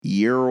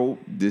Euro,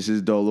 this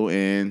is Dolo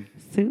and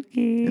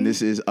Suki. And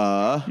this is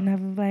Another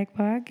Black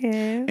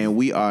Podcast. And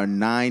we are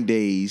 9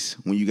 days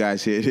when you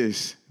guys hear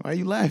this. Why are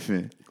you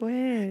laughing? Go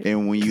ahead.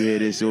 And when you hear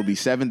this, it will be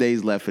 7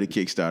 days left for the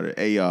Kickstarter.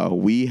 Hey y'all,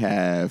 we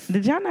have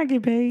Did y'all not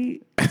get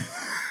paid?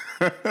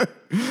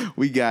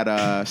 we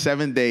got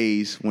 7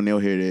 days when they'll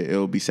hear it.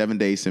 It'll be 7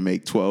 days to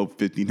make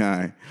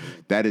 $12.59.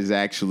 That is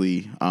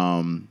actually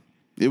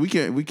we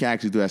can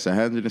actually do that. That's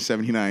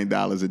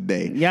 $179 a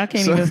day. Y'all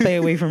can't even stay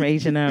away from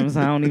H&M,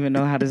 so I don't even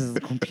know how this is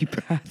going to be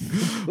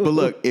possible. But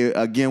look,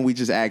 again, we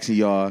just asking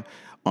y'all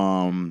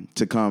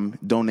to come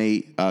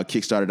donate.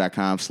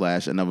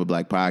 Kickstarter.com/Another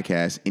Black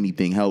Podcast.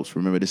 Anything helps.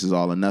 Remember, this is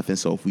all or nothing.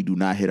 So if we do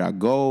not hit our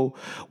goal,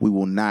 we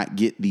will not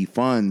get the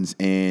funds,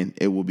 and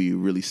it will be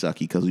really sucky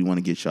because we want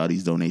to get y'all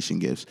these donation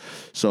gifts.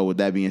 So with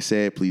that being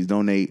said, please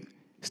donate.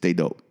 Stay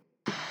dope.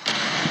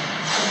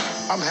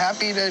 I'm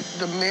happy that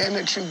the man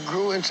that you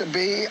grew into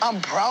be. I'm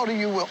proud of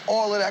you with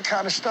all of that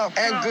kind of stuff.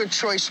 And good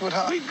choice with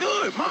her. We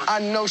good, Mom. I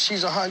know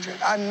she's 100.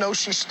 I know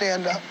she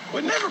stand up.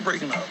 We're never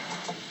breaking up.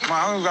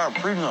 I don't got a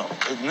prenup.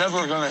 It's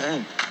never gonna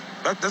end.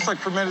 That's like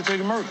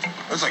premeditated murder.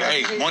 It's like,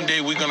 hey, one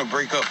day we're gonna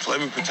break up, so let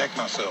me protect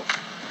myself.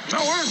 No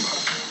worries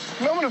about it.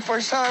 Remember the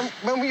first time,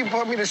 when you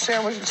brought me the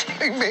sandwich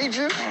that you made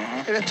you?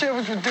 And the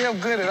sandwich was damn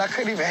good, and I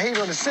couldn't even hate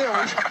on the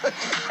sandwich.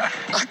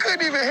 I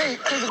couldn't even hate.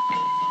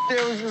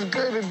 Sandwich was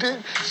good, and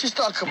then she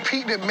started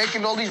competing and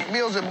making all these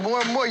meals, and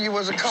more you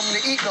wasn't coming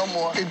to eat no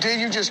more. And then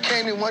you just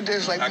came in one day,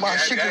 it's like, Ma,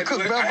 she can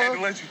cook, remember? I had to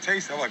let you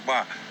taste it. I'm like,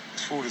 Ma,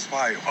 this food is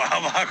fire.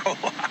 I'm not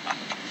gonna lie.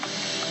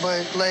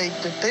 But,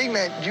 like, the thing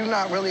that you're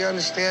not really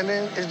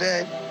understanding is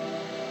that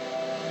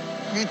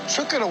you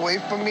took it away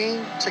from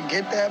me to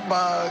get that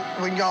by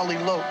when y'all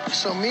eloped.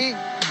 So me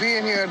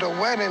being here at the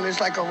wedding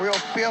is like a real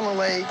feeling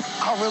like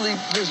I really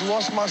just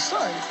lost my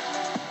son.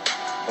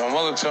 When my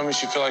mother tell me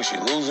she feel like she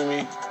losing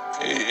me,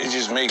 it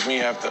just makes me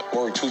have to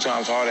work 2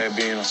 times harder at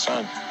being a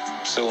son.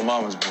 I'm still a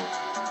mama's boy.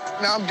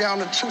 Now I'm down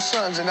to 2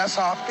 sons, and that's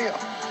how I feel.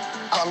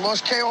 I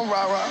lost K.O.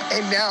 Rara,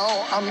 and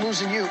now I'm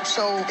losing you.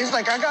 So it's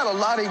like I got a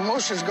lot of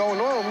emotions going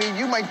on with me.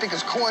 You might think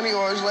it's corny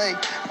or it's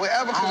like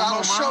whatever, because I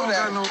don't show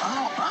that.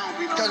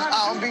 Because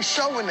I don't be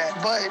showing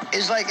that. But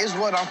it's like, it's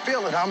what I'm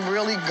feeling. I'm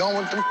really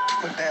going through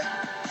with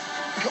that.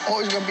 You're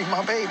always going to be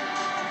my baby.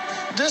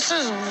 This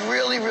is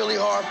really, really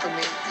hard for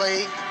me.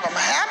 Like, I'm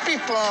happy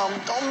for him.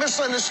 Don't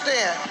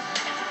misunderstand.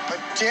 But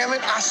damn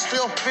it, I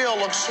still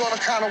feel a sort of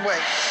kind of way.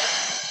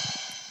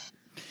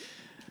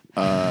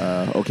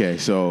 Okay,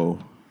 so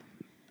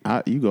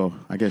you go.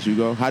 I guess you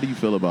go. How do you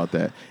feel about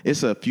that?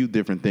 It's a few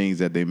different things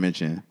that they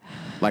mentioned.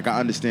 Like, I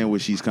understand where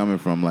she's coming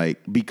from,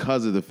 like,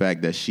 because of the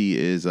fact that she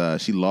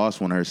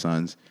lost one of her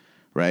sons,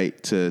 right,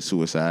 to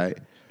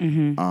suicide.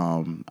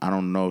 Mm-hmm. I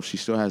don't know if she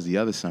still has the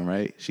other son,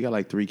 right? She got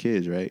like 3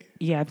 kids, right?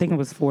 Yeah, I think it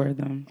was 4 of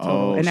them.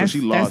 Oh, and so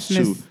she lost 2.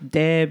 Miss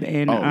Deb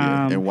and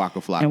and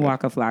Waka Flocka. And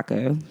Waka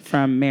Flocka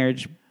from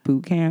Marriage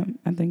Boot Camp,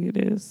 I think it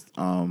is.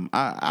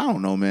 I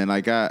don't know, man.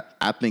 Like, I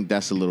think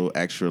that's a little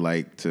extra,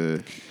 like,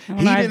 to...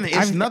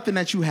 It's nothing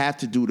that you have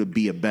to do to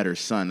be a better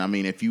son. I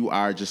mean, if you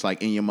are just,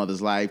 like, in your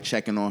mother's life,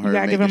 checking on her... You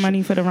gotta give her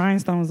money for the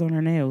rhinestones on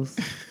her nails.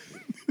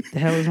 The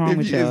hell is wrong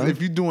with y'all?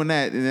 If you're doing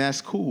that, then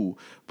that's cool.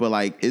 But,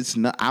 like, it's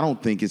not... I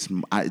don't think it's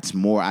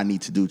more I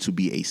need to do to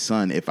be a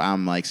son. If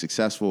I'm, like,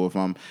 successful, if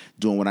I'm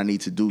doing what I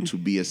need to do to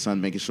be a son,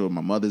 making sure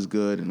my mother's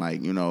good, and,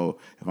 like, you know,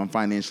 if I'm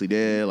financially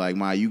there, like,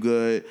 Ma, you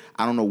good?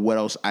 I don't know what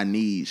else I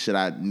need. Should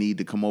I need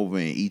to come over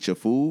and eat your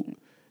food?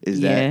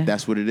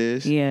 That's what it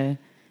is? Yeah.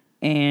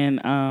 And,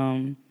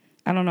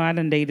 I don't know. I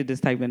done dated this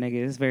type of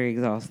nigga. It's very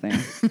exhausting.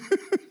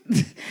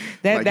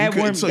 That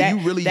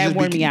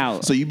wore me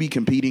out. So you be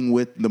competing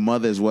with the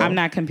mother as well? I'm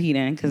not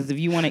competing, because if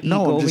you want to eat,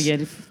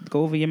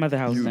 go over your mother's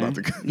house.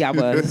 Yeah, I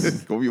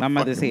was. My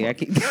mother's here. I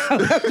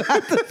was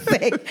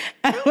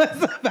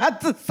about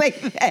to say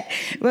that.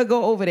 But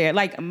go over there.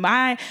 Like,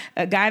 a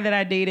guy that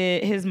I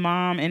dated, his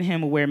mom and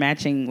him would wear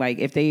matching. Like,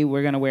 if they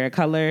were gonna wear a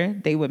color,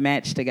 they would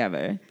match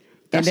together.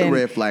 That's a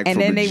red flag. And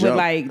then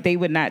they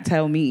would not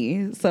tell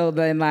me. So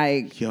then,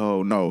 like,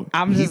 yo, no,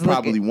 he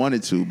probably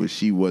wanted to, but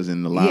she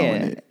wasn't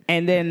allowing it.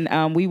 And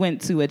then we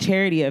went to a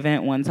charity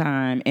event one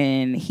time,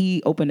 and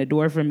he opened the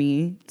door for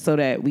me so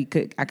that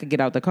I could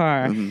get out the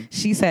car. Mm-hmm.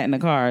 She sat in the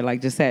car,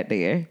 like, just sat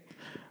there.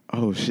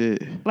 Oh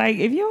shit! Like,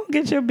 if you don't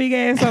get your big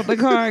ass out the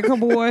car,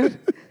 come on.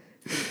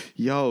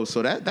 Yo,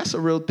 so that's a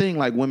real thing.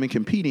 Like, women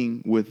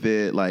competing with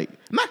it, like,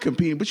 not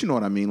competing, but you know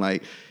what I mean,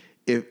 like.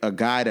 If a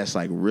guy that's,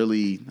 like,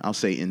 really, I'll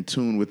say, in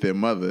tune with their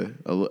mother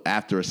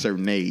after a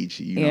certain age,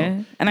 you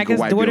know. And I guess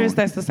daughters,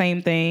 that's the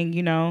same thing,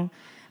 you know.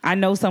 I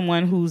know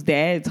someone whose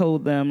dad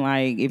told them,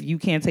 like, if you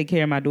can't take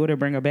care of my daughter,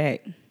 bring her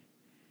back.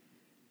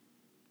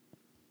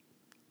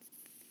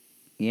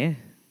 Yeah. ...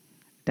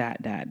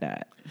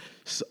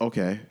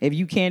 Okay. If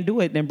you can't do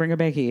it, then bring her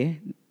back here.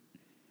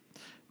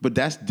 But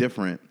that's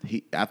different.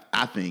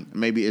 I think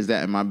maybe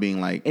am I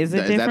being like? Is it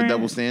different? Is that a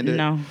double standard?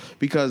 No,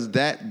 because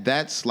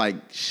that's like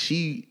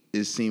she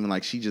is seeming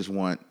like she just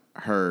want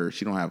her.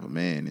 She don't have a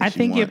man. I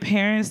think your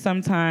parents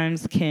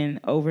sometimes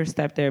can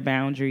overstep their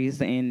boundaries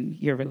in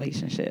your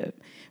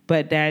relationship,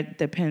 but that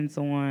depends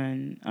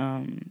on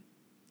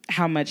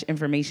how much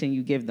information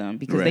you give them,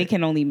 because they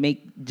can only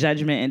make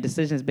judgment and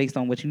decisions based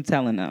on what you're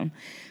telling them.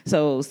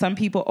 So some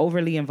people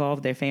overly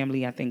involve their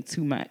family, I think,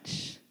 too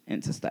much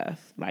into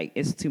stuff. Like,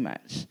 it's too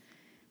much.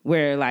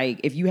 Where,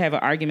 like, if you have an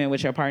argument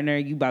with your partner,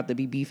 you about to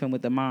be beefing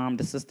with the mom,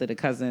 the sister, the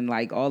cousin,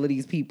 like, all of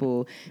these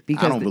people.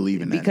 Because I don't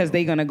believe in that. Because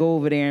they're going to go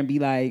over there and be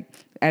like,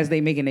 as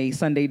they making a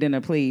Sunday dinner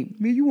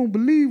plate, man, you won't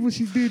believe what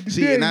she did today.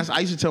 See, and I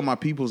used to tell my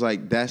peoples,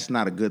 like, that's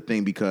not a good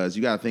thing, because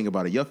you got to think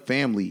about it. Your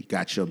family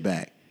got your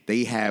back.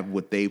 They have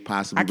what they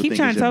possibly would think is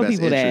your best interest. I keep trying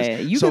to tell people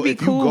that. You could be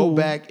cool.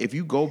 If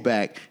you go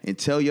back and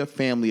tell your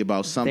family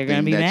about something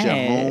that your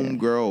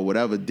homegirl or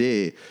whatever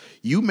did,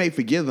 you may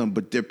forgive them,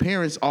 but their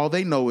parents, all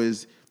they know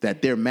is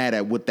that they're mad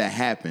at what that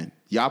happened.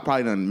 Y'all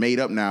probably done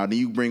made up now. Then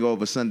you bring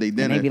over Sunday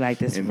dinner. And they be like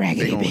this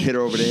raggedy. They gonna hit her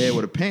over the head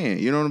with a pan.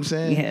 You know what I'm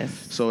saying?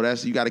 Yes. So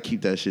you got to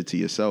keep that shit to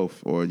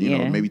yourself, or you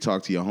know, maybe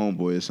talk to your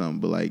homeboy or something.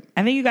 But like,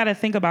 I think you got to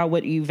think about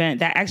what event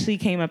that actually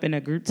came up in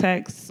a group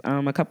text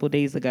a couple of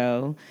days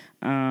ago.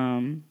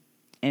 And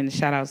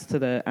shout outs to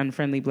the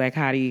Unfriendly Black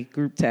Hottie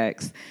group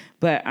text,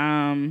 but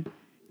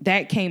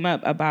that came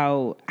up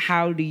about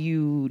how do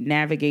you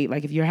navigate,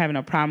 like, if you're having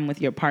a problem with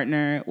your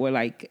partner or,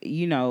 like,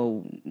 you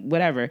know,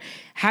 whatever,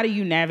 how do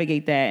you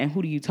navigate that and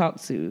who do you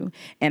talk to?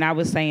 And I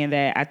was saying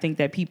that I think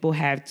that people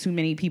have too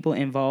many people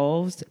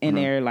involved in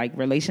their, like,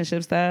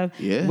 relationship stuff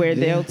where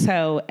they'll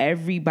tell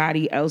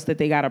everybody else that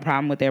they got a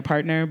problem with their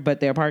partner, but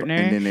their partner.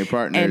 And then their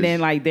partner. And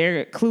then, like,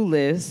 they're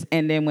clueless.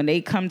 And then when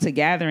they come to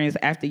gatherings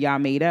after y'all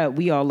made up,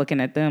 we all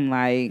looking at them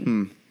like,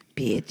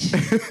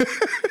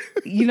 bitch.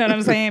 You know what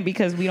I'm saying?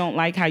 Because we don't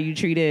like how you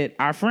treated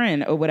our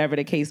friend or whatever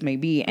the case may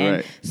be.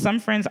 And some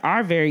friends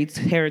are very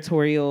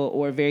territorial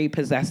or very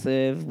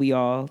possessive. We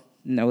all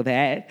know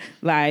that.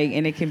 Like,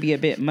 and it can be a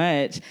bit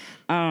much.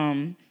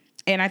 And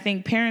I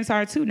think parents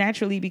are too,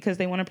 naturally, because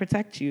they want to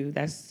protect you.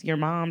 That's your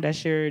mom,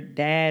 that's your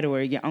dad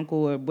or your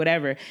uncle or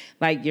whatever.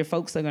 Like, your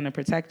folks are going to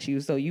protect you.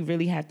 So you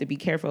really have to be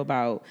careful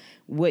about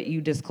what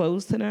you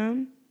disclose to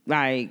them.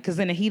 Like, because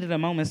in the heat of the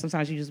moment,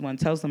 sometimes you just want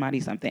to tell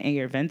somebody something and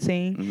you're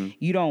venting. Mm-hmm.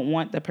 You don't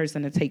want the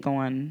person to take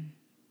on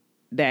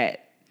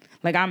that.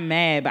 Like, I'm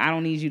mad, but I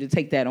don't need you to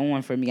take that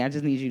on for me. I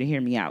just need you to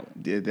hear me out.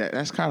 Yeah,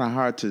 that's kind of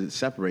hard to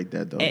separate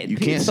that, though. You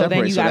can't separate. So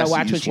then you got to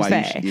watch what you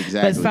say.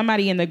 Exactly. But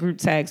somebody in the group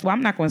text, well,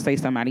 I'm not going to say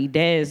somebody.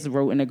 Des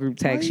wrote in the group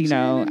text, you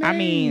know. I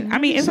mean,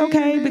 it's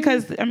okay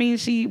because,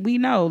 we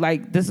know,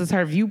 like, this is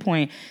her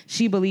viewpoint.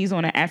 She believes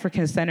on an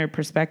African-centered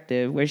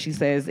perspective where she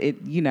says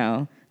it, you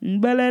know,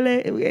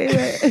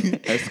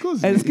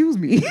 excuse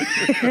me.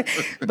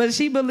 But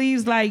she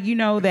believes, like, you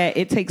know, that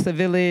it takes a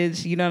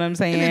village, you know what I'm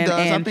saying? And it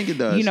does. I think it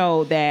does. You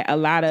know, that a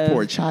lot of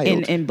poor child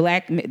in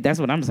black, that's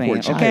what I'm saying.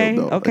 Poor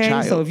child,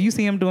 Okay. So if you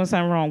see him doing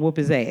something wrong, whoop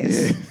his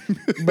ass.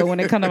 Yeah. But when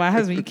it comes to my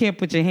husband, you can't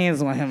put your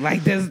hands on him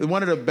like this.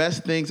 One of the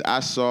best things I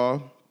saw,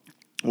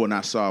 when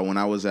I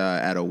was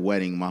at a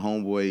wedding,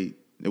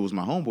 it was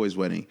my homeboy's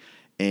wedding,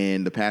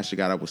 and the pastor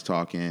got up, was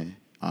talking.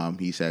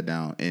 He sat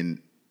down, and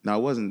no,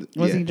 it wasn't.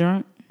 Was he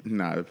drunk?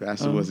 Nah, the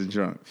pastor wasn't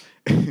drunk.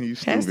 You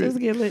stupid. Pastors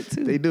get lit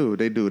too. They do.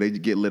 They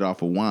get lit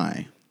off of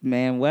wine.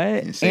 Man, what?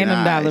 And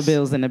them dollar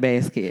bills in the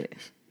basket.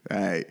 All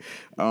right.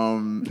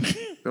 Don't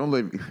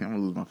let me. I'm gonna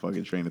lose my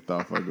fucking train of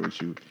thought fucking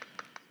with you.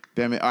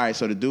 Damn it. All right,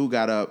 so the dude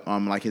got up,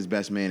 like his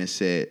best man, and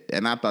said,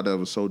 and I thought that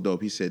was so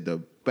dope. He said the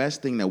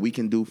best thing that we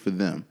can do for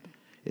them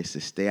is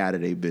to stay out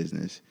of their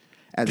business.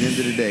 At the end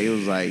of the day, it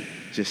was like,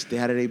 just stay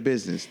out of their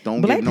business. Don't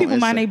Black get no people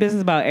mind their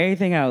business about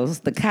everything else.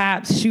 The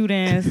cops,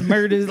 shootings,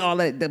 murders, all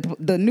that.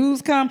 The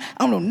news come.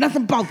 I don't know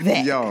nothing about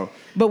that. Yo.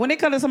 But when it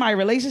comes to somebody's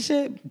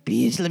relationship,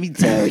 bitch, let me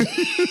tell you.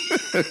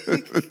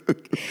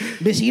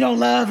 Bitch, you don't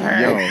love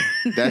her. Yo,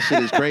 that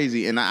shit is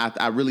crazy. And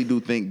I really do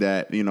think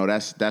that, you know,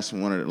 that's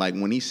one of the, like,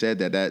 when he said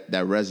that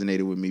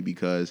resonated with me,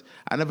 because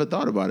I never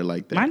thought about it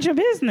like that. Mind your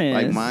business.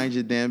 Like, mind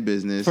your damn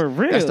business. For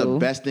real. That's the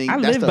best thing. I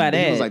live by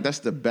that. He was like, that's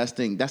the best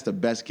thing. That's the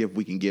best gift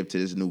we can give to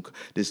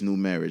this new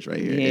marriage right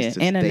here. Yeah, is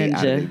to and stay a ninja.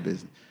 out of their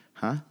business.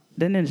 Huh?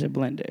 The Ninja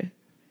blender.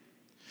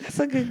 That's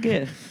a good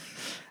gift.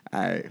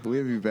 All right,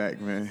 we'll be back,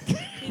 man.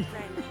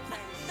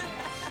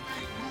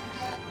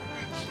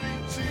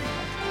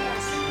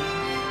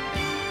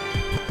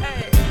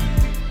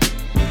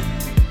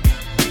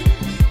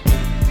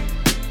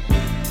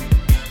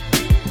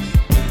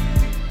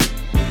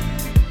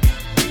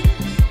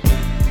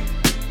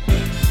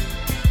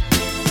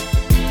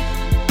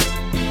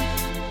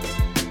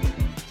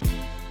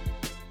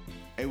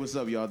 What's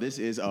up, y'all? This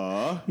is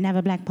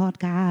Never Black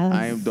Podcast.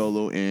 I am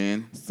Dolo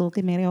and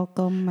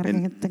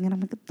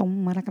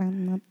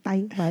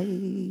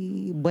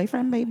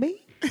boyfriend,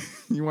 baby.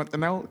 You want to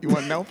know? You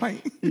want to know,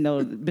 Pint?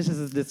 No, bitches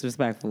is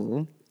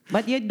disrespectful.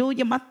 But you do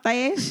your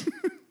mustache.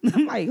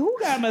 I'm like, who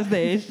got a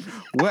mustache?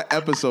 What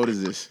episode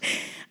is this?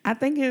 I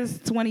think it's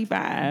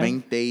 25.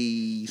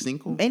 25?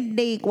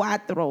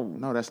 24.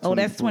 No, that's 24. Oh,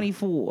 that's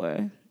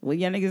 24. Well,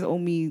 y'all niggas owe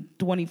me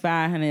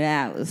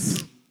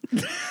 $2,500.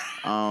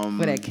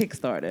 For that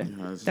Kickstarter.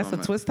 No, that's a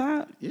twist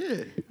top?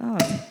 Yeah. Oh.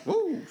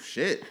 Woo,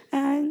 shit.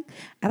 That's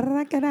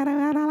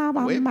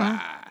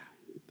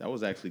That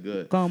was actually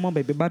good. Come on,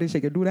 baby, body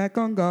shake it, do that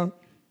conga.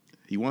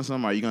 You want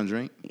some? Are you gonna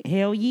drink?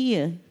 Hell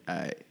yeah. All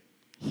right.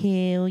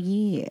 Hell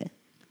yeah.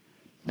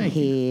 Thank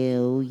you.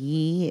 Hell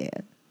yeah.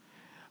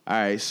 All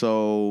right.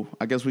 So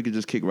I guess we could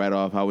just kick right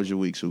off. How was your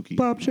week, Suki?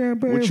 Pop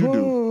champagne. What you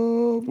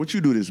do? What you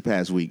do this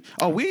past week?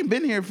 Oh, we ain't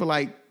been here for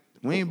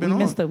we ain't been We on.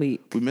 missed a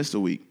week. We missed a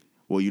week.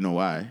 Well, you know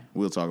why.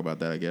 We'll talk about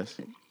that, I guess.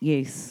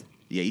 Yes.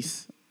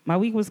 Yes. My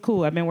week was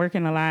cool. I've been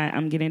working a lot.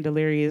 I'm getting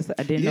delirious.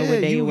 I didn't know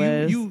what day it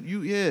was.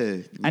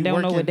 I I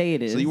don't know what day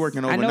it is. So you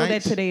working overnight? I know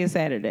that today is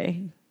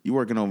Saturday. You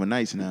working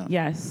overnights now?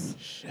 Yes.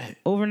 Shit.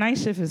 Overnight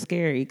shift is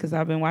scary because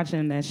I've been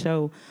watching that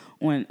show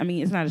on,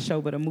 it's not a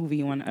show, but a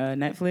movie on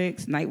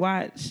Netflix, Night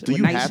Watch. Do you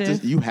Night have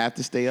shift. to? You have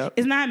to stay up?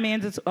 It's not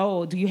mandatory.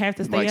 Oh, do you have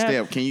to stay up? Stay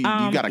up. Can you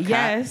got a cot?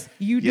 Yes,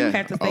 you do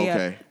have to stay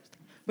up.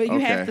 But you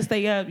have Okay. to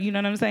stay up, you know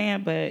what I'm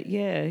saying? But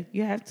yeah,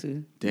 you have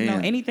to. Damn. You know,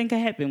 anything can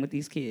happen with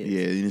these kids.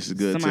 Yeah, this is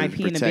good Somebody to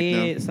pee in the protect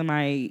bed, them.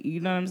 somebody, you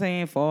know what I'm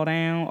saying, fall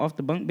down off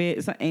the bunk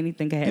bed.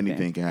 Anything can happen.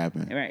 Anything can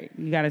happen. Right.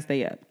 You got to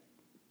stay up.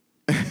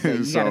 Yeah,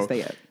 you got to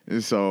stay up.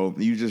 So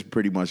you just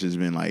pretty much has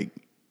been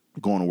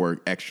going to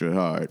work extra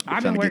hard.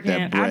 I've trying been to get that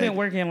working. bread. I've been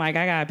working like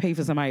I gotta pay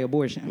for somebody's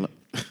abortion.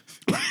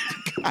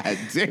 God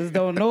damn. Cause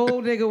don't no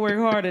nigga work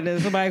harder than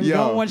somebody who Yo.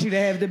 don't want you to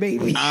have the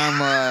baby.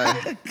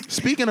 I'm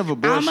speaking of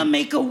abortion. I'ma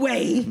make a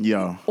way.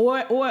 Yo. Or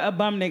a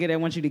bum nigga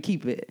that wants you to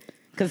keep it.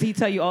 Cause he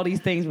tell you all these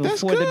things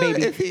That's before the good.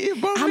 baby. If he a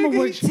bum I'ma nigga,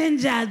 work he should- 10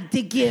 jobs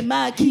to get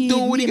my kid.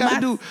 doing what he get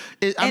gotta my-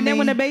 do. And then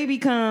when the baby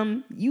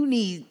come, you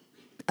need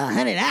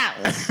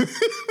 $100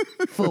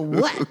 for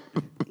what?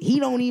 He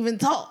don't even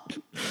talk.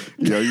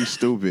 Yo, you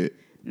stupid.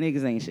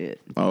 Niggas ain't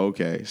shit. Oh,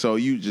 okay. So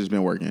you just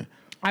been working.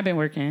 I've been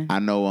working. I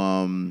know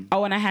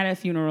Oh, and I had a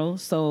funeral,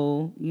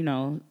 so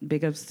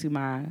big ups to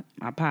my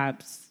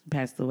pops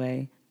passed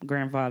away,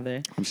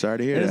 grandfather. I'm sorry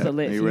to hear It was that. a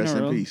lit May he funeral. rest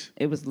in peace.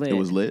 It was lit. It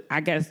was lit?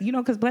 I guess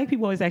because black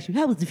people always ask you,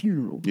 "How was the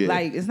funeral?" Yeah.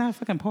 Like it's not a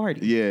fucking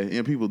party.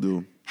 Yeah, people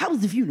do. How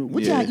was the funeral?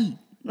 What Yeah. y'all eat?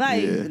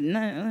 Like Yeah.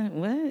 nah,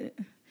 what?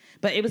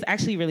 But it was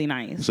actually really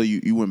nice. So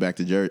you went back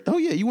to Jersey. Oh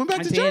yeah, you went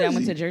back I to did. Jersey. I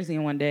went to Jersey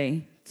in one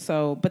day.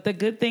 So, but the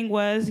good thing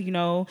was,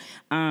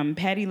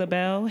 Patti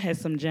LaBelle has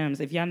some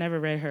gems. If y'all never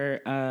read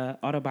her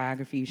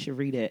autobiography, you should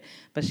read it.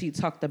 But she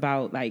talked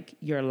about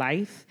your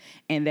life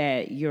and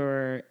that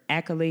your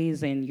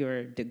accolades and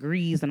your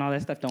degrees and all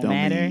that stuff don't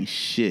matter. mean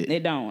shit.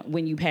 It don't.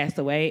 When you pass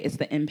away, it's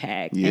the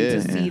impact. Yeah.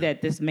 And to see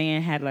that this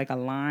man had a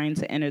line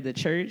to enter the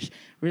church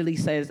really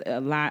says a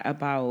lot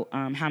about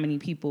how many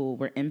people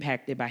were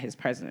impacted by his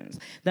presence.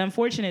 The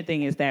unfortunate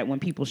thing is that when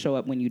people show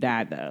up when you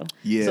die, though.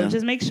 Yeah. So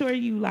just make sure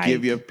you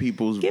Give your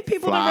people's give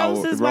people flower,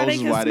 the roses while they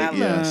can smell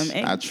yes,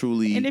 them. I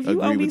truly And if you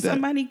agree owe me with that.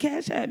 some money,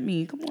 cash at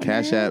me. Come on,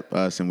 Cash man. app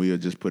us and we'll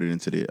just put it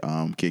into the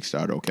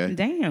Kickstarter, okay?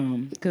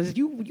 Damn, because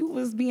you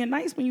was being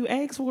nice when you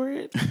asked for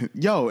it.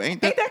 Yo,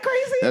 ain't that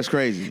crazy? That's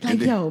crazy. Like, And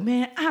then- yo,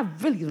 man, I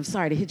really am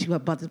sorry to hit you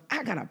up about this.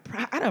 I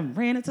done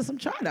ran into some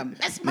trying to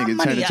mess my Nigga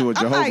money turned into up. a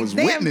I'm like, Jehovah's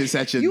damn, Witness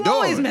at your you door.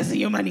 always messing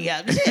your money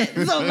up.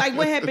 Shit. So,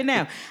 what happened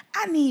now?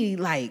 I need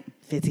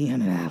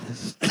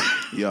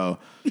 $1,500. Yo.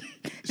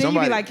 Then you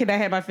be like, can I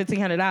have my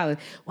 $1,500?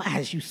 Why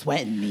is you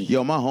sweating me?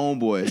 Yo, my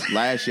homeboy,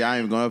 last year, I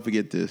ain't even gonna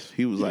forget this.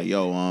 He was like,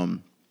 yo,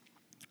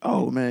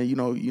 oh man,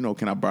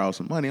 can I borrow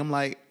some money? I'm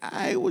like,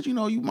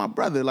 you my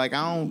brother. Like,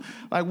 I don't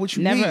like what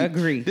you Never need.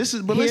 agree. This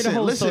is but Hear the listen,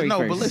 whole listen, story no,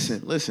 first.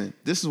 but listen.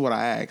 This is what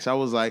I asked. I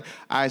was like,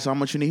 all right, so how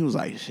much you need? He was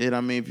like, shit,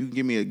 I mean, if you can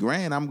give me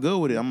 $1,000, I'm good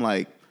with it. I'm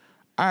like,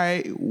 all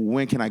right,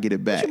 when can I get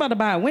it back? You about to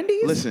buy a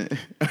Wendy's? Listen.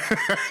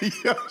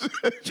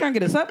 Trying to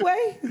get a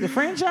Subway? The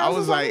franchise? I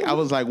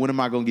was like, when am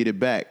I gonna get it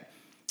back?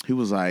 He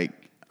was like,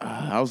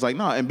 I was like,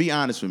 no, and be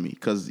honest with me,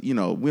 because we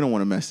don't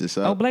want to mess this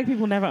up. Oh, black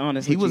people never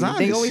honest. He with was you. honest.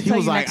 They always He tell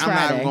was you like, next I'm not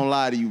Friday. even gonna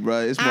lie to you, bro.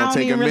 It's I gonna don't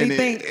take a even really minute.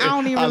 think- I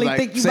don't even was really like,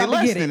 think you say about to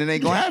less, get it. then it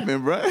ain't gonna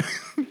happen, bro.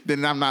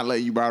 Then I'm not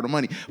letting you borrow the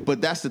money.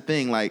 But that's the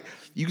thing, like,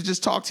 you could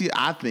just talk to you.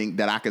 I think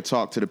that I could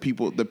talk to the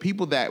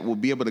people that will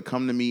be able to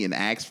come to me and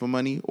ask for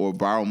money or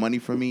borrow money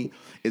from me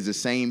is the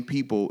same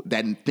people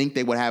that think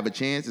they would have a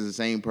chance. Is the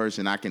same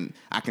person I can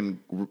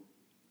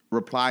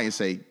reply and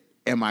say,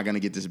 am I gonna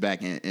get this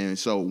back? And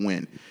so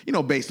when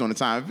based on the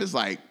time, if it's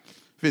like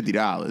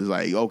 $50,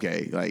 like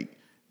okay, like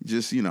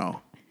just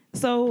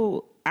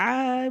So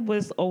I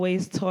was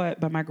always taught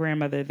by my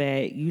grandmother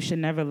that you should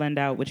never lend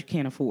out what you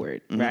can't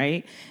afford,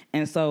 right?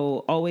 And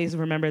so always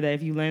remember that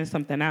if you lend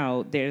something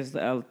out, there's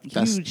a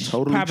That's huge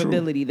totally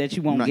probability that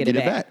you won't not get it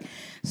get it back. back.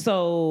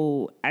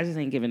 So I just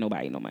ain't giving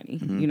nobody no money.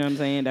 You know what I'm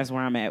saying? That's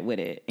where I'm at with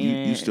it.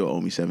 And you still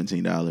owe me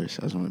 $17. I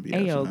just want to be.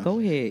 Hey, yo, honest. go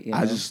ahead. Yo.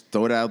 I just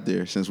throw it out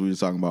there since we were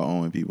talking about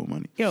owing people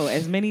money. Yo,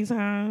 as many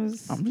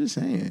times I'm just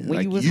saying. when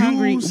like, you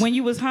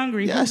was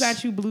hungry, Yes. who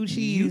got you blue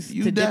cheese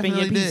You to dip in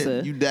your definitely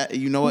pizza?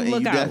 did. You know what? Who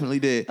And you look out? definitely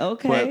did.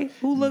 Okay. But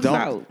Who looks don't-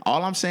 out?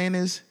 All I'm saying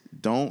is,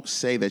 don't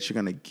say that you're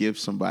gonna give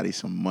somebody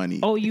some money.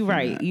 Oh, you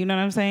right. not. You know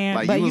what I'm saying?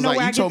 Like, but you was know like,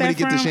 where you I get told me that to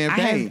get the from?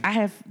 champagne. I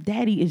have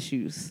daddy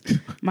issues.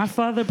 My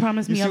father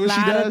promised You me see a what she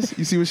lot does? of.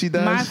 You see what she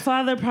does? My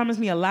father promised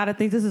me a lot of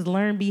things. This is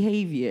learned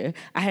behavior.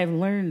 I have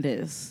learned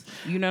this.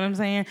 You know what I'm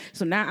saying?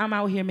 So now I'm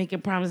out here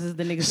making promises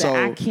to niggas So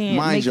that I can't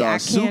mind make. y'all, I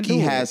can't do Suki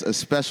it. has a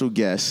special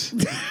guest.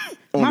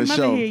 on My the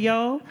mother show. here,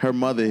 y'all. Her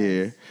mother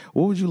here.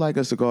 What would you like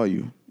us to call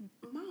you?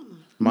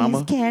 Mama.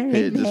 Miss Carrie,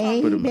 Here, just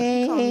put him-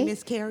 Call me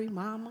Miss Carrie,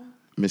 Mama.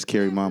 Miss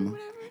Carrie, Mama.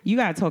 You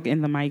gotta talk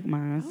in the mic,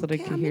 Mom, so they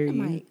Okay, can I'm hear in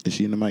the you. mic. Is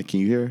she in the mic? Can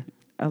you hear her?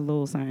 A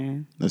little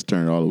something. Let's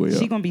turn it all the way up.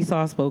 She gonna be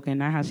soft spoken,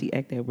 not how she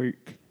act at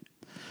work.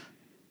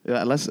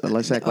 Yeah, let's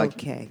act like.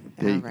 Okay,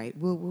 There you- all right.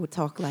 We'll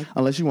talk like.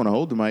 Unless you want to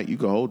hold the mic, you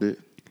can hold it.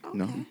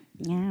 No, Okay.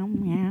 Meow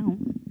meow.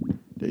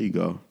 there you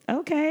go.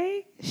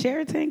 Okay,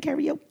 Sheraton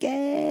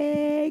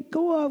karaoke.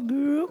 Go off,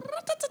 girl.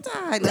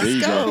 There Let's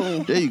you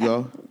go. There you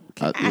go.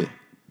 Yeah.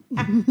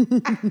 All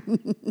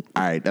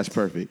right, that's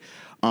perfect.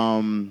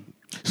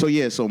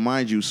 So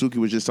mind you, Suki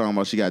was just talking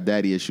about she got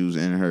daddy issues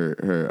in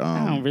her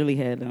I don't really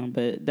have them,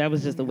 but that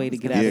was just a way to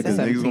get out yeah, of the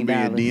because niggas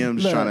gonna be in $17.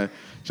 DMs Look, trying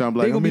to be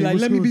like, they gonna be like,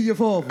 let me be your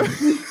father.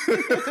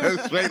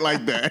 straight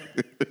like that.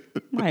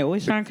 My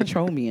always trying to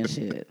control me and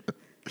shit.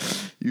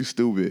 You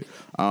stupid.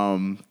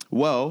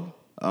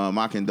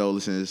 My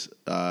condolences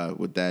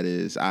with that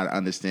is I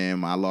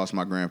understand I lost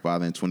my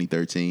grandfather in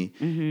 2013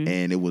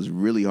 and it was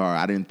really hard.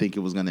 I didn't think it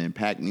was gonna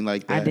impact me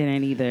like that. I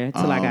didn't either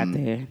till I got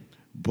there.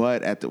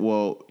 But at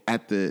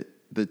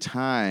the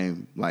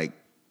time, like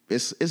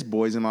it's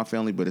boys in my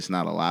family, but it's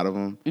not a lot of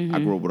them. I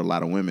grew up with a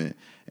lot of women,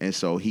 and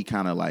so he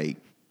kind of like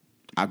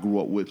I grew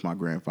up with my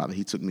grandfather.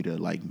 He took me to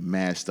like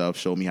mad stuff,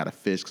 showed me how to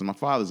fish because my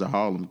father's a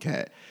Harlem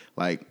cat.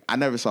 Like I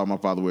never saw my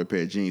father wear a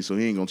pair of jeans, so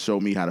he ain't gonna show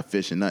me how to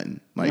fish or nothing.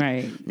 Like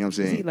Right. you know what I'm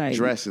saying? He like,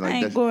 Dressing like I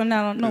ain't that's going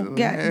out on no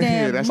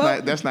goddamn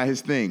boat. that's not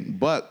his thing.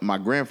 But my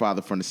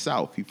grandfather from the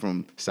South, he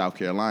from South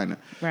Carolina.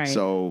 Right.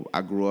 So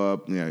I grew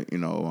up, I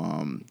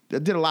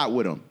did a lot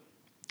with him.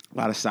 A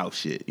lot of South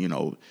shit,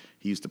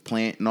 He used to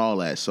plant and all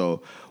that.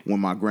 So when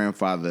my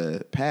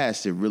grandfather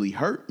passed, it really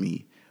hurt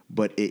me.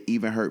 But it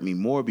even hurt me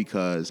more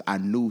because I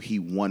knew he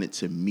wanted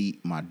to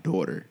meet my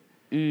daughter.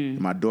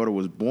 My daughter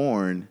was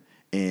born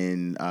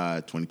in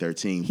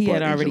 2013. He but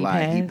had in already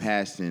July, he passed?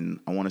 passed in,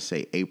 I want to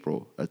say,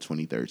 April of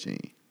 2013.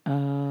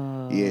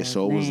 Oh, Yeah,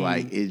 so it was dang.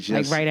 like, it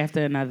just... like right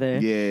after another.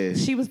 Yeah.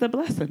 She was the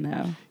blessing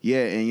now.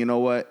 Yeah, and you know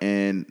what?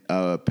 And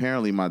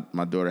apparently my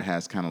daughter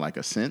has kind of like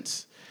a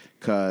sense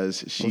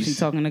because Was she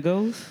talking to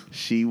ghosts?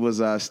 she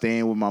was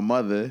staying with my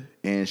mother,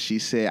 and she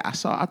said, I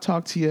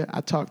talked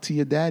to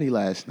your daddy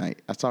last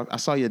night. I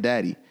saw your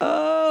daddy.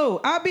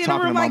 Oh, I'll be in the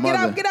Talking room to my like, get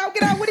mother. out, get out,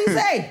 get out. What'd he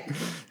say?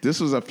 This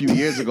was a few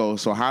years ago.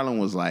 So Harlan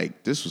was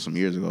like, this was some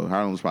years ago.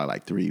 Harlan was probably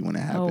like 3 when it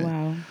happened.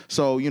 wow.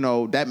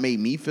 So, that made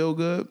me feel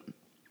good.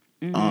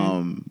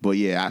 But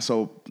yeah,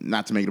 so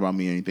not to make it about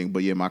me or anything,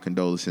 but yeah, my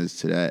condolences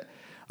to that.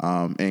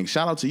 And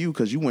shout out to you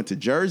because you went to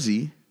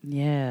Jersey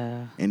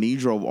Yeah. and then you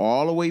drove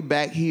all the way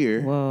back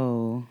here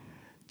Whoa.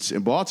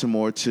 in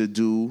Baltimore to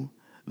do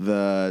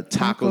the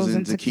tacos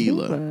and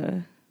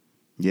tequila.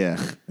 Yeah,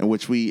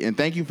 and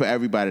thank you for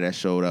everybody that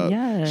showed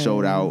up,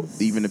 showed out,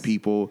 even the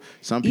people,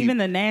 some people. Even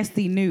the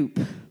nasty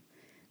Noop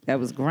that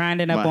was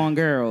grinding up on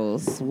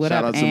girls. What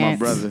shout up, out to Ants?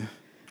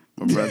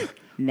 my brother.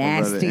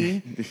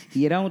 Nasty.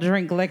 You don't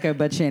drink liquor,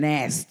 but you're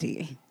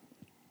nasty.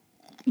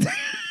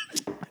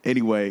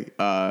 Anyway,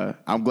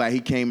 I'm glad he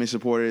came and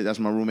supported. That's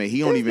my roommate. He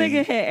don't This even.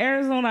 nigga had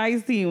Arizona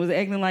iced tea and was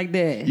acting like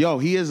that. Yo,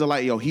 he is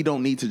he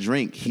don't need to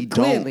drink. He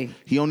Clearly. don't.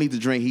 He don't need to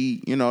drink.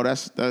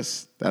 That's my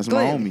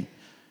Clearly. homie.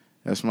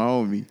 That's my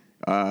homie.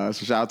 So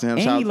shout out to him.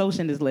 And Shout he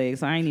lotioned his legs,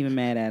 so I ain't even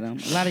mad at him.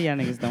 A lot of y'all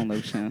niggas don't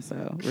lotion,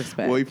 so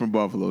respect. Well, he from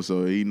Buffalo,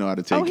 so he know how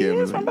to take oh, he care of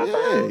is his from legs.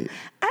 Buffalo? Yeah.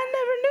 I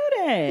never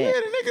knew that. Yeah,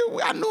 the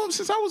nigga, I knew him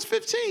since I was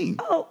 15.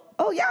 Oh,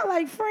 y'all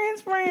like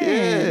friends.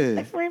 Yeah.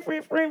 Like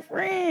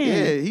friend.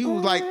 Yeah, he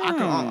was like,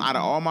 Oh. out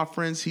of all my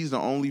friends, he's the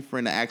only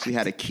friend that actually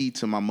had a key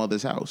to my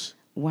mother's house.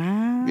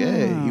 Wow.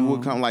 Yeah, he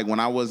would come like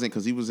when I wasn't,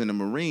 because he was in the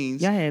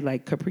Marines. Y'all had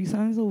like Capri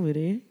Suns over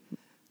there.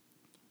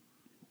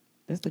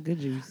 That's the good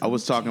juice. I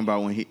was talking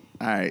about when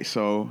all right,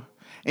 so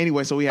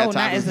anyway, so we had Oh, tacos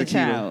not as a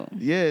tequila. child.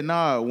 Yeah,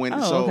 nah, when,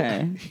 Oh, so,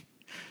 okay.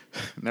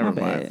 never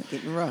My mind. bad.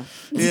 Getting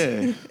rough.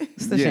 Yeah.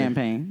 It's the Yeah.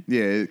 champagne.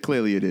 Yeah,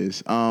 clearly it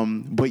is.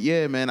 But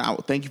yeah, man,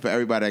 thank you for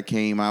everybody that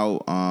came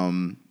out.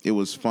 It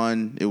was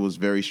fun. It was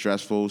very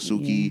stressful.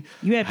 Suki,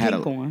 You had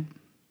pink on.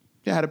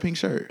 Yeah, I had a pink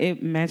shirt.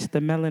 It matched the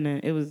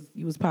melanin.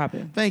 You was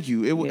popping. Thank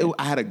you. Yeah.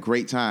 I had a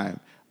great time.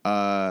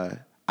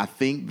 I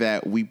think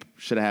that we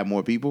should have had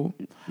more people.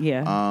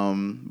 Yeah.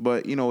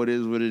 But it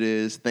is what it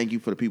is. Thank you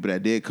for the people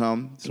that did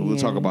come. So we'll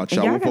Yeah. talk about And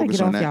y'all. y'all We'll gotta focus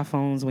get on off that. y'all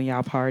phones when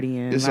y'all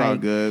partying. It's all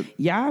good.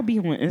 Y'all be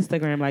on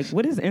Instagram. Like,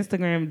 what is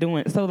Instagram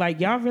doing? So, like,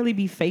 y'all really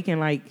be faking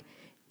like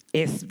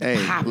it's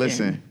Hey, popping.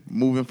 listen.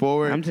 Moving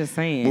forward, I'm just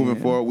saying.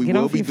 Moving forward, we Get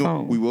will off be your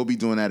phone. we will be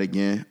doing that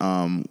again.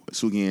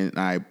 Suki and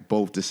I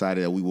both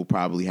decided that we will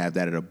probably have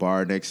that at a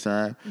bar next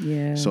time.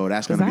 Yeah. So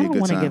that's 'Cause going to be a I good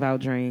don't time. want to give out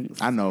drinks.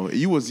 I know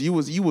you was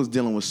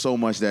dealing with so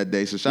much that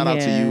day. So shout out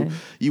to Yeah. you.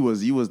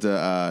 You was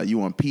the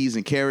you on peas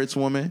and carrots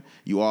woman.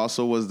 You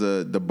also was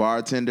the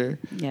bartender.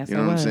 Yes, you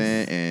know I what was. I'm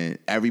saying. And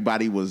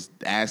everybody was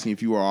asking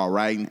if you were all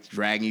right and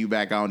dragging you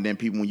back out. And then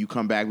people, when you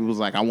come back, we was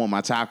like, I want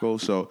my taco.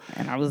 So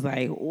And I was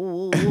like,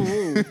 ooh.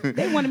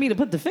 They wanted me to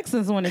put the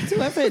fixings on it that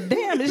too. I said,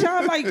 damn, is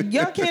y'all like,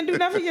 y'all can't do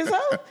nothing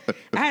yourself?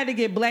 I had to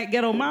get Black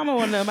Ghetto Mama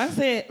on them. I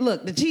said,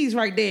 look, the cheese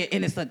right there,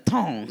 and it's a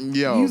tongue.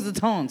 Yo. Use the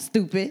tongue,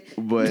 stupid.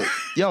 But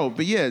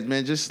yeah,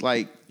 man, just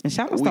like And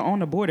shout out to On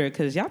the Border,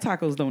 because y'all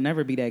tacos don't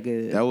never be that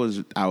good.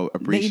 I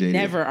appreciate They it.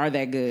 never are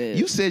that good.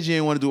 You said you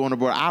didn't want to do On the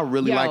Border. I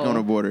really like On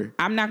the Border.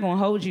 I'm not going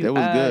to hold you. That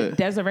was good.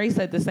 Desiree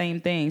said the same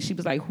thing. She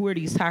was like, who are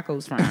these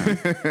tacos from?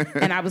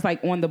 And I was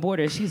like, On the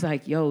Border. She's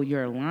like, yo,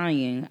 you're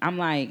lying. I'm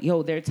like,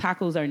 yo, their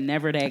tacos are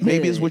never that good.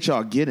 Maybe it's what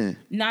y'all getting.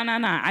 No.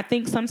 I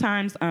think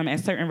sometimes at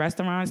certain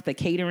restaurants, the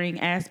catering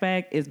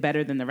aspect is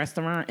better than the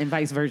restaurant and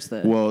vice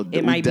versa. Well,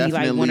 it might be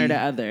like one or the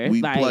other.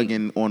 We like, plug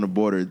in On the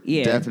Border.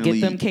 Yeah,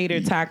 Definitely get them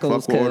catered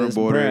tacos. Fuck with On the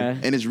Border. Bruh.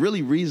 And it's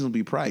really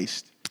reasonably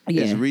priced.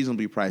 Yeah. It's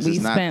reasonably priced. We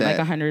it's not spent that,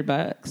 like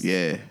 $100.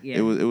 Yeah. Yeah.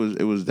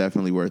 It was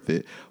definitely worth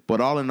it.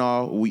 But all in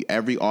all,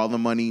 all the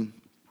money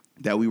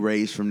that we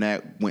raised from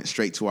that went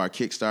straight to our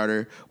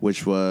Kickstarter,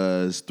 which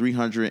was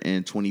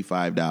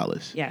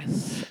 $325.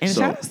 Yes. And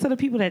So- shout outs to the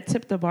people that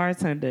tipped the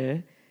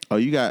bartender. Oh,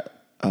 you got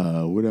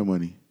where that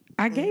money?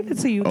 I gave it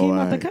to you. It Oh, came all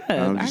out the right. cup.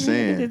 I'm I just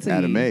handed saying, it to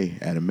Adam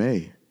you.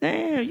 May.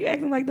 Damn, you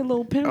acting like the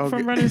little pimp Okay.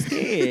 from Running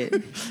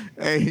Scared.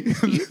 Hey,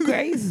 You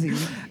crazy.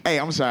 hey,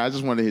 I'm sorry. I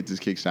just wanted to hit this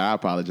Kickstarter. I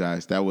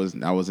apologize. I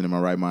wasn't in my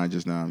right mind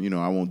just now. You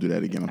know, I won't do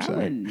that again. I'm I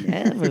sorry. would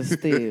never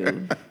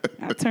steal.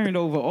 I turned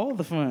over all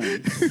the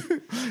funds.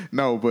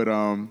 No, but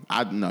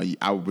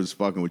I was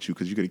fucking with you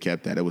because you could have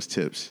kept that. It was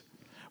tips.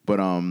 But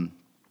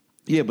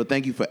yeah, but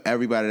thank you for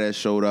everybody that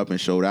showed up and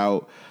showed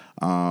out.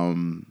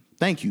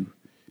 Thank you.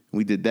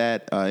 We did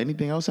that.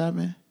 Anything else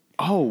happen?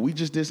 Oh, we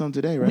just did something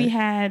today, right? We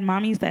had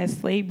Mommy's That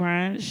Slay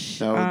Brunch.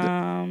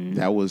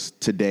 That was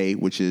today,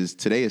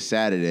 today is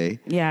Saturday,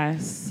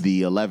 Yes.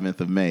 the 11th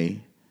of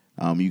May.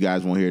 You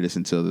guys won't hear this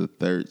until the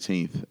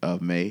 13th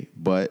of May,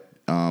 but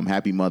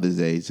happy Mother's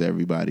Day to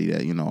everybody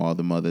that, all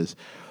the mothers.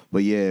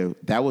 But yeah,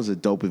 that was a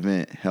dope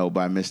event held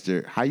by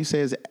Mr. How you say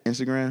his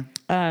Instagram?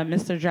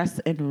 Mr. Dress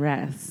and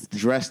Rest.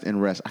 Dressed and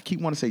Rest. I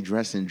keep wanting to say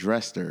Dress and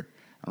Dresser.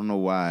 I don't know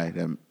why.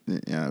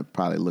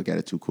 Probably look at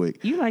it too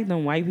quick. You like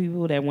them white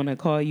people that want to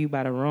call you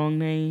by the wrong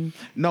name?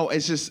 No,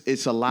 it's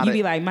a lot You of.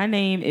 be like, my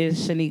name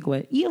is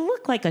Shaniqua. You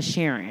look like a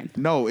Sharon.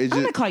 No, it's I'm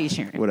just gonna call you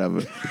Sharon.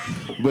 whatever.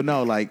 But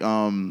no, like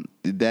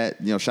that.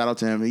 Shout out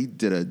to him. He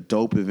did a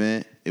dope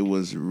event. It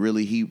was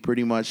really he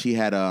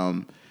had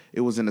It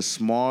was in a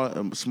small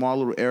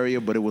little area,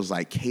 but it was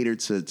like catered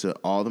to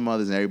all the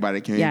mothers and everybody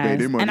that came to pay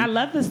their money. And I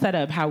love the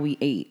setup how we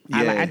ate.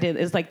 Yeah. I did.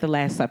 It's like the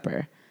Last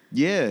Supper.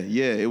 Yeah.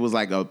 It was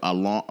like a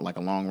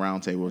long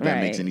round table. If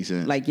that makes any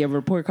sense. Like your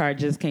report card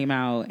just came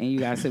out, and you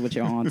gotta sit with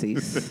your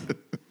aunties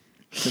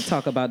to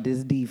talk about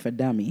this D for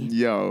dummy.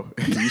 Yo,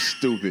 you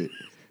stupid.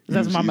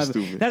 That's You my mother.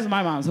 stupid. That's what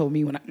my mom told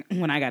me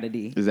when I got a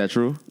D. Is that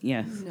true?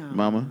 Yes. No,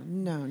 Mama?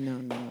 No.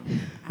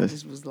 I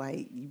just was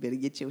like, you better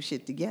get your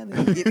shit together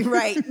and get it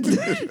right.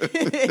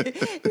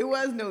 It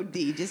was no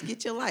D. Just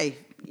get your life.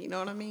 You know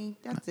what I mean?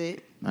 That's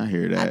it. I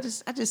hear that.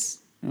 I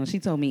just. Well, she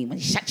told me,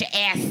 shut your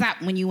ass up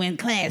when you in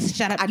class.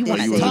 Shut up. You did want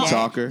say you was a to that.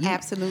 talk. talker?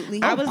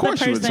 Absolutely. I Of was course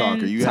the you a person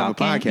talker. You have a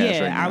talking. podcast Yeah,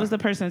 right now. I was the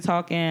person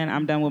talking.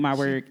 I'm done with my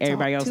work.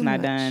 Everybody else too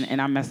not much. done,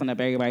 and I'm messing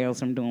up everybody else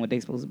from doing what they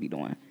supposed to be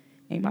doing.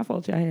 Ain't my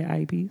fault. Y'all had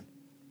IEPs.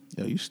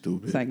 Yo, you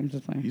stupid. It's like I'm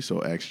just playing. You so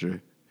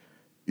extra.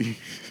 You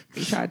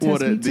try to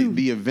test me too.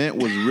 The event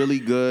was really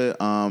good.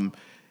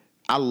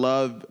 I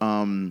love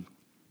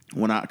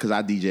because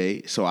I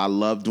DJ, so I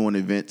love doing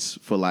events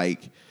for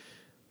like.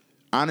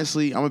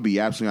 Honestly, I'm gonna be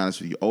absolutely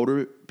honest with you.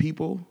 Older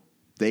people,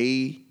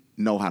 they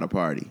know how to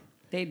party.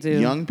 They do.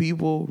 Young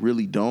people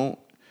really don't.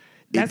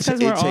 That's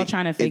because we're all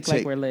trying to fake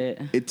like we're lit.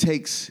 It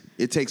takes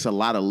a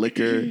lot of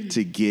liquor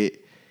to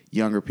get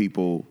younger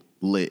people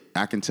lit.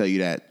 I can tell you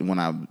that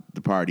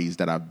the parties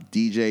that I've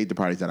DJ'd, the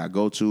parties that I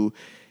go to,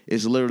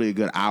 it's literally a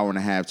good hour and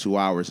a half, 2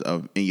 hours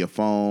of in your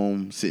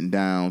phone, sitting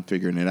down,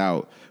 figuring it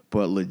out.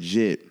 But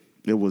legit,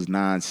 it was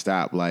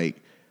nonstop. Like,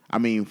 I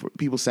mean,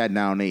 people sat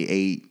down, they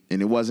ate,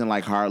 and it wasn't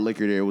like hard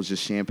liquor there. It was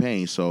just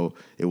champagne. So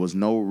it was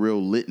no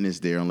real litness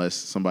there unless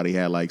somebody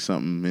had like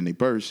something in their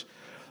purse.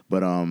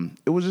 But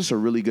it was just a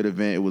really good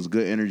event. It was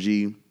good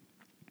energy.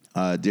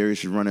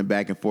 Darius was running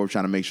back and forth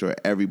trying to make sure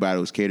everybody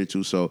was catered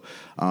to. So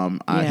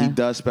he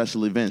does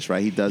special events,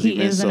 right? He does He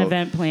events. is an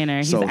event planner.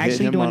 He's so hit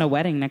actually him doing up. a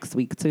wedding next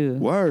week too.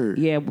 Word.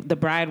 Yeah, the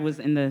bride was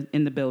in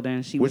the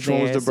building. She Which was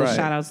one there. was the bride? So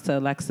shout outs to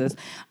Alexis.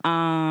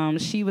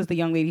 She was the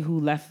young lady who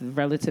left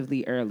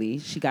relatively early.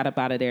 She got up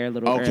out of there a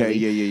little early. Okay,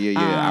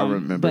 yeah. I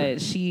remember.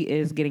 But she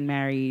is getting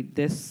married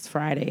this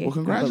Friday. Well,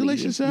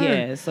 congratulations to her.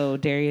 Yeah, so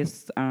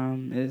Darius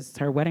is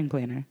her wedding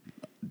planner.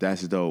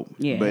 That's dope.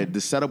 Yeah. But the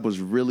setup was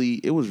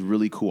really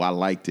cool. I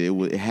liked it.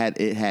 It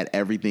had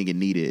everything it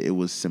needed. It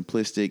was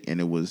simplistic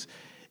and it was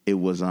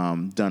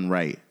done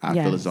right. I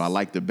feel as though I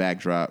like the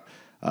backdrop.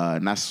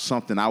 And that's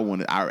something I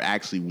wanted. I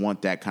actually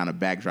want that kind of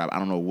backdrop. I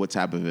don't know what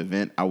type of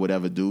event I would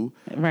ever do,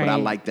 Right. but I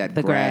like that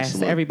the grass.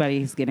 look.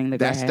 Everybody's getting the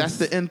grass. That's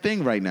the end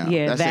thing right now.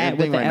 Yeah, that's that the end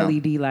with thing the right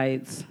LED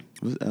lights. now.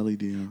 What's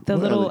LED on? The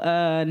What little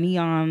LED?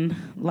 neon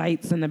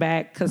lights in the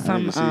back, because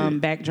some didn't see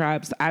it.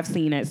 backdrops I've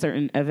seen at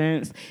certain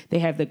events, they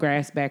have the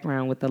grass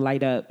background with the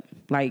light up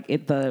Like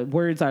the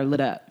words are lit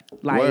up.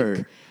 Like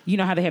Word. you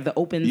know how they have the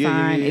open Yeah,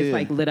 sign? yeah, yeah, It's yeah.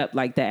 like lit up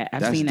like that.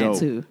 I've That's seen dope. that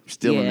too.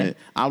 Stealing Yeah. it.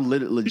 I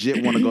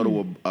legit want to go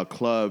to a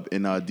club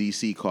in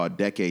DC called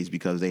Decades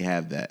because they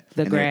have that.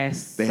 The And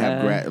grass, They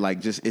have grass.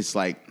 Like just it's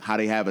like how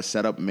they have a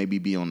setup. Maybe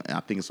be on. I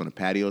think it's on a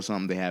patio or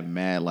something. They have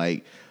mad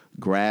like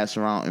grass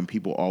around, and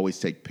people always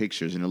take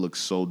pictures, and it looks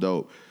so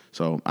dope.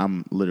 So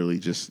I'm literally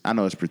just. I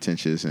know it's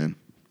pretentious and.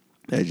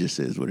 That just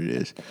is what it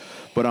is.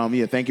 But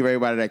yeah, thank you for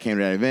everybody that came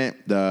to that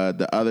event.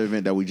 The other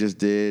event that we just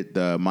did,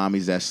 the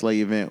Mommies That Slay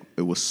event,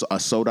 it was a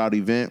sold out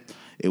event.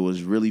 It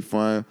was really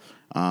fun.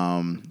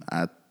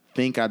 I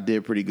think I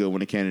did pretty good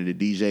when it came to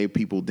the DJ.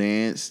 People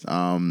danced.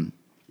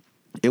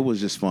 It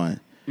was just fun.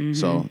 Mm-hmm.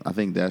 So I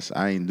think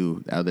I ain't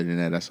do other than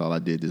that. That's all I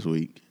did this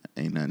week.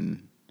 Ain't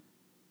nothing.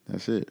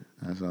 That's it.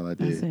 That's all I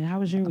did. That's it. How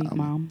was your week,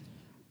 Mom?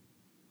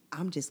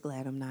 I'm just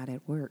glad I'm not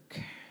at work.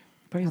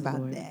 Praise How the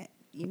about Lord. that?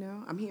 You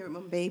know, I'm here with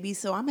my baby,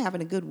 so I'm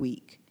having a good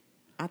week.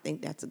 I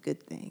think that's a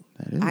good thing.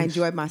 That is. I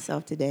enjoyed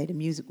myself today. The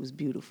music was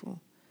beautiful.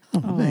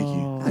 Oh, thank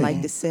you. I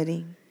like the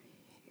setting.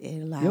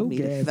 It allowed me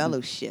to Gabby.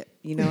 fellowship.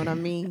 You know what I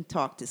mean?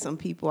 Talk to some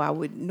people I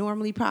would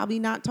normally probably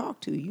not talk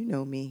to. You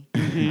know me.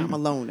 Mm-hmm. I'm a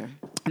loner.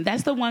 And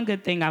that's the one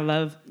good thing I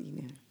love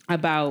You know.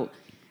 about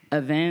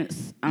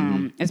events,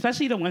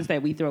 especially the ones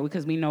that we throw,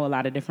 because we know a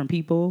lot of different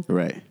people.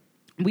 Right.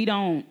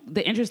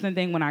 The interesting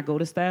thing when I go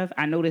to stuff,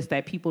 I notice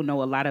that people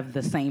know a lot of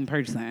the same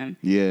person.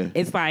 Yeah.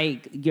 It's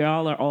like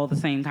y'all are all the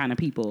same kind of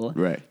people.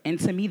 Right. And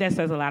to me, that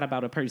says a lot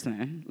about a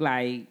person.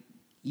 Like,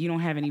 you don't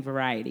have any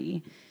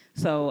variety.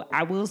 So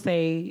I will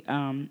say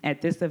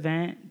at this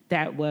event,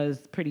 that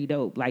was pretty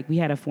dope. Like, we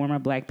had a former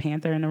Black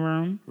Panther in the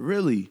room.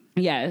 Really?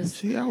 Yes.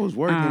 See, I was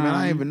working, man.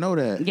 I didn't even know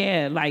that.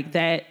 Yeah, like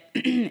that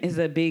is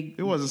a big...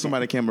 It wasn't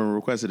somebody that came and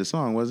requested a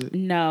song, was it?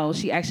 No,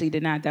 she actually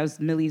did not. That was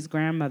Millie's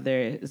grandmother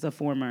is a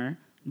former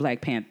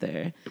Black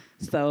Panther.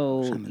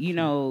 So, you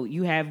know,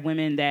 you have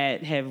women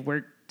that have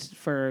worked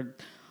for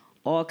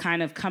all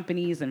kind of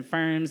companies and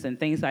firms and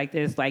things like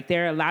this. Like,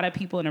 there are a lot of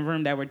people in the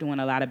room that were doing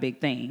a lot of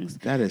big things.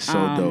 That is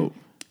so dope.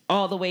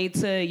 All the way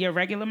to your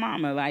regular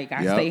mama. Like,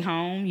 I Yep. stay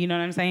home, you know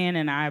what I'm saying?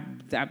 And I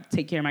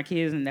take care of my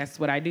kids, and that's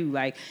what I do.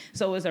 Like,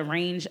 so it's a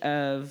range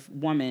of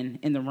women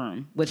in the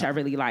room, which I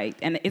really liked.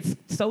 And it's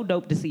so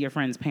dope to see your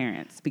friends'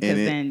 parents, because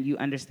then you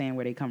understand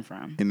where they come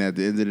from. And at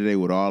the end of the day,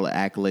 with all the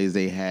accolades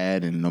they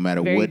had, and no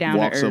matter Very what down to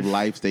walks of earth.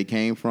 life they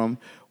came from,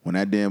 when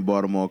that damn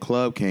Baltimore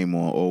club came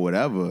on or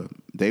whatever,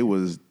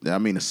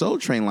 the Soul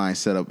Train line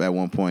set up at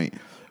one point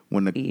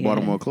when the Yeah.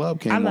 Baltimore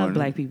club came I on. love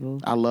black people.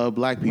 I love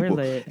black people.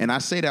 lit. And I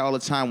say that all the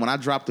time. When I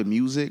drop the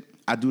music,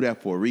 I do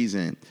that for a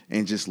reason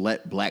and just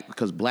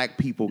because black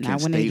people can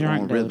Not when they stay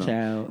drunk, on though, rhythm.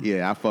 child.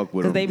 Yeah, I fuck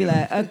with Because them. they be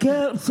like, I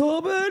can't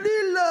so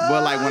many love.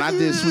 But like when I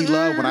did Sweet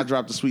Love, when I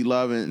dropped the Sweet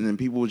Love, and then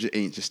people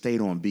just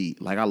stayed on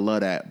beat. Like I love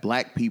that.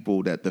 Black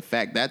people,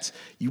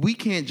 we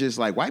can't just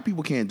like white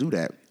people can't do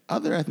that.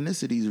 Other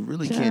ethnicities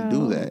really can't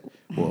do that.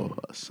 Well,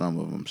 some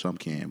of them, some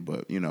can,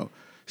 but you know,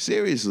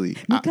 seriously.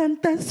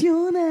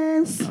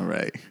 Cantaciones. All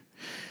right.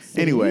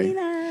 Anyway,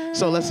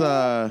 so let's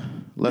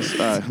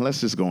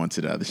just go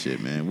into the other shit,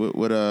 man.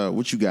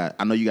 What you got?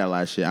 I know you got a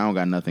lot of shit. I don't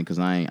got nothing because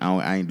I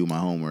ain't do my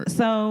homework.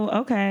 So,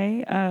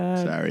 okay.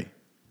 Sorry.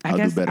 I I'll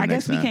guess do better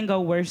next we time. can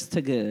go worse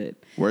to good.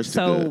 Worse to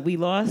so good. we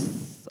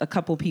lost a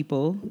couple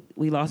people.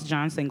 We lost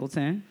John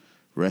Singleton.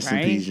 Rest in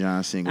Right? peace,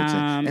 John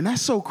Singleton. And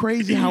that's so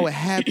crazy how it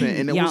happened.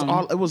 And it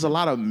was a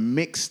lot of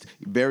mixed,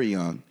 very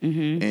young.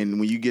 And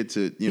when you get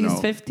to He's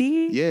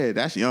 50? yeah,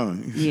 that's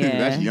young. Yeah.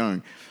 That's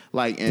young.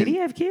 Like, and Did he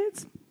have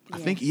kids? I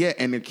think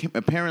and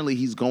apparently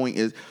he's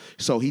going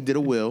so he did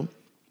a will.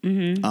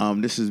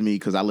 This is me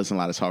because I listen a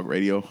lot of talk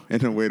radio and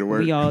the way to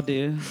work. We all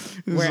do.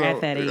 We're So, at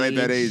that age. At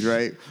that age,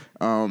 right?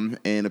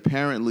 And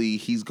apparently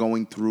he's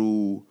going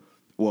through,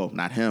 well,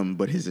 not him,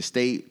 but his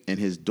estate and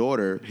his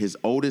daughter, his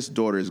oldest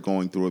daughter is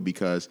going through it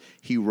because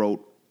he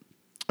wrote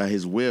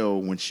his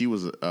will when she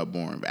was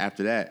born.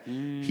 After that,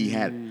 he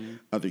had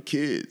other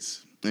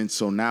kids. And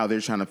so now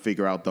they're trying to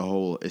figure out the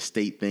whole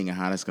estate thing and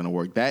how that's going to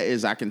work. That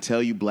is, I can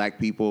tell you, black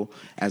people,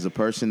 as a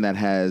person that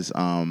has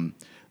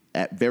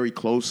very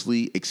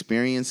closely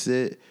experienced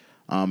it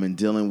and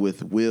dealing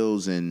with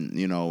wills and,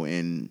 you know,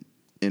 and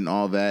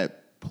all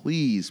that,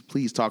 please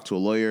talk to a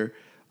lawyer.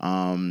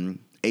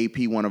 AP,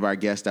 one of our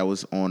guests that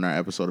was on our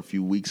episode a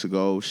few weeks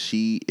ago,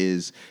 she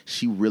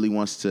really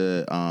wants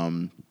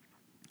to,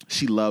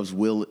 she loves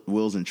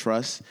wills and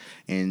trusts,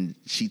 and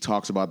she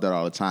talks about that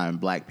all the time.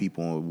 Black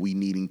people, we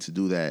needing to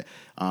do that.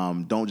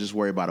 Don't just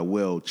worry about a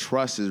will.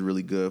 Trust is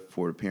really good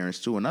for the parents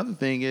too. Another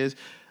thing is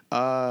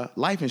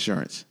life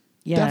insurance.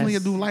 Yes. Definitely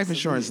do life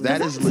insurance.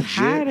 That is legit.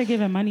 Tired of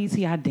giving money to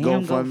y'all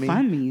damn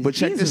GoFundMes. But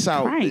check Jesus this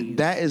out. Christ.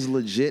 That is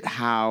legit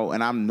how,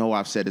 and I know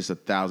I've said this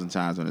 1,000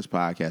 times on this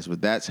podcast,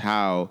 but that's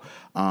how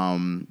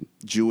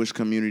Jewish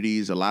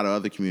communities, a lot of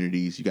other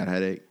communities, you got a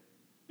headache?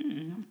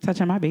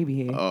 Touching my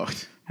baby hair. Oh,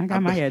 I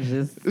got my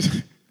edges.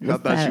 I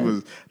thought she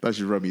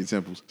was rubbing your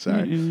temples.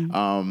 Sorry.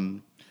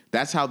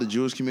 That's how the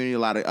Jewish community, a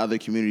lot of other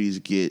communities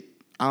get.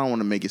 I don't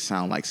want to make it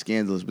sound like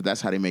scandalous, but that's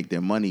how they make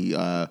their money.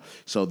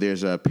 So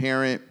there's a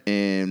parent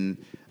and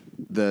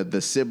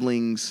the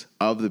siblings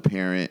of the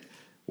parent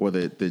or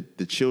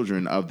the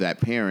children of that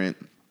parent,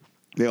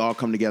 they all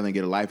come together and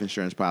get a life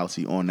insurance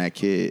policy on that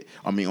kid.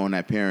 On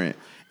that parent.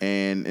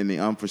 And in the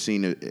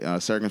unforeseen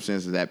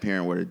circumstances that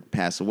parent were to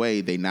pass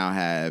away, they now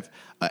have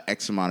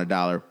X amount of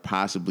dollar,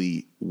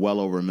 possibly well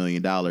over $1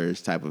 million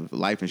type of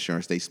life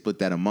insurance. They split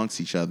that amongst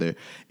each other,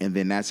 and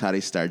then that's how they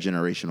start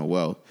generational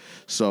wealth.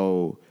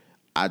 So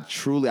I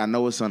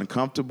know it's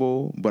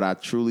uncomfortable, but I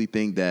truly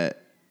think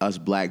that us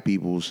black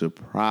people should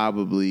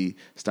probably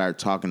start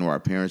talking to our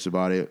parents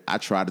about it. I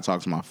tried to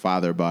talk to my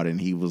father about it, and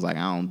he was like,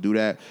 I don't do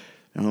that.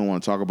 I don't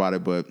want to talk about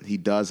it, but he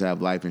does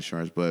have life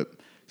insurance. But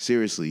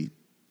seriously,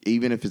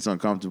 even if it's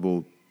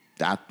uncomfortable,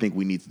 I think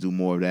we need to do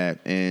more of that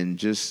and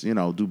just,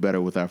 do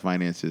better with our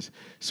finances.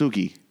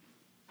 Suki,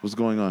 what's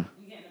going on?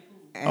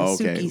 As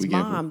Suki's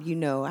mom,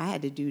 I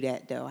had to do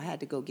that, though. I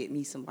had to go get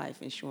me some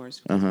life insurance.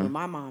 Because when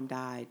my mom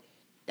died,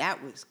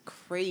 that was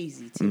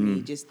crazy to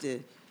me, just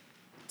to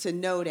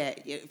know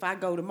that if I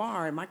go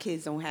tomorrow and my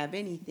kids don't have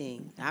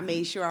anything, I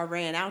made sure I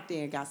ran out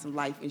there and got some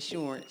life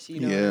insurance. You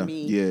know what I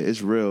mean? Yeah,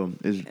 it's real.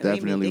 It's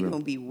definitely real. They're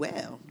going to be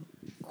well,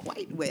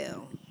 quite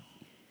well.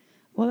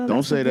 Well,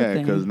 don't say that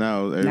because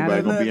now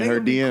everybody's going to be in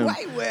her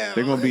DM. Well.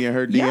 They're going to be in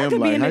her DM y'all could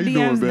like, be in how the you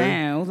DMs doing,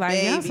 now. Like,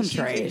 baby, y'all some she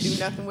trash. couldn't do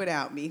nothing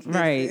without me.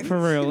 Right,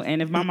 for real.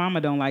 And if my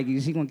mama don't like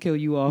you, she going to kill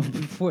you off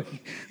before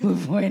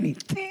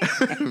anything.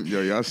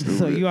 Yo, y'all stupid.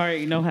 So you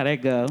already know how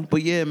that go.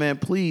 But yeah, man,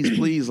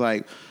 please,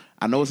 like,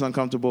 I know it's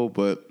uncomfortable,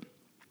 but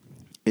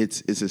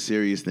it's a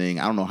serious thing.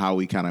 I don't know how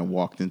we kind of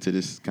walked into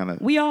this kind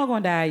of. We all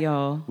gonna die,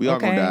 y'all. We all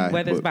gonna die,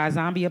 whether it's by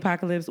zombie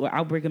apocalypse or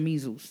outbreak of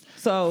measles.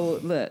 So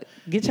look,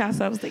 get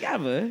yourselves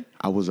together.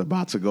 I was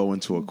about to go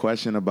into a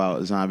question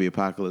about zombie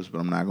apocalypse, but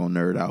I'm not gonna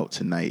nerd out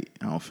tonight.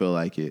 I don't feel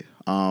like it.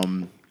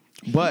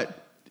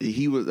 But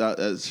he was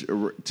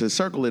to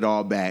circle it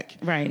all back,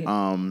 right?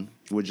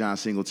 With John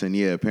Singleton,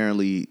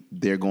 apparently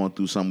they're going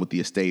through something with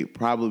the estate.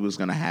 Probably what's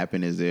gonna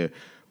happen is they're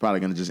probably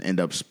gonna just end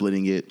up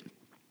splitting it.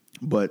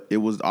 But it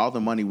was all the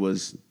money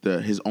was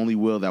his only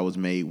will that was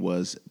made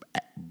was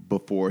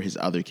before his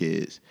other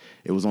kids.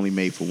 It was only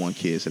made for one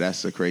kid, so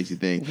that's a crazy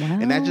thing. Wow.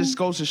 And that just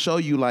goes to show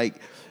you,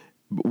 like,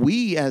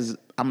 we as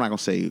I'm not gonna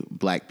say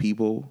black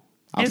people,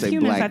 I'll say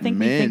humans, black I think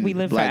men. We think we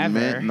live black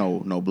forever.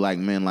 Men, no, black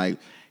men. Like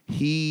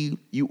we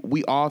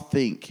all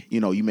think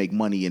you make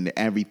money and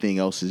everything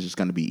else is just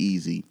gonna be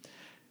easy.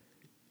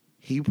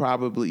 He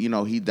probably,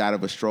 he died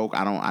of a stroke.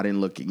 I didn't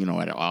look, at an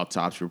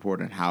autopsy report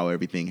and how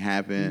everything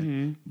happened.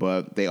 Mm-hmm.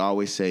 But they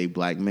always say,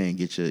 black men,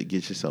 get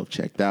yourself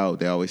checked out.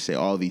 They always say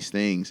all these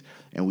things,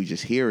 and we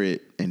just hear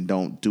it and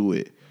don't do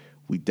it.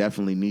 We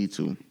definitely need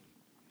to.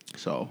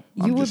 So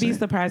you would be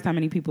surprised how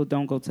many people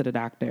don't go to the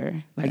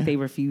doctor. Like they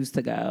refuse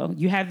to go.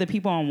 You have the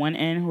people on one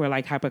end who are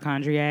like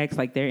hypochondriacs,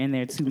 like they're in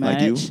there too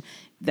much. Like you?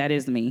 That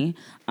is me.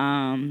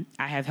 I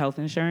have health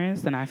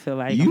insurance, and I feel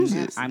like use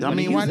it.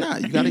 Why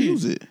not? You got to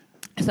use it.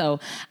 So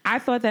I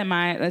thought that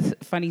that's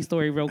a funny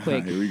story real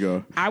quick. Here we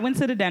go. I went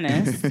to the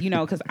dentist,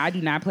 because I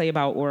do not play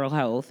about oral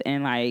health.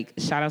 And like,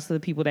 shout outs to the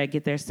people that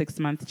get their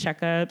 6-month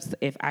checkups.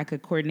 If I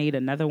could coordinate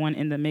another one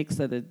in the mix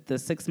of the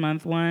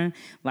 6-month one,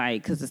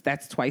 like, because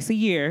that's twice a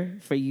year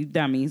for you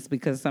dummies,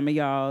 because some of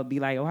y'all be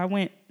like, oh, I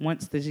went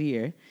once this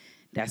year.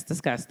 That's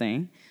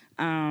disgusting.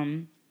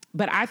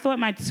 But I thought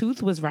my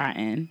tooth was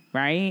rotten,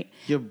 right?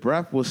 Your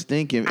breath was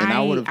stinking, and I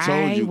would have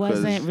told you. I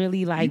wasn't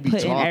really like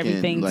putting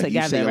everything like,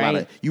 together,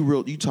 you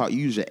right? You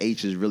use your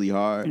H's really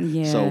hard.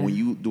 Yeah. So when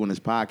you doing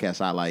this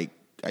podcast, I like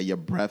your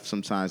breath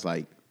sometimes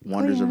like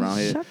wanders around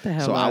here. Shut the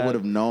hell so up. I would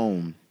have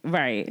known.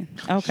 Right.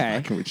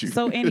 Okay. With you.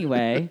 So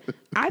anyway,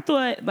 I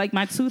thought like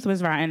my tooth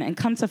was rotten, and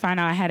come to find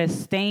out I had a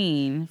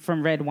stain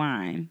from red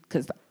wine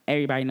because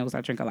everybody knows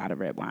I drink a lot of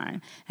red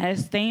wine. I had a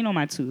stain on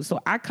my tooth.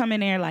 So I come in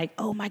there like,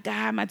 oh my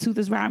God, my tooth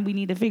is rotten. We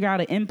need to figure out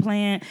an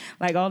implant.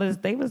 Like all this.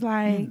 They was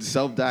like,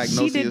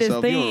 self-diagnosing she did this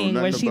yourself. thing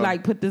where she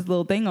like put this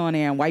little thing on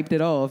there and wiped it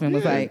off and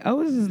was like,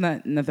 oh, this is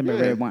nothing but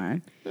red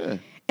wine. Yeah.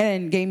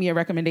 And gave me a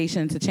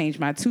recommendation to change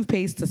my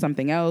toothpaste to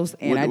something else.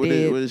 And I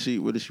did.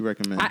 What did she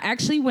recommend? I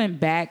actually went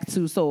back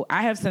to, so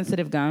I have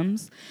sensitive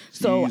gums.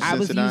 So I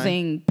was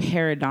using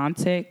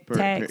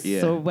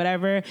Parodontax or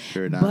whatever.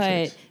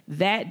 But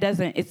that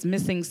it's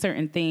missing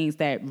certain things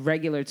that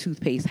regular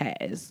toothpaste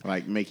has.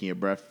 Like making your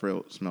breath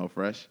smell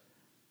fresh?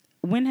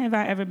 When have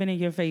I ever been in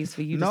your face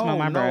for you to smell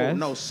my breath?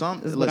 No.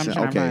 Listen, I'm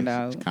trying to find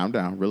out. Calm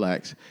down,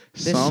 relax.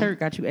 This shirt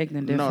got you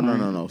acting different.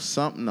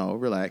 No.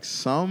 Relax.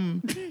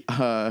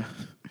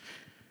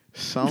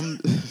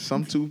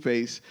 Some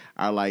toothpaste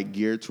are like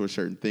geared to a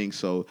certain thing,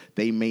 so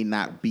they may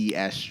not be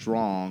as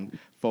strong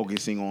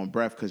focusing on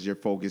breath because you're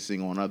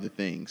focusing on other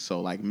things.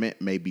 So like mint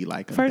may be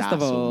like a First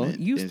of all, mint.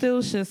 you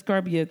still should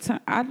scrub your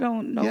tongue. I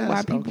don't know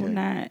why people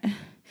not.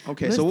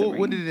 Okay, so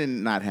what did it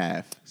not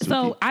have? Suki?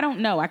 So I don't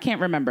know. I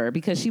can't remember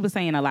because she was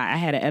saying a lot. I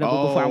had an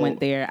edible before I went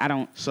there.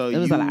 So it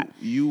was a lot.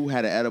 You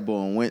had an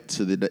edible and went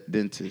to the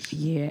dentist.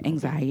 Yeah,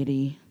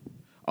 anxiety.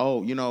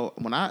 Oh, when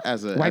I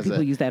white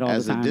people use that all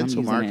the time. As a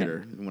dental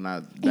marketer,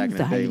 back in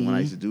the day when I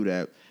used to do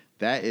that,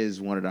 that is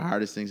one of the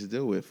hardest things to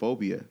deal with.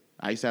 Phobia.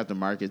 I used to have to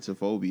market to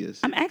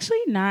phobias. I'm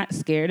actually not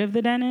scared of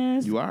the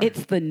dentist. You are.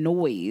 It's the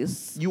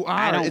noise. You are.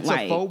 I don't it's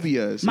like. a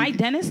phobia. So my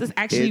dentist is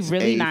actually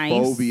really nice.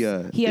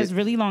 Phobia. He has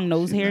really long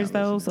nose hairs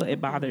though, so it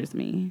bothers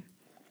me.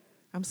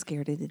 I'm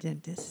scared of the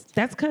dentist.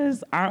 That's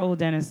because our old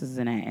dentist is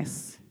an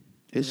ass.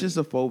 It's just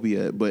a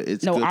phobia, but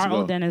it's no. good Our to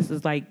old go. dentist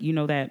is like, you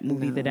know that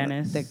movie, The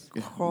Dentist,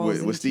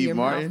 with Steve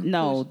Martin.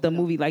 No, the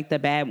movie like the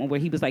bad one where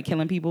he was like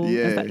killing people.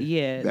 Yeah,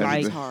 yeah.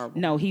 Like horrible.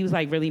 No, he was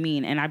like really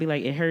mean, and I'd be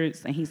like, it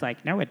hurts, and he's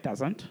like, no, it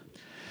doesn't.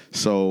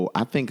 So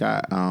I think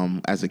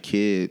as a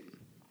kid,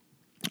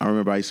 I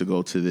remember I used to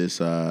go to this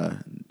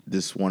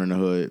one in the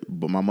hood,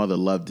 but my mother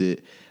loved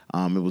it.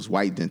 It was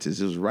white dentists.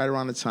 It was right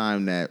around the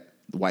time that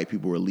white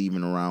people were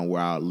leaving around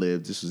where I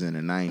lived. This was in the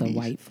 90s. The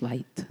white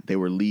flight. They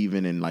were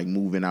leaving and like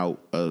moving out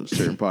a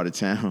certain part of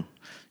town.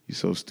 You're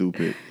so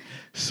stupid.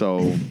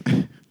 So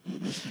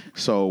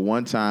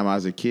one time I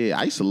was a kid,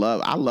 I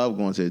love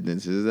going to the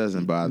dentist. It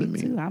doesn't bother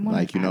me. Too. I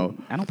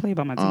don't play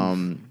by my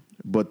teeth.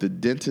 But the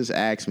dentist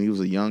asked me, he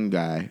was a young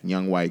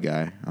white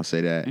guy, I'll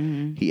say that.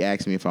 Mm-hmm. He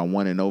asked me if I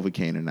wanted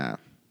Novocaine or not.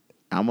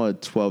 I'm a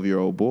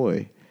 12-year-old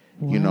boy.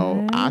 What? You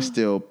know, I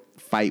still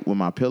fight with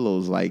my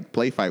pillows, like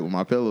play fight with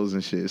my pillows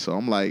and shit. So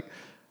I'm like,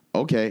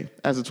 okay.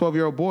 As a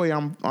 12-year-old boy,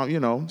 I'm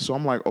so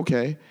I'm like,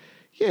 okay,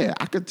 yeah,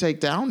 I could take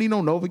that. I don't need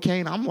no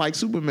Novocaine. I'm like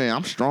Superman.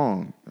 I'm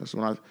strong.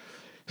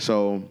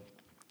 So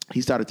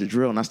he started to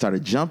drill and I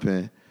started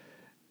jumping.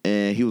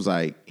 And he was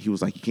like, you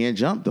can't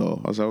jump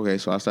though. I was like, okay.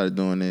 So I started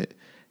doing it.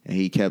 And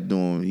he kept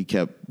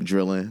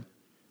drilling,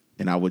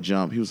 and I would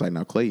jump. He was like,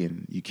 "Now,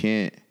 Clayton, you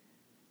can't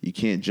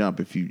jump.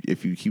 If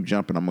you keep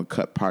jumping, I'm gonna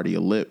cut part of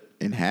your lip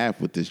in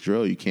half with this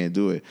drill. You can't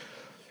do it."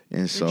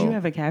 And so, did you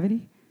have a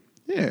cavity?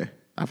 Yeah,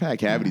 I've had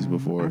cavities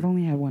before. I've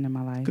only had one in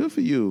my life. Good for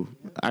you.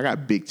 I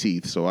got big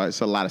teeth, so it's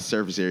a lot of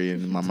surface area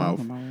in my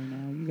mouth.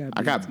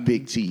 I got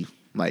big teeth.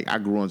 Like I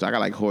got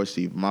like horse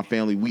teeth. My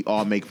family, we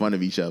all make fun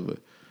of each other.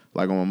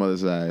 Like on my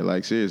mother's side,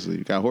 like seriously,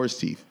 you got horse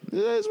teeth. It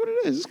is what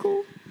it is. It's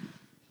cool.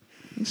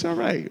 It's all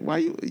right. Why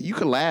you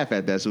can laugh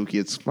at that, Suki.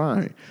 It's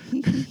fine.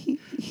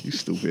 You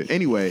stupid.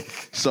 Anyway,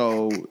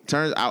 so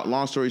turns out,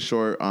 long story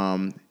short,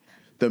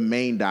 the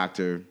main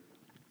doctor,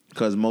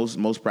 because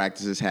most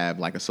practices have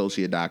like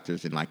associate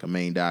doctors and like a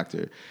main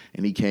doctor,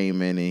 and he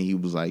came in and he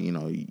was like, you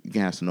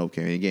can have some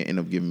Novocaine. He ended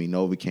up giving me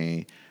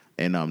Novocaine,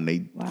 and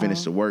they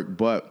finished the work.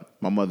 But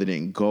my mother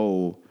didn't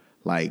go.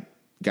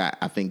 Got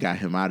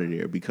him out of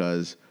there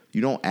because you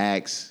don't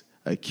ask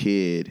a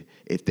kid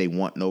if they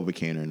want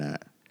Novocaine or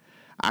not.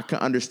 I can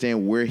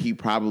understand where he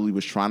probably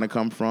was trying to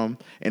come from,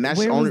 and that's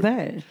where was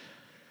that?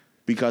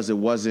 Because it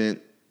wasn't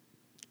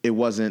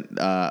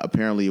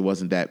apparently it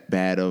wasn't that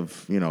bad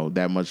of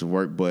that much of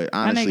work. But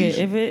honestly,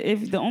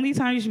 if the only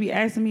time you should be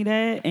asking me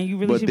that, and you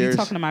really should be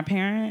talking to my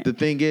parent. The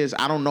thing is,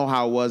 I don't know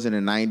how it was in the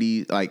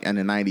 90s. Like in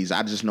the 90s,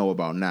 I just know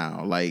about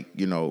now. Like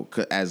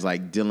as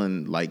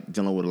dealing with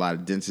a lot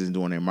of dentists and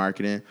doing their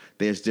marketing.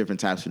 There's different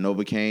types of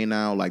Novocaine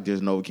now. Like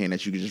there's Novocaine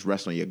that you can just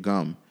rest on your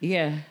gum.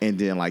 Yeah. And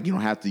then you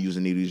don't have to use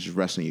a needle. You just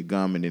rest on your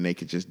gum, and then they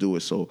could just do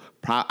it. So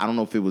I don't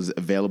know if it was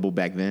available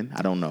back then.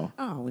 I don't know.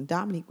 Oh, when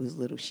Dominique was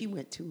little, she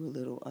went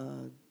to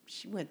a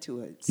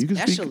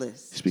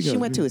specialist. She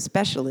went to a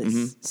specialist.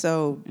 Mm-hmm.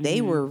 So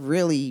they were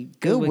really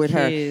good with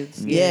her.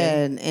 Kids.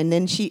 Yeah. And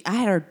then I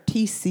had her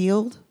teeth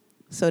sealed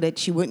so that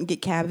she wouldn't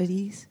get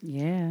cavities.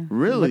 Yeah.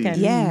 Really?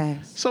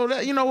 Yeah. So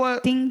that, you know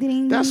what? Ding,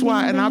 ding, that's ding,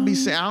 why, ding, and I'll be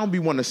saying, I don't be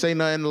wanting to say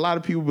nothing. A lot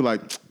of people be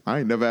like, I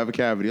ain't never have a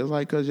cavity. I was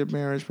like, because your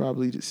parents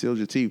probably sealed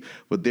your teeth.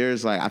 But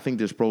there's I think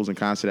there's pros and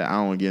cons to that. I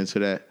don't want to get into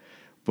that.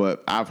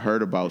 But I've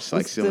heard about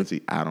sealing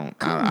teeth. I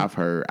don't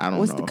know.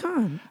 What's the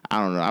con? I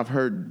don't know. I've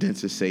heard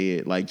dentists say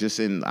it I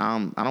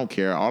don't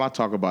care. All I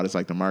talk about is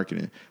the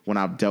marketing. When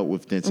I've dealt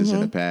with dentists in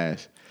the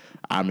past,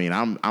 I mean,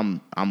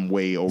 I'm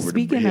way over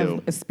the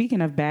hill.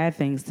 Speaking of bad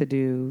things to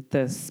do,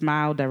 the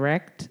Smile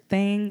Direct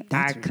thing,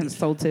 I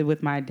consulted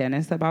with my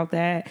dentist about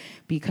that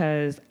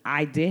because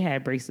I did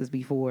have braces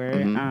before,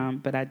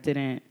 but I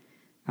didn't.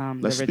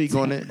 Let's speak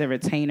on it. The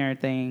retainer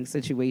thing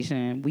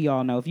situation. We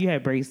all know if you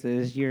have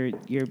braces,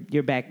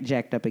 your back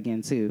jacked up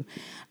again too.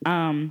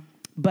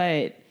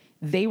 But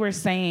they were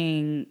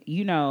saying,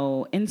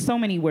 in so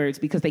many words,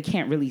 because they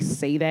can't really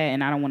say that,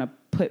 and I don't want to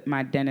put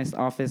my dentist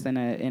office in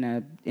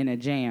a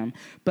jam.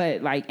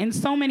 But in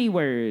so many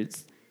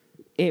words,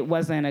 it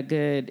wasn't a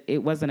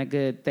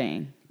good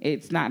thing.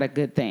 It's not a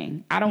good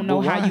thing. I don't know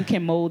how you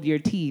can mold your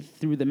teeth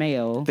through the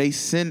mail. They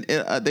send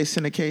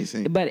a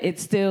casing, but it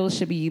still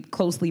should be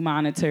closely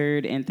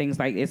monitored and things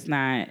like. It's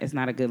not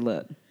a good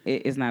look.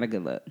 It's not a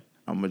good look.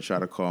 I'm gonna try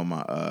to call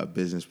my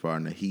business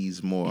partner.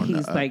 He's more.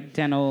 He's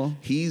dental.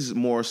 He's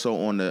more so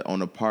on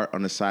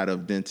the side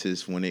of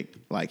dentists when it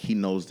he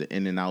knows the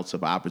in and outs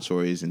of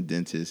operatories and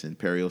dentists and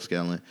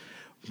perioscaling.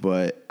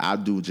 But I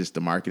do just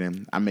the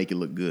marketing. I make it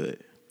look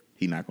good.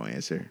 He's not going to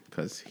answer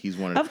because he's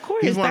one of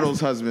course, he's one of those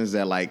husbands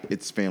that like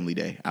it's family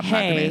day. I'm not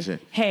going to answer.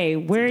 Hey,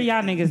 where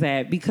y'all niggas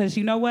at? Because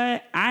you know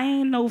what? I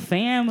ain't no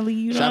family.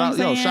 You know what I'm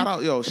saying? Shout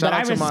out but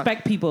I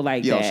respect people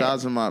like that. Shout out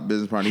to my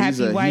business partner.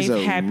 Happy wife,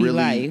 happy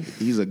life.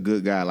 He's a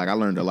good guy. Like I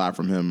learned a lot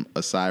from him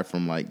aside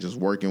from like just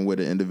working with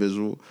an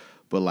individual,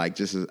 but like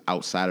just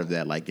outside of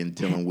that, like in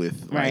dealing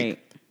with like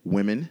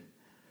women.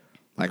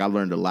 Like I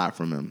learned a lot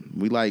from him.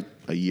 We like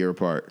a year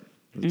apart.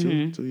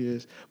 2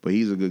 years, but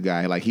he's a good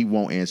guy. Like he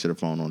won't answer the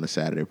phone on a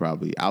Saturday.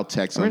 Probably I'll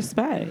text him.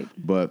 Respect,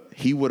 but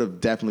he would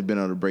have definitely been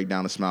able to break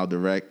down the Smile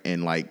Direct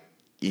and like.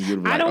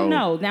 I don't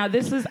know. Now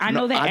this is. I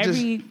know that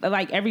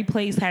every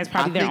place has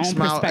probably their own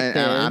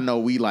perspective. And I know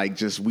we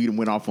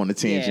went off on a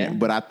tangent,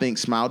 but I think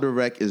Smile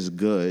Direct is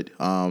good.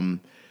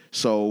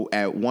 So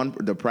at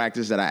the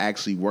practice that I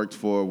actually worked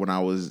for when I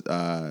was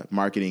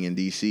marketing in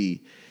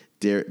DC,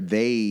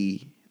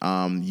 we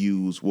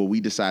use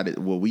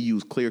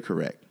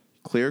ClearCorrect.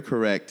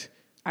 ClearCorrect.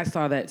 I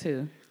saw that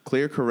too.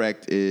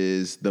 ClearCorrect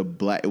is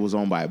it was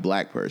owned by a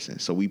black person.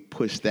 So we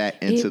pushed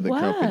that into the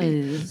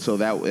company. So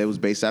it was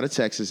based out of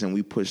Texas, and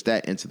we pushed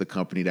that into the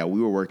company that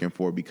we were working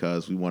for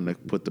because we wanted to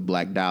put the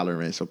black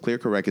dollar in. So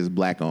ClearCorrect is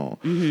black owned.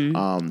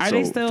 Are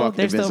they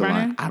still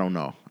running? I don't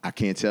know. I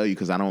can't tell you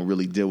because I don't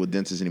really deal with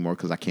dentists anymore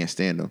because I can't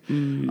stand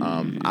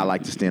them. I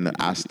like to stand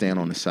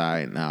on the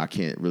side. Now I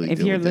can't really deal with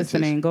dentists. If you're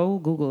listening, go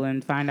Google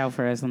and find out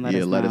for us and let us know.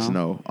 Yeah, let us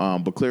know.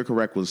 But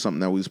ClearCorrect was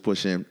something that we was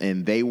pushing,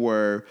 and they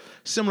were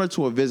similar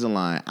to a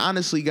Invisalign.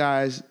 Honestly,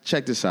 guys,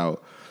 check this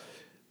out.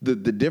 The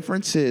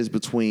difference is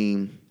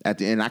between, at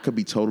the end, I could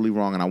be totally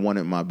wrong, and I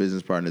wanted my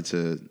business partner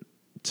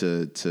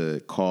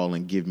to call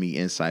and give me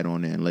insight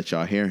on it and let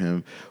y'all hear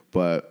him.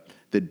 But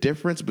the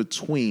difference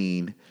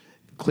between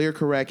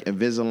ClearCorrect,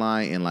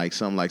 Invisalign, and like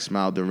something like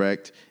Smile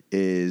Direct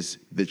is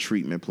the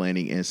treatment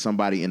planning and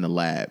somebody in the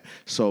lab.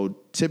 So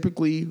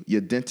typically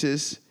your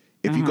dentist,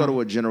 if you go to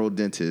a general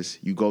dentist,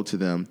 you go to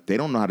them, they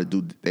don't know how to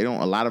do,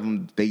 a lot of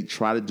them, they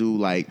try to do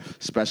like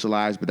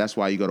specialized, but that's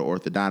why you go to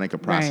orthodontic or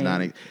prosthodontic.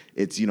 Right.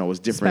 It's, it's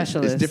different,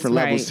 it's different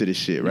levels to this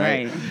shit,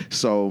 right?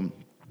 So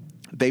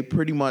they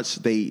pretty much,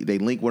 they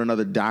link with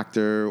another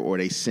doctor, or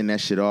they send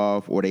that shit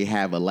off, or they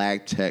have a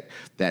lab tech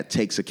that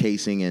takes a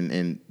casing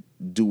and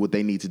do what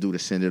they need to do to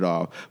send it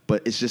off.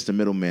 But it's just the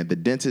middleman. The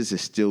dentist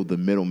is still the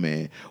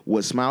middleman.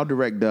 What Smile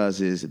Direct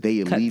does is they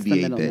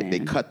alleviate that. They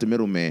cut the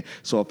middleman.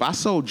 So if I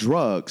sold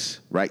drugs,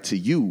 right, to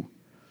you,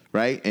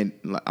 right, and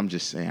I'm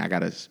just saying, I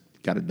gotta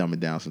dumb it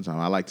down sometimes.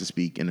 I like to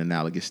speak in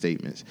analogous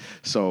statements.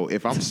 So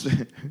if I'm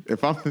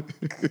if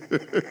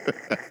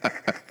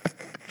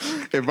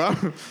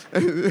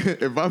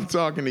I'm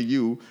talking to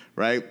you,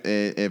 right,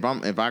 and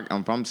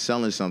if I'm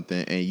selling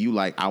something and you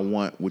like, I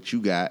want what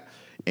you got,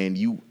 and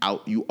you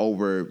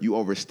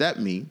overstep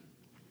me,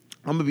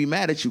 I'm gonna be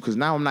mad at you because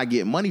now I'm not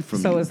getting money from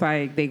you. So it's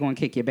like they gonna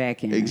kick your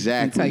back in,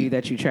 exactly, and tell you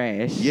that you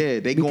trash. Yeah,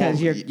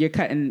 because you're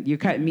cutting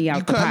me out.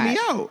 You cutting me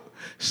out.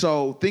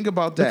 So think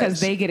about that. Because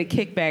they get a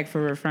kickback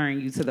for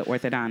referring you to the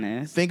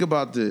orthodontist. Think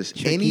about this.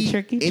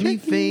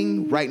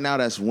 Anything right now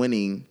that's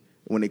winning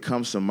when it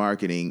comes to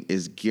marketing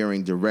is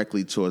gearing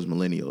directly towards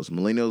millennials.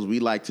 Millennials,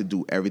 we like to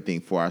do everything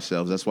for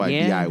ourselves. That's why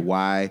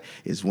DIY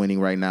is winning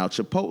right now.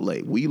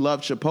 Chipotle. We love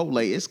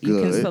Chipotle. It's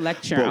good. You can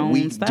select your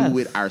own stuff. But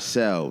we do it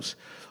ourselves.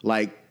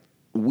 Like,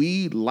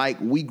 we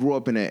grew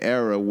up in an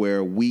era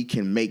where we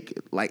can make,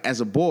 like, as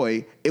a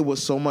boy, it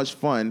was so much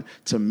fun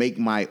to make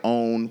my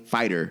own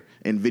fighter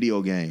in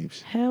video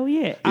games. Hell yeah.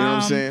 You know what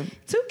I'm saying?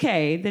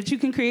 2K, that you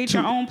can create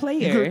your own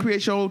player. You can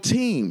create your own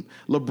team.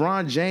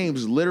 LeBron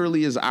James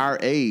literally is our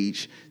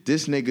age.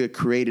 This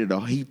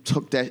nigga he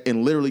took that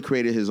and literally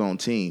created his own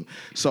team.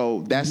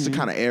 So that's the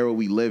kind of era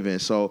we live in.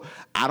 So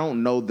I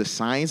don't know the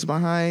science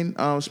behind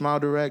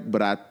Smile Direct,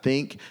 but I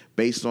think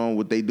based on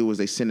what they do is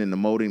they send in the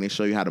molding, they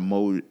show you how to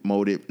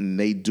mold it, and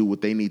they do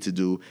what they need to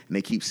do, and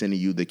they keep sending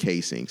you the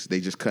casings.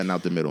 They just cutting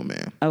out the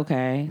middleman.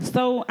 Okay.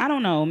 So I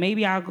don't know.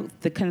 Maybe I'll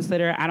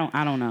consider, I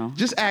don't know.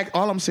 Just act.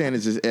 All I'm saying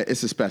is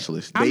it's a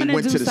specialist. They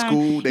went to the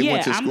school. They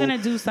went to school. I'm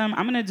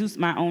going to do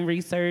my own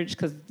research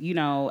because,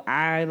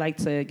 I like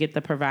to get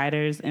the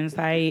provider's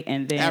insight,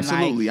 and then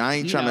absolutely. I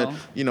ain't trying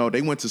to,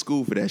 they went to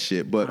school for that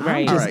shit. But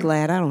I'm just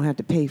glad I don't have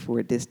to pay for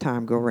it this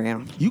time go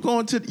round. You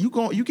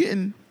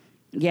getting.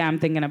 Yeah, I'm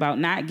thinking about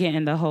not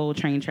getting the whole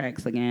train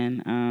tracks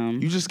again.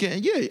 You just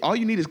getting, all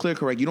you need is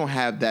ClearCorrect. You don't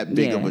have that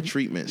big of a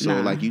treatment.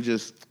 So you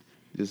just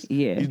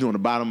you're doing the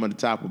bottom or the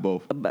top of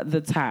both.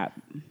 The top.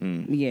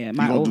 Yeah,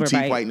 my overbite. Do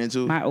teeth whitening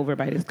too? My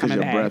overbite is coming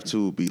back. Because your breath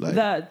too would be like,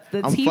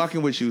 I'm teeth,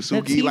 fucking with you,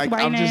 Suki. Like,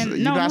 I'm just, you're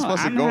not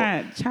supposed to go.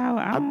 Not,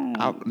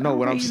 child, no,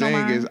 what I'm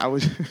saying is,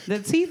 the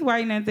teeth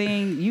whitening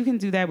thing, you can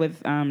do that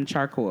with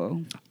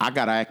charcoal. I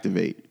gotta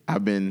activate.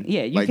 I've been.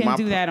 Yeah, you can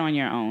do that on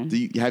your own.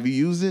 Have you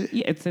used it?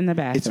 Yeah, it's in the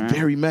bathroom. It's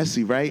very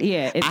messy, right?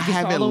 Yeah, I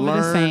haven't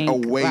learned a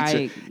way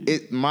to.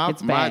 It's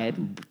my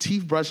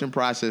teeth brushing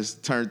process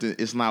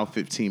it's now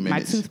 15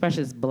 minutes. My toothbrush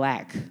is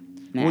black.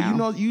 now.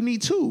 Well, you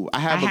need two. I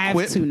have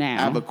Quip. two now.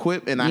 I have a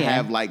Quip, and I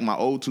have like my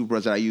old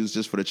toothbrush that I use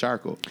just for the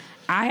charcoal.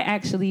 I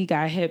actually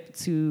got hip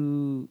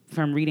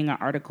from reading an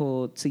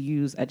article to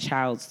use a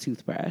child's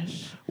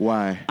toothbrush.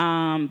 Why?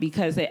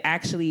 Because it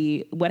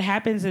actually, what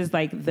happens is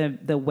like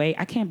the way,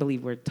 I can't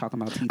believe we're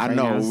talking about teeth I right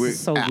know. now. It's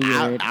so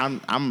weird.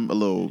 I'm a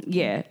little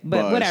but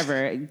buzzed.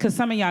 whatever. Because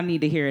some of y'all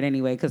need to hear it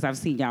anyway. Because I've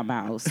seen y'all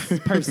mouths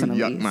personally,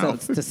 Yuck so mouth.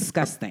 it's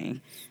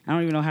disgusting. I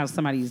don't even know how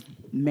somebody's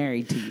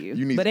married to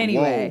you. But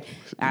anyway,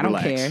 I don't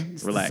Relax. care.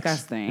 It's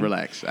disgusting.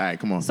 Relax. All right,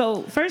 come on.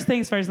 So first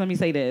things first, let me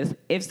say this: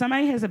 if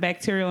somebody has a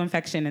bacterial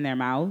infection in their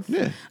mouth,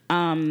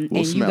 and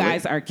you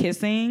guys are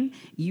kissing,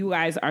 you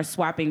guys are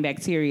swapping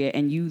bacteria,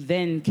 and you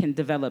then can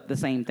develop the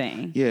same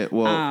thing. Yeah,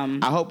 well,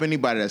 I hope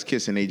anybody that's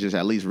kissing, they just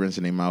at least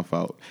rinsing their mouth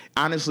out.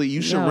 Honestly,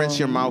 you should rinse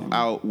your mouth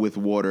out with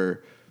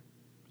water.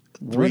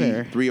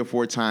 Three or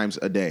four times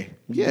a day.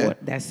 Yeah,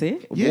 that's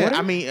it. Yeah, Water?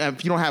 I mean,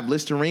 if you don't have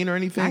Listerine or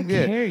anything,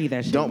 I carry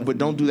that shit.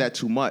 Don't do that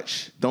too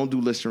much. Don't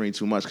do Listerine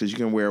too much because you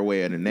can wear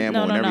away an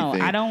enamel and everything.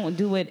 No, I don't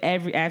do it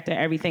after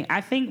everything. I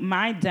think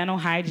my dental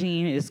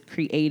hygiene is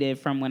created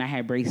from when I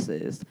had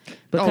braces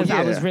because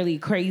I was really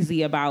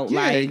crazy about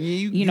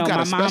you got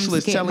my a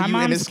specialist telling you,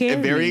 and it's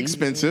very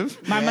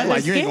expensive. My mother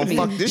like you ain't gonna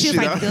fuck this shit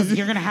up.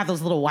 You're gonna have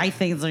those little white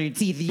things on your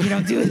teeth. You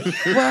don't do it.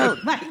 Well,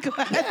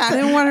 I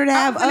didn't want her to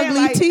have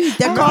ugly teeth.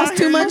 That cost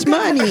too much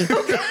money.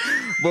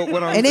 But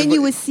and then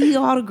you would see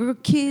all the girl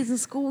kids in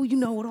school,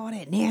 with all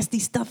that nasty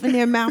stuff in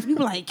their mouth. You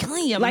be like,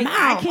 clean your mouth.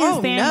 I can't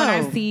stand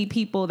when I see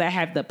people that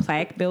have the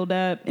plaque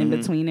buildup in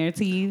between their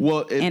teeth.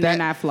 Well, they're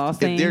not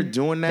flossing. If they're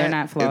doing that, they're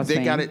not flossing. If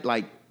they got it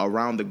like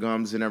around the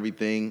gums and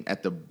everything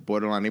at the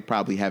borderline, they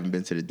probably haven't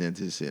been to the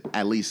dentist in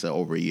at least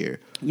over a year.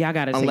 Y'all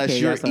gotta take unless care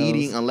you're of yourselves.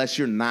 eating, unless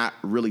you're not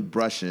really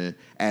brushing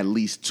at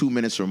least 2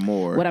 minutes or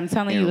more. What I'm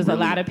telling you is a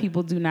lot of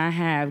people do not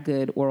have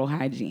good oral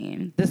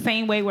hygiene. The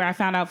same way where I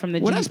found out from the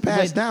that's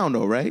passed down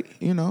though, right?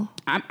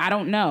 I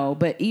don't know,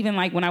 but even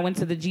like when I went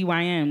to the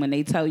GYN, when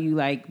they tell you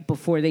like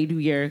before they do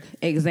your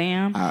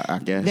exam, I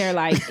guess they're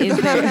like,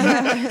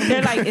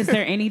 is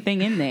there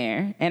anything in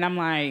there? And I'm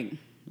like,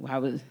 why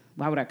would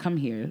I come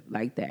here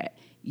like that?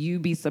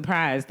 You'd be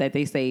surprised that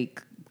they say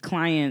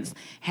clients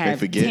have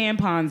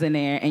tampons in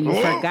there and you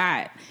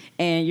forgot,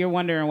 and you're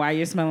wondering why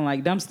you're smelling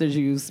like dumpster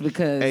juice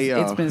because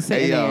it's been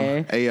sitting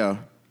there. Hey yo,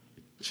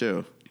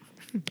 chill.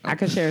 I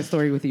could share a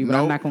story with you, but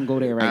I'm not going to go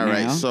there right now. All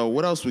right, so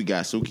what else we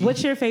got, Suki?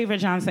 What's your favorite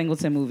John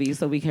Singleton movie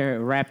so we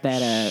can wrap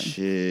that up?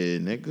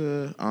 Shit,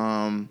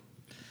 nigga.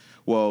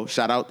 Well,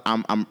 shout out.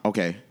 I'm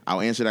okay.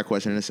 I'll answer that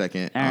question in a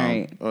second. All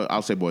right.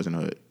 I'll say Boys in the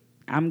Hood.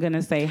 I'm going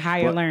to say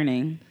Higher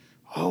Learning.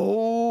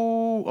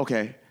 Oh,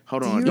 okay.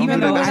 Hold on. Even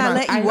though I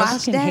let you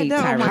watch that, though,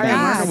 oh my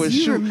God,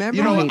 you remember?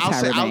 You know what?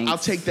 I'll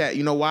take that.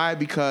 You know why?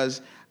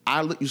 Because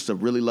I used to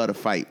really love to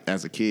fight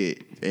as a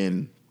kid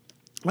and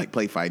like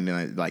play fighting, and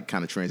I like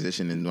kind of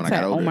transitioned. And when I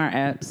got older, Omar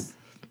Epps.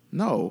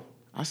 No,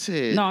 I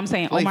said no. I'm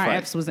saying Omar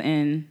Epps was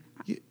in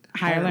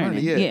Higher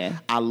Learning. Yeah,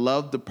 I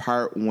love the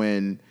part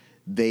when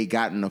they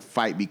got in a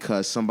fight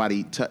because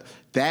somebody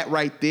that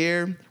right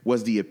there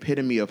was the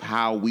epitome of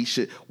how we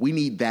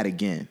need that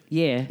again.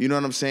 Yeah. You know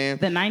what I'm saying?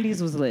 The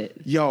 90s was lit.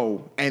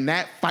 Yo, and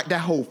that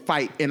whole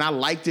fight, and I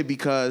liked it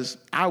because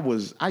I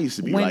used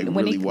to be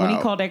really wild. When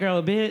he called that girl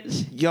a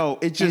bitch. Yo,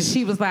 it just. And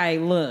she was like,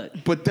 look.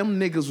 But them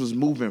niggas was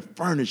moving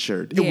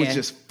furniture. It was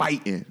just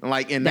fighting.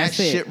 Like, and that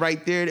shit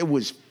right there, it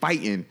was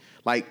fighting.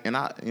 Like, and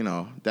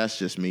that's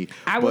just me.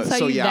 I will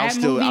tell you that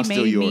movie I'll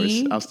steal made yours.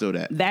 me. I'll steal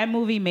that. That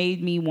movie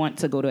made me want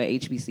to go to a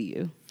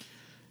HBCU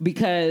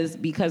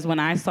because when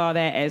I saw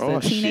that as a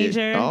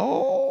teenager. Shit.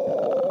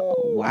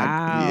 Oh,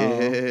 wow.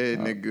 Yeah,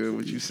 nigga,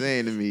 what you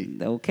saying to me?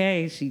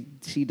 Okay, she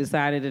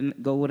decided to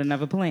go with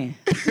another plan.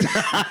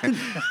 Don't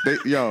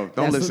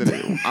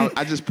listen.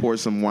 I just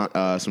poured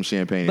some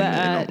champagne.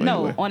 But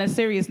no, on a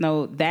serious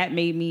note, that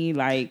made me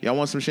like. Y'all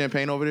want some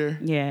champagne over there?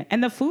 Yeah,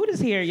 and the food is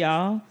here,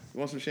 y'all. You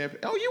want some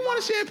champagne? Oh, you want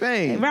a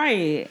champagne?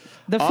 Right.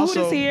 The food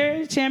is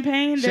here.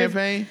 Champagne.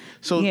 Champagne.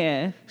 So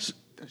yeah.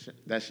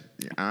 That's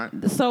your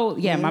aunt. So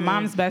yeah, my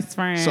mom's best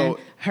friend. So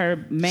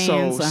her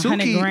man's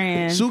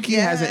 $100,000. Suki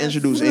hasn't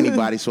introduced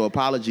anybody, so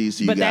apologies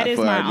to you guys. But that is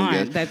my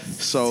aunt.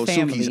 That's so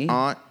family. Suki's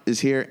aunt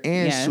is here,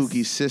 and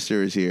Suki's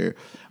sister is here.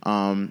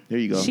 Here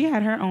you go. She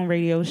had her own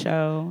radio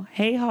show.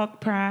 Hey, Hawk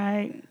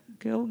Pride,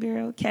 go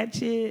girl,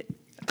 catch it.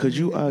 Could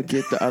you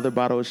get the other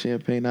bottle of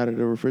champagne out of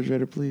the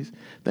refrigerator, please?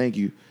 Thank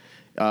you.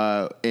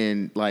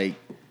 And like,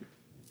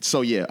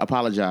 so yeah,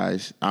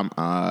 apologize.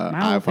 My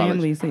whole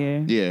family's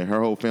here. Yeah,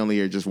 her whole family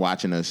here just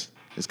watching us.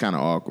 It's kind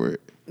of awkward.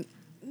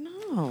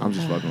 No, I'm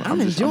just fucking.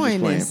 I'm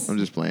enjoying this. I'm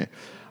just playing.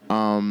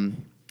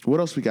 What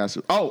else we got?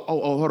 Oh,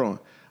 hold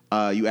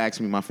on. You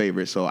asked me my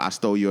favorite, so I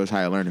stole yours.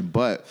 Higher Learning,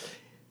 but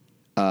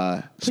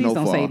please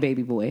Snowfall. Don't say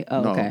Baby Boy.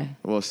 Oh, no. Okay.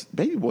 Well,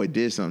 Baby Boy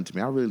did something to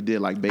me. I really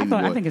did like Baby Boy.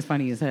 I think it's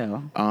funny as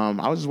hell.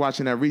 I was just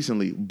watching that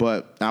recently,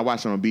 but I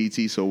watched it on BET,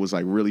 so it was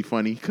like really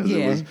funny because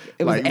it was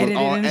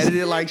all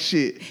edited like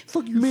shit.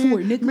 Fuck your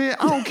fort, nigga. Man,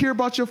 I don't care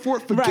about your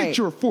fort. Forget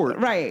your fort.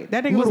 Right.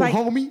 That nigga was like,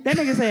 homie. That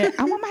nigga said,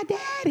 I want my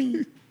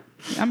daddy.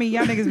 I mean,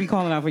 y'all niggas be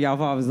calling out for y'all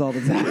fathers all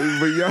the time.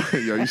 But yo,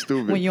 you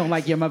stupid. When you don't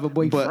like your mother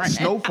boyfriend.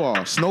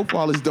 But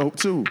Snowfall is dope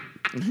too.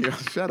 Yo,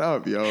 shut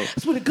up, yo. I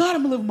swear to God,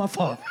 I'm gonna live with my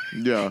father.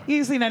 Yeah. You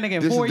ain't seen that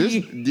nigga in 4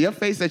 years. Your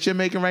face that you're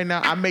making right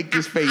now, I make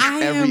this face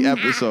every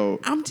episode.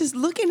 I'm just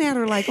looking at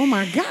her like, oh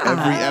my God.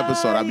 Every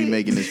episode, I be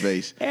making this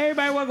face.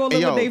 Everybody want to go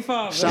live with their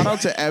father. Shout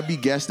out to every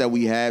guest that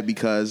we had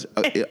because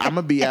I'm going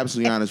to be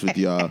absolutely honest with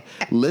y'all.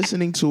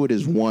 Listening to it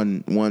is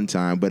one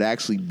time, but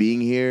actually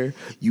being here,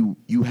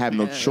 you have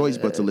no choice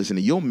but to listen.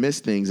 You'll miss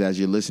things as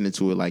you're listening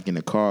to it, like in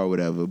the car or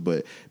whatever,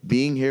 but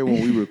being here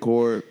when we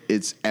record,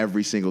 it's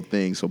every single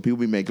thing. So people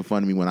be making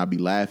fun of me when I be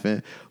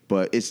laughing,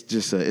 but it's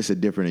just it's a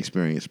different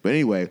experience. But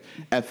anyway,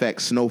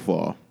 FX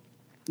Snowfall.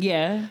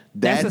 Yeah,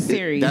 that's a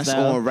series. That's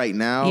on right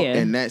now,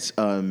 and that's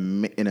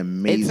an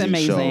amazing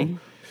show.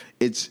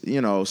 It's,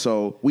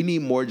 so we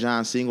need more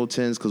John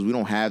Singletons because we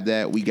don't have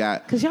that. We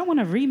got... Because y'all want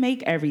to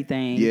remake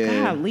everything.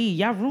 Yeah. Golly,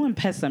 y'all ruined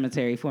Pet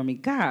Cemetery for me.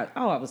 God,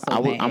 I was so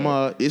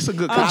mad. It's a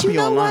good but copy you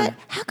know online. What?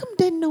 How come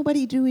didn't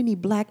nobody do any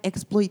black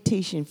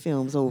exploitation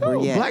films over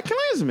yet? Black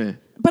Klansman.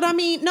 But I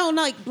mean, no,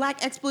 like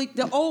black exploit,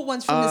 the old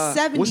ones from the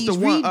 70s, what's the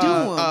one?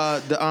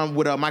 redo them.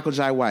 With Michael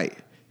Jai White.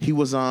 He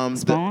was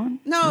Spawn?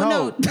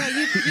 No.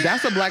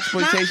 That's a black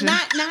exploitation.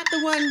 Not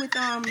the one with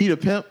Peter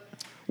Pimp.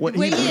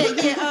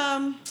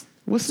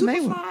 What's the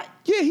name?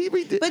 Yeah, he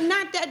redid. But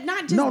not that.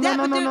 Not just no.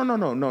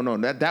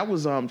 That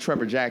was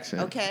Trevor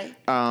Jackson. Okay.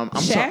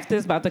 Shaft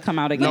is about to come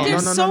out again. But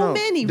there's so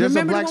many. There's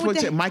Remember a black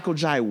exploitation. Michael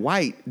Jai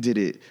White did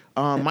it.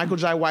 Michael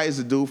Jai White is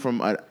the dude from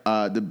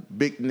the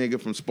big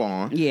nigga from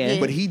Spawn. Yeah.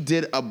 But he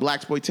did a black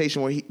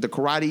exploitation where the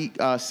karate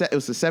it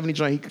was a 70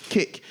 joint he could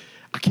kick.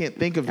 I can't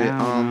think of it.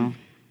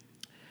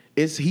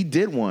 He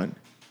did one.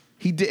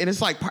 He did, and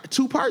it's like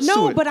two parts to it.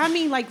 No, but I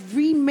mean, like,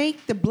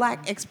 remake the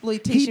black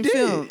exploitation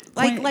film.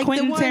 Like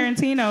Quentin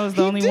Tarantino is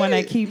the only one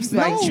that keeps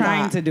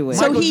trying to do it.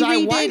 So he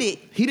redid it.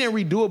 He didn't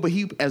redo it, but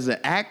he, as an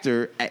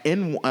actor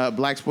in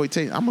black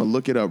exploitation, I'm gonna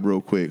look it up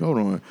real quick.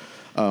 Hold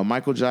on,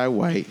 Michael Jai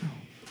White.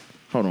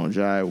 Hold on,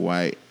 Jai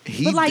White.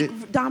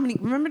 Dominique,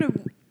 remember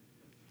the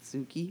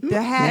Suki,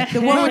 the hat,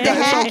 the one with the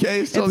hat. It's okay.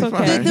 It's totally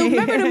fine.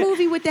 Remember the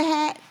movie with the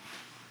hat?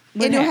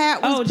 And the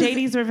hat was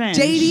JD's Revenge.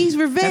 JD's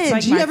Revenge. That's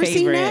like you my ever favorite.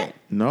 seen that?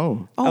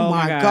 No. Oh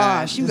my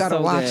gosh, you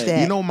gotta watch good.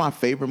 that. You know what my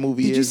favorite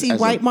movie is? Did you see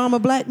White Mama,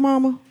 Black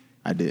Mama?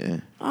 I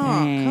didn't. Oh,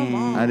 come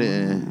on. I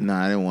didn't. No,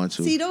 I didn't want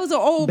to. See, those are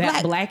old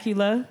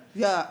Blackula.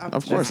 Yeah,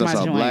 of course I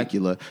saw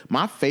Blackula.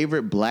 My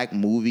favorite black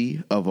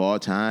movie of all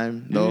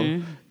time,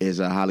 though, is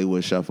a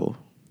Hollywood Shuffle.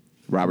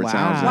 Robert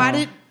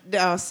Townsend.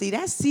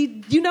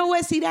 You know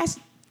what? See, that's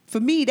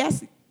for me.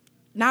 That's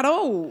not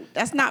old.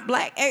 That's not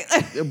black.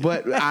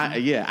 But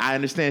I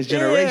understand it's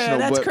generational. Yeah,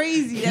 that's but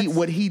crazy.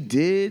 What he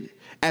did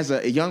as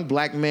a young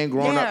black man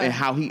growing up, and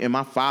how and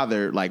my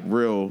father, like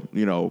real,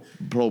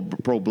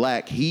 pro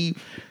black, he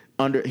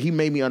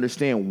made me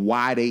understand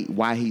why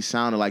he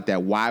sounded like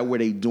that. Why were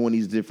they doing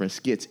these different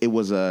skits? It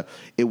was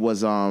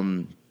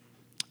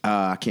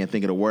I can't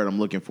think of the word I'm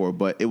looking for,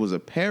 but it was a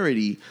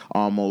parody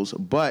almost,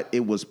 but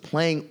it was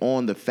playing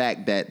on the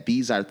fact that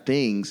these are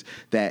things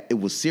that it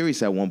was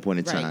serious at one point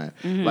in time.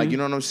 Mm-hmm. Like, you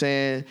know what I'm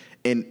saying?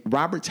 And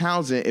Robert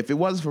Townsend, if it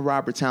wasn't for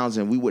Robert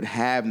Townsend, we would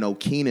have no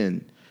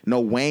Keenen,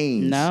 no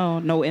Waynes.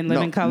 No In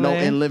Living Color. No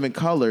In Living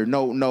Color.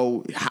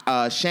 No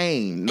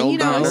Shane. No,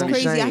 and it's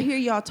crazy. Shane. I hear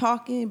y'all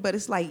talking, but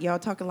it's like y'all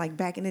talking like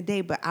back in the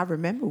day. But I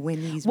remember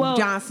when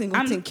John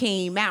Singleton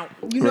came out.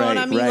 You know what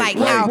I mean?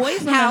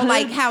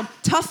 How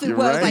tough it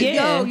was.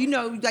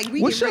 Right.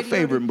 What's your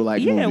favorite black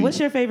movie? Yeah, what's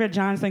your favorite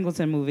John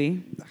Singleton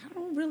movie? I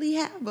don't really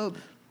have a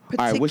particular...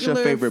 All right, what's your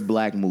favorite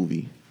black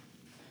movie?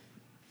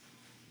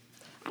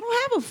 I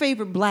don't have a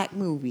favorite black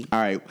movie. All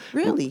right.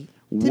 Really?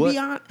 To be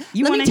honest,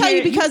 let me tell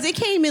you because it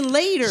came in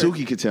later.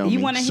 Suki could tell me. You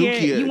want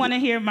to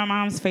hear my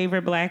mom's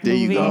favorite black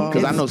movie? There you go.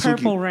 Because I know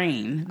Purple Suki.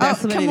 Rain.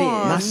 That's what it is.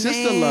 My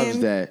sister loves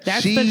that.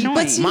 That's the joint.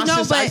 My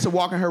sister, I used to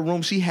walk in her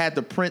room. She had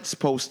the Prince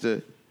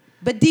poster.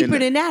 But deeper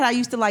than that, I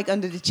used to like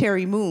Under the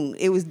Cherry Moon.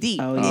 It was deep.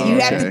 Oh, yeah.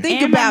 You have to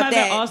think about that.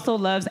 My mother also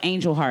loves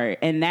Angel Heart,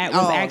 and that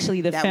was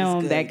actually the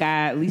film that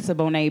got Lisa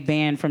Bonet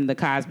banned from the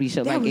Cosby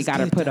Show. Like it got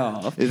her put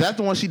off. Is that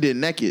the one she did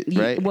naked?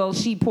 Right. Well,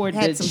 she poured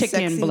the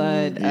chicken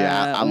blood.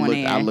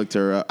 I looked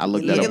her up. I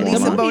looked that up.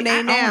 Lisa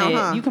Bonet now,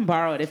 huh? You can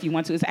borrow it if you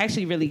want to. It's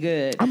actually really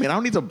good. I mean, I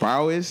don't need to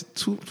borrow it. It's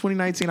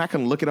 2019. I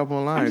can look it up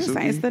online. I'm just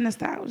saying, it's the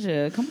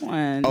nostalgia. Come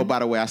on. Oh, by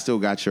the way, I still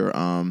got your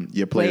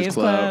Players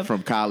Club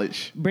from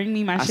college. Bring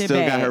me my shit back. I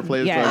still got her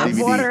Players Club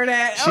DVD.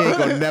 That. She ain't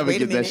gonna never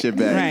get that shit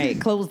back.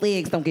 Right. Closed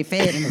legs don't get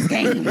fed in this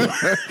game.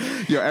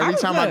 Yo, every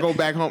time I go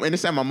back home, and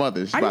it's at my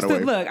mother's, by the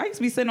way. I used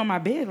to be sitting on my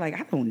bed like,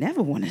 I don't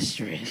never want to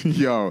strip.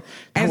 Yo.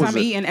 As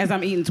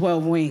I'm eating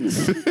 12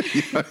 wings.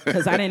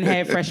 Because I didn't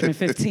have freshman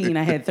 15,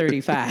 I had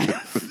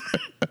 35.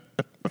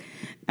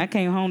 I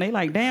came home, they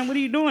like, damn, what are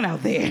you doing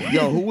out there?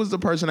 Yo, who was the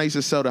person that used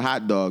to sell the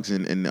hot dogs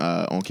on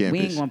campus? We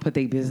ain't gonna put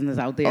their business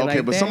out there.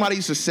 Okay, but somebody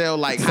used to sell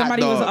hot dogs.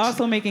 Somebody was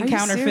also making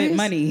counterfeit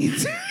money.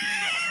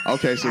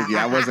 Okay, Suki,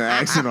 I wasn't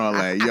asking all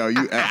that. Yo,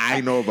 I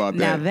ain't know about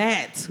that. Now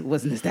that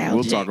was nostalgic.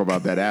 We'll talk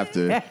about that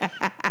after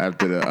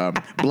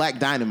the Black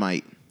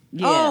Dynamite.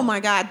 Yeah. Oh my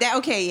God!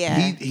 Yeah.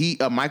 He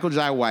Michael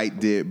Jai White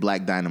did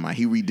Black Dynamite.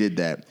 He redid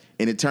that,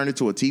 and it turned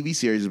into a TV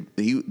series.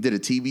 He did a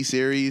TV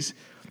series.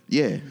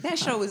 Yeah, that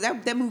show was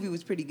that movie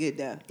was pretty good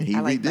though. He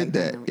redid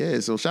that. Yeah,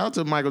 so shout out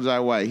to Michael Jai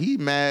White. He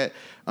mad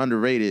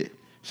underrated.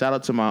 Shout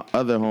out to my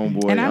other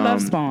homeboy, and I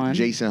love Spawn,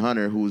 Jason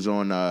Hunter, who's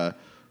on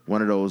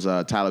one of those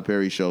Tyler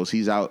Perry shows.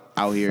 He's out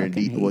here in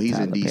he's Tyler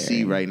in DC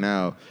Perry. Right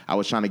now. I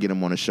was trying to get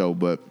him on a show,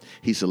 but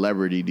he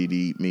celebrity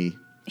DD'd me.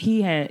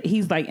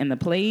 He's like in the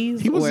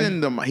plays. He's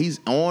on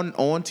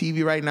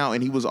TV right now,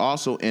 and he was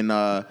also in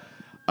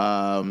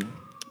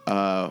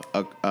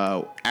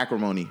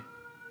Acrimony.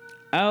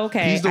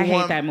 Okay, I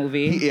hate that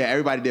movie.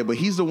 Everybody did, but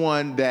he's the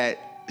one that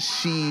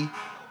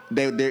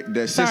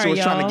the sister was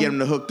trying to get him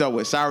to hooked up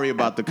with. Sorry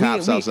about the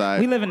cops outside.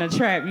 We live in a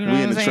trap. You know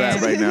what I'm saying? We in a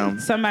trap right now.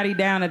 Somebody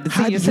down at the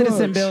senior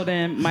citizen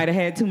building might have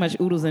had too much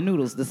oodles and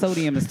noodles. The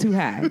sodium is too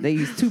high. They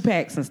use 2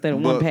 packs instead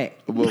of 1 pack.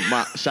 Well,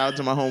 shout out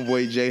to my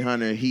homeboy Jay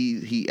Hunter. He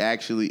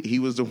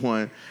was the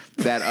one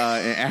that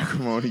in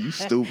Acrimony. You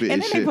stupid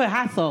and then shit. They put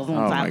hot sauce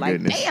on top. Like,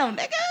 goodness. Damn,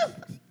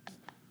 nigga.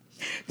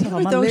 My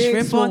legs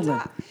shrimp on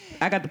top.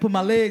 I got to put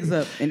my legs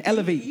up and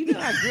elevate. You know,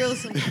 I grilled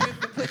some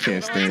shrimp and put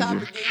it on top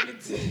and gave it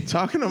to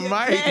talking to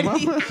Mike,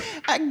 mama.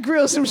 I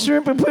grilled some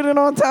shrimp and put it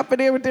on top of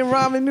there with them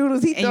ramen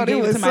noodles. He thought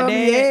it was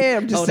something. Yeah,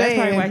 I'm just saying.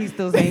 That's probably why he's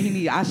still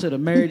saying I should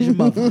have married your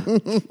mother.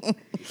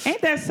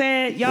 Ain't that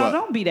sad? Y'all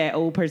don't be that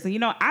old person. You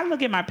know, I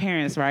look at my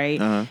parents, right?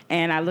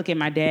 And I look at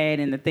my dad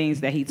and the things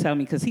that he tell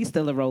me, because he's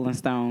still a Rolling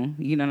Stone.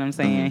 You know what I'm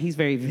saying? He's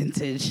very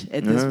vintage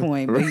at this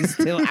point, but he's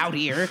still out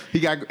here.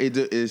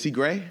 Is he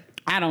gray?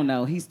 I don't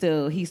know. He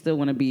still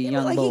want to be a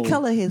young bull. He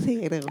color his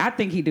hair though. I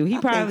think he do. He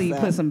probably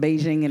put some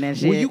Beijing in that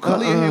shit. Will you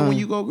color your hair when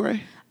you go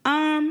gray?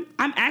 I'm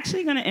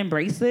actually gonna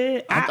embrace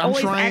it. I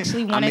always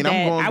actually wanted that.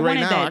 I'm going gray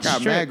now. I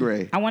got mad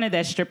gray. I wanted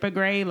that stripper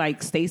gray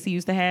like Stacey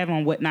used to have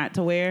on What Not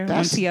to Wear on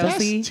TLC. That's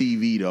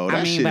TV though.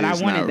 But I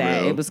wanted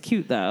that. Real. It was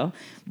cute though.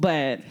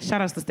 But shout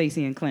outs to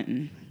Stacey and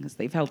Clinton, because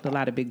they've helped a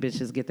lot of big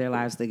bitches get their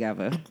lives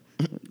together.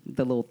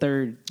 The little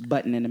third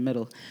button in the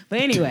middle.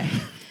 But anyway.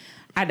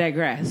 I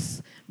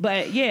digress.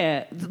 But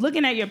yeah,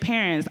 looking at your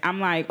parents, I'm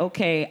like,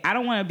 okay, I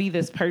don't want to be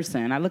this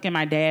person. I look at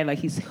my dad, like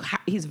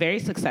he's very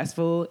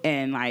successful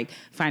and like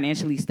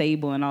financially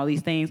stable and all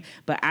these things,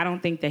 but I don't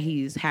think that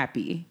he's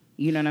happy.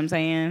 You know what I'm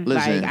saying?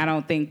 Listen, like, I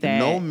don't think that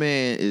no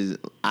man is.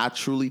 I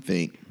truly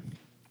think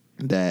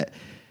that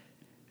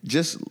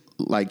just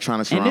like trying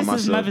to surround myself. And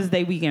this is Mother's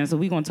Day weekend, so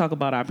we're gonna talk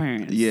about our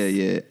parents.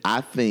 Yeah.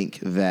 I think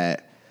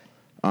that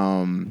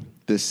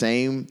the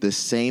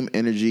same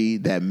energy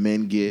that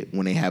men get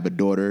when they have a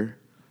daughter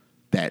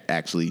that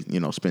actually,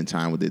 spend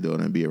time with their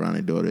daughter and be around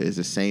their daughter is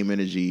the same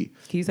energy.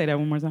 Can you say that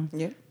one more time?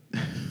 Yeah.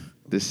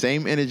 The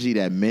same energy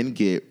that men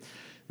get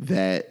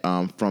that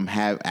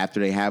after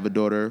they have a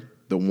daughter,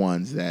 the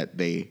ones that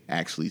they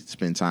actually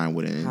spend time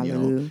with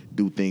and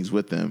do things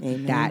with them.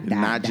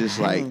 Not just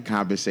like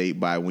compensate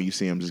by when you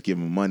see them just give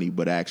them money,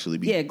 but actually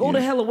be go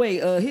the hell away.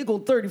 Here go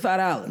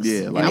 $35.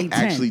 Yeah, like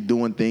actually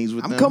doing things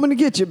with them. I'm coming to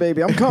get you,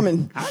 baby. I'm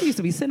coming. I used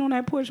to be sitting on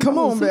that porch. Come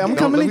on, baby. I'm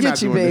coming to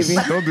get you, baby.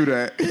 Don't do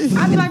that.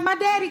 I'd be like, my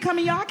daddy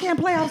coming, y'all. I can't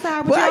play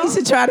outside with y'all. I used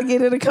to try to get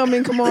her to come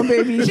in. Come on,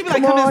 baby. She'd be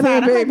like, come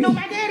inside. I'm like, no,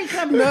 my daddy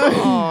coming. No.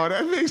 Oh,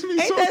 that makes me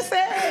Ain't that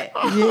sad?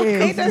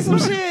 Yeah. Ain't that some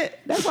shit?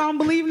 That's why I don't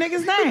believe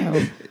niggas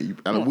now.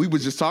 We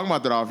was just talking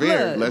about that off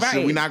air.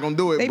 We're not gonna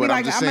do it. They but be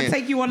like, I'm gonna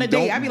take you on a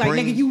date. I be like,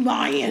 nigga, you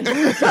lying.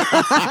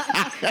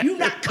 You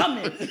not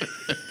coming.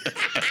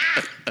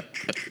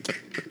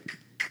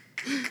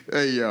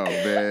 Hey, yo,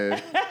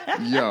 man.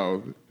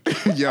 Yo.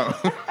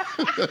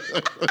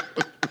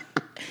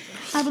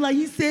 I be like,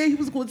 he said he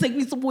was going to take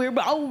me somewhere,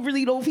 but I don't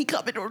really know if he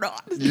coming or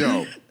not.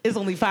 Yo. It's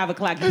only 5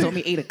 o'clock. He told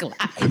me 8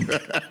 o'clock.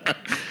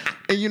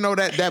 And you know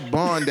that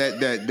bond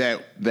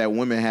that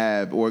women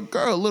have, or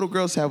little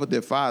girls have with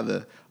their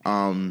father.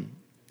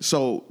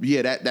 So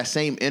yeah, that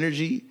same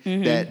energy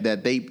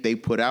that they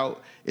put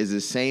out is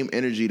the same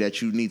energy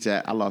that you need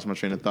to. I lost my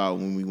train of thought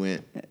when we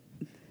went.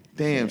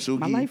 Damn, Suki.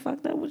 My life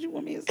fucked up. What you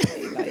want me to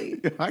say?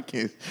 Like, I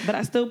can't. But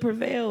I still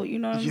prevail. You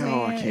know what I'm saying?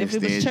 I can't if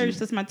it was church, you.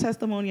 That's my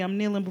testimony. I'm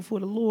kneeling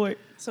before the Lord.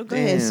 So go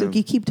ahead,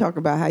 Suki. Keep talking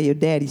about how your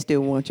daddy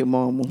still wants your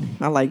mama.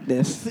 I like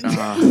this.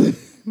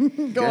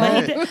 Go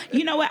ahead.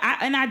 You know what?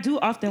 I do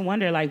often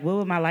wonder, like, what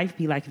would my life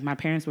be like if my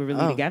parents were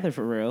really together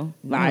for real?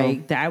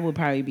 Like, that would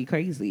probably be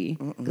crazy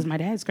because my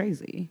dad's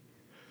crazy.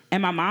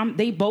 And my mom,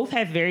 they both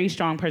have very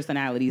strong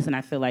personalities, and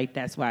I feel like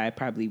that's why I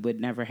probably would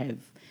never have.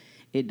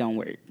 It don't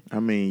work. I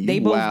mean, they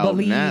both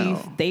believe.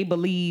 Now. They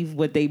believe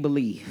what they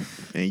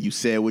believe. And you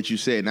said what you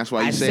said, and that's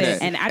why you said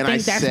that. And I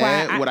think that's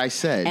why what I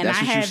said. And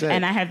that's what you said.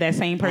 And I have that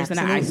same person.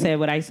 I said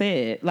what I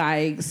said.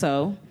 Like,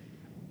 so,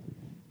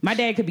 my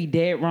dad could be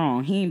dead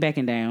wrong. He ain't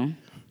backing down.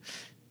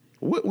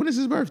 When is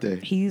his birthday?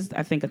 He's,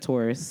 I think, a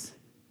Taurus.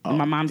 And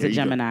my mom's a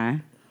Gemini.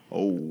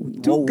 Oh.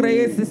 Two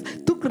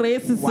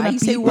crazies. Why you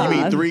say What do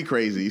you mean 3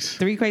 crazies?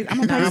 3 crazy.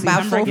 I'm a Pisces.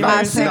 about I'm 4, regular 5,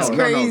 as 6 hell.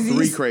 No, crazies.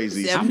 3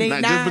 crazies. 7, 8,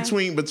 Not 9. just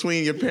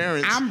between your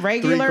parents. I'm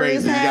regular 3 crazies.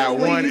 as hell. You got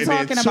What are 1 you and then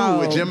talking 2 about?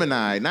 with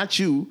Gemini. Not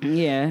you.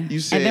 Yeah. You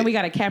said, and then we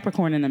got a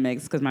Capricorn in the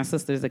mix because my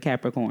sister's a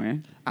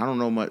Capricorn. I don't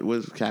know much.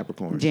 What's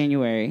Capricorn?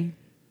 January.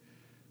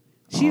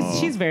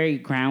 She's very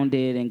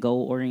grounded and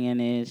goal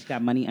oriented. She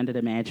got money under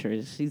the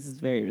mattress. She's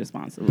very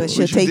responsible. But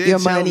she'll you take did your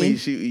tell money.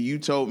 Me, you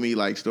told me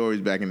like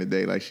stories back in the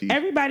day, like she.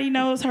 Everybody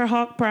knows her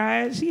hawk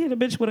pride. She hit a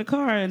bitch with a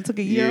car and took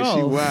a year Yeah,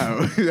 she off.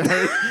 wow.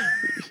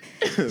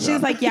 She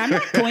was like, "Yeah, I'm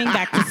not going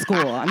back to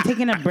school. I'm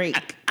taking a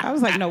break." I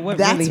was like, "No, what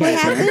That's really what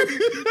happened?"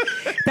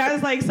 happened? That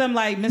was like some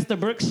like Mr.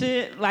 Brooks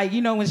shit. Like,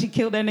 you know, when she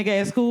killed that nigga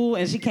at school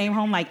and she came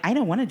home like, I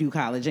don't want to do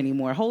college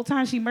anymore. Whole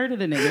time she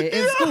murdered a nigga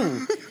in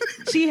school.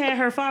 She had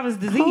her father's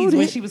disease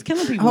when she was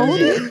killing people. Hold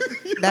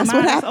it. That's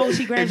what happened. Oh,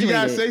 she graduated. If you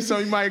gotta say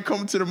something, you might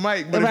come to the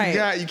mic, but Right. if you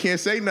got, you can't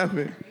say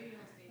nothing.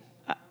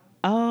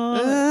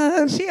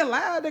 She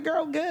allowed the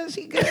girl good.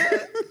 She good.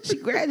 She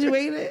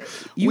graduated.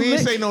 We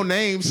ain't say no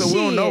names, so we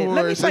don't know who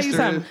Let her me tell you sister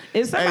something.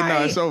 If is. somebody, Hey,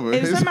 no, it's over.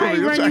 If It's somebody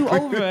over. run you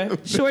over,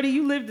 shorty,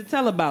 you live to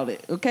tell about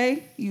it.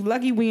 Okay, you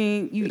lucky we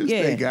ain't. You This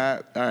yeah. thing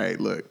got, all right,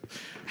 look.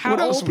 How What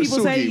else old with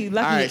people say Sugi? you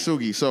lucky. All right,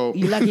 Sugi. So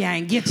You lucky I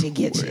ain't get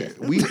you.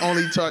 we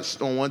only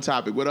touched on one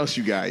topic. What else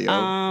you got,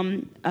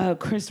 yo?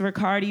 Chris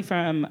Riccardi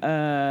from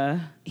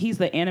he's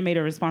the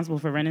animator responsible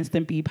for Ren and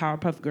Stimpy,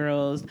 Powerpuff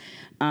Girls,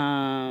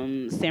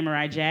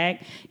 Samurai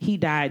Jack. He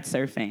died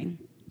surfing.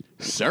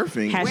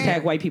 Surfing?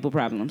 Hashtag white people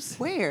problems.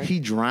 Where? He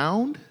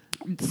drowned?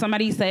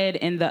 Somebody said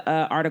in the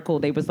article,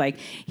 they was like,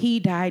 he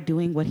died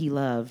doing what he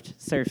loved,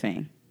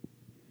 surfing.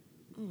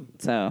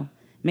 So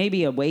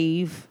maybe a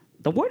wave.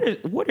 The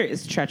water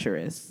is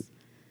treacherous.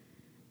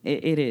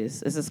 It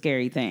is. It's a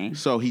scary thing.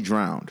 So he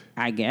drowned.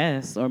 I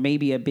guess. Or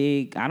maybe a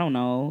big, I don't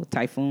know,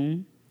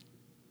 typhoon.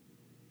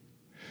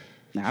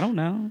 I don't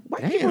know.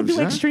 White people do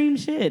son. extreme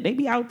shit. They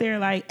be out there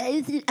like,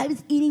 I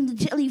was eating the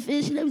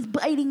jellyfish and I was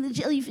biting the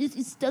jellyfish.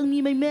 It stung me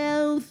in my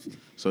mouth.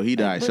 So he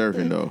died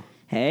surfing, though.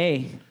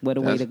 Hey, what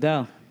a way to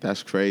go.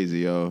 That's crazy,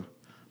 yo.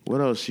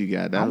 What else you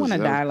got? I want to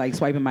die like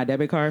swiping my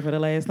debit card for the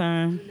last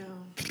time. No.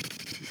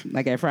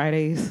 Like at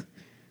Fridays.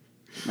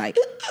 Like,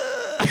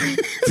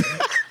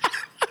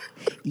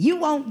 you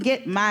won't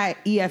get my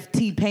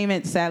EFT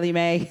payment, Sally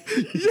Mae.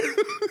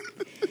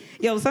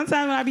 Yo,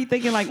 sometimes when I be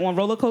thinking like on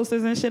roller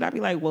coasters and shit, I be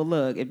like, well,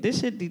 look, if this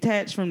shit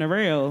detached from the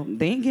rail,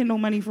 they ain't getting no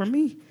money from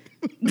me.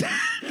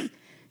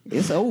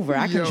 It's over.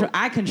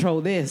 I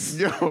control this.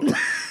 Yo,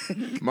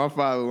 my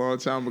father a long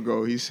time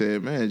ago, he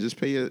said, "Man, just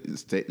pay your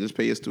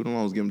student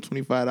loans. Give them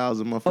 $25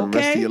 a month for the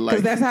rest of your life."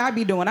 Because that's how I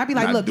be doing. I be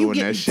like, Not look, you doing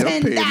get that shit. $10.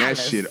 I'm paying that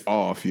shit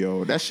off,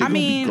 yo. That shit I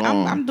mean, gonna be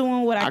gone. I'm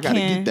doing what I gotta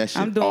can. get that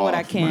shit I'm doing off, what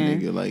I can.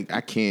 My nigga. Like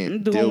I can't.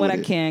 I'm doing deal what with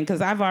I it. can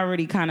because I've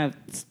already kind of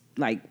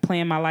like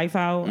planned my life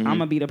out. Mm-hmm. I'm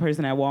gonna be the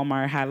person at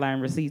Walmart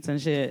highlighting receipts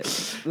and shit.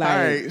 Like, All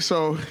right,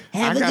 so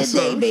have a good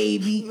day,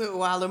 baby.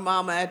 While the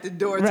mama at the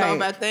door Right. talking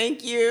about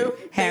thank you.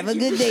 Have Thank a you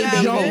good for day,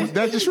 shopping." baby. yo,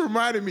 that just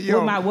reminded me,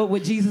 yo. What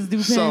would Jesus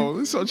do?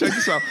 So check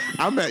this out.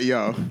 I'm at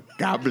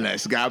God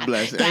bless. God Ain't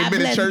been in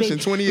bless, church baby. in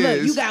 20 Look,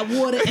 years. you got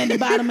water in the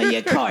bottom of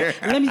your cart.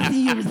 Let me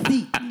see your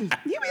receipt.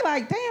 You be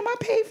like, damn, I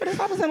paid for this.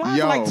 I was in line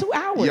for like 2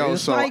 hours. Yo,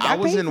 so like, I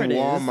was paid in for this.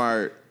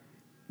 Walmart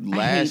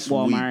last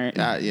Walmart.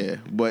 week. Yeah,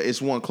 but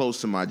it's one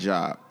close to my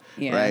job,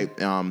 Yeah. right?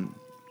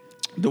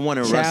 The one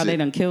in Child, Russet. they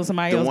done killed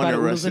somebody The else one by the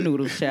in oodles and Russet.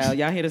 noodles, child.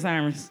 Y'all hear the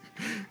sirens?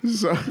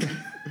 So,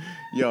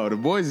 yo, the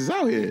boys is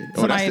out here.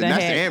 Oh, Somebody that's done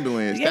the had-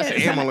 ambulance. Yeah, That's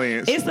the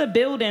ambulance. It's a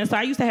building. So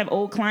I used to have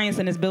old clients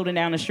in this building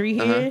down the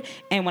street here.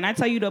 And when I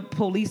tell you the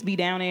police be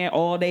down there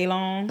all day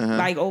long,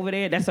 like over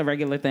there, that's a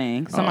regular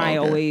thing. Somebody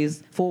okay.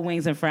 always full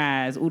wings and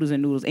fries, oodles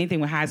and noodles, anything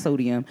with high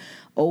sodium,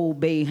 Old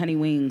Bay honey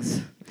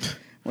wings,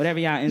 whatever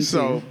y'all into.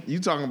 So you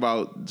talking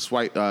about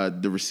swipe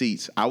the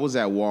receipts? I was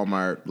at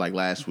Walmart like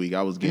last week.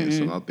 I was getting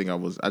some.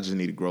 I just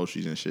needed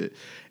groceries and shit.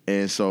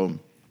 And so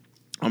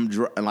I'm the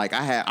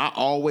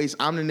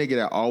nigga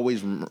that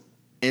always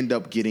end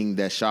up getting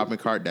that shopping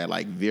cart that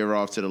like veer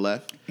off to the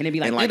left. And it be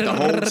like the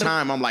whole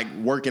time I'm like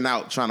working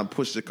out trying to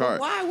push the cart.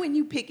 Why when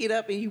you pick it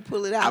up and you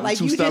pull it out? I'm like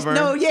too you stubborn.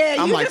 just know,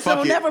 I'm you like, just don't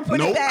fuck it. never put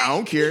Nope, it back. I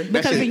don't care. That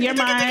Because shit- in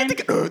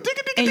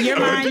your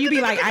mind, you be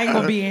like, I ain't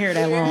gonna be in here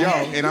that long. Yo,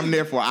 and I'm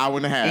there for an hour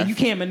and a half. And you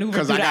can't maneuver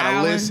because through I got the a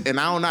aisle. list, and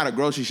I don't know how to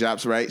grocery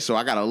shops, right? So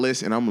I got a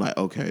list, and I'm like,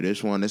 okay,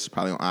 this is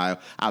probably on aisle.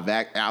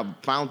 I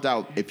found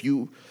out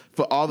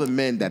for all the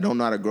men that don't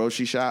know how to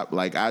grocery shop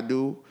like I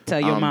do, Tell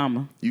your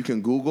mama. You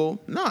can Google.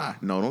 No,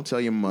 don't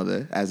tell your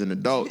mother. As an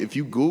adult, if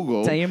you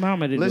Google, Tell your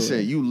mama to do listen.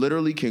 it. You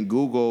literally can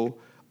Google.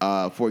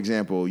 For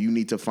example, you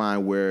need to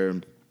find where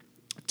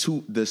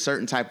the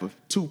certain type of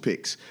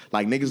toothpicks.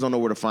 Like niggas don't know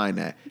where to find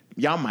that.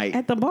 Y'all might.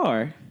 At the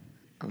bar.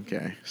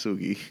 Okay,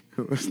 Sugi.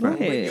 Go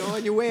ahead. You're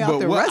on your way But out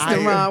the what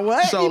restaurant.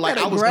 What? So You like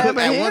better I was grab cooking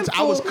a at once.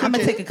 I was handful. cooking. I'm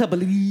gonna take a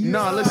couple of these.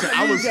 No, listen.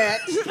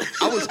 that.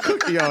 I was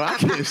cooking. Yo, I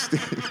can't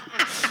stand.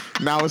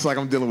 Now it's like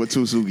I'm dealing with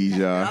two Sugis,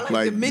 y'all. I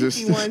like the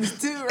minty ones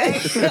too,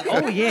 right?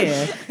 Oh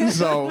yeah.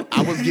 So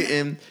I was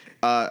getting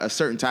a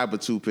certain type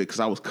of toothpick because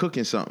I was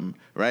cooking something,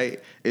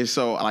 right? And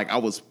so like I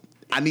was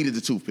I needed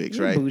the toothpicks,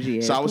 You right?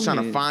 bougie So ass. I was Go trying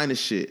to ahead. find the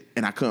shit,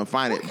 and I couldn't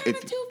find What it. kind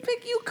of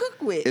toothpick you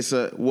cook with? It's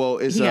a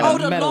Yeah.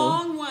 the metal.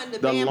 long one, the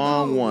the bamboo.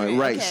 long one,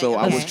 right? Okay, So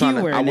I okay. was trying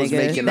to. Skewer, I was nigga.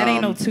 making. That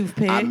ain't no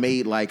toothpick.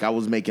 I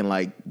was making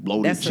like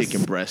loaded That's a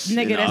chicken breasts in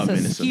nigga, the that's a oven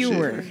and some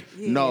skewer.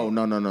 shit. No,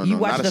 You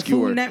watch not a the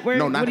skewer. Food Network?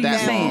 No, not What are you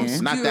that long.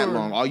 saying? Not that Skewer.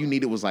 long. All you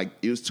needed was like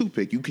it was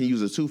toothpick. You can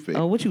use a toothpick.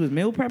 Oh, what you was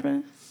meal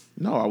prepping?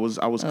 No, I was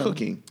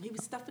cooking. He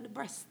was stuffing the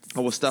breasts. I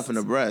was stuffing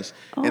the breast,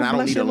 Oh, and I don't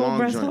bless need your a little long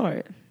breast joint.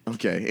 heart.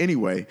 Okay.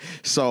 Anyway,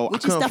 so What I you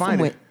couldn't stuff 'em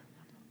find with?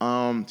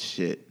 it.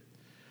 Shit.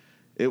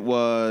 It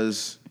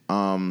was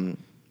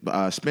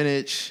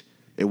spinach.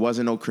 It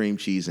wasn't no cream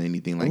cheese or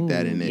anything like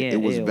that in it. yeah,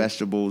 It was ew.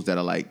 vegetables that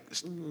are like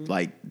just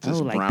like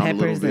brown a little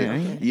peppers bit.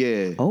 and-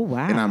 Yeah. Oh,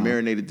 wow. And I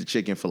marinated the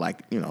chicken for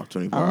like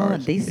 24 Oh,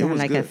 hours. they It sound was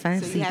like a good. So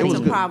fancy you It had was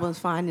some good. problems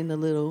finding the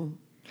little.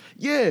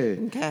 Yeah.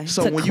 Okay.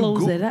 So To when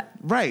close you it up.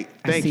 right?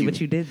 I Thank see you. what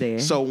you did there.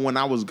 So when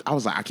I was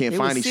like, I can't They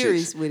find was these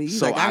serious shits. with it. He's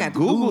So like, I I got to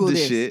googled Google this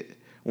this. shit.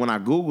 When I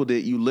googled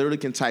it, you literally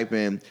can type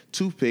in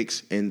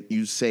toothpicks and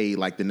you say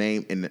like the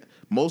name. And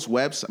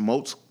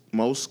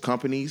most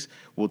companies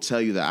will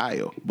tell you the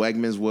aisle.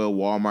 Wegmans will,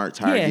 Walmart,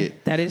 Target. Yeah,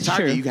 that is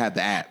Target, true. you have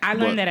the app. I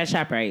learned that at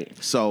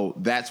ShopRite. So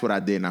that's what I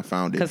did, and I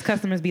found it. Because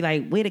customers be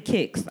like, where the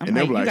kicks? I'm And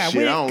they like, were you like, got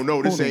shit, wick? I don't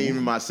know. This Hold ain't on.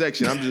 even my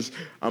section.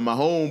 I'm my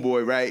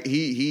homeboy, right?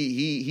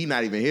 He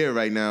not even here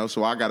right now.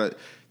 So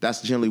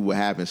that's generally what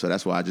happens. So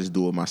that's why I just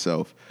do it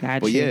myself.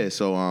 Gotcha. But yeah,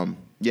 so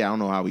yeah, I don't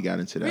know how we got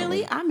into that.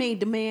 Really? one. I made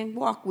the man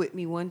walk with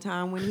me one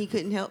time when he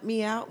couldn't help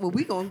me out. Well,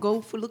 we going to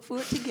go look for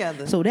it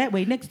together. So that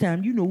way, next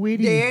time, you know where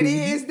it is. there it baby.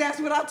 is. That's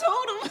what I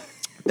told him.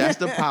 That's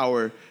the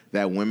power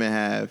that women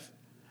have.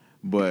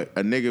 But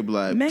a nigga be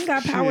like, Men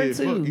got power, shit,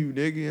 too. Fuck you,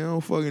 nigga. I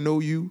don't fucking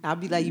know you. I'll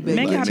be like, you better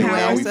Men get got your power.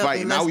 Now ass we up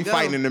fighting. and Now let's we go.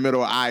 fighting in the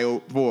middle of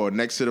aisle 4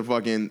 next to the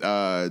fucking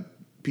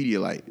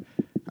Pedialyte.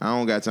 I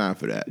don't got time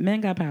for that.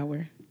 Men got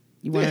power.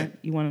 You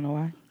wanna know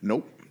why?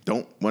 Nope.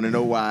 Don't want to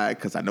know why,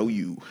 because I know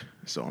you.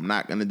 So I'm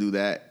not gonna do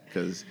that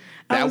because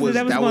I that was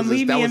was gonna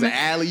lead me an in-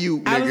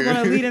 alley-oop, I was nigga.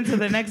 gonna lead into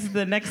the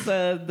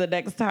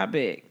next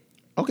topic.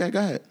 Okay, go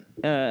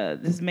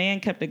ahead. This man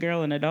kept a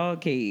girl in a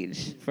dog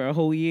cage for a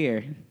whole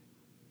year,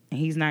 and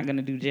he's not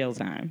gonna do jail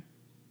time.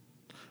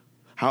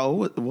 How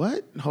old?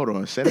 What? Hold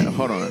on. Say that.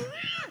 Hold on.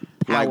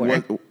 Like Power.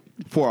 what?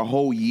 For a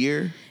whole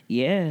year?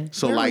 Yeah.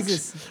 So Where like,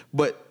 was this?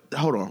 but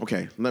hold on.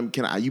 Okay,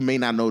 you may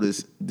not know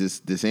this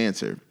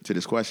answer to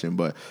this question,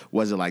 but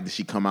was it like did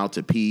she come out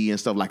to pee and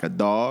stuff like a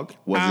dog?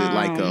 Was it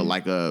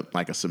like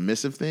a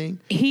submissive thing?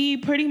 He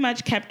pretty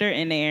much kept her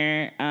in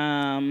there.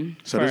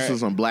 So this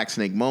was some Black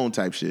Snake Moan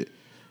type shit.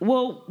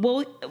 Well,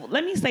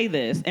 let me say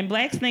this. In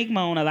Black Snake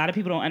Moan, a lot of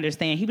people don't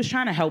understand. He was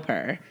trying to help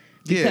her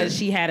because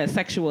she had a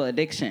sexual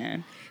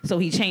addiction. So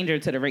he changed her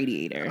to the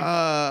radiator.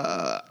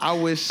 I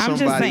wish I'm just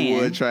somebody saying.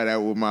 would try that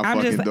with my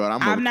fucking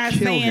daughter. I'm not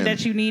saying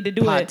that you need to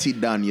do Potty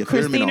it. done, you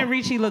Christina criminal.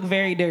 Ricci looked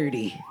very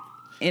dirty.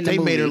 In the They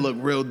made her movie.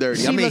 look real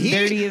dirty. She I mean, looked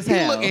dirty as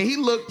hell. He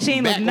looked. She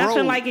ain't look back nothing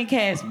row. like in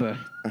Casper.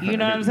 You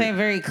know what I'm saying?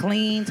 Very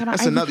clean.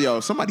 That's another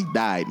y'all. Somebody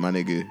died, my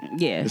nigga.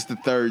 Yeah. It's the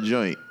third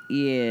joint.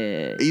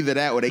 Yeah. Either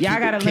that or they Y'all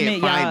gotta can't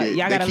limit find y'all. it.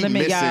 Y'all They gotta keep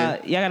limit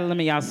missing. y'all gotta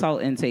limit y'all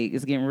salt intake.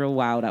 It's getting real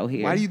wild out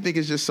here. Why do you think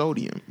it's just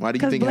sodium? Why do you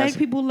Because think it black has?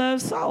 people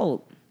love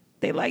salt.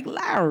 They like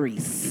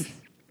Lowry's.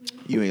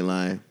 You ain't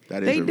lying.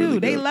 That is They a do. really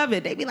They good- love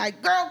it. They be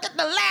like, "Girl, get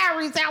the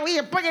Lowry's out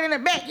here, bring it in the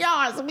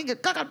backyard so we can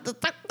cook up the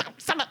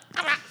summer."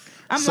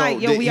 I'm So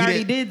like, yo, we he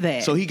already didn't- did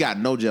that. So he got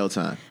no jail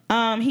time.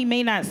 He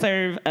may not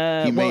serve.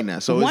 He may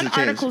not. So it's one a chance.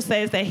 article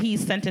says that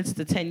he's sentenced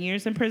to 10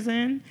 years in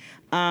prison.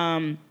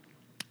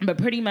 But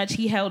pretty much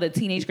he held a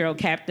teenage girl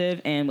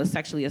captive and was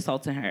sexually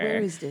assaulting her. Where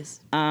is this?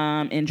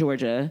 In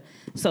Georgia.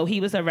 So he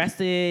was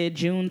arrested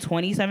June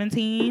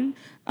 2017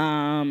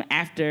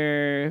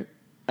 after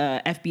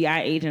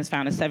FBI agents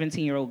found a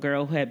 17-year-old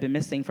girl who had been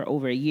missing for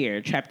over a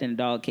year, trapped in a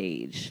dog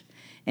cage.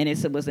 And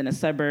it was in a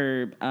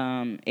suburb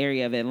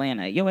area of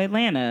Atlanta. Yo,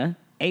 Atlanta,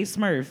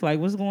 Smurf, like,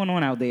 what's going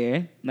on out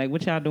there? Like,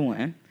 what y'all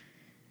doing?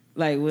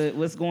 Like,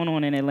 what's going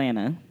on in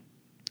Atlanta?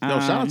 No,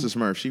 shout out to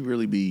Smurf. She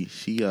really be.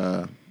 She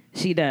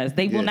does.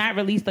 They will Yeah. not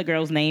release the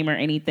girl's name or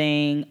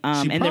anything. She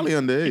and probably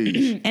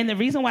underage. And the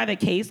reason why the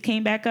case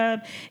came back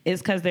up is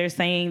because they're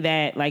saying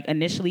that, like,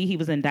 initially he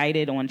was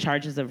indicted on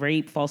charges of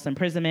rape, false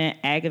imprisonment,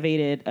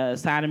 aggravated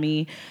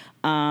sodomy,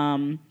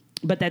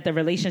 but that the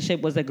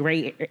relationship was a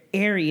gray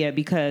area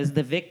because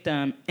the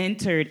victim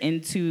entered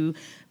into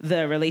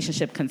the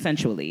relationship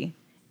consensually,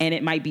 and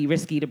it might be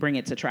risky to bring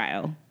it to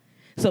trial.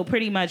 So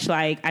pretty much,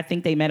 like, I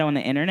think they met on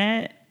the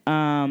internet.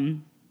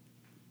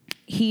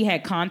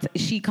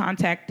 She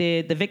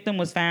contacted, the victim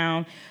was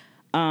found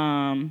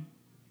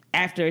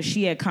after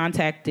she had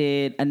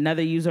contacted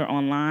another user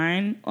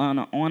online on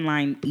an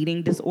online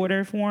eating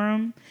disorder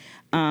forum.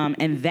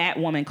 And that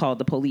woman called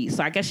the police.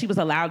 So I guess she was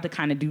allowed to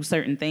kind of do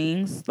certain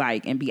things,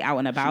 like, and be out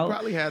and about. She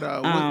probably had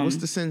what's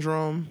the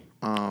syndrome?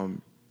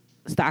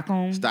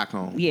 Stockholm.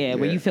 Stockholm. Yeah,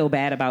 where you feel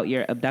bad about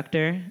your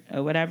abductor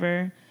or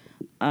whatever.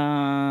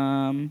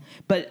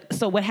 But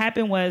so what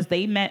happened was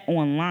they met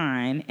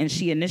online, and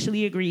she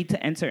initially agreed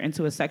to enter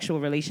into a sexual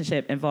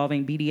relationship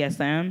involving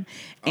BDSM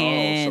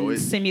and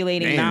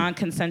simulating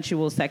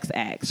non-consensual sex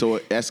acts. So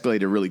it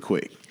escalated really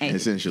quick, and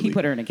essentially. He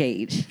put her in a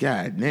cage.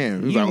 God damn.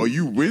 He was like, oh,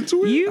 you went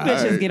to it? You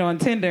bitches get on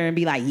Tinder and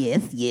be like,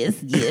 yes.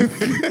 Yes.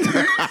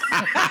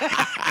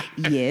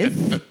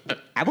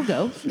 I will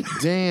go.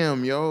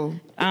 Damn, yo.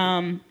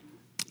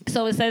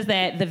 So it says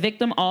that the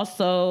victim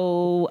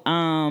also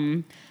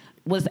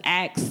was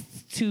asked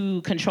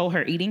to control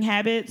her eating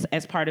habits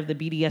as part of the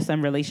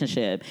BDSM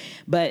relationship.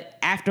 But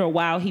after a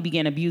while, he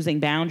began abusing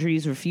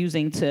boundaries,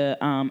 refusing to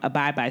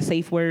abide by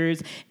safe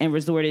words, and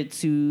resorted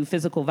to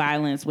physical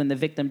violence when the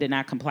victim did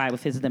not comply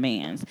with his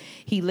demands.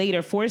 He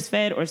later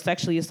force-fed or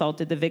sexually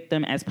assaulted the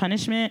victim as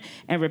punishment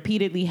and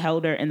repeatedly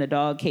held her in the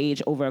dog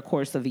cage over a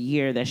course of a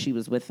year that she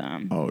was with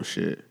him. Oh,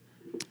 shit.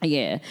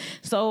 Yeah.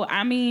 So,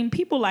 I mean,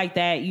 people like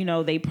that, you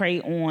know, they prey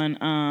on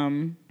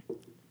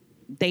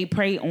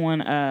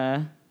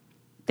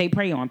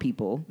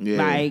people. Yeah.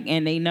 Like,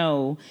 and they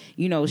know,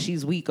 you know,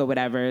 she's weak or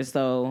whatever.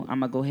 So I'm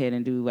gonna go ahead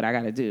and do what I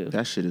gotta do.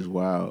 That shit is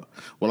wild.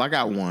 Well, I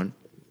got one.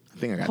 I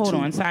think I got Hold two.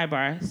 Hold on,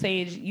 sidebar.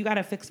 Sage, you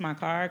gotta fix my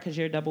car because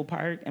you're double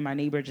parked, and my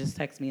neighbor just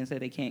texted me and said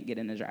they can't get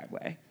in the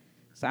driveway.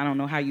 So I don't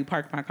know how you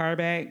parked my car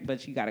back,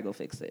 but you gotta go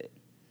fix it.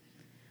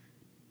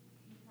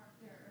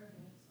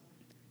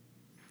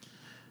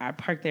 I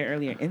parked there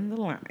earlier in the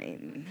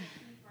line.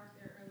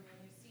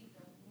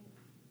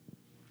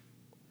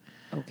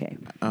 Okay.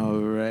 All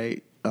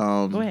right.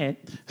 Go ahead.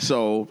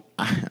 So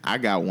I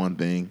got one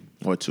thing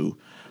or two,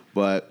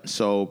 but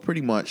so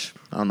pretty much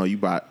I don't know. You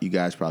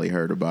guys probably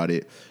heard about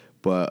it,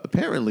 but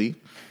apparently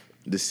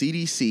the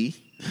CDC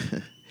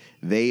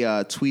they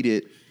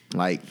tweeted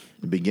like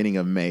the beginning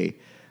of May,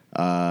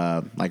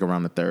 like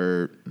around the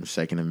 3rd,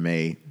 2nd of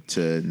May,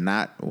 to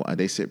not.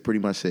 They said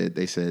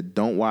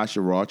don't wash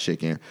your raw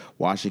chicken.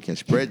 Washing can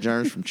spread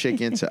germs from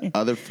chicken to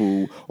other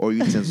food or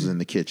utensils in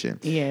the kitchen.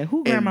 Yeah,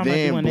 who grandmama doing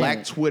that? And then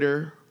Black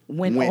Twitter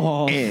went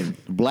in.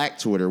 Black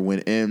Twitter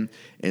went in,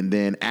 and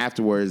then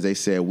afterwards they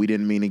said we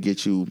didn't mean to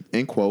get you,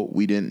 end quote,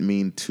 we didn't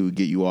mean to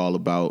get you all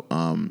about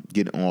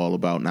getting all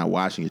about not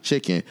washing your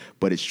chicken,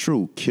 but it's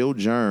true. Kill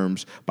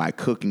germs by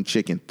cooking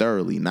chicken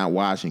thoroughly, not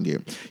washing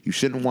it. You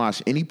shouldn't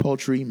wash any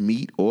poultry,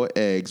 meat, or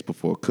eggs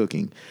before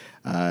cooking.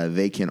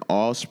 They can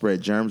all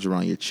spread germs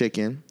around your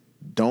chicken.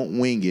 Don't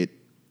wing it.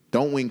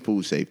 Don't wing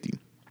food safety.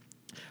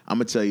 I'm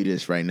going to tell you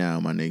this right now,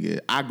 my nigga.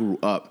 I grew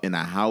up in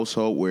a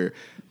household where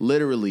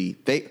literally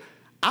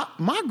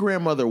my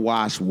grandmother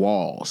washed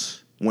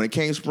walls. When it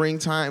came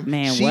springtime,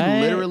 man, she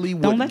literally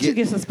would don't let you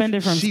get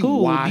suspended from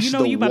school. Do you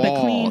know you about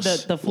to clean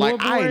the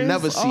floorboards? Like, I ain't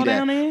never see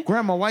that. There?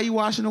 Grandma, why you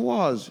washing the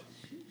walls?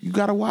 You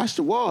got to wash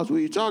the walls. What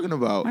are you talking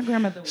about? My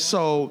grandmother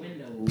So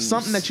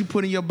something that you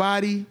put in your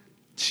body,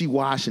 she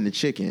washing the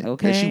chicken.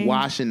 Okay. And she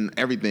washing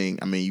everything.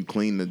 I mean, you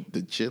clean the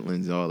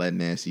chitlins, all that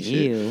nasty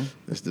shit. Ew.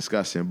 That's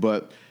disgusting.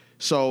 But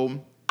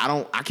so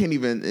I can't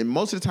even, and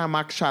most of the time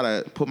I try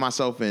to put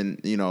myself in,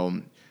 you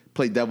know,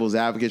 play devil's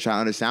advocate, try to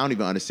understand. I don't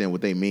even understand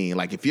what they mean.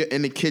 Like if you're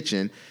in the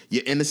kitchen,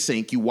 you're in the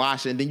sink, you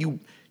wash it, and then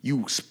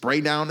you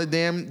spray down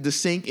the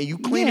sink and you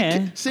clean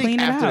the sink clean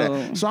after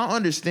that. So I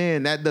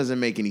understand that doesn't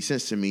make any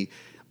sense to me.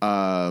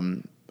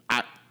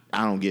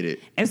 I don't get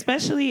it.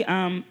 Especially,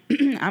 I'm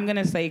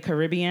gonna say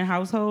Caribbean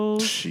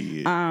households.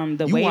 Shit.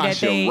 The you way wash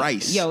that they,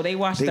 rice. They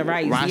wash the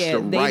rice. Yeah,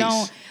 they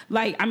don't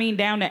like. I mean,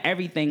 down to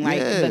everything. Like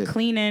the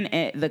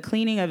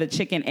cleaning of the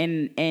chicken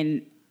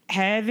and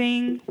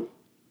having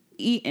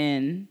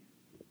eaten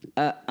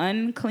a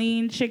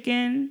unclean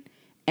chicken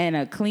and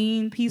a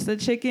clean piece of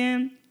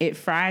chicken, it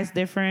fries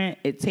different,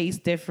 it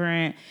tastes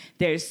different.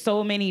 There's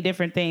so many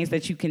different things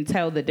that you can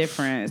tell the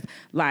difference.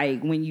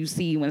 Like when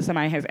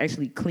somebody has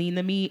actually cleaned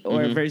the meat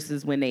or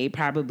versus when they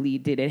probably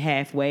did it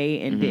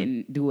halfway and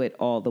didn't do it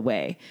all the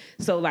way.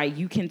 So like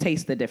you can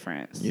taste the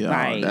difference. Yeah,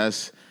 like,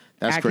 that's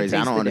crazy.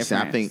 I don't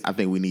understand. I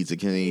think we need to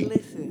clean.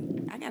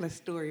 Listen, I got a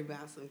story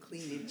about some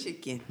cleaning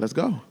chicken. Let's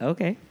go.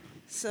 Okay.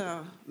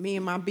 So me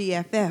and my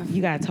BFF.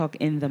 You gotta talk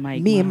in the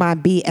mic. Me and my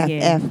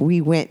BFF,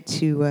 we went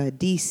to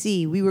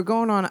D.C. We were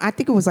going on, I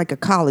think it was like a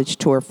college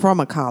tour, from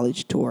a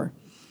college tour.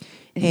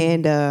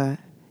 And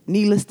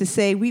needless to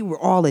say, we were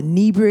all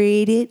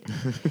inebriated.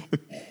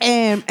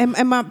 and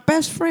my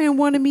best friend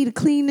wanted me to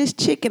clean this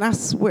chicken. I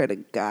swear to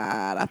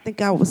God, I think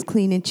I was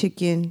cleaning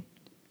chicken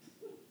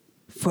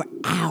for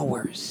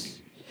hours.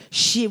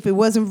 If it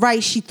wasn't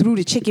right, she threw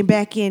the chicken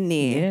back in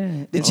there.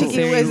 Yeah, the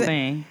chicken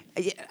wasn't.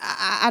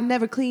 I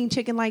never cleaned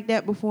chicken like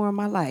that before in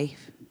my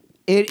life.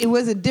 It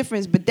was a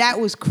difference, but that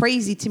was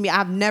crazy to me.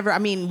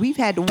 We've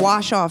had to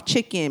wash off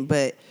chicken,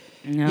 but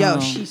yo,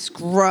 she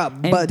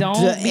scrubbed. And but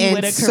don't be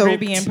with a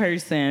Caribbean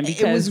person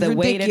because the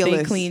ridiculous. Way that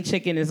they clean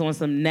chicken is on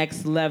some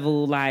next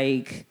level,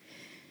 like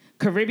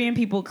Caribbean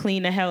people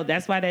clean the hell.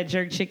 That's why that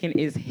jerk chicken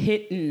is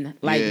hitting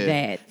like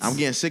that. I'm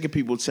getting sick of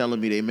people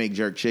telling me they make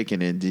jerk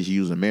chicken and just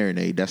use a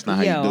marinade. That's not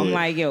how you do I'm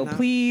it. like,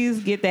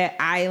 please get that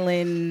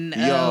island.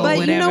 But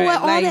whatever. you know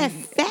what? All like, that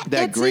fat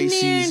that's in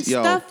there and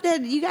stuff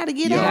that you got to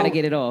get out. You got to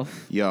get it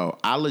off. Yo,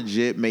 I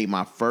legit made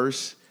my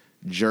first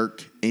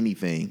jerk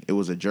anything. It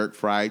was a jerk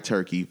fried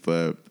turkey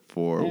for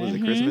was it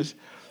Christmas?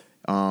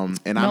 Was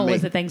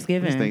it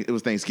Thanksgiving? It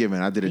was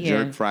Thanksgiving. I did a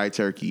jerk fried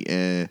turkey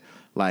and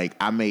like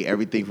I made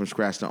everything from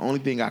scratch. The only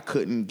thing I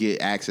couldn't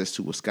get access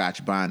to was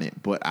Scotch bonnet,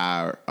 but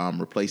I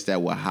replaced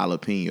that with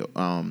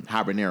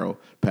habanero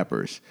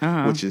peppers,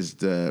 which is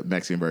the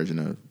Mexican version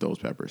of those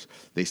peppers.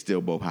 They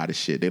still both hot as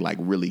shit. They like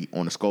really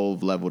on a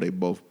Scoville level. They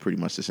both pretty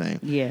much the same.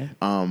 Yeah.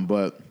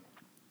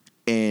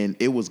 And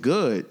it was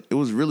good. It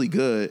was really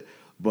good.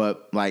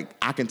 But like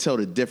I can tell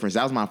the difference.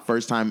 That was my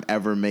first time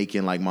ever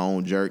making like my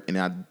own jerk, and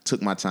I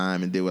took my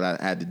time and did what I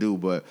had to do.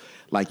 But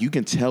like you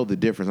can tell the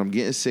difference. I'm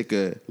getting sick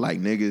of like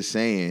niggas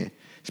saying,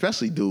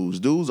 especially dudes.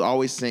 Dudes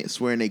always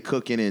swearing they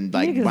cooking and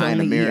like niggas buying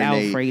a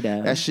marinade.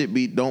 Alfredo. That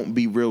shit don't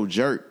be real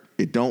jerk.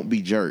 It don't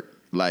be jerk.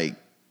 Like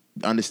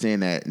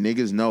understand that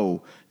niggas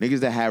know niggas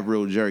that have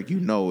real jerk. You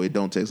know it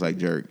don't taste like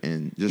jerk,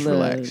 and just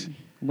relax.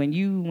 When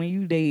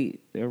you date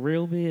a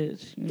real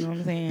bitch, you know what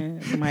I'm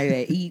saying? Somebody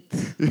that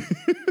eats,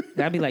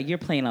 I'd be like, you're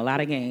playing a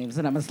lot of games,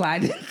 and I'm gonna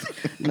slide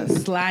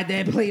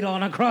that plate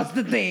on across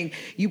the thing.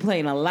 You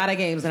playing a lot of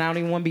games, and I don't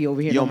even want to be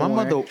over here. Yo, no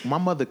more. my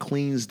mother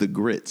cleans the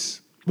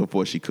grits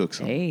before she cooks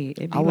them. Hey,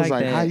 I was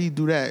like, how do you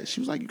do that? She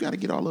was like, you got to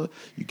get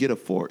you get a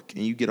fork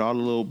and you get all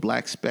the little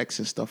black specks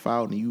and stuff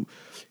out, and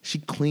she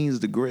cleans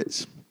the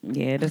grits.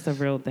 Yeah, that's a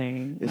real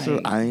thing.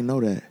 I didn't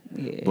know that.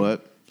 Yeah.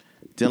 But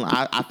Dylan,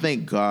 I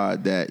thank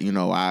God that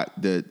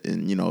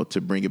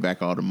to bring it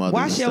back all the mothers.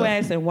 Wash your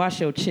ass and wash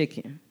your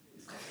chicken.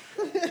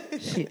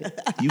 Shit.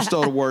 You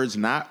stole the words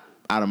not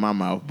out of my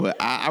mouth, but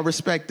I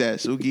respect that,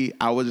 Suki.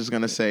 I was just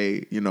gonna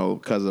say,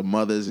 because of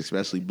mothers,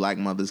 especially black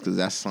mothers, because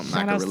that's something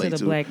I can relate to. Shout out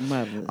to the black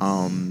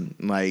mothers.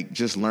 Like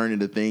just learning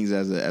the things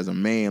as a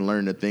man,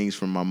 learning the things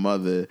from my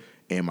mother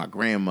and my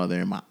grandmother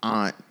and my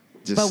aunt.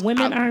 But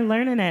women aren't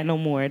learning that no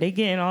more. They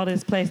getting all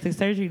this plastic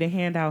surgery to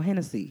hand out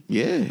Hennessy.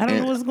 Yeah. I don't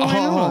know what's going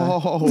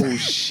on. Oh,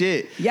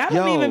 shit. Y'all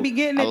don't even be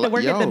getting it to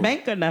work at the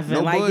bank or nothing.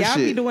 No bullshit. Y'all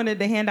be doing it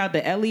to hand out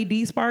the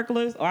LED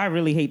sparklers. Oh, I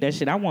really hate that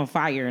shit. I want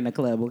fire in the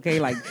club, okay?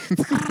 Like,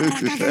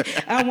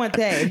 I want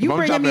that. If you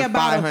bringing me a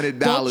bottle,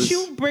 don't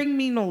you bring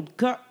me no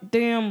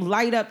goddamn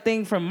light up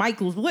thing from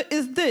Michael's. What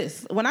is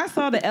this? When I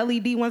saw the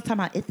LED once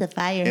time, it's a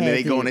fire. And then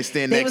they go and they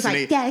stand next to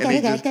me. They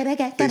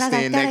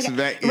stand next to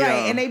that.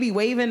 Right, and they be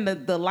waving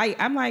the light.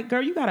 I'm like,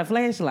 girl, you got a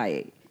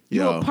flashlight.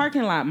 You're a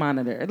parking lot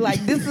monitor. Like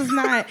this is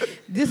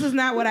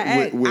not what I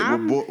asked.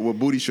 With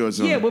booty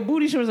shorts on. Yeah, with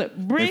booty shorts on.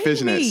 Bring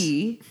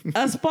me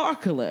a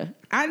sparkler.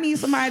 I need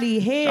somebody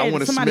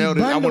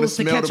bundles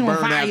to catch on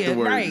fire.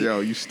 Afterwards. Right.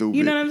 Yo, you stupid.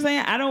 You know what I'm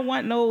saying? I don't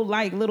want no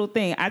like little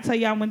thing. I tell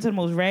you, I went to the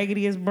most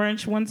raggediest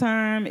brunch one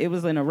time. It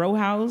was in a row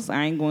house.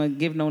 I ain't going to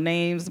give no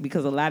names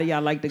because a lot of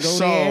y'all like to go there.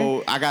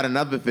 So I got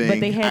another thing. But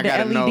they had the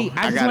LED.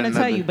 I just want to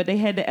tell you, but they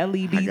had the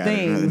LED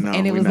things,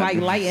 and it was like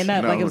lighting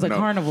up like it was a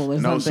carnival or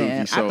something.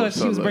 I thought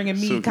she was bringing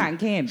me cotton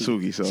candy.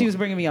 She was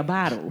bringing me a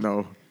bottle.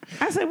 No.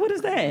 I said, what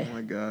is that? Oh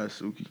my God,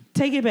 Suki.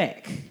 Take it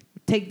back.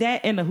 Take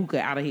that and the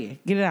hookah out of here.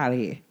 Get it out of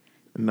here.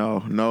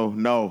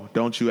 No.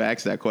 Don't you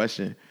ask that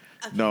question.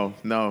 No.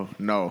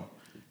 All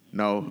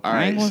right.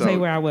 I ain't gonna say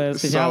where I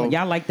was because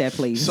y'all like that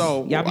place.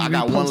 So y'all I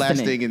got one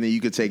last thing, and then you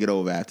can take it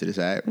over after this.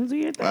 All right. What's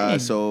your thing?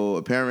 So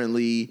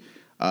apparently,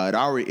 it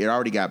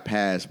already got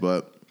passed,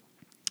 but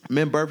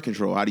men birth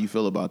control. How do you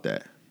feel about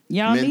that?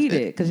 Y'all need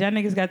it because y'all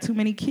niggas got too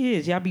many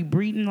kids. Y'all be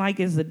breeding like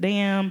it's a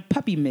damn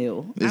puppy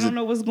mill. I don't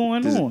know what's going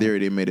on. There's a theory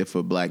they made it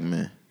for black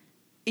men.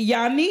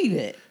 Y'all need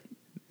it.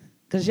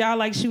 Because y'all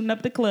like shooting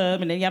up the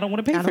club and then y'all don't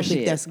want to pay for shit. I don't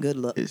think that's good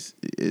luck. I don't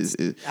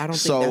think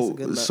that's a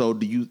good look. So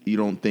you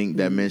don't think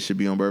that men should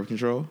be on birth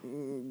control?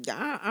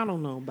 I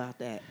don't know about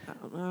that.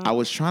 I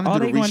was trying to all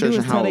do the research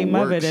on how it works. All they gonna do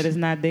is tell their mother that it's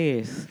not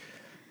theirs.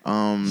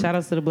 Shout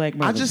out to the black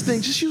mothers. I just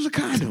think just use a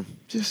condom.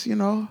 Just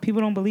people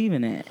don't believe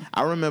in that.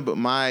 I remember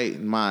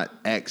my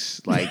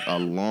ex like a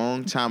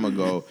long time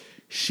ago.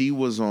 She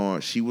was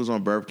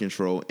on birth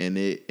control and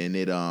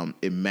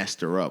it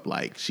messed her up.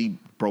 Like she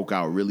broke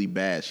out really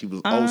bad. She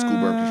was old school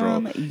birth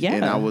control. Yeah.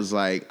 And I was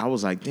like,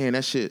 damn,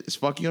 that shit is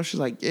fucking up. She's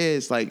like, yeah,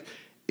 it's like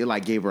it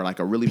like gave her like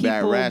a really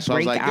bad rash. So I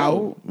was like,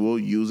 yo, we'll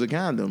use a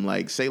condom.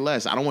 Like, say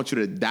less. I don't want you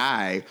to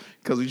die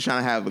because we're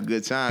trying to have a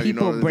good time.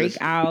 People break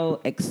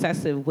out,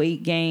 excessive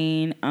weight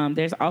gain.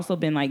 There's also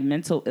been like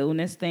mental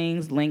illness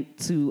things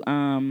linked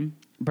to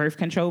birth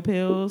control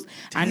pills.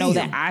 Damn. I know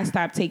that I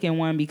stopped taking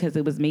one because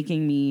it was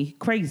making me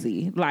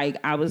crazy. Like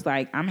I was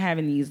like, I'm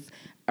having these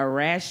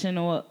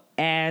irrational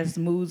ass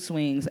mood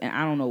swings and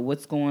I don't know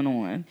what's going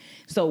on.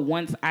 So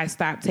once I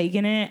stopped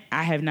taking it,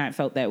 I have not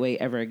felt that way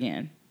ever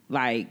again.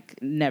 Like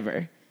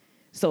never.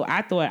 So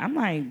I thought, I'm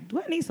like, do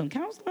I need some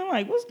counseling?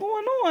 Like, what's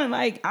going on?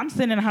 Like, I'm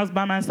sitting in the house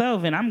by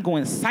myself and I'm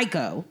going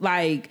psycho.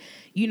 Like,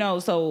 you know,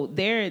 so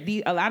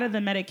a lot of the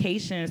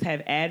medications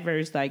have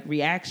adverse like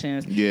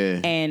reactions.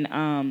 Yeah.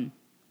 And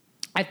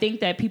I think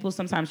that people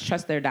sometimes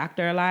trust their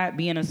doctor a lot.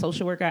 Being a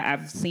social worker,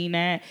 I've seen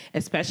that,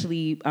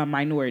 especially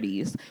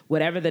minorities.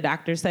 Whatever the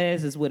doctor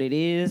says is what it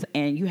is.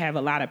 And you have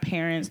a lot of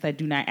parents that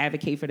do not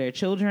advocate for their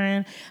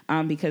children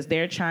because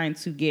they're trying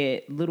to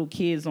get little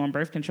kids on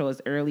birth control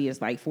as early as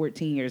like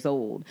 14 years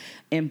old.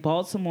 In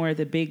Baltimore,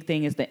 the big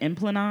thing is the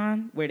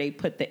Implanon, where they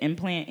put the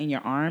implant in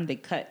your arm. They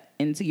cut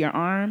into your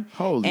arm.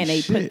 Holy and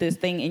they shit. put this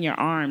thing in your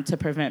arm to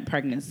prevent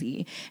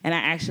pregnancy. And I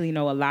actually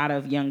know a lot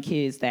of young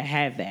kids that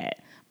have that.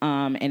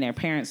 And their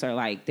parents are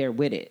like, they're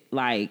with it,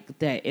 like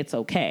that it's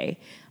okay.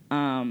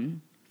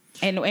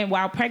 And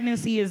while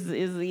pregnancy is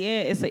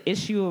it's an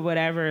issue or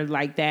whatever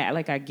like that,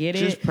 like I get it.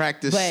 Just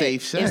practice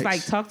safe sex. It's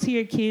like talk to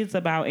your kids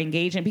about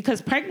engaging,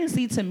 because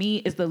pregnancy to me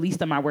is the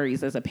least of my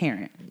worries as a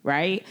parent,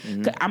 right?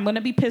 Mm-hmm. I'm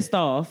gonna be pissed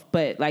off,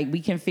 but like we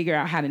can figure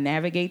out how to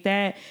navigate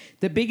that.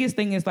 The biggest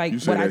thing is like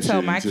what I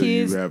tell my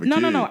kids.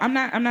 No, I'm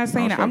not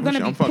saying that. I'm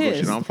gonna be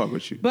pissed. I'm fuck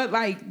with you. But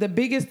like the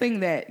biggest thing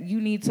that you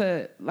need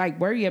to like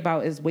worry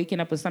about is waking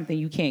up with something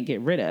you can't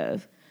get rid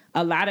of.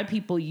 A lot of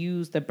people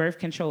use the birth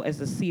control as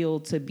a seal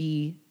to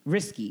be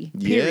risky,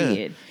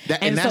 period. Yeah.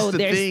 And so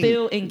they're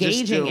still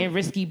engaging in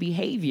risky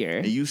behavior.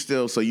 And you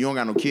still, so you don't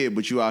got no kid,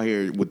 but you out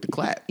here with the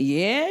clap.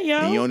 Yeah, yo.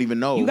 And you don't even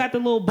know. You got the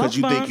little bumps.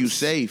 Because you think you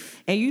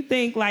safe. And you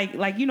think like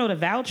you know the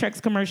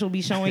Valtrex commercial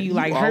be showing you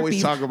like you herpes.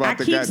 always talk about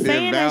the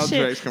goddamn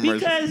Valtrex commercial.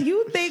 Because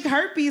you think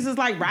herpes is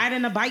like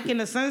riding a bike in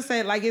the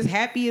sunset, like it's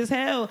happy as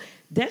hell.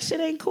 That shit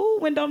ain't cool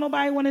when don't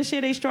nobody want to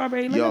share their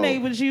strawberry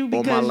lemonade with you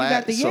because you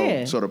got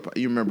the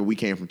you remember we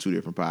came from 2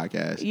 different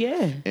podcasts.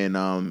 Yeah. And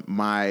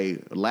my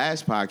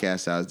last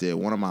podcast I did,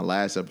 one of my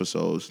last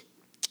episodes,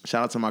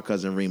 shout out to my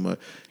cousin Rima.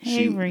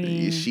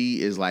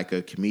 She is like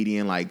a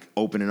comedian, like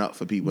opening up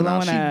for people. Now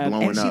she blowing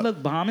up. And she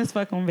looked bomb as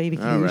fuck on Baby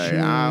Q. All right.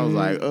 I was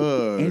like,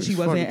 and she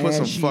wasn't put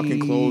ashy. some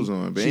fucking clothes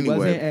on. But she anyway,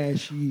 wasn't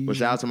ashy. But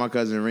shout out to my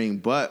cousin Reem.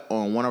 But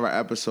on one of our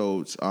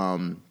episodes,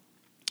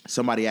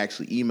 somebody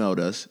actually emailed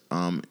us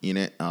in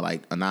it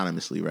like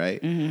anonymously,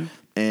 right? Mm-hmm.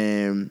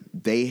 And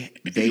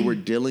they were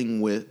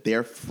dealing with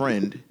their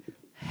friend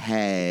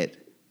had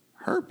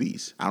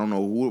herpes. I don't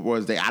know who it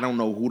was. I don't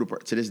know who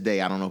to this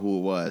day I don't know who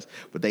it was,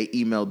 but they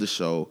emailed the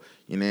show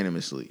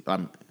anonymously.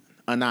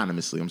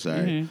 I'm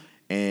sorry.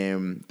 Mm-hmm.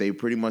 And they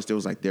pretty much, it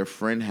was like their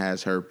friend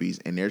has herpes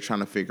and they're trying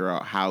to figure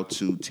out how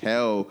to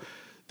tell.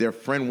 Their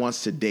friend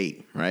wants to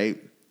date,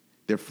 right?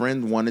 Their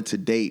friend wanted to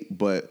date,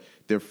 but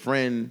their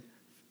friend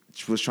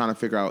was trying to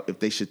figure out if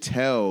they should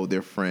tell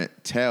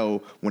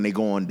when they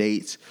go on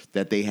dates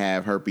that they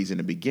have herpes in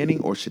the beginning,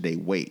 or should they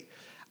wait?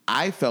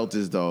 I felt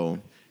as though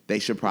they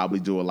should probably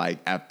do it like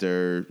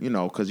after,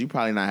 because you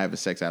probably not having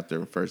sex after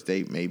the first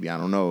date, maybe. I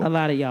don't know. A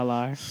lot of y'all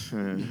are.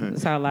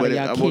 That's how a lot of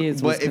y'all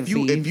kids was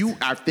conceived. If you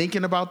are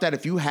thinking about that,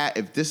 if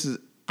this is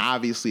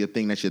obviously a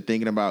thing that you're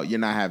thinking about, you're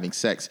not having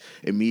sex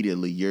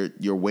immediately.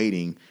 You're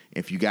waiting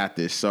if you got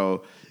this.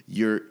 So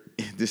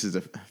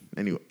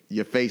anyway,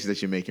 your face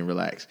that you're making,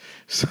 relax.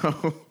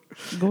 So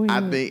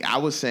I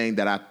was saying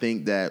that I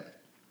think that,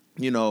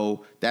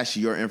 that's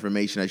your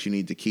information that you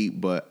need to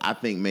keep. But I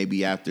think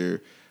maybe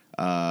after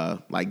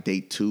like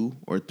date 2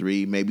 or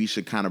 3, maybe you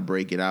should kind of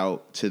break it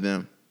out to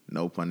them.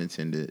 No pun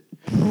intended.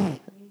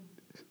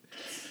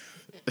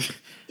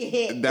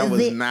 That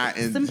was not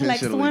intentionally.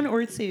 Simplex 1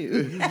 or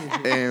 2.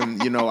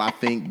 And, I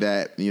think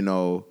that,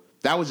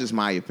 that was just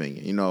my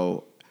opinion.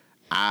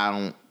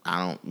 I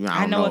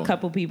know a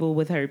couple people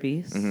with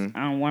herpes.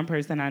 Mm-hmm. One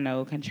person I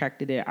know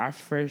contracted it our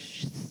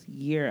first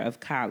year of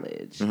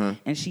college,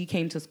 and she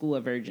came to school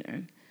a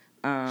virgin.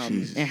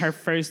 In her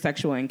first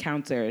sexual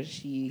encounter,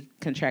 she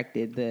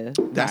contracted the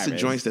That's virus. the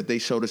joints that they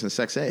showed us in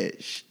Sex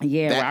Ed.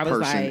 Yeah, that I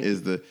was person like,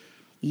 is the.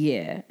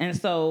 Yeah, and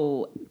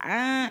so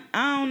I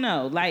don't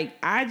know. Like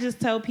I just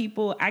tell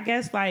people, I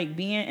guess like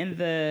being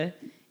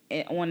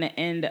on the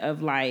end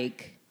of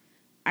like.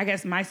 I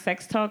guess my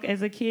sex talk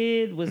as a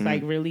kid was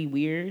like really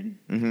weird.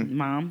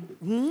 Mom,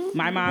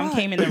 my mom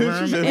came in the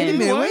room.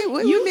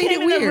 Wait, you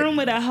came in the room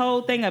with a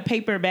whole thing of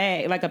paper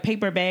bag, like a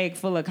paper bag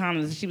full of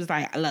condoms. She was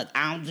like, "Look,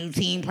 I don't do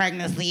teen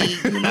pregnancy.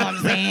 You know what I'm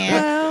saying?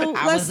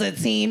 I was a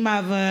teen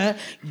mother.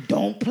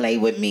 Don't play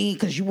with me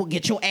because you will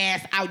get your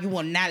ass out. You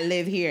will not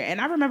live here."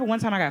 And I remember one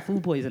time I got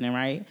food poisoning.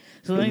 Right.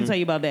 So let me tell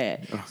you about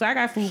that. So I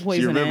got food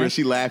poisoning. You remember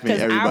she laughing at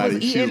everybody.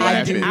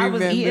 I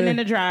was eating in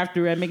the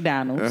drive-thru at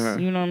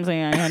McDonald's. You know what I'm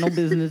saying? I had no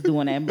business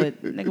doing that,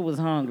 but nigga was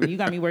hungry. You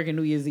got me working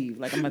New Year's Eve.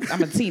 Like I'm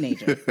a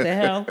teenager. The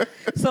hell?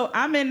 So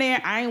I'm in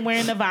there. I ain't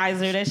wearing the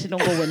visor. That shit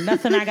don't go with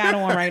nothing I got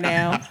on right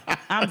now.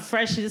 I'm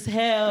fresh as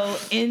hell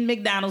in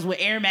McDonald's with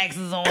Air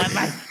Maxes on.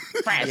 Like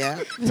fresh. Yeah.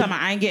 Talking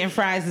about I ain't getting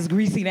fries. It's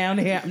greasy down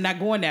there. I'm not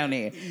going down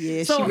there.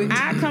 Yeah, so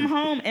I come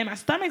home and my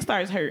stomach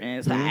starts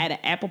hurting. So I had an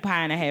apple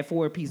pie and I had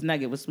 4-piece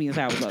nugget with sweet and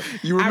sour sauce.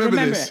 You remember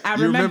this? I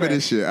remember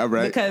this shit, all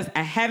right? Because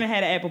I haven't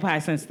had an apple pie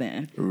since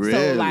then. Really?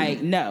 So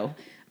like no.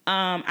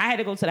 I had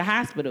to go to the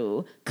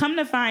hospital. Come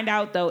to find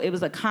out, though, it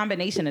was a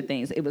combination of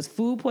things. It was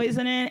food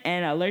poisoning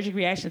and an allergic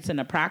reaction to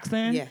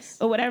naproxen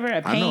or whatever,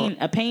 a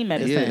pain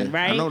medicine,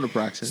 right? I know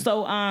naproxen.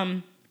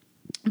 So,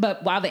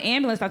 but while the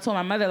ambulance, I told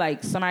my mother,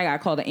 like, somebody got to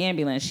call the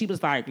ambulance. She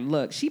was like,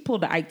 look, she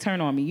pulled the Ike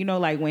Turner on me. You know,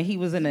 like when he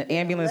was in the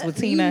ambulance with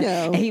Tina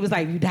and he was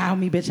like, you die on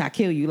me, bitch, I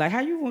kill you. Like, how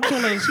you gonna kill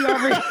her? She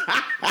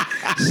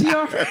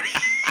already.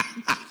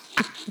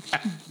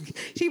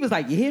 She was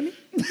like, you hear me?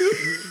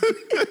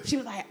 She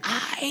was like,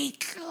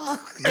 Ike.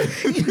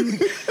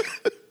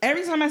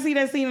 Every time I see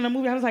that scene in a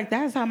movie, I was like,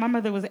 that's how my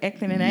mother was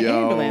acting in that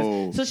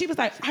ambulance. So she was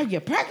like, are you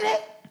pregnant?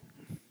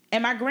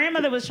 And my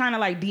grandmother was trying to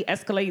like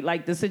de-escalate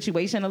like the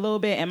situation a little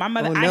bit. And my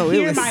mother,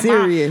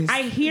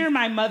 I hear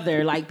my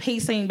mother like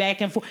pacing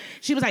back and forth.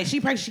 She was like, she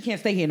pregnant, she can't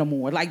stay here no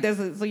more. Like,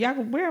 so y'all,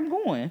 where I'm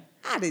going?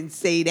 I didn't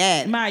say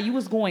that. Ma, you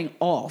was going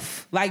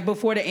off like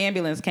before the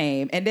ambulance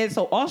came. And then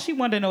so all she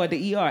wanted to know at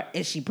the ER,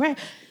 is she pregnant?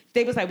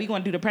 They was like, we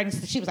gonna do the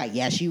pregnancy. She was like,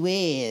 yes, you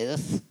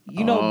is.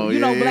 You know,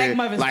 black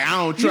mothers. Like, I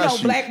don't trust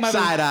you. Black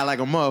mothers, side eye like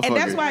a motherfucker. And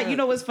that's why,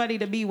 what's funny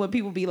to me when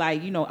people be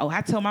like,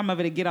 I tell my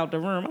mother to get out the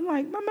room. I'm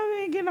like, my mother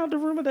ain't getting out the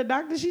room with the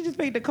doctor. She just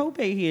paid the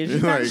copay here.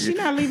 She's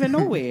not leaving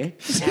nowhere.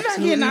 She's not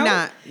getting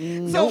out.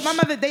 So my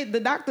mother, the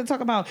doctor talk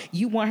about,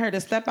 you want her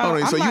to step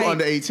out. So you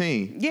under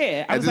 18?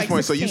 Yeah. At this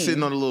point, 16. So you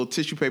sitting on a little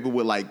tissue paper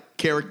with like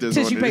characters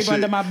on it. Tissue paper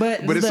under my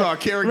butt. But it's all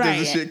characters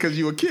and shit because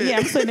you a kid. Yeah,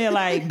 I'm sitting there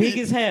like big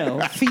as hell.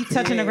 Feet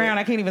touching the ground.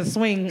 I can't even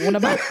swing on the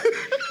bike.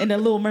 In the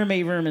Little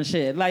Mermaid room and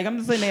shit. Like, I'm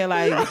just sitting there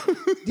like...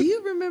 Do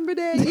you remember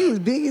that? You was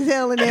big as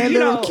hell in that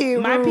little kid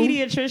room. My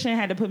pediatrician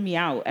had to put me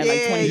out at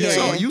like 23.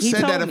 So you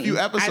said that a few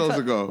episodes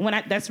ago.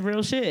 That's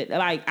real shit.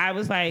 Like, I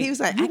was like... He was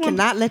like, I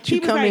cannot let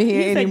you come in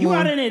here anymore. He said, you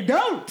are an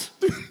adult.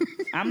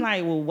 I'm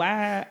like, well,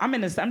 why?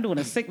 I'm doing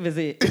a sick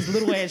visit. These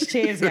little ass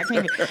chairs here. I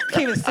can't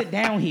even sit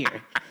down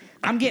here.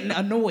 I'm getting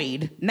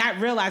annoyed, not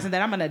realizing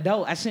that I'm an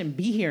adult. I shouldn't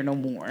be here no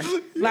more.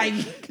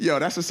 Like... Yo,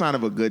 that's a sign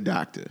of a good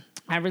doctor.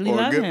 I really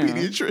love him.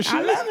 Pediatrician.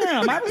 I love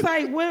him. I was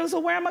like, so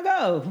where am I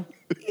go?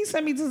 He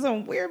sent me to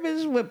some weird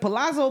bitch with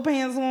palazzo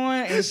pants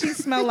on, and she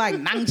smelled like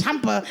Nang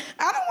Champa.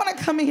 I don't want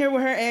to come in here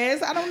with her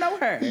ass. I don't know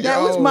her. That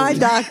was my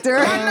doctor.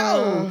 I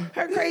know.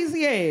 Her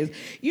crazy ass.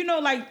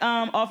 Like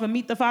off of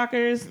Meet the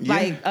Fockers,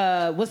 like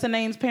what's the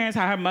name's parents?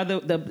 How her mother,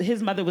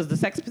 his mother was the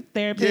sex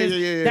therapist.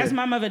 Yeah. That's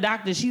my mother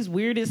doctor. She's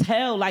weird as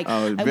hell. Like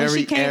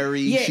very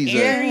airy. Yeah, she's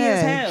airy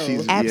as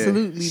hell.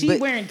 Absolutely. She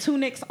wearing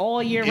tunics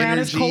all year round.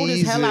 It's cold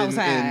as hell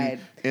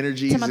outside.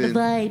 Energies. Some of the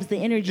vibes, the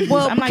energy.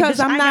 Well, I'm because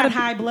like, I'm not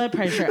high blood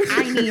pressure.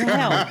 I need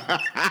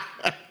help.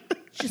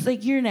 She's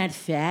like, you're not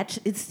fat.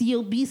 It's the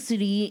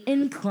obesity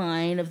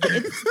incline of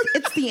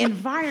it's the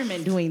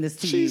environment doing this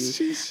to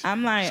you.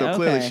 I'm like, so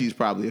clearly she's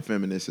probably a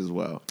feminist as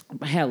well.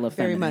 Hella feminist.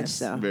 Very much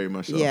so. Very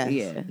much so.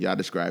 Yeah. Y'all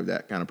describe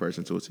that kind of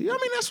person to us. Yeah, I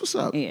mean, that's what's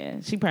up. Yeah,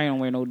 she probably don't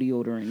wear no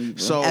deodorant either.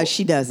 So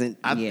she doesn't.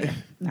 I knew it.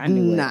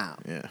 No.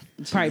 Yeah.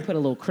 Probably put a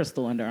little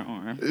crystal under her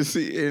arm.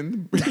 See,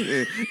 and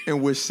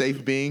with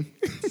safe being.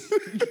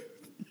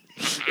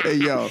 Hey,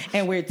 yo.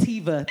 And wear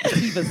Teva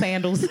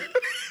sandals.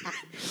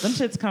 Them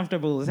shit's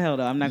comfortable as hell,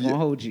 though. I'm not going to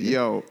hold you.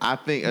 Yo, I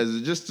think,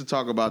 just to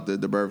talk about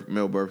the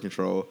male birth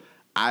control,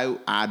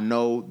 I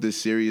know the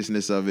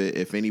seriousness of it.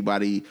 If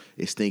anybody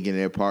is thinking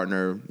their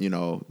partner,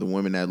 the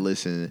women that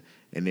listen,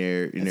 and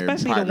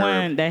especially partner, the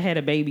one that had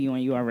a baby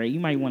on you already, you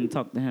might want to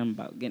talk to him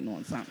about getting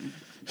on something.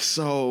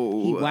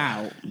 So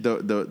wow.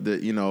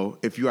 The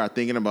if you are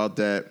thinking about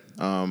that,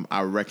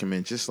 I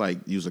recommend just like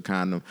use a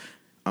condom.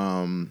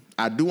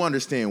 I do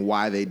understand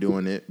why they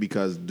doing it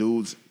because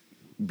dudes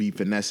be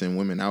finessing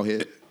women out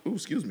here. Ooh,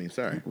 excuse me,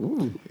 sorry.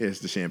 Ooh, it's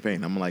the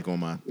champagne. I'm like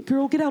on my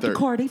girl. Get out the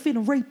car. They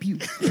finna rape you.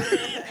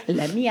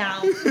 Let me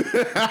out.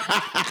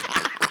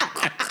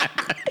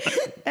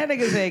 That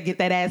nigga said, "Get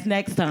that ass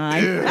next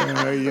time."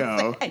 Yeah,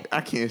 yo,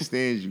 I can't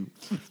stand you.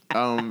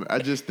 I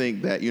just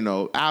think that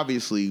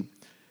obviously.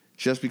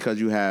 Just because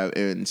you have,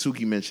 and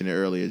Suki mentioned it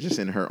earlier, just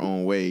in her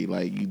own way,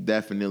 like you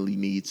definitely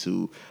need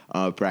to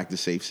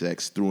practice safe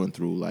sex through and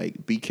through.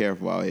 Like, be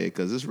careful out here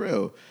because it's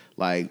real.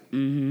 Like,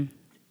 you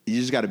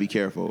just got to be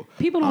careful.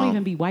 People don't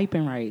even be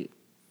wiping right.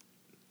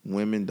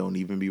 Women don't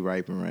even be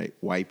wiping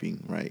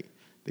right.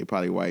 They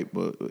probably wipe,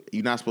 but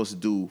you're not supposed to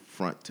do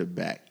front to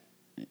back.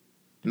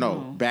 No,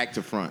 back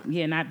to front.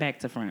 Yeah, not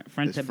back to front.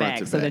 Front to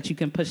back, so that you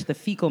can push the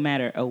fecal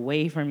matter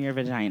away from your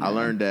vagina. I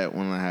learned that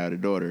when I had a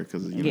daughter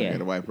because you got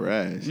to wipe her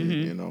ass.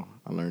 And,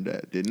 I learned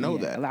that. Didn't know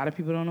that. A lot of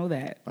people don't know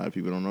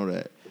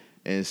that.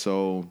 And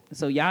so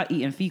y'all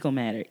eating fecal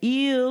matter.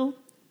 Ew.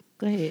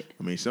 Go ahead.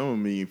 I mean, some of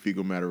them eat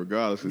fecal matter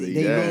regardless because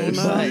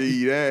they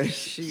eat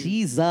ass.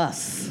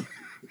 Jesus.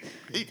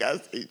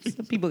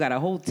 Some people got a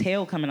whole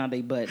tail coming out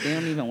their butt. They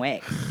don't even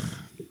wax.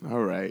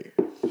 All right.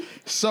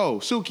 So,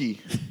 Suki,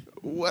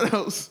 what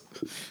else?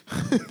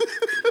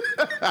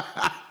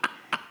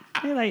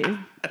 They're like, is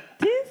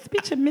this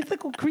bitch a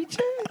mythical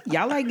creature?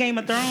 Y'all like Game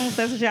of Thrones?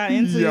 That's what y'all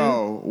into?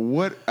 Yo,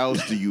 what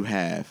else do you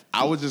have?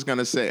 I was just going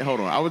to say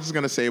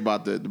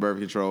about the birth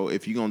control.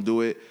 If you're going to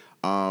do it,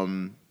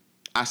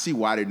 I see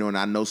why they're doing it.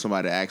 I know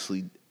somebody that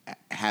actually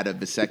had a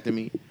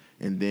vasectomy.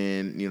 and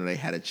then they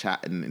had a child,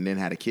 and then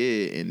had a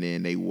kid, and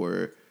then they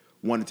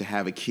wanted to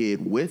have a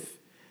kid with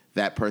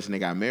that person they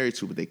got married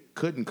to, but they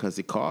couldn't because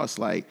it costs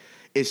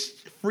it's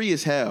free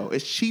as hell.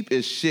 It's cheap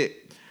as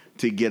shit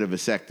to get a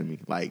vasectomy,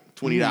 like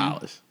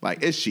 $20.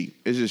 Like it's cheap.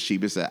 It's just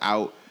cheap. It's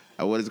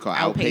what is it called?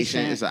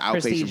 Outpatient. It's an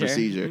outpatient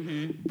procedure.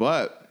 Mm-hmm.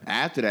 But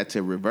after that,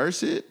 to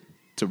reverse it,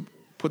 to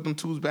put them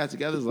tubes back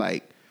together,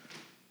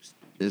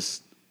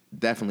 it's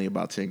definitely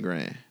about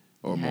 $10,000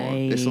 or more.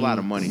 It's a lot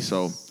of money.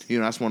 So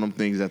that's one of them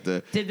things that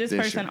Did this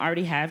person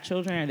already have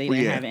children, or they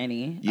didn't have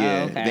any?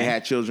 Yeah, okay. They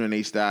had children.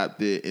 They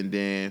stopped it, and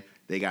then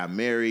they got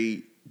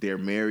married. They're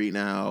married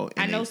now.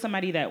 I know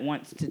somebody that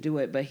wants to do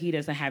it, but he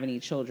doesn't have any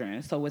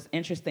children. So what's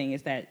interesting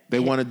is that they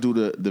want to do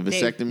the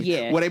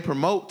vasectomy. Well, they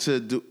promote to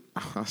do.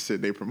 I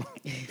said they promote.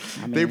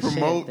 They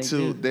promote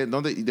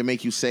they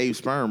make you save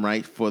sperm,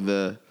 right, for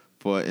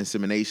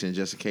insemination,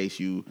 just in case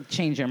you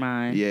change your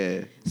mind.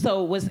 Yeah.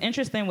 So what's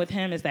interesting with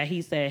him is that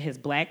he said his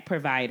black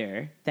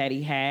provider that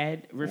he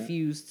had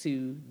refused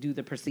to do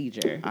the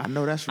procedure. I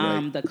know that's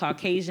right. The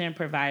Caucasian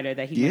provider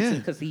that he went to,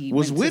 because he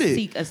was went to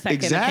seek a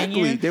second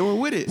opinion. They were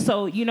with it.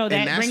 So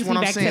that brings me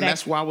back to that.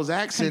 That's why I was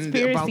asking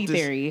conspiracy about this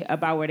theory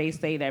about where they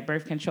say that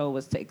birth control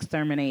was to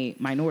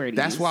exterminate minorities.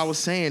 That's why I was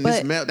saying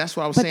that's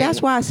why I was saying. But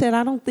that's why I said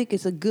I don't think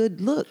it's a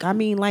good look. I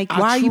mean, why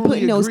are you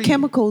putting those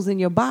chemicals in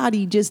your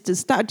body just to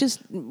stop?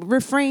 Just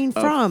refrain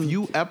from. A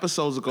few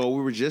episodes ago,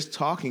 we were just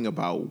talking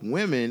about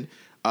women.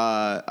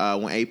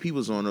 When AP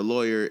was on, the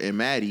lawyer and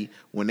Maddie,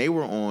 when they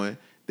were on,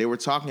 they were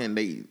talking.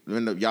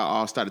 Y'all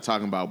all started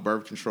talking about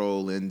birth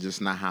control and just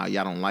not how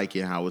y'all don't like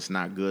it, how it's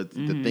not good,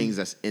 the things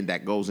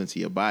that goes into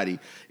your body,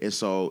 and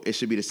so it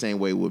should be the same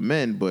way with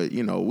men. But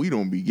we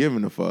don't be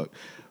giving a fuck.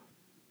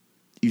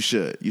 You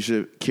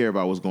should care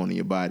about what's going in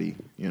your body,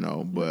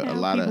 But a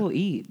lot of people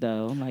eat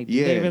though. Like,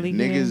 do they really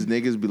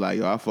niggas be like,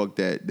 yo, I fucked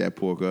that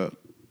pork up.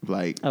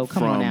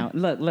 Come on now.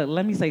 Look,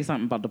 let me say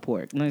something about the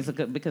pork.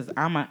 Because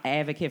I'm an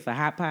advocate for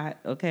hot pot,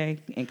 okay?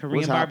 And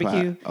Korean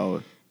barbecue.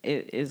 Oh.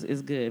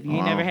 It's good. If you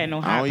ain't never had no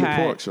hot pot. I don't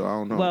eat pork, so I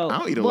don't know. Well, I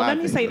don't eat a lot. Let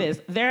me say this.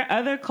 There are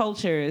other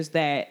cultures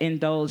that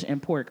indulge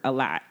in pork a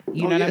lot.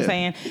 You know what I'm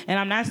saying? And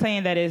I'm not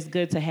saying that it's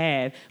good to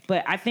have,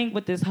 but I think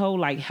with this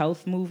whole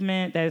health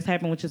movement that has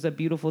happened, which is a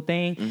beautiful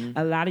thing,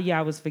 a lot of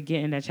y'all was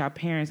forgetting that y'all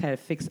parents had a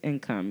fixed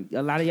income.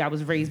 A lot of y'all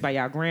was raised by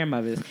y'all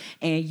grandmothers,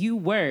 and you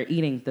were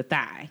eating the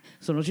thigh.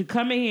 So don't you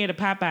come in here to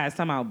Popeyes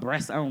talking about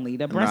breast only.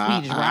 The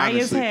breast be dry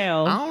as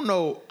hell. I don't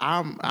know.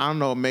 I don't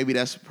know. Maybe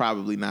that's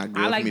probably not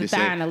good. I like for me the to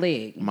thigh say. and the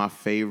leg. My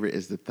favorite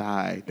is the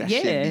thigh. That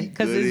shit be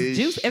because it's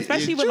juicy,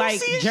 especially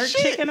with jerk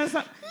chicken or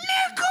something.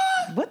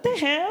 Nigga, what the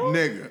hell?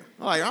 Nigga,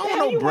 I don't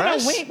want no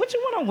breast. What you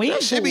want to wing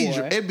that shit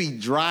for? It be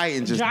dry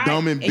and just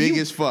dumb and big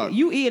as fuck.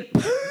 You eat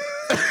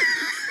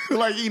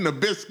like eating a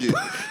biscuit.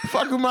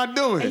 Fuck am I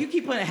doing? And you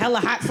keep putting hella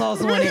hot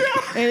sauce on it,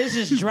 and it's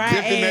just dry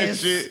dipping ass. That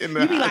shit in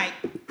the you be like,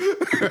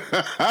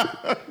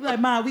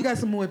 Ma, we got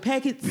some more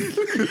packets.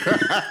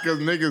 Because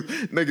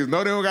niggas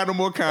know they don't got no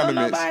more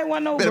condiments. Nobody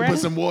want no Better breast. put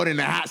some water in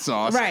the hot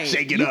sauce. Right.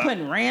 Shake it you up. You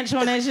putting ranch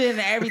on that shit and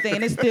everything,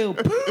 and it's still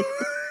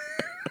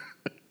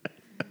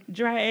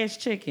dry ass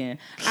chicken.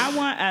 I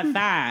want a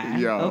thigh.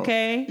 Yo,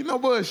 okay?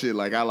 Bullshit.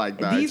 I like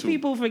that. These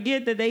people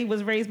forget that they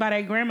was raised by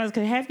their grandmas,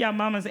 because half y'all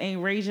mamas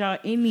ain't raised y'all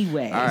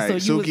anyway. All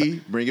right, so Suki,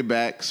 bring it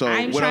back. So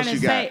what else you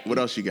got? What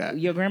else you got?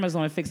 Your grandma's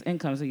on a fixed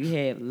income, so you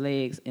had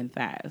legs and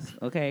thighs,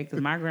 okay? Because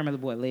my grandmother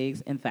bought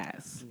legs and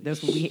thighs.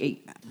 That's what we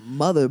ate.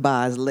 Mother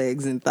buys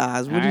legs and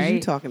thighs. What are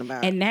you talking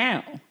about? And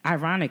now,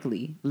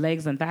 ironically,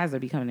 legs and thighs are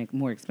becoming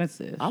more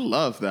expensive. I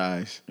love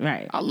thighs.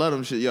 Right. I love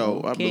them shit.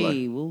 Yo,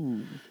 okay,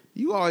 woo.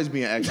 You always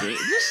be an extra.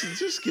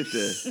 just get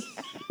there.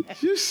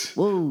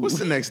 What's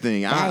the next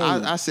thing?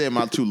 I said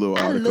my two little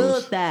articles. I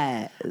love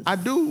that. I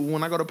do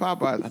when I go to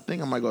Popeyes. I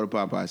think I might go to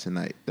Popeyes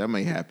tonight. That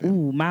may happen.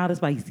 Ooh, mild or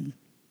spicy?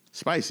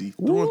 Spicy,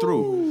 through and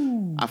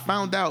through. I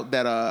found out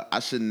that I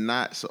should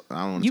not. So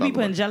I don't want to. You be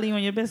putting jelly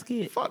on your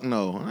biscuit? Fuck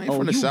no, I ain't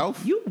from the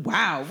South.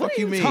 Wow. Fuck what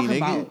you are mean, talking nigga?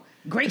 About?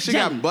 Grape she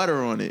jelly. got butter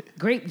on it.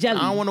 Grape jelly.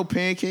 I don't want no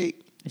pancake.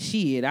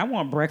 Shit, I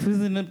want breakfast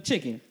and the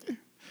chicken.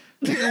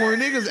 Nigga, when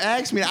niggas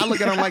ask me, I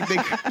look at them like they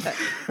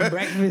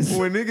breakfast.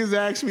 When niggas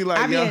ask me, like,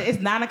 I mean, it's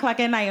 9:00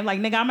 at night. I'm like,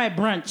 nigga, I'm at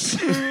brunch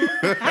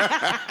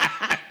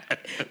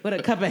with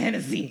a cup of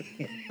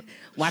Hennessy,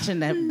 watching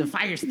the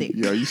fire stick.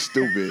 Yo, you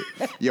stupid.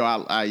 Yo,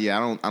 I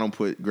don't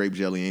put grape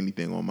jelly or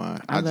anything on mine.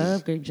 I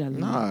love grape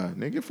jelly. Nah,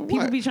 nigga, for People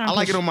what? Be trying I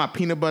like it on my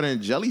peanut butter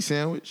and jelly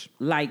sandwich.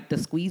 Like the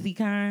squeezy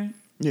kind.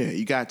 Yeah,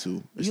 you got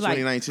to. It's you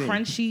 2019.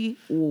 Like crunchy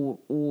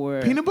or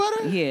peanut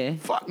butter? Yeah.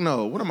 Fuck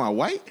no. What am I,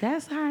 white?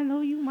 That's how I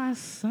know you my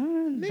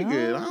son.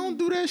 Nigga, dog. I don't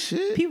do that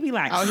shit. People be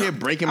like out here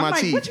breaking my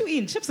teeth. What you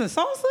eating? Chips and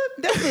salsa?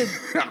 That's it.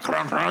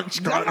 crunch.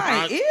 I'm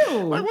like, ew.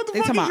 Like, what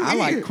the fuck I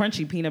like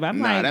crunchy peanut butter.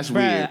 I'm like, that's bruh,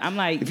 weird. I'm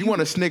like, if you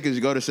want a Snickers,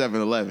 you go to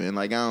 7-Eleven.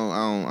 Like, I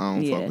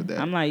don't fuck with that.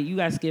 I'm like, you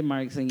got skid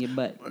marks in your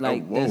butt.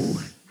 Like, whoa.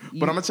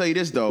 But I'm gonna tell you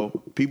this though,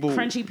 people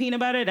crunchy peanut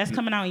butter that's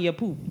coming out in your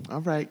poop.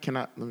 All right,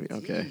 let me?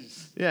 Okay,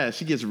 Yeah,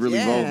 she gets really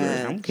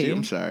vulgar. Okay.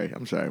 I'm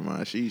sorry,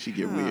 man. She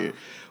get weird.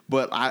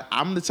 But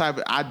I'm the type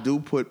I do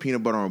put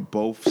peanut butter on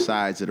both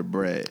sides of the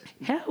bread.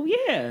 Hell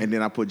yeah. And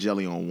then I put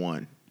jelly on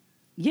one.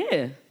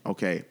 Yeah.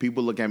 Okay.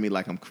 People look at me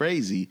like I'm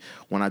crazy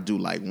when I do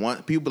like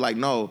one. People be like,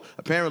 no.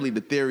 Apparently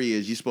the theory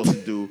is you're supposed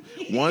to do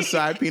one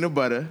side peanut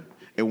butter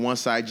and one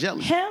side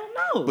jelly. Hell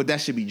no. But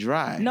that should be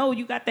dry. No,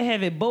 you got to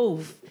have it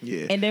both.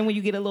 Yeah. And then when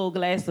you get a little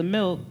glass of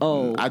milk,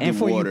 I do and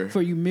for water.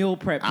 For you meal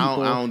prep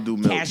people, I don't do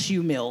milk.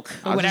 Cashew milk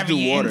or I whatever just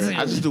do you water. into.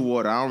 I just do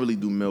water. I don't really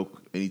do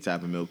milk, any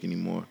type of milk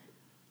anymore.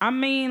 I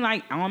mean,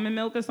 like almond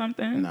milk or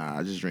something. Nah,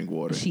 I just drink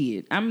water.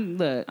 Shit, I'm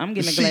getting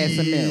a glass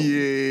of milk.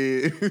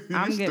 Yeah,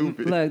 I'm getting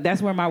stupid. look.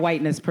 That's where my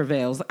whiteness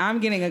prevails. I'm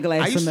getting a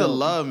glass of milk. I used to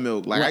love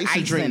milk. Like I used to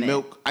ice drink in it.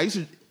 milk. I used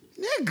to,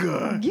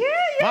 nigga. Yeah.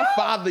 My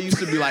father used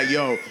to be like,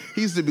 yo.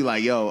 He used to be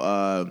like,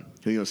 yo.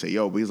 He gonna say,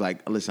 yo, but he's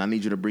like, listen, I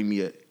need you to bring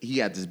me a. He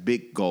had this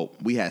big gulp.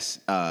 We had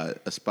a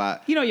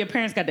spot. You know, your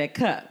parents got that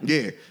cup.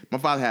 Yeah, my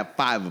father had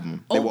 5 of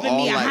them. They Open were all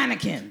me a like,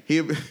 Heineken.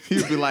 He'd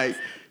be like.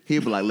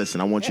 He'd be like,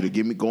 listen, I want you to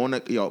give me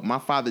yo. My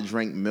father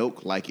drank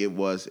milk like it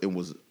was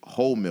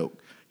whole milk.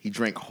 He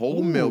drank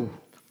whole milk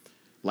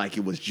like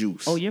it was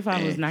juice. Oh, your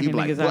father was knocking he'd be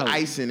like, niggas put out.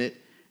 ice in it,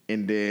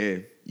 and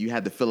then you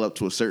had to fill up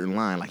to a certain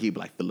line. Like he'd be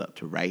like, fill up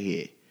to right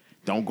here.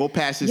 Don't go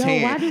past his Yo,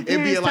 hand. why do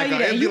parents tell you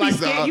that? It'd be You be like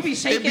scared, you be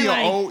shaking it'd be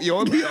like-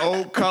 it'd be an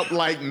old cup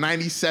like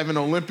 '97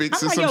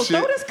 Olympics I'm or like, some yo, shit.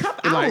 throw this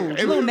cup And out.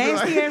 it Little would be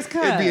nasty ass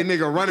cup. It'd be a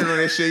nigga running on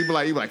that shit. He'd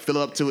be like, fill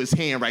up to his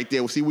hand right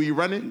there. See where you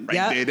running? Right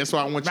Yep. there. That's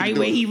what I want you Right to do.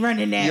 where he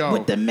running at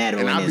with the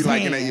metal and in I'd his be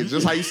like, hand.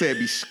 just how you said,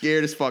 be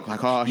scared as fuck.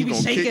 Like, oh, he You be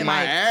gonna kick shaking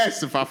my like-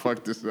 ass if I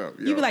fuck this up.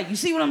 You be like, you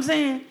see what I'm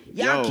saying?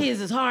 Y'all Yo, kids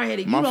is hard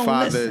headed. You my don't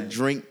father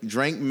listen.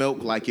 drank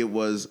milk like it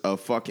was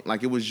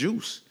like it was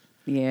juice.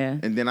 Yeah.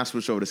 And then I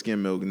switched over to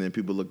skim milk, and then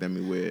people looked at me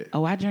weird.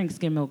 Oh, I drank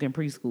skim milk in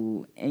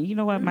preschool, and you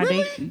know what?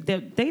 Really?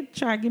 They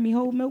tried to give me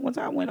whole milk once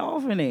I went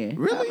off in there.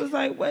 Really? I was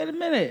like, wait a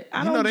minute, I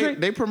You don't know, drink.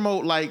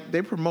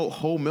 they promote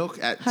whole milk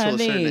till a certain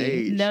Honey,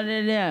 age. no,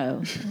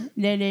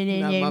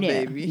 Not my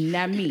baby.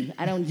 not me.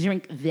 I don't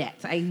drink that.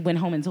 I went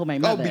home and told my Oh,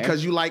 mother.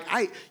 because you like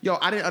I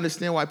didn't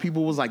understand why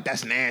people was like,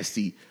 that's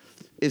nasty.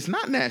 It's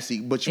not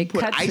nasty, but you It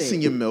put cuts ice it.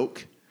 in your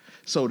milk.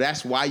 So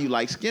that's why you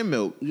like skim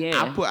milk.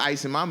 Yeah. I put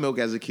ice in my milk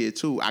as a kid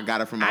too. I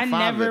got it from my I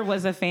father. never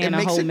was a fan It of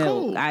makes whole it milk.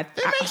 cool. It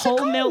makes it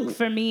Whole milk cool.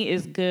 for me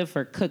is good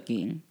for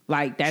cooking.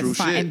 Like that's True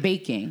fine shit. and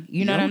baking.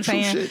 You know Yo, what I'm true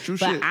saying? shit, true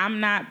but shit. I'm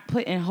not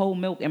putting whole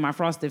milk in my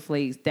Frosted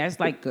Flakes. That's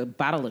like a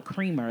bottle of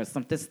creamer or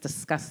something. That's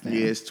disgusting.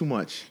 Yeah, it's too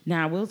much.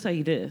 Now I will tell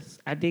you this: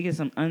 I did get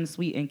some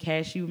unsweetened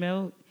cashew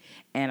milk,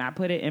 and I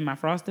put it in my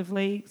Frosted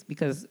Flakes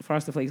because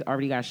Frosted Flakes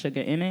already got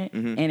sugar in it,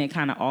 Mm-hmm. and it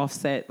kind of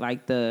offset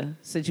like the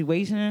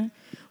situation.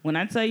 When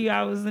I tell you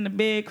I was in the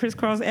bed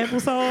crisscross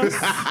applesauce,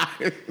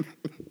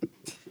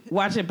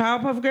 watching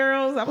Powerpuff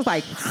Girls, I was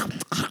like,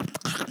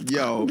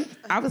 Yo,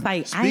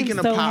 I speaking am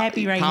of so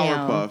happy right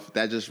now. Powerpuff,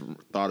 that just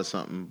thought of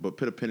something. But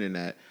put a pin in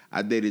that.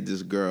 I dated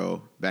this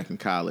girl back in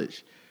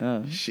college.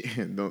 Oh. She,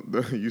 don't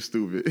you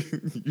stupid.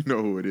 You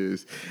know who it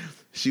is.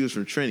 She was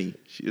from Trinity.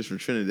 She was from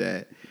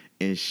Trinidad,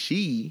 and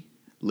she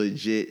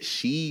legit.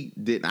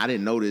 I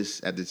didn't know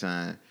this at the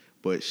time,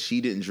 but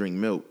she didn't drink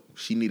milk.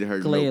 She needed her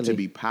milk Clearly. to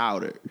be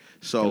powdered.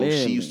 So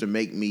Clearly. she used to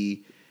make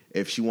me,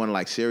 if she wanted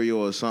like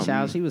cereal or something.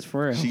 Child, she was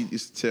for real. She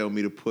used to tell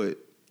me to put.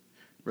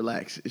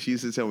 Relax. She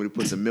used to tell me to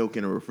put the milk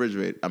in the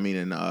refrigerator.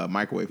 In a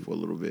microwave for a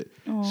little bit.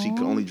 She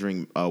could only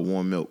drink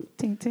warm milk.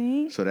 Ting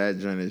ting. So that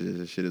joint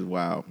is shit is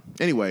wild.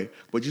 Anyway,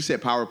 but you said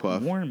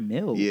Powerpuff. Warm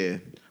milk. Yeah,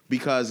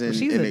 because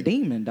She's a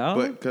demon, dog.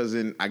 But because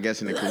I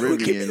guess in the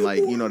Caribbean,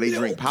 like they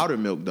drink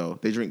powdered milk though.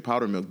 They drink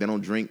powdered milk. They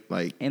don't drink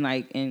like. And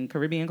like in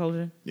Caribbean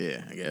culture,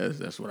 Yeah, I guess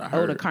that's what I oh,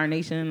 heard. the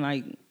carnation,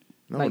 like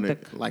no,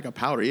 like like a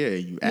powder. Yeah,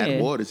 you add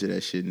Yeah. water to that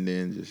shit and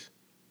then just.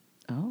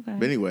 oh, okay.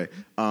 But anyway,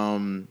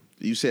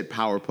 you said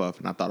Powerpuff,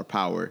 and I thought of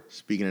Power.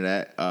 Speaking of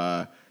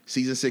that,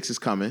 season 6 is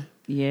coming.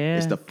 Yeah.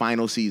 It's the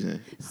final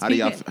season. How do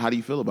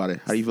you feel about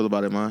it? How do you feel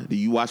about it, man? Do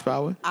you watch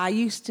Power? I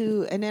used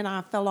to, and then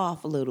I fell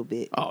off a little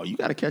bit. Oh, you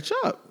got to catch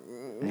up.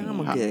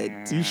 I'm good.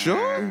 You sure?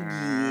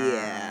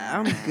 Yeah,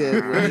 I'm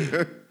good with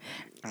it.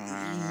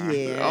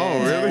 Yeah.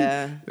 Oh,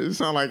 really? It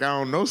sounds like I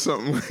don't know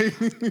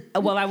something.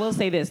 Well, I will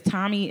say this: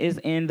 Tommy is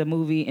in the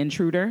movie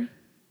Intruder.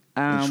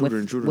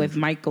 Intruder. With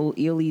Michael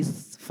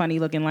Ealy's funny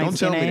looking light Don't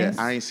tell skin me ass.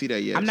 that. I ain't see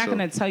that yet. I'm not so-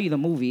 going to tell you the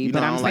movie, You but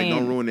know, I I'm don't like- saying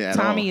don't ruin it at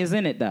Tommy all. is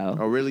in it though.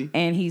 Oh, really?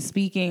 And he's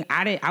speaking.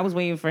 I was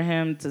waiting for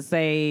him to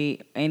say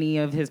any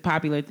of his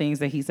popular things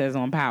that he says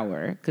on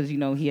Power because he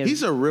has.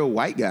 He's a real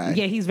white guy.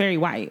 yeah, he's very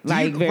white.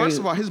 First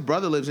of all, his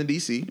brother lives in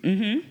D.C.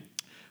 Mm-hmm.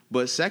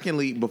 But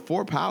secondly,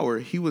 before Power,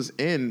 he was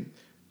in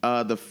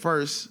the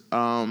first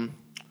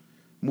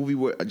movie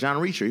with John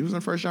Reacher. He was in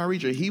the first John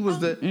Reacher. He was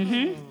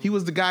he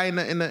was the guy in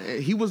the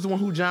he was the one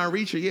who John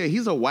Reacher. Yeah,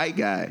 he's a white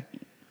guy.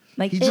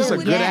 like He's just a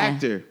good yeah.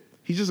 actor.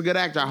 He's just a good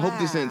actor. I hope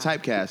this didn't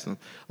typecast him.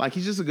 Like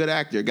he's just a good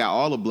actor. Got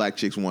all the black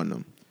chicks wanting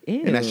him,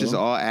 and that's just Ew.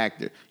 all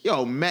actor.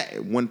 Yo,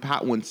 Matt, when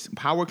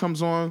Power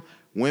comes on,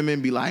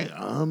 women be like,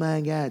 "Oh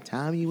my God,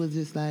 Tommy was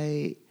just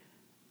like,"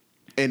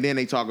 and then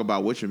they talk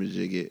about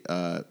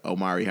whatchamajigget,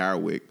 Omari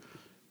Hardwick.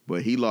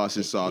 But he lost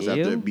his sauce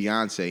after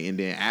Beyonce, and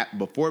then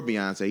before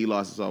Beyonce, he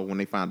lost his sauce when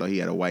they found out he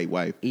had a white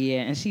wife. Yeah,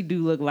 and she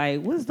do look like,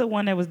 what's the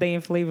one that was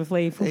dating Flavor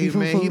Flav? Hey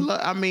man,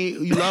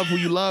 you love who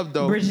you love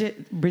though.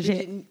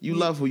 Bridget. You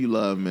love who you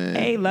love, man.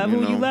 Hey, love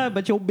who you love,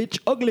 but your bitch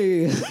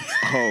ugly.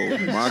 Oh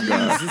my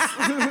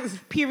God.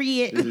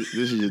 Period. This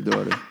is your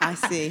daughter. I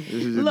see.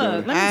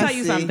 Look, let me tell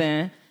you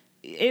something.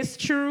 It's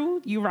true,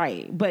 you're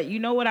right. But you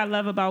know what I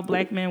love about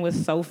black men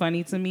was so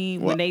funny to me?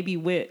 When they be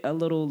with a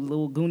little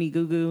goonie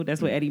goo goo,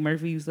 that's what Eddie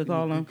Murphy used to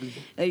call him.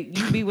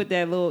 You be with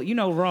that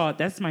little, Raw,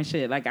 that's my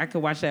shit. Like, I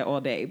could watch that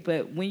all day.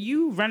 But when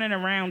you running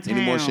around town.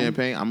 Any more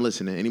champagne? I'm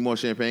listening. Any more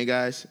champagne,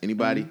 guys?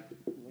 Anybody?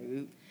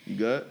 You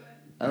good?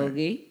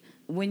 Okay.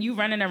 When you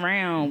running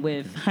around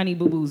with Honey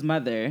Boo Boo's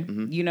mother,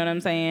 you know what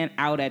I'm saying,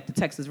 out at the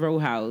Texas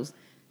Roadhouse,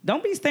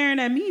 don't be staring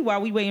at me while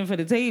we waiting for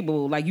the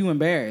table like you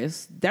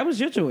embarrassed. That was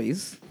your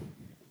choice.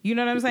 You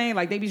know what I'm saying?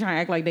 Like, they be trying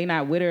to act like they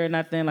not with her or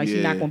nothing. Like,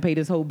 she not going to pay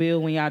this whole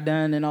bill when y'all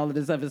done and all of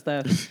this other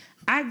stuff.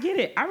 I get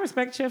it. I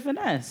respect your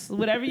finesse.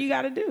 Whatever you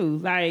got to do.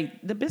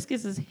 Like, the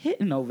biscuits is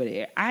hitting over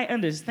there. I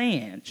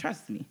understand.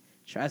 Trust me.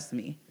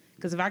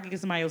 Because if I could get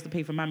somebody else to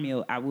pay for my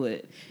meal, I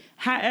would.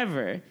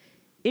 However,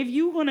 if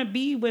you going to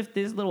be with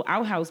this little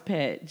outhouse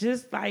pet,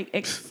 just, like,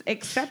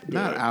 accept it.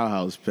 Not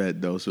outhouse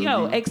pet, though.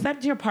 So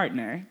accept your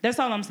partner. That's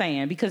all I'm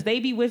saying. Because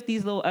they be with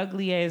these little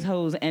ugly-ass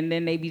hoes, and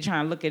then they be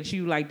trying to look at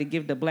you like to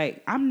give the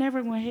black. I'm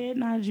never going to head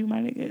nod you, my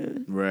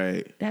nigga.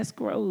 Right. That's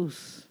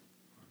gross.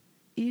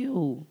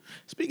 Ew.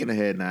 Speaking of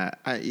head nod,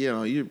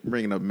 you're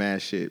bringing up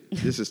mad shit.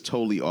 This is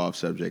totally off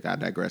subject. I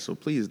digress. So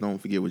please don't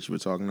forget what you were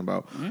talking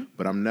about. Mm-hmm.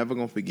 But I'm never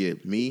going to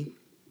forget me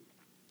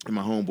and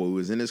my homeboy. We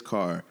was in his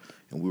car.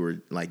 And we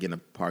were like in a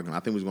parking lot. I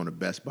think we was going to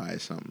Best Buy or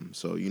something.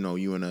 So,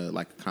 you in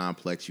a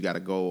complex, you got to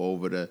go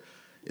over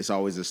it's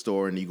always a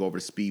store, and you go over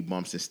the speed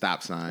bumps and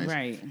stop signs.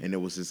 Right. And there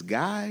was this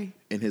guy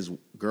and his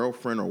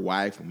girlfriend or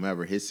wife,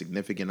 whomever, his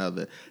significant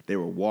other, they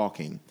were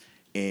walking.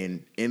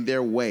 And in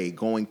their way,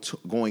 going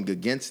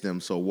against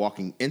them, so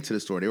walking into the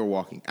store, they were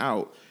walking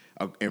out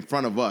in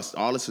front of us.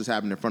 All this was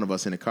happening in front of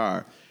us in the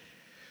car.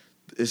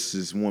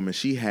 This woman,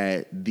 she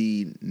had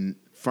the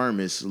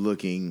firmest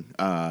looking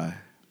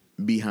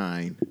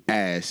behind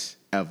ass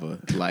ever.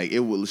 Like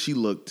she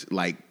looked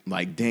like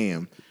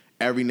damn.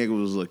 Every nigga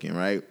was looking,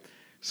 right?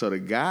 So the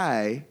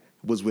guy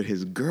was with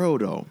his girl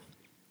though.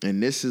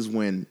 And this is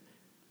when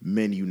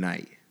men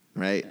unite,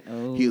 right?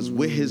 Oh. He was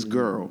with his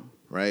girl,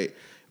 right?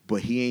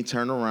 But he ain't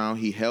turned around.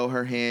 He held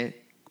her hand,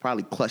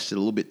 probably clutched it a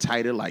little bit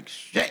tighter, like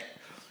shit.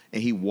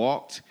 And he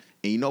walked,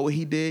 and you know what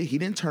he did? He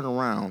didn't turn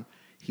around.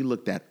 He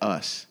looked at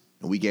us,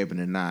 and we gave him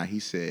a nod. He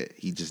said,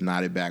 he just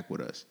nodded back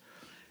with us.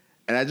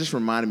 And that just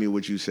reminded me of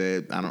what you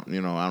said. I don't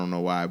know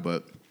why,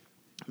 but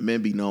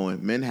men be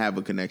knowing. Men have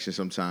a connection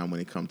sometime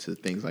when it comes to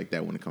things like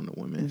that. When it comes to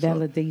women,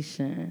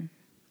 validation.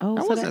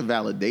 That wasn't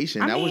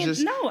validation. That was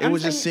just it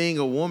was just seeing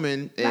a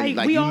woman and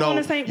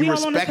you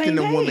respecting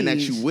the woman that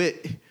you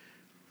with.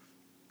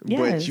 Yes.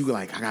 But you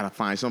like, I gotta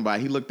find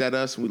somebody. He looked at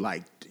us and we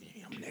like,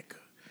 damn nigga,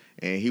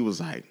 and he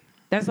was like.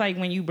 That's like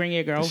when you bring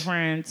your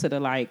girlfriend to the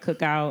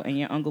cookout and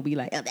your uncle be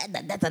like, oh,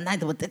 that's a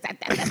nice one.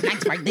 That's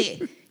nice right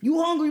there.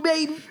 You hungry,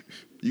 baby?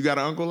 You got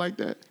an uncle like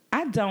that?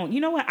 I don't.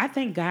 You know what? I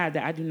thank God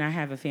that I do not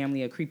have a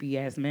family of creepy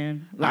ass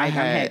men.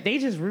 They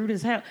just rude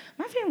as hell.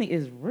 My family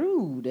is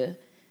rude.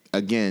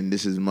 Again,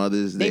 this is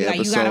Mother's Day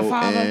episode. You got a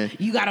father,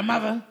 you got a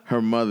mother.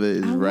 Her mother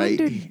is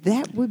right.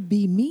 That would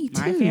be me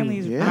too. My family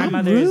is my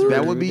mother is rude.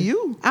 That would be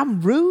you.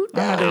 I'm rude.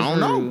 I don't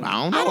know.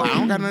 I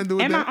don't got nothing to do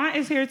with that. And my aunt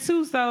is here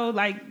too. So on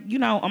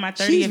my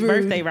 30th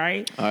birthday,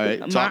 right? All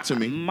right, talk to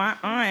me. My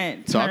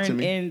aunt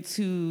turned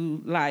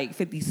into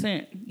 50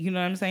 Cent. You know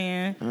what I'm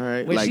saying? All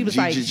right. Where she was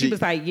like,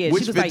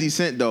 which 50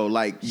 Cent though?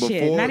 Like before,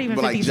 shit, not even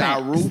 50 Ja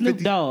Cent. Rule, Snoop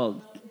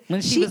Dogg. When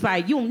she was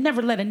like, you'll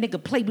never let a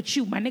nigga play with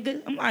you, my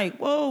nigga. I'm like,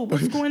 whoa,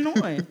 what's going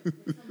on?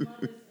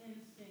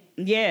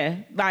 Yeah,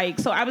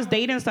 so I was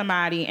dating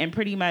somebody and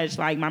pretty much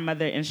my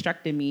mother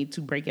instructed me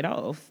to break it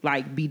off,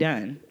 be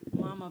done.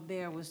 Mama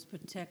Bear was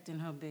protecting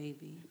her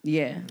baby.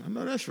 Yeah. I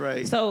know that's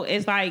right. So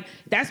it's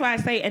that's why I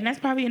say, and that's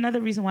probably another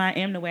reason why I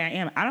am the way I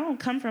am. I don't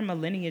come from a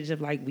lineage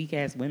of weak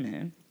ass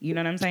women. You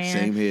know what I'm saying?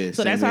 Same here.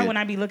 So that's why when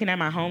I be looking at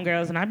my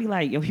homegirls and I be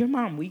like, yo, your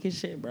mom weak as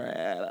shit, bro. Yo,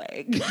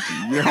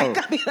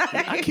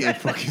 I can't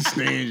fucking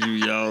stand you,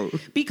 yo.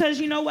 Because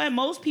you know what?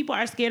 Most people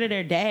are scared of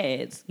their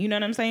dads. You know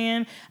what I'm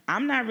saying?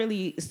 I'm not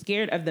really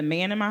scared of the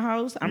man in my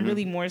house. I'm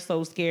really more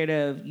so scared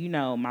of,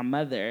 my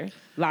mother,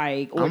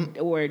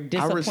 or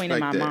disappointing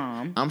my mom.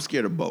 I'm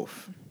scared of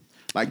both.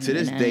 To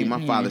this day,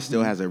 my father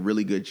still has a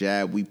really good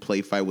jab. We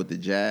play fight with the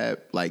jab,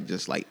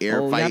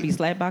 air fight. Y'all be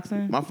slap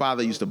boxing? My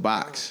father used to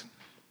box.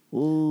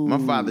 Ooh. My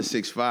father's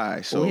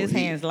 6'5", so his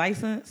hands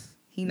licensed.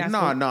 He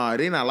not. No,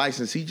 they not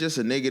licensed. He just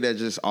a nigga that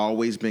just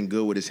always been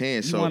good with his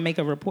hands. You want to make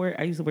a report?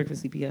 I used to work for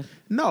CPF.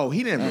 No,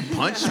 he never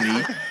punched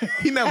me.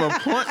 He never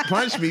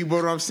punched me.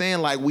 But what I'm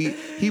saying,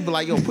 he be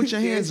like, yo, put your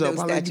hands up.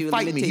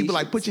 Fight me. He be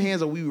like, put your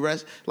hands up. We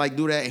rest.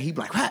 Do that, and he be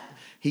like, what?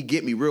 He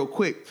get me real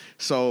quick.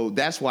 So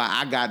that's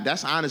why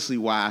that's honestly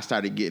why I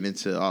started getting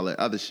into all that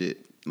other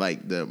shit.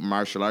 like the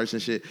martial arts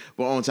and shit.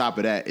 But on top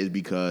of that is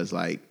because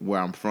like where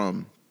I'm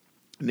from,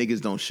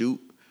 niggas don't shoot.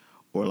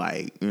 Or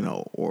like, you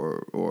know,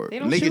 or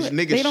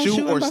niggas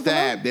shoot or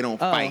stab. They don't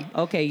fight.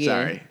 Okay, yeah.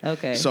 Sorry.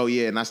 Okay. So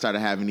yeah, and I started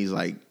having these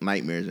like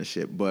nightmares and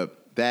shit. But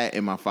that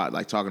and my father,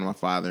 like talking to my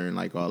father and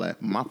like all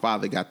that. My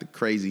father got the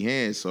crazy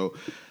hands, so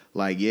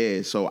like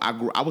yeah. So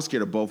I was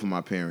scared of both of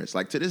my parents.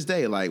 Like to this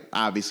day, like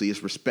obviously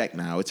it's respect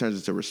now. It turns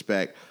into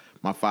respect.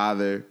 My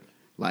father,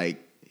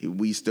 like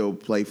we still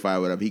play fight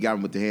with him. He got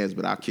him with the hands,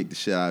 but I'll kick the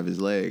shit out of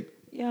his leg.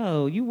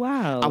 Yo, you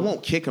wild. I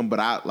won't kick him, but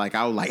I was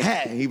like,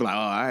 hey. He be like, oh,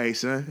 all right,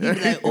 son. He be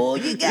like, oh,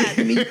 you got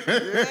me.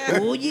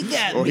 Oh, you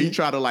got me. Or he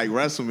try to like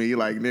wrestle me,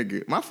 like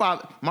nigga. My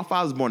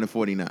father's born in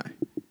 49.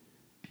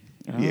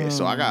 Yeah,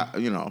 so I got,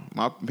 you know,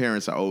 my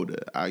parents are older.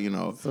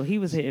 So he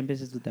was hitting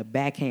bitches with the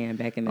backhand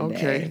back in the day.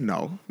 Okay,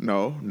 no.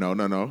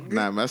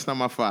 Nah, that's not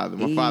my father.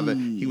 My father,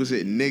 he was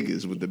hitting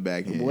niggas with the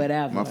backhand.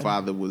 Whatever. My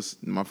father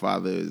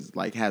is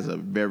like has a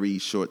very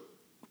short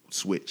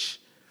switch.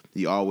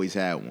 He always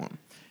had one.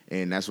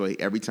 And that's why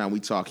every time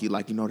we talk, he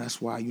like, you know,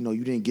 that's why, you know,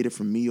 you didn't get it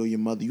from me or your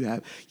mother.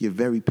 You're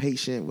very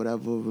patient,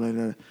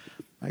 whatever.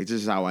 Like, this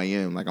is how I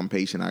am. Like, I'm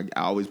patient.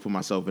 I always put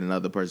myself in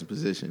another person's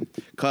position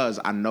because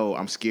I know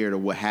I'm scared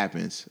of what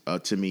happens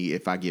to me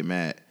if I get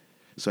mad.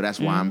 So that's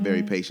why I'm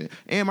very patient.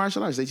 And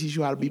martial arts, they teach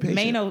you how to be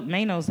patient.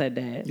 Mano said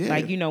that. Yeah.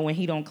 Like, you know, when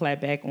he don't clap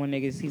back on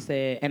niggas, he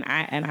said, and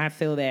I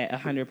feel that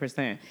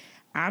 100%.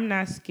 I'm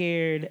not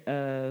scared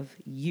of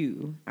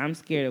you. I'm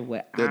scared of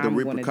what I'm going to do. The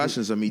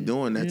repercussions of me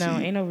doing that to you. No,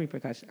 ain't no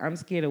repercussion. I'm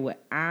scared of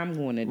what I'm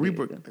going to do.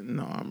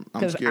 No, I'm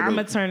scared because I'm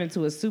going to turn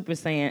into a Super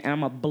Saiyan and I'm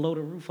going to blow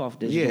the roof off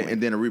this joint.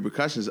 And then the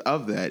repercussions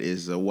of that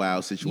is a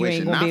wild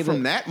situation. Not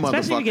from that motherfucker.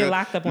 Especially if you get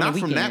locked up on the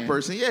weekend. Not from that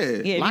person,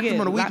 yeah. Locked him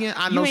on the weekend,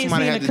 I know somebody had to do that.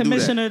 You ain't seen the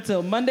commissioner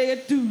till Monday or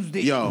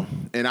Tuesday. Yo,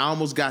 and I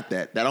almost got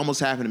that. That almost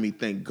happened to me.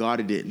 Thank God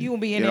it didn't. You going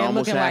to be in there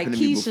looking like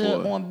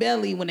Keisha on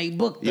Belly when they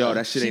booked her. Yo,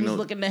 that shit ain't no... She was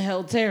looking the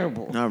hell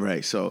terrible. All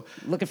right, so...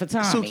 Looking for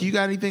Tommy. Suki, you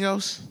got anything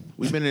else?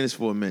 We've been in this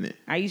for a minute.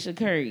 Ayesha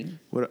Curry.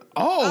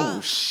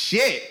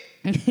 Shit.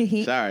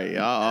 Sorry.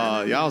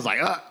 Y'all was like,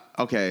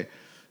 okay.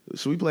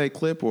 Should we play a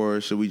clip or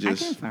should we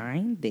just... I can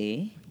find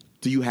it.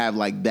 Do you have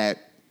like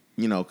that,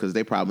 you know, because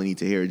they probably need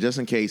to hear it, just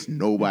in case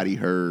nobody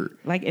heard.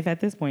 Like, if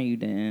at this point you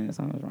didn't,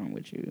 something's wrong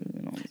with you.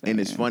 You know what I'm saying? And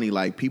it's funny,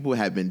 like, people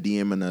have been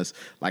DMing us,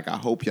 like, I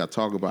hope y'all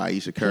talk about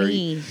Ayesha Curry.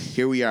 Please.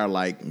 Here we are,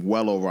 like,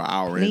 well over an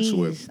hour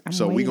into it.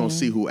 So we're going to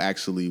see who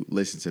actually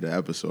listened to the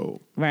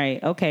episode.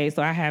 Right. Okay,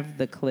 so I have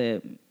the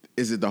clip.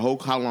 Is it the whole,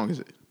 how long is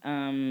it?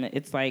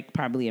 It's, like,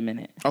 probably a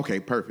minute. Okay,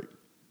 perfect.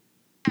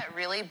 That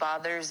really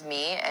bothers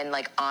me and,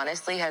 like,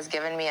 honestly has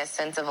given me a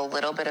sense of a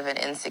little bit of an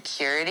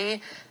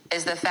insecurity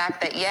is the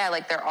fact that, yeah,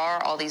 like, there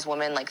are all these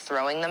women, like,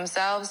 throwing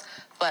themselves.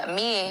 But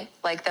me,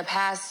 like, the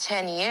past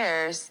 10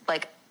 years,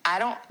 like, I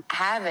don't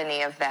have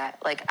any of that.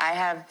 Like, I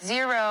have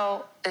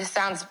zero, this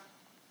sounds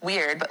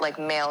weird, but, like,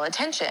 male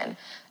attention.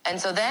 And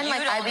so then,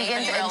 like, I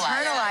begin to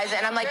internalize it.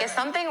 And I'm like, is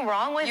something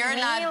wrong with me? You're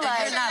not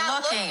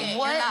looking.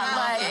 What? You're not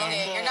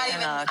looking. You're not even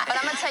looking. But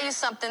I'm going to tell you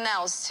something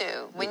else,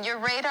 too. When your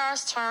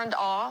radar's turned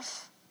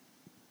off,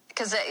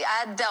 because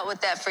I dealt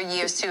with that for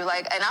years, too.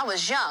 Like, and I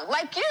was young,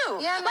 like you.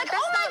 Yeah, like,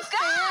 oh, my God.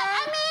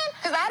 I mean,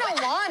 because I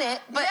don't want it,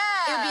 but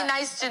it would be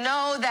nice to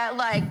know that,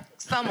 like,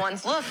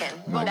 someone's looking.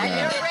 But when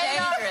your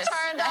radar's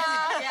turned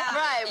off,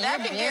 right,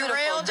 that can get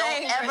real dangerous.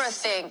 Don't ever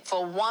think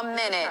for 1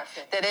 minute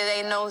that it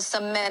ain't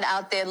some men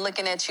out there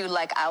looking at you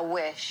like, I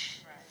wish.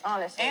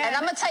 Honestly. And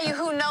I'm going to tell you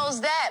who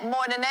knows that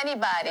more than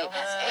anybody.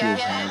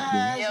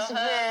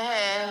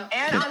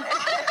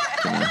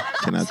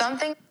 Can I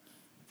something?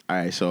 All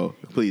right, so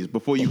please,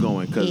 before you go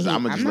in, because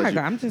I'm gonna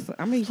just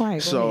I'm being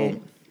quiet. So,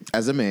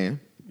 as a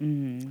man,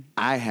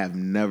 I have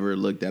never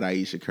looked at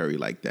Ayesha Curry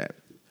like that.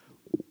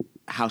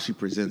 How she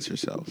presents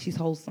herself. She's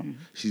wholesome.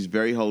 She's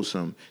very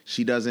wholesome.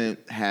 She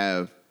doesn't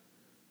have.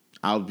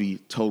 I'll be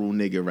total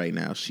nigga right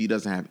now. She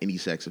doesn't have any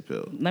sex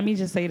appeal. Let me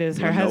just say this: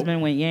 her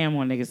husband went yam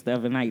on niggas the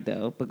other night,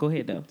 though. But go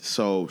ahead, though.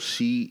 So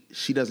she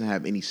doesn't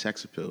have any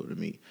sex appeal to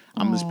me.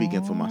 I'm just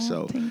speaking for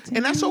myself,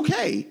 and that's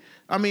okay.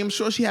 I mean, I'm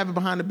sure she have it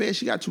behind the bed.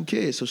 She got 2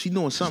 kids, so she's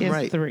doing something she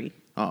has right. 3.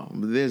 Oh,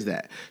 there's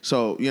that.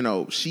 So you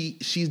know,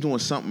 she's doing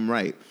something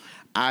right.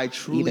 I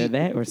truly either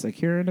that or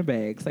securing the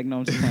bags. Like, no,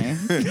 I'm just saying.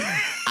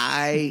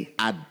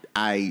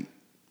 I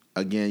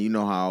again, you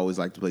know how I always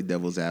like to play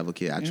devil's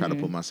advocate. I try to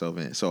put myself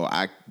in. So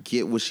I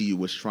get what she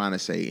was trying to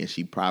say, and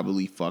she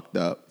probably fucked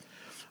up.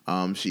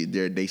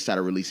 They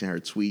started releasing her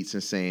tweets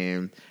and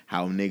saying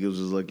how niggas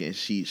was looking.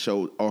 She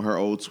showed all her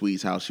old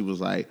tweets how she was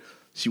like,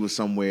 she was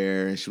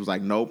somewhere and she was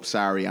like, nope,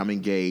 sorry, I'm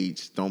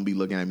engaged. Don't be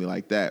looking at me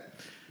like that.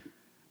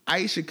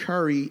 Ayesha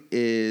Curry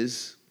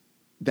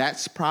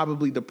that's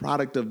probably the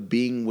product of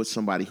being with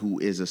somebody who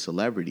is a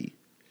celebrity.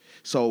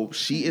 So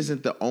she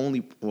isn't the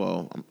only,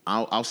 well,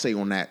 I'll say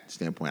on that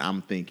standpoint,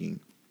 I'm thinking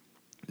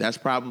That's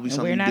probably and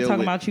something. We're not to deal talking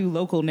with. about you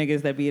local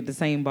niggas that be at the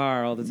same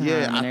bar all the time.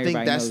 Yeah, I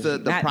think that's the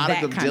Not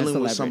product that of kind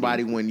dealing with celebrity.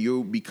 somebody when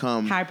you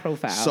become high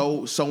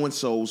profile. so and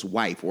so's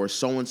wife or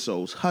so and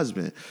so's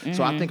husband.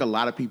 So I think a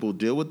lot of people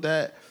deal with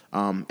that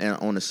and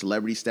on a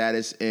celebrity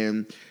status,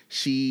 and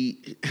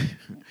she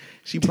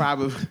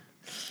probably.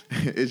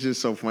 It's just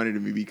so funny to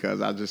me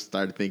because I just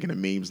started thinking of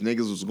memes.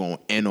 Niggas was going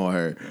in on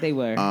her. They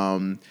were.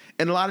 And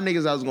a lot of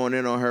niggas I was going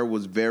in on her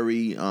was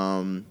very,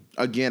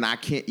 again,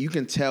 you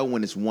can tell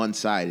when it's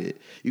one-sided.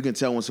 You can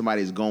tell when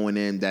somebody is going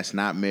in that's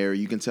not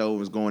married. You can tell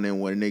when it's going in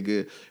when a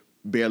nigga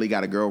barely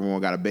got a girlfriend or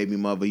got a baby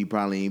mother. He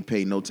probably ain't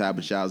paid no type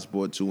of child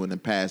support to in the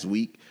past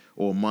week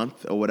or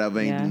month or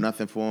whatever. Ain't do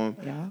nothing for him.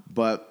 Yeah.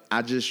 But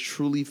I just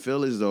truly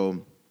feel as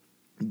though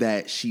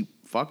that she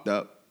fucked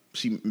up.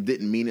 She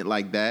didn't mean it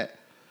like that.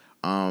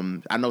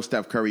 I know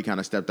Steph Curry kind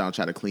of stepped out and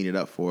tried to clean it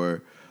up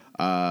for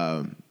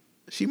her.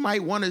 She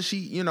might want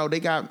to, they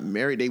got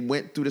married. They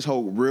went through this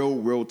whole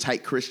real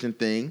tight Christian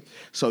thing.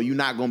 So you're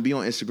not going to be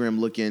on Instagram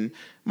looking,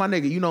 my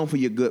nigga, you known for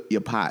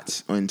your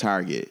pots on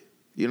Target.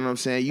 You know what I'm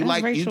saying? You That's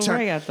like Rachel you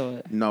Ray, I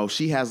thought. No,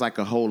 she has like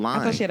a whole line.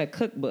 I thought she had a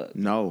cookbook.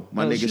 No,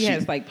 my nigga, she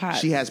has like pots.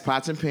 She has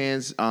pots and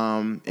pans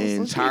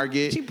in so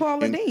Target. She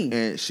Paula Deen.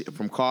 And she,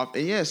 from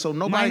Coffee. Yeah, so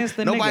nobody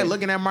nigga.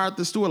 looking at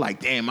Martha Stewart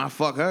like, damn, I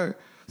fuck her.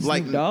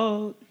 Like Snoop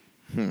Dogg.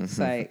 It's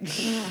like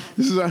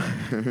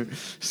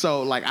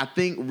so like I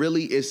think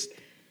really it's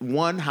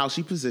one, how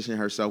she positioned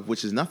herself,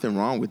 which is nothing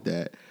wrong with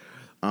that.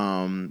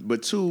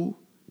 But two,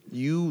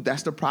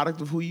 that's the product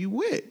of who you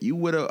with. You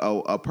with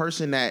a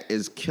person that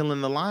is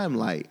killing the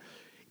limelight.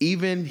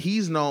 Even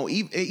he's known,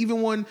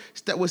 even when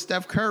with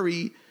Steph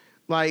Curry,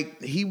 like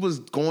he was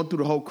going through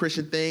the whole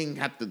Christian thing,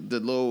 had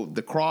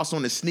the cross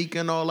on the sneaker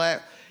and all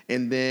that.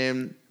 And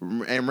then,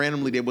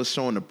 randomly, they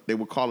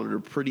would call her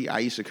the pretty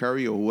Aisha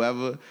Curry or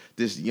whoever.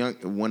 This young,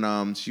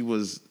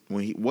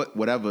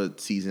 whatever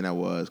season that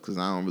was, because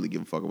I don't really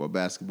give a fuck about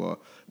basketball.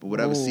 But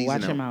whatever season,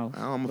 watch your mouth.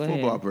 I'm a Go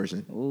football ahead.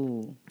 person.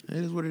 Ooh. It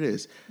is what it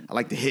is. I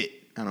like to hit.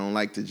 I don't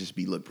like to just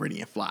look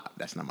pretty and flop.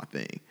 That's not my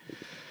thing.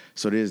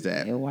 So there's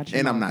that. Yeah, watch your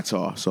and I'm mouth. not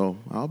tall, so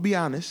I'll be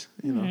honest.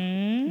 For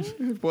a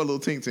little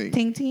ting.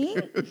 Ting ting.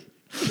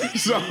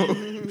 So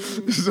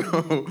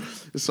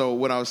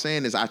what I was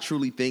saying is I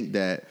truly think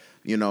that,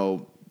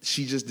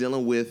 she's just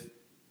dealing with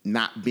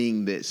not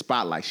being the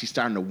spotlight. She's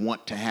starting to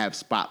want to have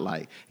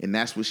spotlight. And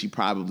that's what she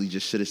probably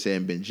just should have said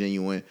and been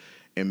genuine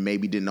and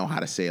maybe didn't know how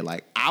to say it.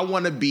 Like, I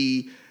want to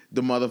be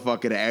the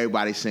motherfucker that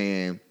everybody's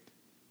saying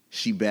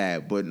she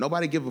bad, but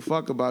nobody give a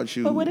fuck about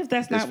you. But what if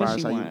that's not what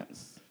she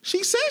wants?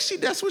 She says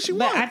that's what she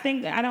But wants.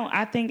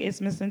 I think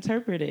it's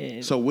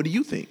misinterpreted. So what do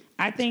you think?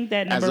 I think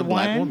that as a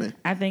black woman,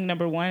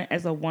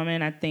 as a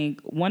woman, I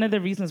think one of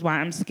the reasons why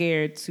I'm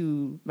scared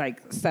to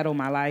settle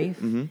my life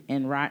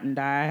and rot and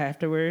die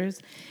afterwards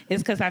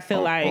is because I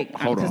feel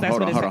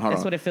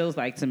that's what it feels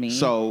like to me.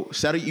 So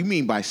settle, you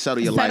mean by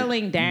settle your life?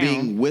 Settling down,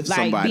 being with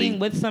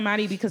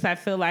somebody, because I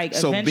feel like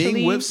so eventually,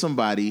 being with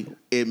somebody,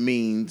 it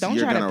means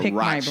you're gonna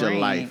rot your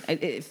life.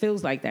 It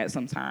feels like that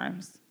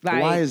sometimes.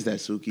 Why is that,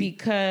 Suki?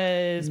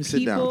 Because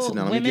sit down.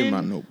 Let me get my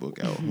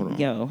notebook out. Hold on.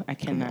 Yo, I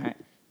cannot.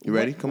 You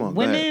ready? Come on.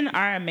 Women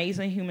are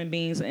amazing human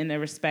beings in the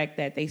respect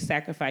that they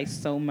sacrifice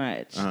so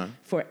much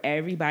for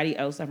everybody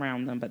else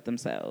around them but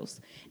themselves.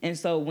 And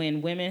so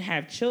when women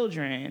have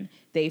children,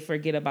 they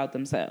forget about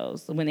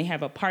themselves. When they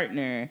have a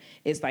partner,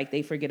 it's like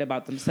they forget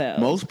about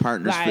themselves. Most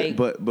partners,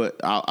 but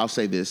I'll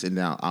say this, and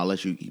now I'll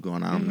let you keep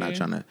going. I'm not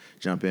trying to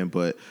jump in,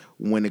 but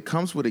when it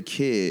comes with a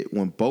kid,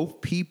 when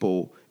both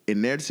people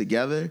and they're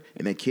together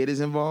and a kid is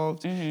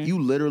involved, you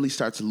literally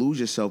start to lose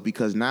yourself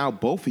because now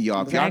both of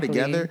y'all, if y'all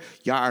together,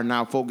 y'all are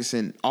now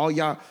focusing all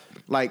y'all.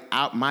 Like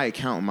my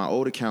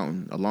old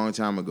accountant a long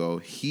time ago,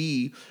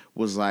 he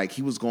was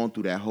going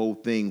through that whole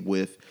thing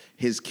with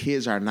his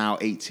kids are now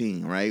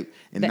 18, right?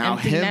 And now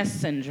empty nest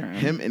syndrome.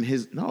 Him and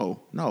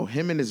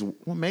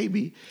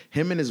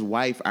his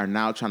wife are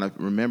now trying to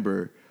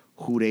remember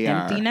who they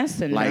are. Empty nest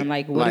syndrome.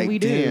 What do we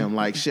do?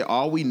 Damn, shit.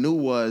 All we knew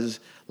was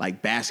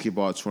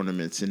basketball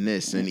tournaments and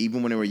this, and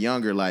even when they were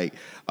younger,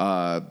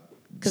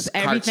 because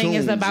everything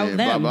is about them.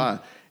 Blah, blah.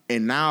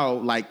 And now,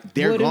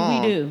 they're gone.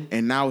 What do we do?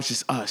 And now it's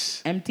just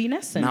us. Empty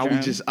nest syndrome. Now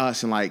we just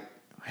us and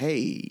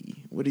hey,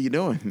 what are you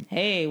doing?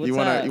 Hey, what's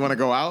up? You wanna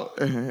go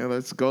out?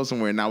 Let's go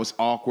somewhere. Now it's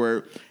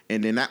awkward,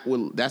 and then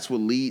that's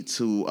what leads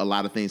to a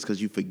lot of things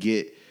because you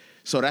forget.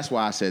 So that's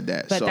why I said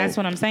that. But that's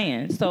what I'm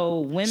saying. So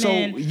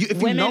women...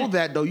 if you know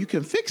that, though, you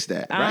can fix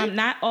that, right?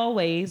 Not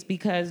always,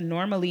 because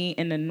normally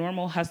in the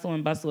normal hustle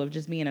and bustle of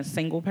just being a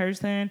single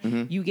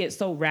person, you get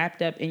so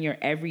wrapped up in your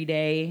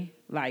everyday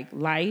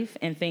life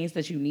and things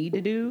that you need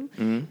to do,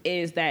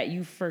 is that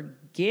you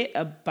forget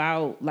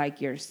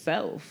about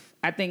yourself.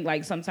 I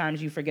think sometimes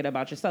you forget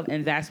about yourself,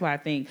 and that's why I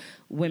think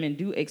women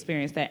do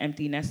experience that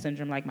empty nest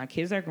syndrome. My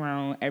kids are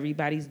grown,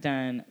 everybody's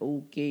done.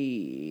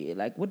 Okay,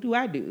 what do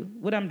I do?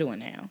 What I'm doing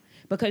now?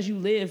 because you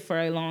live for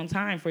a long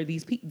time for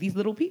these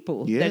little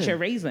people that you're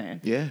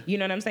raising. Yeah. You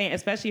know what I'm saying?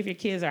 Especially if your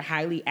kids are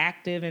highly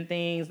active in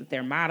things,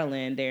 they're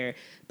modeling, they're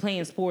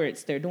playing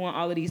sports, they're doing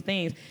all of these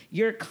things.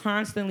 You're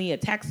constantly a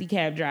taxi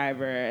cab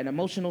driver, an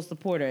emotional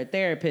supporter, a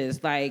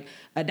therapist, like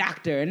a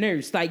doctor, a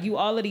nurse, like you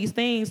all of these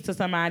things to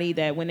somebody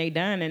that when they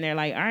done and they're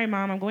like, all right,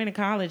 mom, I'm going to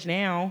college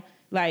now.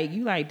 Like,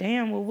 you like,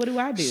 damn, well, what do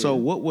I do? So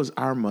what was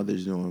our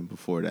mothers doing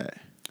before that?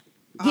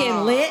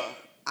 Getting lit?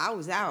 I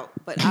was out,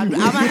 but I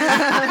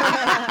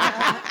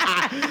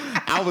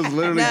was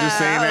literally just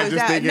saying that,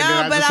 just thinking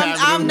that I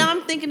just happened to...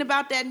 I'm thinking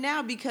about that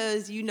now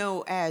because, you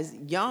know, as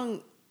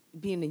young...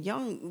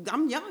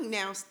 I'm young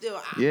now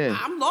still.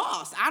 I'm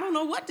lost. I don't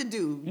know what to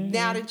do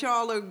now that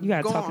y'all are gone. You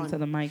gotta talk into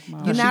the mic,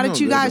 Mom. Now that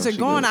you guys are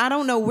gone, I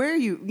don't know where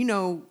you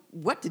know,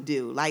 what to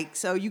do. Like,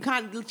 so you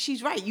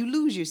she's right. You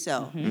lose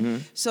yourself.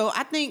 So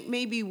I think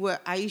maybe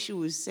what Aisha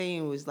was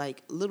saying was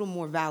like a little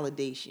more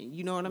validation.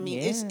 You know what I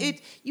mean? Yeah.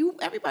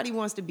 Everybody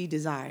wants to be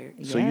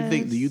desired. So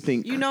do you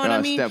think you know what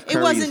I mean? Steph Curry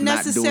it wasn't is not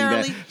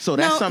necessarily doing that? So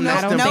that's something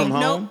that stems from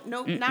home?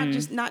 No,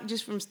 not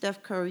just from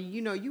Steph Curry.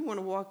 You know, you want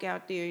to walk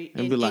out there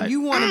and be like, and you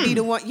want to be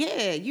the one.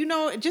 Yeah, you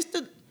know, just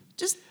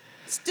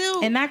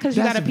still, and not because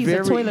you got a piece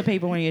of toilet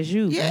paper on your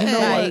shoe. Yeah, you know,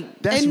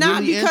 like, that's and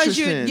not really because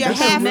you're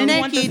half men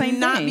naked, want the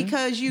same not thing.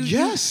 because you.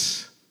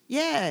 Yes.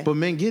 Yeah. But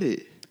men get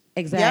it.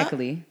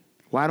 Exactly. Yep.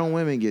 Why don't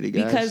women get it,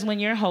 guys? Because when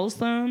you're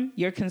wholesome,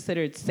 you're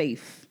considered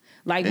safe.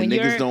 Like and when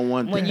niggas don't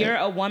want when that. you're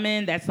a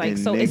woman that's like, and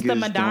so it's the niggas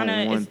Madonna,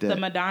 don't want it's the that.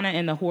 Madonna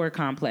and the whore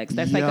complex.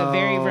 That's like a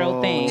very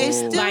real thing. It's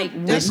still- like The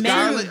with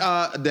men,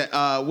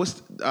 Scarlet,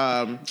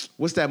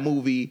 what's that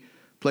movie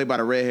played by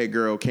the redhead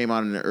girl came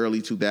out in the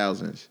early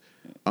 2000s?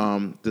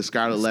 The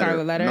Scarlet Letter.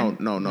 Scarlet Letter?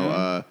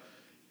 No.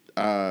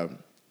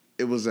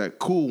 It was a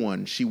cool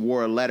one. She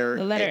wore a letter.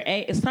 the letter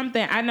A is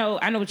something. I know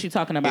what you're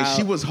talking about. And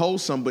she was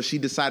wholesome, but she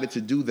decided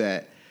to do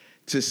that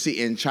to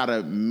see and try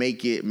to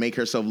make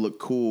herself look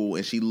cool.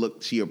 And she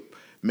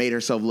made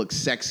herself look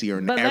sexier,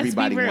 and but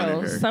everybody let's be real.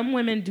 wanted her. Some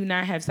women do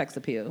not have sex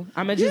appeal.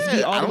 I'm gonna just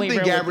be all the way real.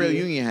 I don't think Gabrielle with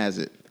you. Union has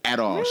it at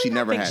all. Really? She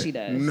never I think had she it.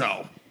 does.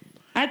 No.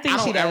 I think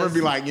she don't does. ever be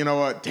like, you know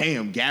what?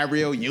 Damn,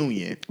 Gabrielle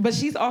Union. But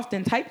she's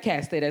often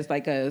typecasted as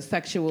like a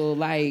sexual,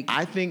 like.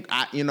 I think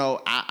I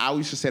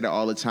used to say that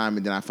all the time,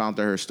 and then I found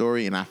out her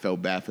story, and I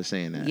felt bad for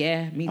saying that.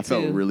 Yeah, me too. I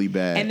felt really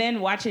bad. And then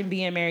watching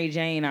Being Mary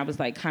Jane, I was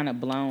like kind of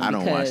blown. I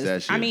don't watch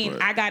that shit. I mean,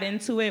 but... I got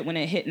into it when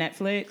it hit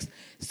Netflix,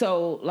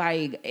 so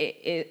like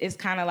it's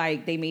kind of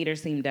like they made her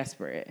seem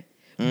desperate.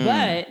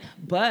 But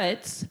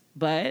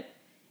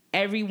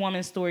every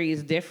woman's story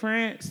is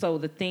different. So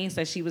the things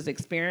that she was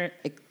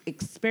experiencing. I'm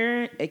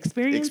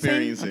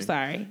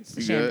sorry,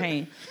 it's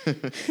champagne.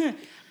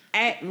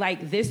 At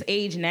like this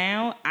age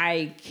now,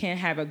 I can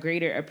have a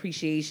greater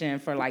appreciation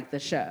for like the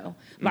show.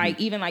 Like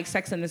even like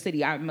Sex and the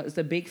City, I was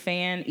a big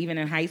fan even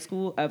in high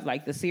school of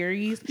like the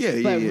series.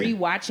 But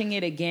rewatching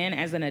it again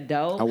as an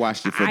adult, I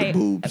watched it for the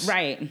boobs.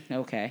 Right.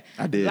 Okay.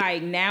 I did.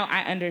 Like now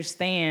I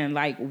understand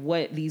like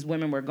what these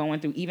women were going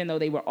through, even though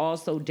they were all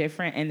so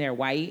different and they're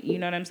white. You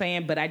know what I'm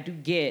saying? But I do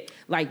get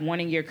like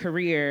wanting your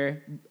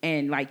career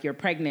and like you're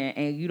pregnant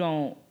and you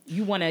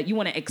want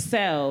to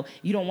excel.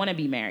 You don't want to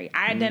be married.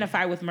 I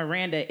identify with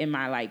Miranda in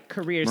my like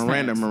career.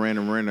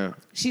 Miranda.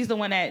 She's the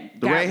one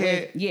that the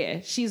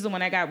redhead. She's the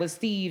one that got with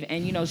Steve,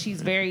 and you know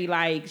she's very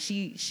like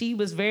she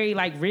was very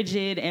like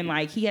rigid, and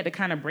like he had to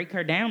kind of break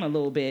her down a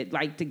little bit,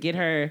 like to get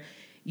her,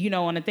 you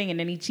know, on the thing, and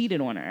then he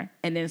cheated on her,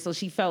 and then so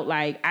she felt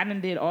like I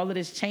done did all of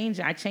this change.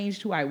 I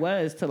changed who I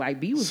was to like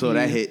be with you. So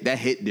that hit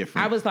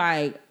different. I was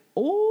like,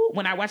 oh,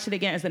 when I watched it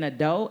again as an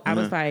adult, I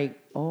was like,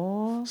 oh.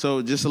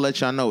 So just to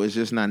let y'all know, it's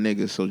just not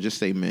niggas. So just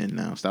say men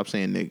now. Stop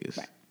saying niggas.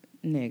 Right.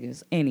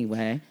 Niggas.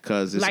 Anyway.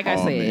 Because it's like all I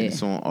said, men.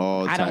 It's on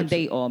all I don't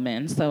date all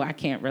men, so I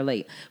can't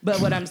relate. But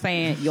what I'm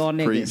saying, y'all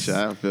niggas. Preach,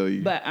 I feel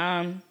you. But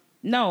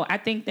no, I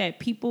think that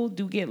people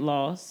do get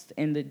lost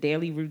in the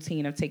daily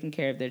routine of taking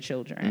care of their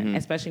children,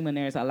 especially when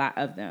there's a lot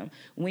of them.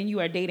 When you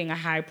are dating a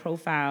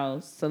high-profile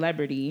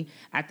celebrity,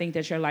 I think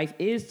that your life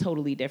is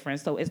totally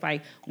different. So it's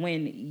like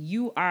when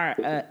you are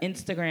an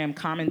Instagram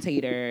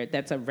commentator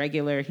that's a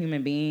regular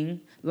human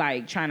being,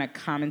 like trying to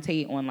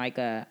commentate on like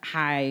a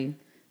high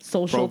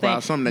social profile,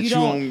 thing. something that you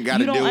don't got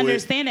to deal with. You don't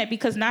understand that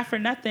because not for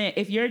nothing.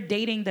 If you're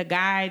dating the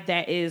guy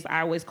that is, I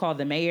always call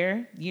the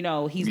mayor. You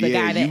know, he's the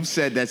guy that you've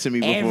said that to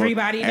me before.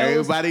 Everybody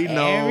knows.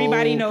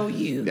 Everybody know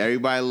you.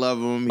 Everybody love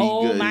him.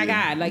 Oh my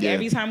God! Like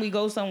every time we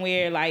go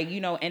somewhere, like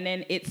you know, and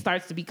then it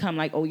starts to become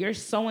like, oh, you're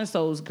so and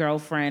so's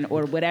girlfriend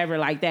or whatever,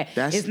 like that.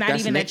 It's not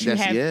even that you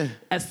have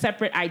a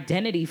separate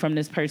identity from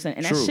this person,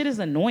 and that shit is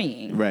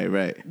annoying.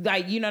 Right.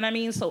 Like you know what I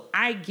mean. So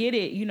I get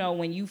it. You know,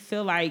 when you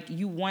feel like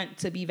you want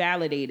to be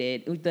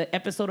validated. the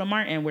episode of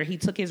Martin where he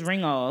took his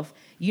ring off.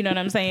 You know what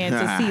I'm saying?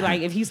 To see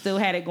like if he still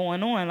had it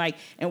going on. Like,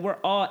 and we're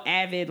all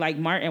avid like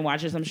Martin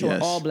watchers. I'm sure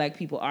all black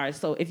people are.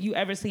 So if you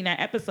ever seen that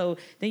episode,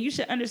 then you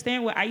should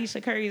understand what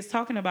Ayesha Curry is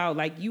talking about.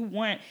 Like,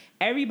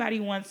 everybody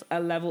wants a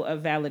level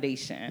of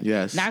validation.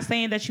 Yes. Not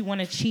saying that you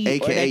want to cheat.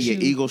 AKA your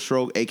ego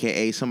stroke,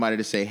 AKA somebody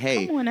to say,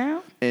 hey. Come on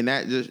now. And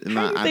that just...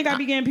 How you think I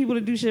be getting people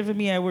to do shit for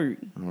me at work?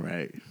 All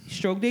right.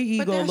 Stroke their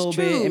ego a little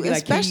true. bit and be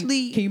like,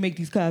 Especially, can you make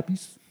these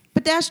copies?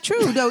 But that's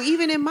true, though.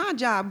 Even in my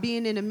job,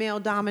 being in a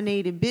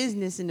male-dominated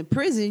business in the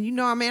prison, you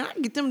know what I mean? I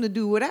can get them to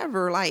do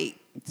whatever, like,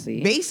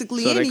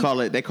 basically. So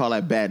they call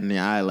that batting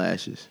their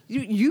eyelashes.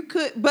 You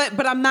could,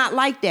 but I'm not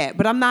like that.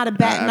 But I'm not a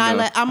batting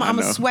eyelash. I'm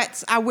a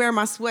sweats. I wear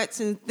my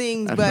sweats and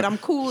things, but I'm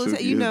cool, so,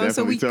 you know,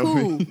 so we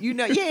cool. You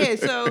know, yeah,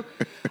 so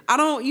I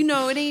don't, you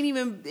know, it ain't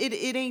even,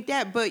 it ain't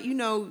that, but, you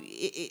know,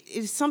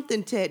 it's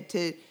something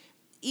to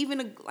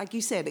even like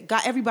you said,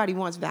 everybody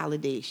wants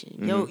validation.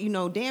 Mm-hmm. You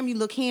know, damn, you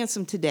look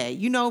handsome today.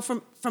 You know,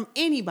 from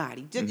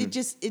anybody,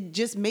 it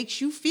just makes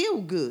you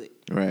feel good,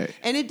 right?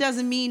 And it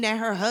doesn't mean that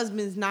her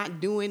husband's not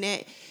doing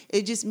that.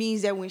 It just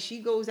means that when she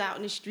goes out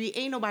in the street,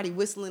 ain't nobody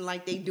whistling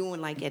like they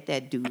doing like at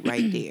that dude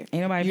right there.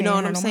 Ain't nobody, you know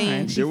what I'm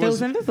saying? She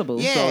feels invisible.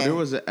 Yeah. So there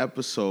was an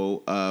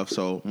episode of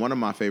one of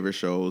my favorite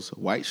shows,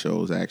 white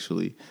shows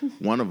actually.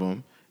 One of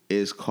them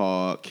is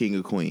called King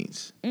of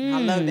Queens. I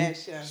love that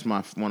show. It's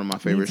one of my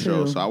favorite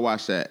shows. So I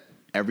watch that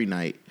every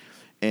night.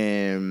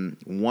 And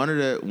one of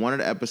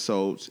the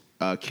episodes,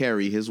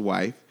 Carrie, his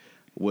wife,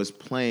 was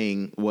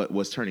playing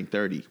was turning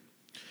 30.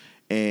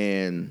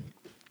 And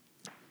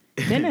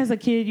then as a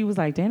kid, you was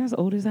like, damn, that's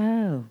old as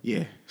hell.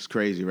 Yeah, it's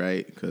crazy,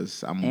 right?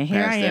 Because I'm and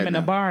here I am in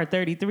a bar,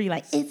 33,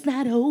 like, it's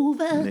not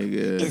over.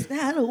 Nigga. It's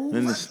not over.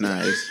 And it's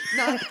not.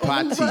 It's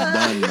potty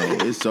done,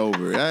 though. It's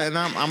over. And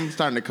I'm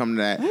starting to come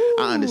to that. Ooh,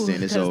 I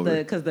understand it's over.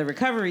 Because the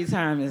recovery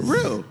time is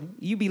real.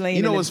 You be laying.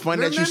 You know what's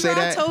funny that you say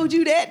that? I told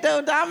you that,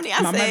 though, Dominique.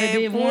 My mother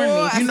did warn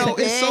me. You know,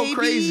 it's so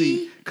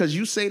crazy. Because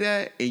you say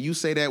that, and you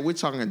say that, we're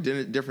talking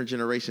different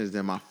generations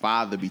than my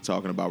father be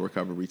talking about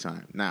recovery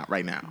time.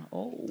 Right now.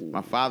 Oh.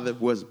 My father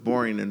was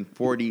born in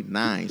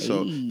 49.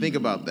 So think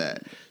about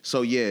that.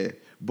 So yeah.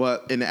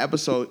 But in the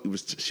episode,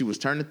 she was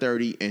turning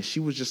 30, and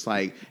she was just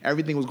like,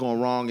 everything was going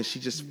wrong, and she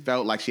just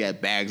felt like she had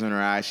bags under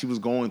her eyes. She was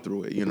going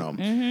through it, you know.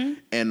 Mm-hmm.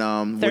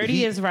 And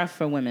 30 is rough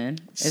for women.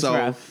 It's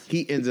rough.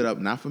 He ended up,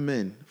 not for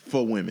men,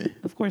 for women.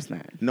 Of course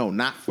not. No,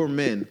 not for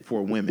men,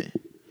 for women.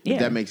 Yeah. If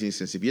that makes any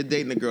sense. If you're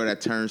dating a girl that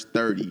turns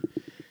 30,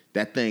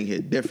 that thing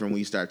hit different when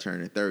you start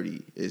turning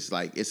 30. It's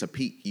like it's a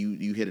peak.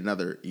 You hit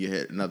another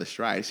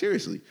stride.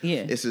 Seriously.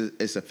 Yeah.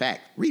 It's a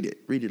fact. Read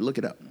it, look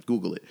it up,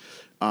 Google it.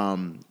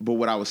 But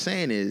what I was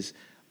saying is,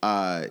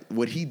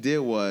 what he did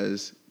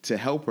was to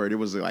help her. There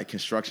was like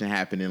construction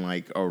happening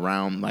like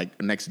around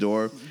like next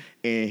door,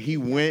 and he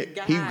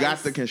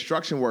got the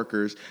construction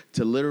workers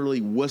to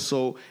literally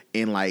whistle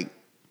and like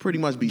pretty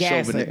much be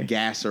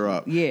gas her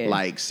up,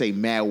 like say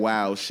mad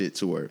wild shit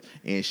to her.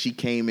 And she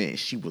came in,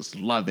 she was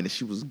loving it,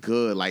 she was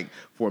good like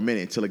for a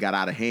minute until it got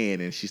out of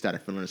hand and she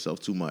started feeling herself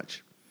too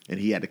much. And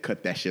he had to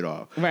cut that shit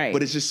off. Right.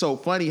 But it's just so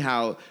funny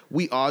how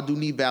we all do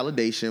need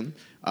validation,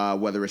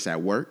 whether it's at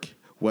work,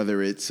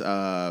 whether it's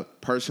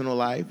personal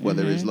life,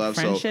 whether it's love.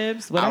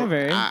 Friendships,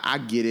 whatever. I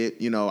get it.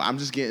 You know, I'm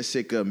just getting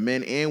sick of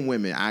men and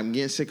women. I'm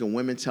getting sick of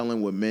women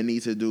telling what men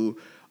need to do.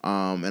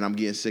 And I'm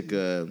getting sick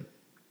of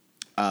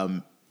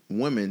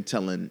women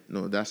telling,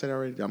 no, did I say that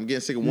already? I'm getting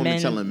sick of women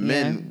telling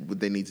men what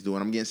they need to do.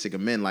 And I'm getting sick of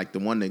men like the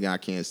one nigga I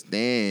can't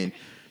stand.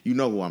 You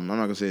know who I'm not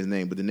going to say his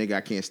name, but the nigga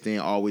I can't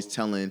stand always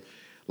telling,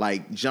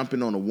 like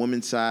jumping on a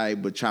woman's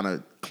side, but trying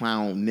to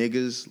clown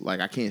niggas. Like,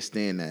 I can't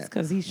stand that.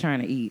 Because he's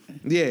trying to eat.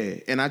 Yeah.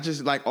 And I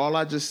just, like, all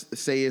I just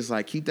say is,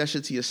 like, keep that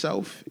shit to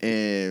yourself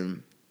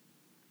and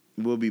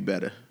we'll be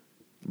better.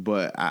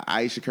 But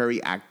Ayesha Curry,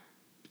 I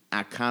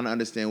kind of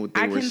understand what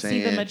they were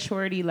saying. I can see the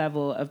maturity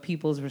level of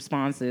people's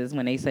responses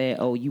when they say,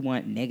 oh, you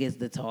want niggas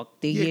to talk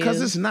to you. Yeah, because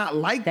it's not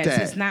like that. That's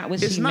just not what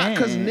she meant. It's not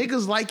because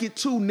niggas like it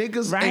too.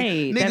 Niggas,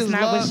 right. That's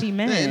not what she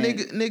meant.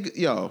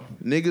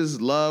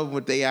 Niggas love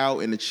when they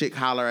out and the chick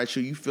holler at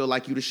you. You feel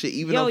like you the shit,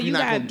 even though you're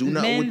not going to do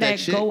nothing with that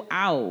shit. Men that go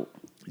out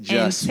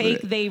and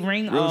take their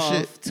ring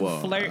off to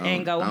flirt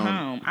and go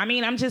home. I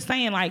mean, I'm just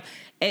saying, like,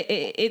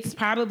 it's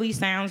probably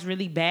sounds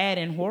really bad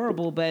and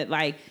horrible, but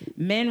like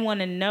men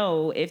want to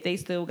know if they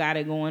still got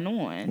it going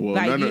on. Well,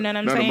 like, you know what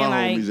I'm saying? None of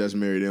my like, homies that's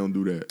married, they don't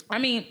do that. I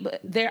mean, but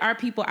there are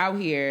people out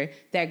here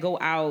that go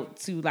out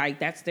to like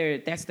that's their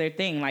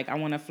thing. Like, I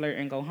want to flirt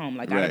and go home.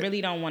 Like, I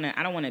really don't want to.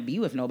 I don't want to be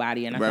with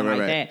nobody and nothing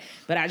like that.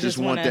 But I just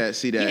want to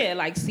see that. Yeah,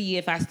 like see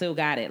if I still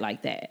got it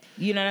like that.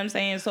 You know what I'm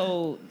saying?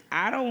 So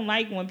I don't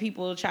like when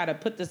people try to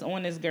put this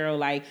on this girl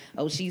like,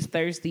 oh, she's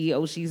thirsty,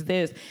 oh, she's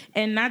this,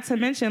 and not to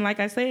mention, like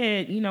I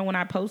said, when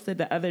I posted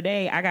the other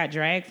day, I got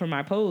dragged from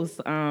my post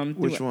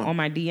Which one? on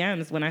my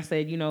DMs when I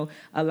said,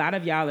 a lot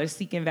of y'all are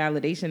seeking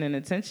validation and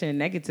attention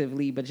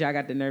negatively, but y'all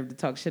got the nerve to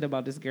talk shit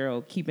about this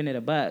girl keeping it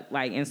a buck,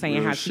 like, and saying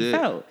Real how shit. she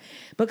felt.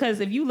 Because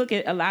if you look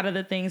at a lot of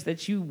the things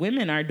that you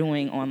women are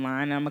doing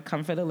online, I'm gonna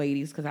come for the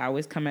ladies because I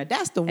always come at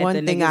That's the at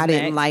one thing I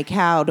didn't neck. like,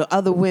 how the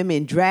other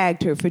women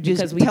dragged her for just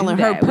Because we telling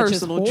do her that, which is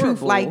personal truth.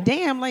 horrible. Like,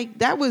 damn, like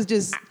that was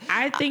just.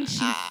 I think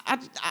she.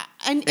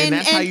 And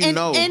that's how you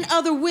know. And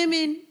other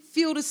women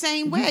feel the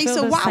same way. feel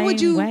So the why would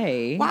same you?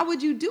 way. Why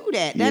would you do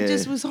that? That Yeah.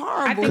 just was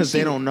horrible. Because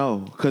they don't know.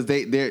 Because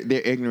they're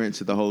ignorant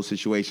to the whole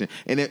situation,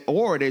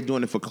 or they're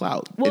doing it for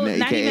clout. Well, and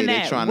not AKA even they're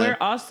that. trying We're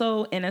to.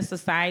 also in a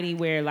society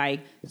where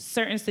like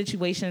certain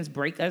situations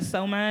break us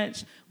so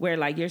much where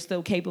like you're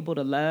still capable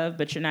to love,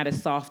 but you're not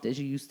as soft as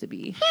you used to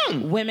be.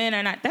 Women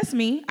are not. That's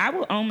me. I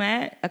will own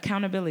that.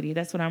 Accountability.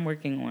 That's what I'm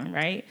working on,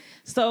 right?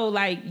 So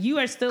like you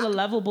are still a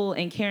lovable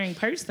and caring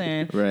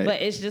person, Right.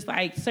 but it's just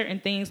like certain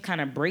things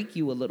kind of break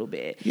you a little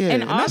bit. Yeah,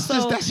 and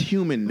also that's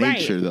human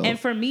nature, right. though. And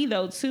for me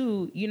though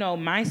too,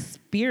 my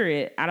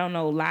spirit, I don't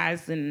know,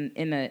 lies in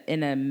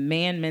a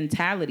man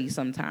mentality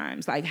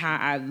sometimes. Like how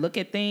I look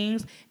at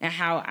things and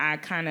how I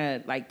kind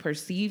of like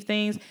perceive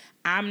things.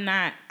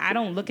 I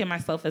don't look at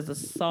myself as a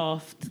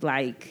soft,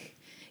 like,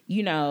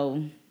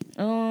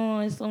 oh,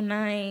 it's so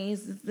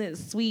nice,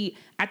 it's sweet.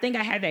 I think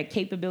I had that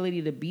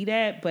capability to be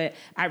that, but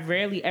I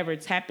rarely ever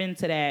tap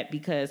into that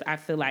because I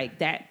feel like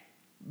that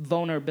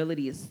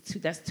vulnerability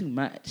that's too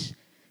much.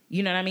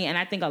 You know what I mean? And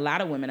I think a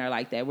lot of women are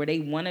like that, where they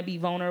want to be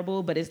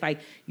vulnerable, but it's like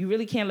you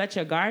really can't let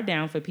your guard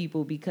down for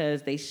people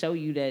because they show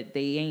you that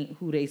they ain't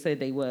who they said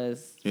they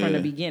was from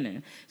the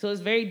beginning. So it's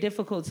very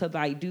difficult to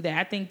like do that.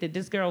 I think that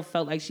this girl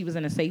felt like she was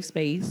in a safe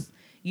space.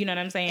 You know what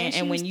I'm saying? And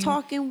she was when you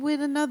talking with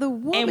another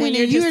woman, when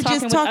you're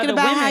just talking with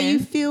about other how you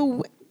women,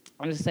 feel.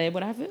 I'm just saying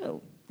what I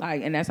feel.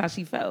 Like, and that's how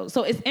she felt.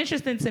 So it's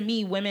interesting to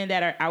me, women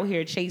that are out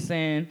here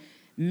chasing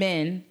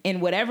men in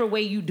whatever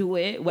way you do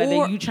it,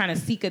 whether you trying to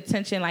seek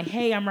attention, like,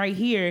 hey, I'm right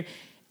here.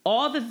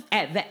 All the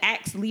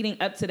acts leading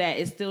up to that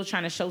is still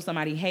trying to show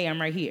somebody, hey, I'm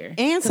right here.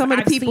 And some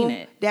of the people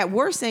that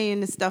were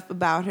saying the stuff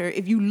about her,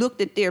 if you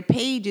looked at their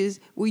pages,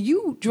 well,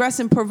 you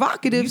dressing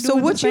provocative, so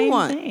what you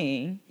want?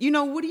 Thing.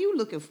 What are you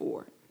looking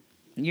for?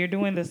 You're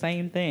doing the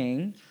same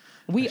thing.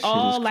 We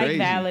all like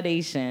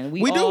validation.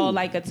 We all do.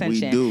 like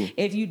attention. We do.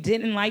 If you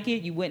didn't like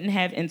it, you wouldn't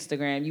have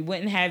Instagram. You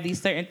wouldn't have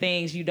these certain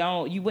things. You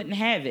wouldn't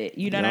have it.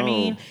 You know what I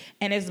mean?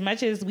 And as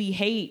much as we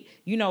hate,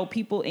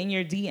 people in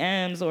your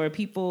DMs or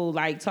people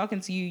like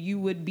talking to you, you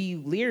would be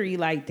leery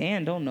like,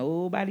 damn, don't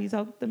nobody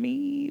talk to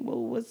me.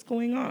 Well, what's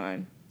going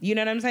on? You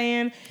know what I'm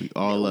saying? We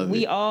all love it.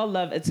 We all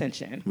love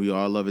attention. We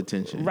all love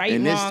attention. Right,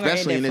 and wrong,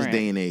 especially or in this indifferent.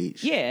 day and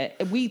age.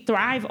 Yeah, we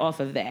thrive off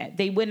of that.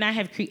 They would not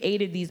have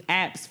created these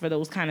apps for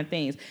those kind of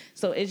things.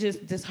 So it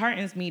just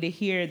disheartens me to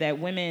hear that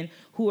women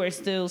who are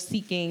still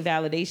seeking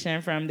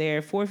validation from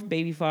their fourth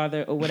baby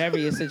father or whatever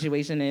your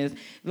situation is,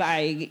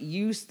 like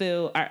you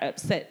still are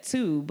upset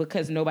too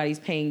because nobody's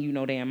paying you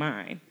no damn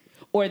mind.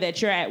 Or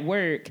that you're at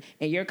work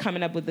and you're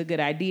coming up with the good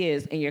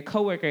ideas and your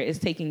coworker is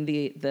taking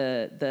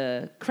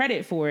the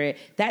credit for it.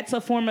 That's a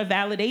form of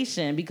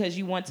validation because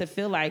you want to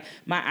feel like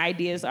my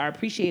ideas are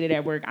appreciated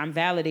at work. I'm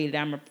validated.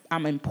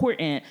 I'm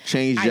important.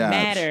 Change I jobs.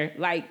 matter.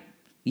 Like,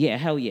 yeah,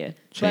 hell yeah.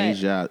 Change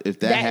jobs. If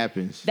that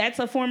happens. That's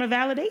a form of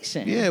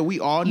validation. Yeah, we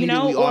all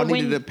needed,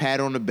 needed a pat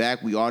on the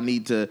back. We all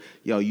need to,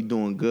 you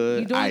doing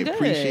good. I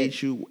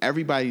appreciate you.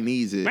 Everybody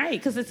needs it. Right,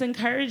 because it's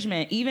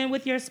encouragement. Even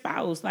with your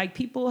spouse. Like,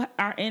 people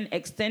are in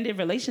extended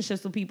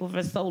relationships with people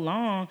for so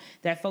long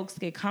that folks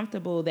get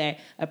comfortable that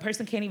a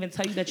person can't even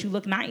tell you that you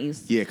look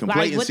nice. Yeah,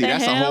 complacency. Like,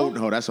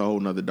 that's a whole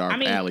nother dark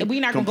alley. We're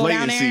not going to go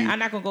down there. I'm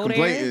not going to go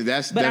there.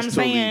 But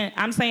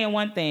I'm saying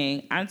one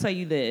thing. I'll tell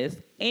you this.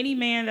 Any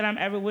man that I'm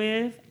ever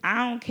with,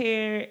 I don't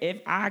care if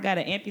I got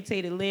an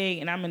amputated leg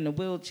and I'm in the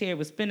wheelchair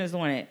with spinners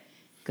on it,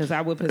 because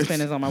I would put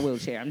spinners on my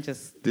wheelchair. I'm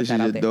just This is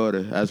your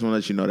daughter. I just want to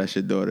let you know that's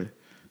your daughter.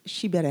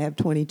 She better have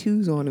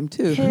 22s on them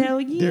too. Hell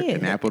yeah!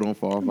 An apple don't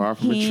fall far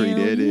from a tree.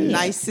 There it is.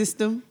 Nice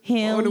system.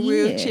 Hell on the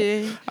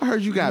wheelchair. I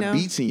heard you got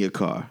Beats in your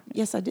car.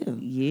 Yes, I do.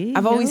 Yeah,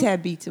 I've always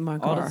had Beats in my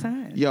car. All the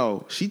time.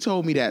 Yo, she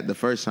told me that the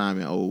first time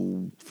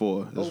in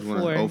 04. This was when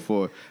I was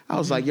 04. I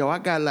was like, yo, I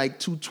got like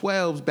 2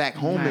 12s back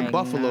home in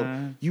Buffalo.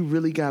 Nah. You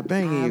really got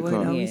bang in your car. I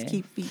would always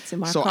keep Beats in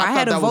my So car. I I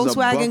had a thought that was a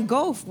Volkswagen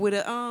Golf with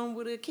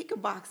a kicker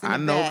box in the I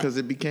know, back. because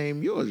it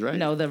became yours, right?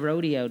 No, the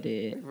rodeo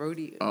did.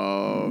 Rodeo.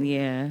 Oh.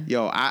 Yeah.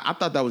 Yo, I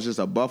thought that was just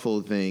a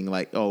Buffalo thing,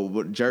 like,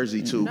 but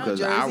Jersey too, because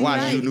No, I Jersey,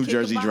 watched right. you New Kick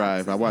Jersey the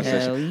Drive. I watched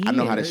that Hell shit. I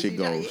know how that Jersey shit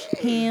goes.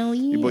 Hell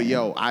yeah. But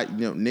yo,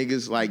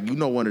 niggas, like,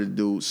 one of the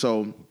dudes.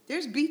 So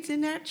There's Beats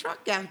in that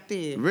truck out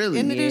there. Really?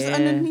 And there's Yeah.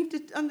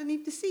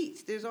 underneath the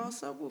seats. There's all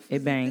subwoofers.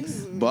 It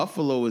bangs.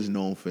 Buffalo is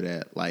known for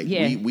that. Like,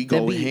 Yeah, we the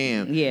go beat.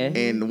 ham. Yeah.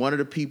 And one of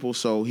the people,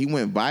 so he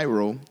went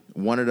viral.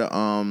 One of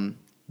the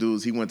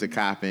dudes, he went to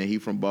Coppin. He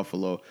from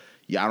Buffalo.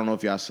 I don't know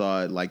if y'all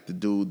saw it, like the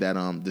dude that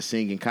the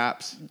singing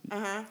cops.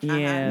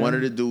 Yeah. One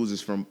of the dudes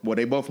is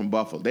they both from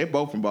Buffalo. They're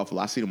both from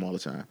Buffalo. I see them all the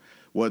time.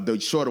 Well, the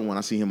shorter one,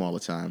 I see him all the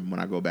time when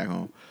I go back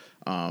home,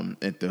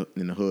 in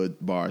the hood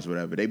bars,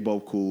 whatever. They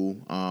both cool.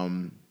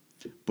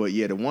 But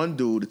yeah, the one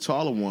dude, the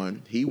taller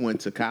one, he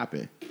went to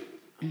copping.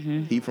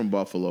 He from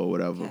Buffalo,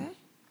 whatever. Okay.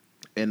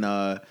 And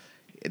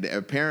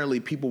apparently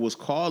people was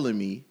calling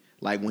me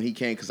like when he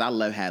came, because I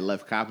had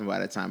left copping by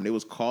that time. And they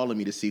was calling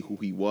me to see who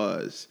he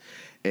was.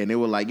 And they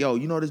were like, yo,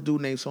 you know this dude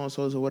named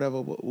so-and-so or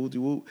whatever,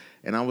 whoop.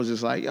 And I was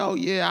just like, yo,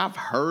 yeah, I've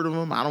heard of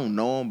him. I don't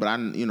know him, but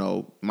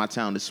my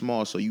town is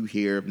small, so you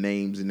hear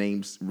names and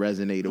names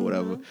resonate or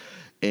whatever.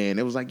 And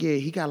it was like, yeah,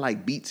 he got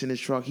like beats in his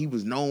truck. He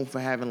was known for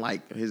having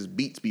like his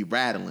beats be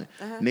rattling.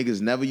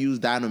 Niggas never use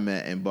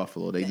Dynamet in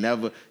Buffalo. They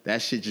never,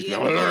 that shit just,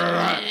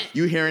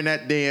 you hearing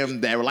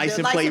that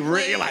license plate,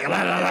 you're like,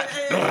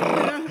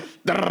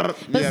 but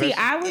see,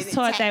 I was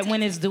taught that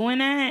when it's doing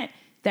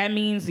that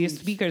means your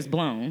speaker's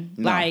blown.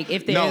 No. Like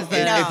if there's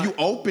if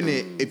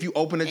you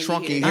open the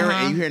trunk and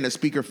you hearing the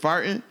speaker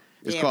farting,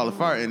 it's called a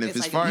fart. And if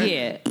it's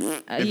farting,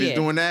 if it's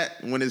doing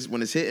that when it's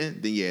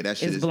hitting, then that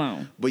shit is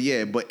blown. But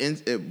but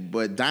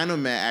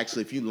Dynamet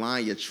actually, if you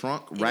line your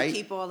trunk right, it'll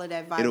keep all of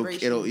that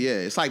vibration. It'll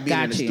it's like being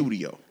in the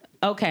studio.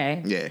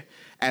 Okay. Yeah.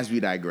 As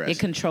we digress, it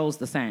controls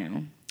the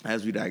sound.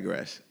 As we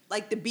digress,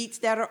 like the beats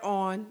that are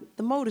on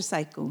the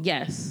motorcycle.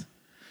 Yes.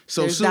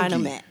 So there's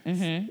Suki,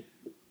 Dynamet.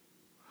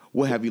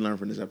 What have you learned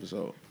from this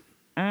episode?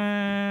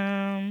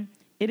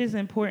 It is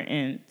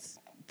important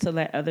to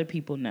let other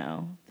people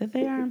know that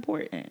they are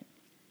important.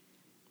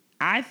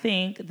 I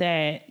think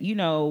that,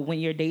 when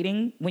you're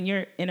dating, when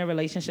you're in a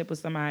relationship with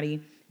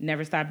somebody,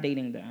 never stop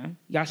dating them.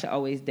 Y'all should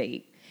always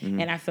date.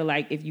 And I feel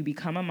like if you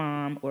become a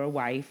mom or a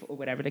wife or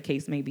whatever the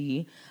case may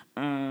be,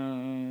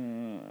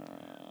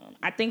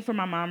 I think for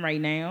my mom right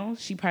now,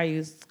 she probably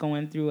is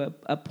going through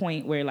a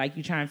point where like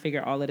you try and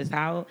figure all of this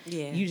out.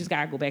 Yeah. You just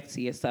gotta go back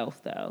to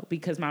yourself though,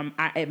 because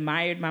I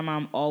admired my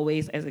mom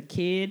always as a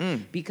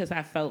kid because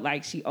I felt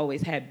like she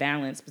always had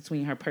balance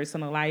between her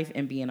personal life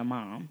and being a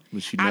mom.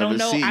 But you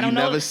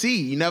never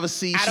see. You never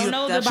see. I don't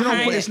know the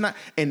behind. It's not,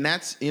 and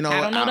that's I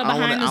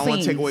don't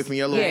want to take away from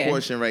your little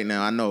portion right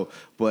now. I know,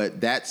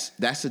 but that's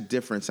a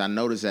difference. I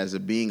notice as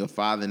being a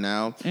father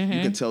now, you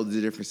can tell the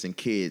difference in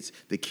kids.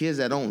 The kids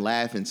that don't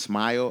laugh and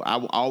smile. I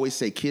always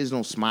say kids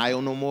don't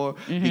smile no more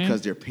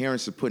because their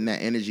parents are putting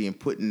that energy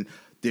and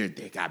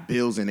they got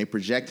bills and they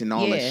projecting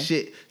all that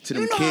shit to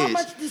them kids. How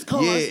much this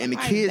costs? Yeah, and the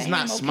kids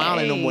not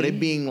smiling no more. They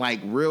being like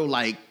real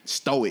like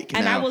stoic.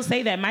 And now. I will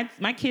say that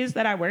my kids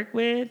that I work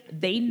with,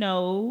 they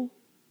know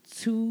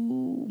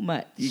too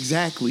much.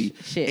 Exactly.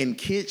 Shit. And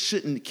kids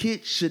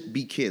should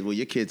be kids. Well,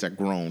 your kids are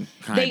grown.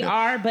 They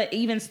are, but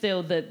even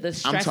still, the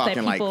stress I'm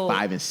talking that people, like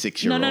 5 and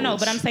 6 year olds. No.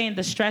 But I'm saying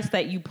the stress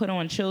that you put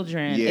on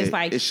children. It's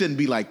like it shouldn't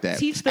be like that.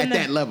 Teach them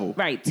that level.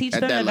 Right. Teach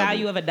them the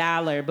value of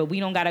 $1, but we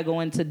don't got to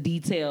go into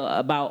detail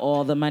about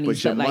all the money.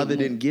 But your mother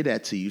didn't get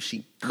that to you.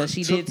 She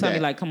did tell me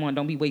like, come on,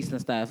 don't be wasting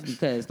stuff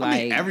because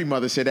every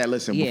mother said that.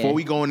 Listen, before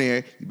we go in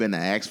there, you better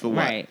not ask for what.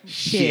 Right.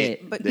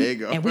 Shit. But there you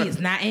go. And we is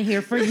not in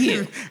here for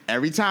you.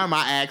 Every time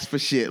I ask for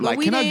shit, but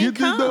like, can I get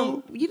this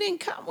though? You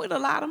didn't come with a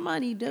lot of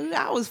money, dude.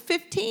 I was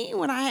 15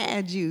 when I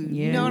had you.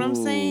 Yeah. You know what I'm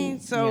saying?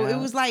 So it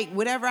was like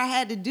whatever I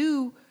had to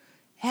do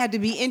had to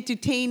be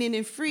entertaining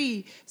and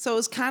free. So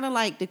it's kind of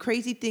like the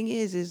crazy thing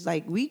is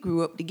like we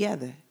grew up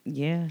together.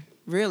 Yeah.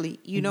 Really,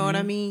 you know what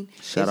I mean?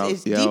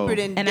 It's deeper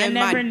than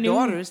my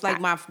daughter. It's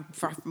like my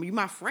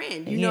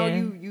friend. You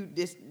know,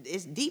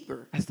 it's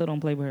deeper. I still don't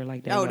play with her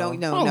like that. Oh,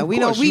 no. We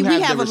don't. We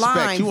have a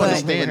line. You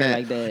understand that.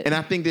 Like that, and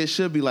I think there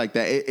should be like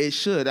that. It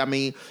should. I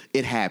mean,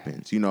 it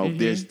happens.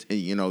 There's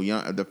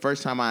the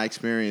first time I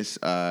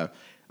experienced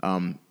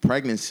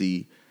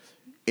pregnancy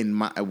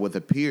with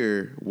a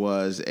peer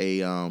was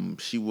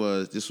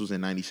this was in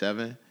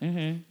 97. She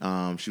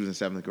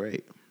was in 7th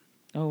grade.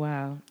 Oh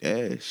wow!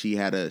 Yeah, she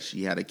had a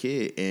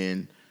kid,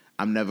 and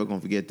I'm never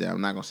gonna forget that.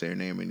 I'm not gonna say her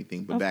name or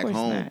anything, but back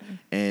home,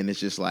 and it's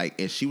just like,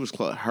 and she was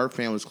her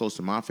family was close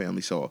to my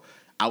family, so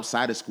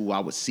outside of school, I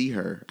would see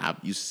her. I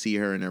used to see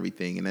her and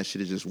everything, and that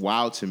shit is just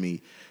wild to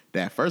me.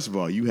 That first of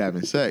all, you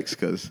having sex,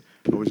 because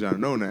I wish I'd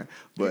known that,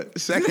 but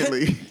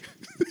secondly.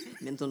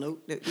 Mental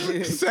note.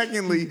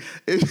 secondly,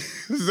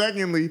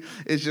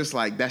 it's just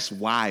like that's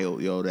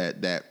wild, yo.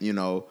 That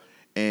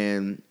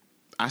and.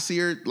 I see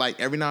her like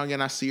every now and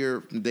again. I see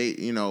her,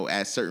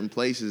 at certain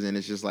places, and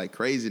it's just like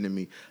crazy to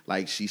me.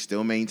 Like she's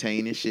still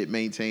maintaining,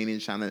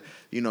 trying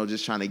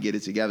to get it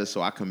together.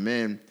 So I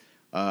commend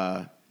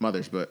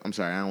mothers, but I'm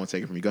sorry, I don't want to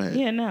take it from you. Go ahead.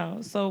 Yeah, no.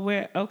 So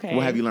we're okay.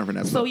 What have you learned from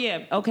that? So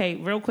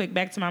real quick,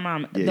 back to my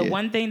mom.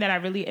 One thing that I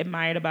really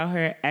admired about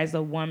her as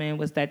a woman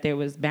was that there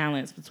was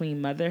balance between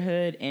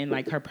motherhood and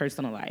like her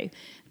personal life.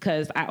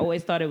 Because I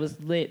always thought it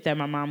was lit that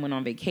my mom went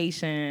on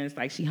vacations,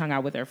 like she hung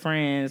out with her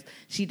friends,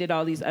 she did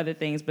all these other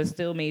things, but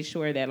still made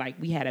sure that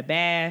like we had a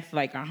bath,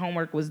 like our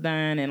homework was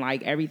done, and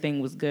like everything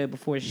was good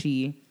before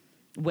she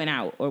went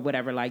out or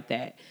whatever like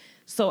that.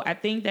 So I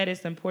think that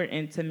it's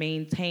important to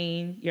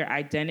maintain your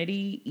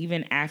identity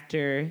even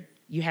after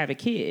you have a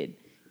kid.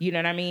 You know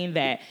what I mean?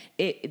 That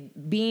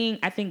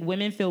I think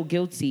women feel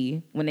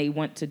guilty when they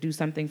want to do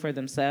something for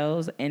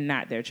themselves and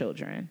not their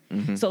children.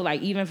 Mm-hmm. So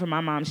like even for my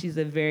mom, she's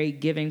a very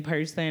giving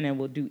person and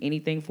will do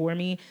anything for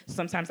me.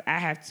 Sometimes I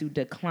have to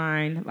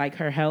decline like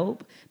her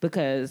help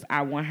because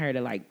I want her to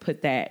like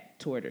put that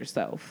toward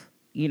herself.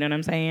 You know what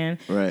I'm saying?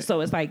 Right.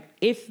 So it's like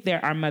if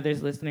there are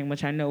mothers listening,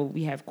 which I know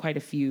we have quite a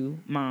few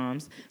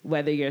moms,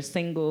 whether you're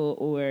single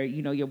or,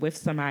 you know, you're with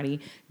somebody,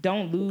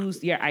 don't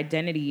lose your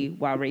identity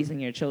while raising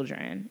your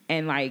children.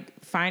 And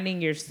like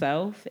finding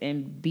yourself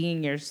and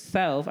being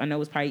yourself, I know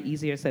it's probably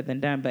easier said than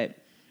done, but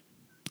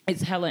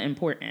it's hella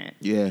important.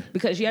 Yeah.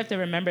 Because you have to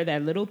remember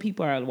that little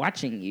people are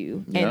watching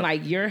you. Yep. And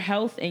like your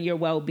health and your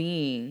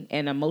well-being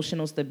and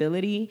emotional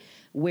stability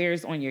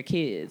wears on your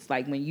kids.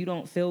 Like when you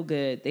don't feel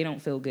good, they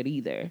don't feel good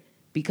either.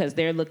 Because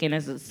they're looking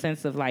as a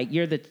sense of like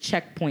you're the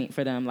checkpoint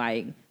for them.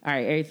 Like, all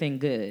right, everything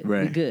good,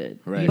 right? We good.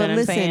 Right. You know but what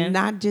listen, I'm saying?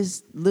 not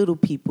just little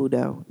people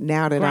though.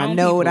 Now that Grown I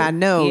know people. what I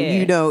know, Yeah.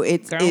 you know,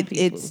 Grown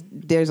it's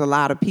there's a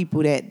lot of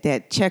people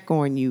that check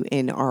on you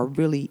and are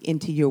really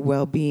into your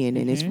well-being,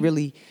 and it's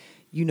really,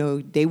 you know,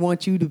 they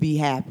want you to be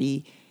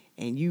happy.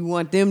 And you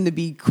want them to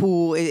be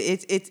cool.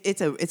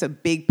 It's a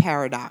big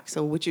paradox.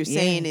 So what you're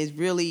saying is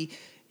really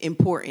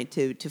important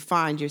to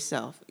find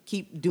yourself.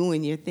 Keep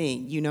doing your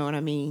thing. You know what I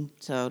mean?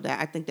 So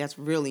I think that's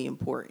really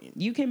important.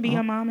 You can be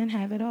a mom and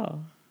have it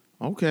all.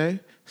 Okay.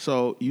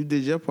 So you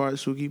did your part,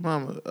 Suki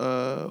Mama.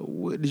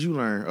 What did you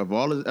learn of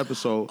all this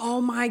episode?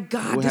 Oh my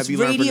God, what this have you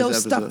learned from radio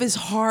this stuff episode? is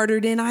harder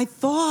than I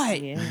thought.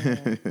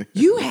 Yeah.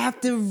 You have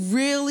to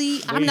really,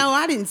 I know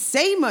I didn't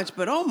say much,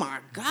 but oh my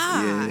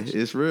gosh.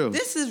 Yeah, it's real.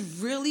 This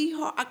is really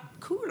hard.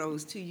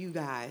 Kudos to you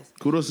guys.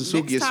 Kudos to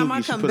Suki. Next time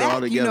I She come put it all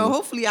back, together. you know,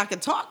 hopefully I can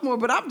talk more,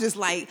 but I'm just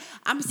like,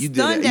 I'm You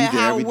stunned at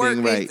how it works.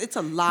 Right. It's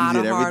a lot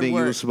of hard work. You did everything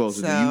you were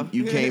supposed to so. do.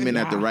 You came in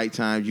at the right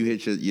time. You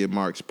hit your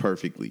marks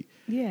perfectly.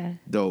 Yeah.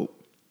 Dope.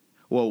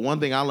 Well, one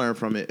thing I learned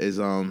from it is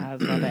I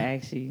was about to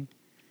ask you.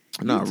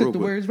 No, you took the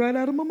words right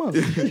out of my mouth.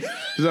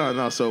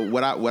 No. So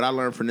what I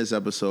learned from this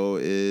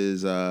episode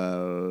is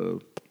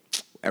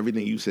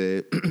everything you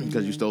said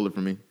because you stole it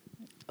from me.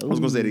 I was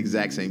gonna say the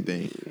exact same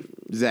thing.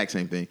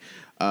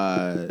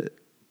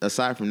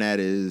 Aside from that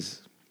is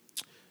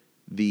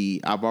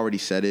I've already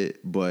said it,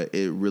 but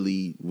it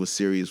really was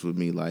serious with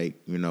me. Like,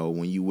 you know,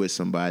 when you with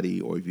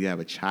somebody or if you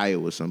have a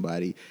child with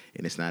somebody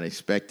and it's not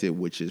expected,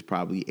 which is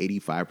probably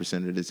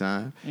 85% of the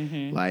time,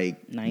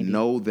 like 90.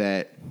 know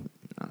that,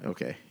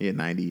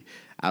 90.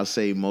 I'll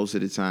say most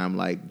of the time,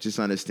 like just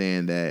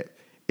understand that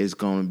it's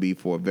going to be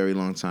for a very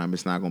long time.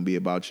 It's not going to be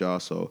about y'all.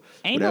 So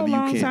ain't no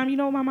long time. You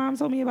know what my mom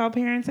told me about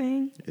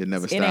parenting? It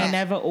never stops. It ain't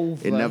never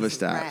over. It never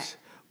stops.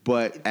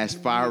 But as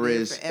far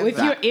as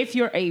if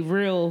you're a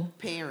real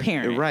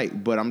parent,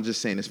 right? But I'm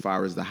just saying, as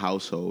far as the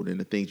household and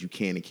the things you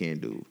can and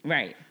can't do,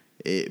 right?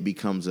 It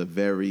becomes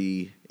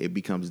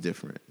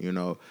different, you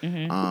know.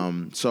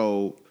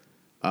 So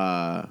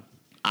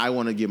I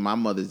want to give my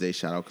Mother's Day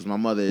shout out because my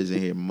mother isn't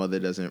here. My mother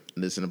doesn't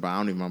listen about. I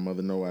don't even my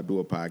mother know I do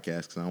a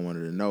podcast because I don't want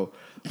her to know.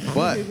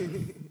 But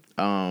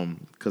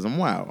because I'm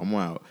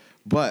wild.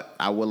 But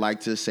I would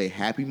like to say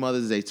Happy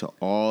Mother's Day to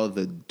all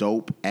the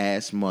dope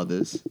ass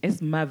mothers. It's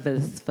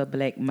mothers for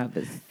black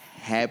mothers.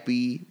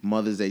 Happy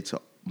Mother's Day to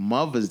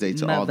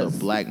all the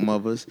black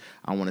mothers.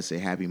 I want to say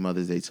Happy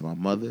Mother's Day to my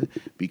mother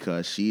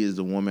because she is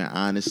the woman.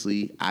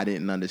 Honestly, I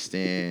didn't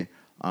understand.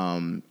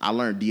 I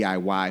learned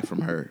DIY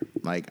from her.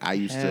 Like I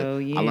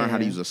learned how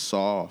to use a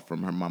saw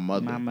from my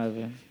mother. My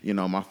mother. You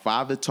know, my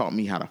father taught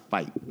me how to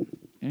fight.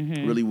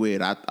 Really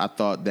weird. I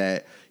thought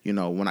that, you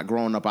know, when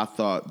growing up, I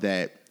thought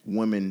that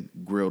women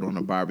grilled on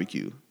a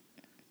barbecue.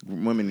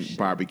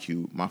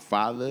 Barbecue. My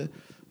father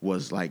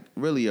was like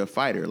really a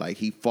fighter. Like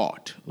he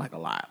fought like a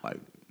lot, like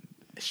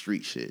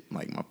street shit.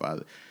 Like my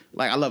father.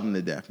 Like I love him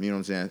to death. You know what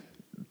I'm saying?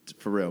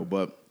 For real.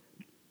 But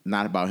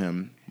not about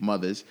him.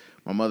 Mothers.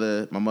 My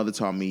mother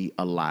taught me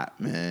a lot,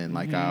 man.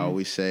 Like I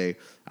always say,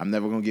 I'm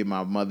never gonna get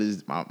my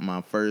Mother's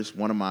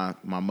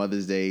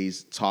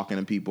Days talking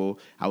to people.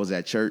 I was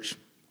at church.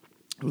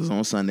 It was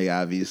on Sunday,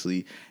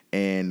 obviously,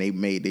 and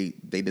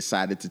they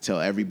decided to tell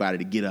everybody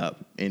to get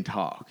up and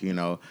talk, you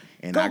know.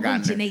 And go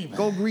greet your neighbor.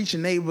 Go greet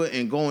your neighbor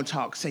and go and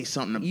talk. Say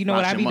something. You know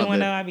what I be mother. doing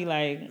though? I be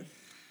like,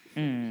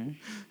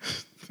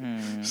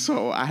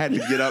 So I had to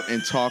get up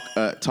and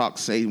talk.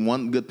 Say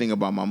one good thing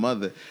about my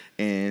mother.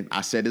 And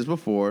I said this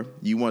before.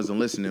 You wasn't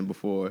listening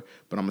before,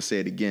 but I'm gonna say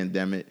it again.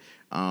 Damn it.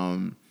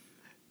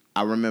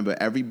 I remember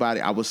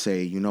everybody. I would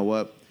say, you know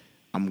what?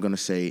 I'm going to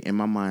say, in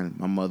my mind,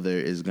 my mother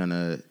is going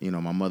to, you know,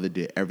 my mother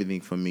did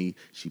everything for me.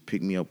 She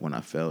picked me up when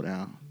I fell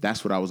down.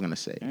 That's what I was going to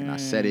say. And I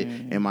said it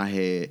in my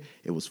head.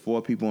 It was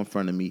 4 people in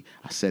front of me.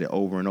 I said it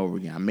over and over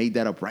again. I made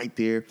that up right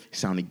there. It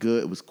sounded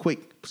good. It was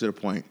quick, to the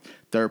point.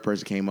 3rd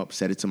person came up,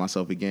 said it to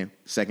myself again.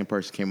 2nd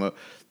person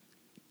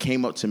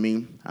came up to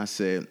me. I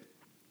said,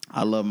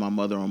 I love my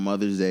mother on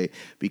Mother's Day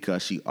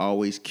because she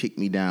always kicked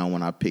me down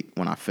when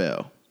I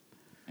fell.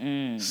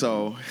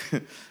 So...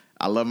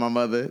 I love my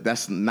mother.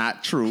 That's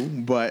not true,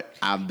 but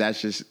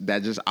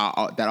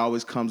that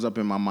always comes up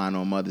in my mind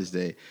on Mother's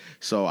Day.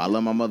 So I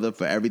love my mother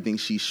for everything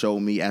she showed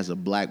me as a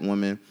black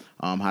woman,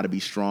 how to be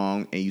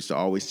strong, and used to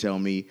always tell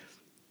me,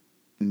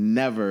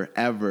 never,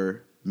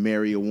 ever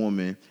marry a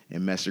woman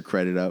and mess her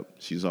credit up.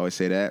 She used to always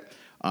say that.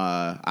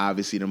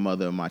 Obviously the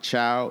mother of my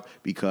child,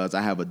 because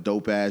I have a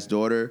dope-ass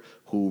daughter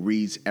who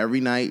reads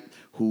every night,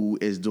 who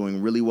is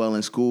doing really well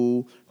in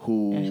school,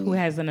 who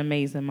has an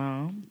amazing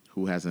mom.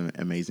 Who has an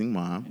amazing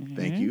mom. Mm-hmm.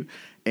 Thank you.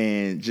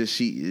 And just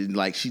she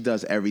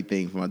does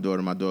everything for my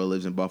daughter. My daughter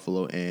lives in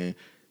Buffalo, and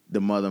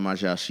the mother of my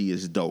child, she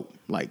is dope.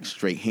 Like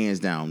straight hands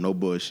down, no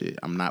bullshit.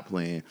 I'm not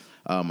playing.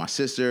 My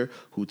sister,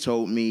 who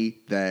told me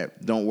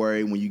that don't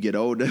worry, when you get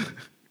older,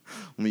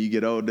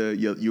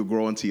 you'll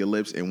grow into your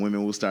lips and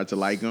women will start to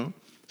like them.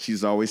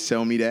 She's always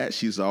tell me that.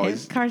 She's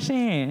always... It's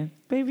Karshan,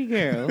 baby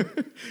girl.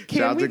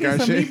 Shout out to Karshan.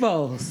 Some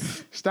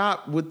meatballs.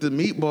 Stop with the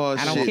meatballs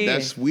shit. Care.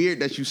 That's weird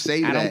that you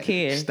say that. I don't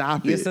care.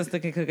 Stop Your it. sister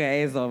can cook her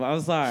ass off.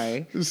 I'm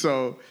sorry.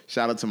 So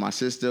shout out to my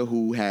sister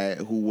who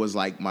was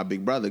like my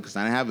big brother, because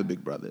I didn't have a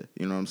big brother.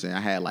 You know what I'm saying?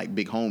 I had like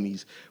big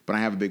homies, but I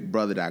have a big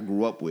brother that I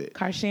grew up with.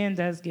 Karshan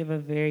does give a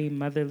very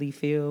motherly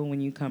feel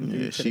when you come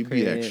through to the crib.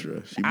 Be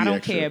extra. I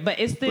don't care, but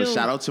it's still. But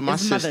shout out to my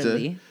sister.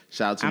 Motherly.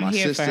 Shout out to my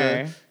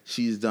sister.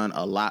 She's done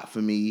a lot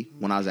for me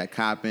when I was at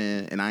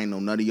Coppin, and I ain't know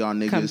none of y'all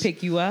niggas. Come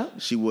pick you up?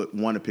 She would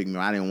want to pick me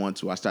up. I didn't want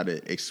to. I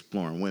started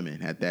exploring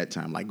women at that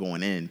time, like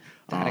going in.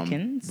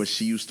 But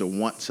she used to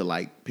want to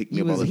like pick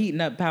me up. You was heating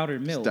up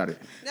powdered milk. Started.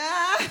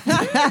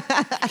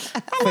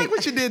 I like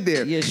what you did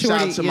there.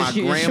 Shout out to my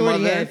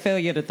grandmother. Had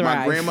failure to thrive.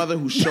 My grandmother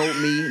who showed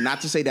me,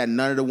 not to say that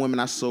none of the women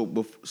I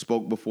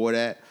spoke before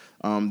that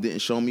didn't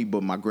show me,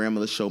 but my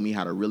grandmother showed me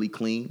how to really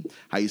clean.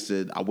 I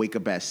wake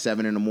up at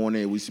 7 a.m.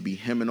 It used to be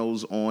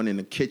hymnals on in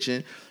the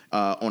kitchen,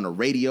 on the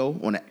radio,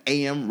 on the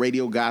AM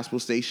radio gospel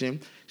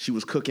station. She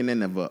was cooking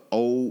in an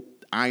old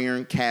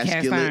iron cast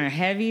skillet. Iron,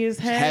 heavy as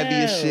hell. Heavy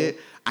as shit.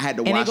 I had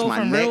to wash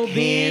my neck,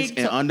 hands,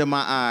 and under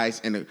my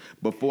eyes, and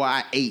before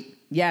I ate.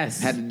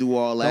 Yes. Had to do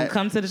all that. Don't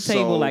come to the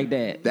table like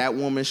that. That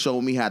woman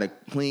showed me how to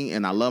clean,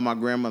 and I love my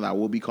grandmother. I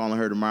will be calling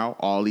her tomorrow.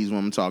 All these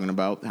women I'm talking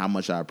about, how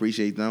much I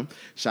appreciate them.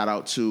 Shout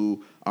out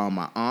to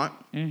my aunt,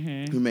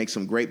 who makes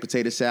some great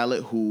potato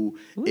salad, who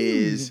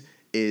is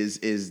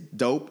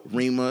dope.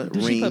 Rima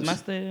Does Reams. She put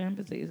mustard in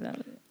potato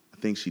salad?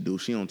 I think she do.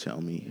 She don't tell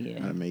me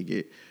how to make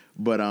it.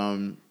 But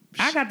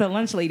I got the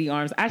lunch lady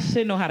arms. I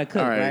should know how to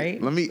cook, right?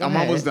 I'm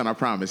almost done, I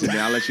promise. And then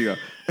I'll let you go.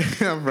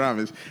 I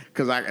promise.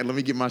 Because let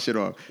me get my shit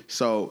off.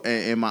 So,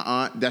 and my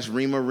aunt, that's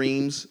Rima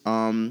Reams'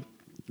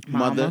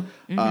 mother.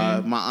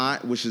 My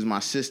aunt, which is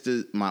my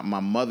sister, my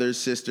mother's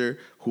sister,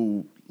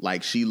 who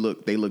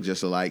they look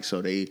just alike.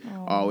 So they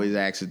always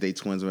ask if they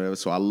twins or whatever.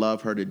 So I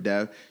love her to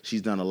death.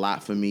 She's done a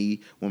lot for me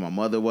when my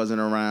mother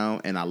wasn't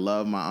around. And I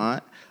love my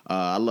aunt.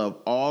 I love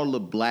all the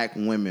black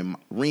women.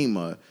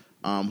 Rima,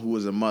 who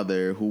was a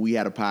mother, who we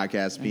had a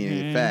podcast,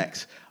 being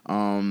Facts. Who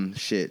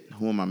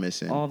am I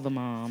missing? All the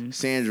moms.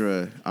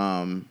 Sandra,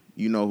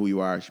 you know who you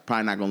are. She's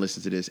probably not going to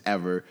listen to this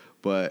ever,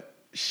 but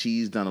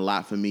she's done a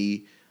lot for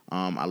me.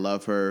 I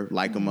love her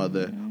like a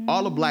mother.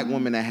 All the black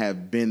women that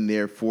have been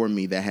there for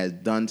me, that has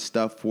done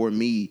stuff for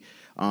me,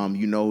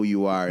 you know who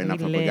you are. And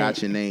if I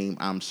forgot your name,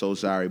 I'm so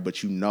sorry,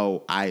 but you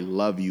know I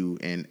love you,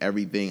 and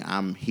everything.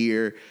 I'm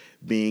here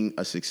being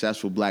a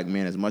successful black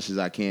man as much as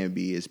I can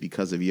be is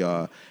because of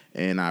y'all.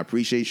 And I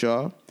appreciate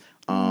y'all.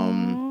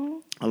 I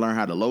learned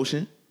how to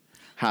lotion,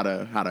 how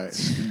to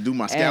do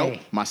my scalp.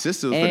 My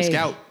sister was for the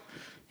scalp.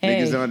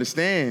 Niggas don't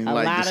understand. A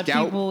lot of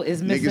people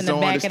is missing the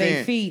back of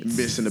their feet.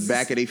 Missing the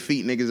back of their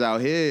feet, niggas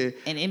out here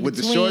with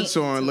the shorts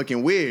on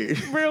looking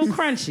weird. Real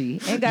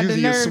crunchy. Ain't got using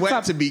the nerve your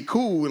sweat to be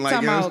cool. And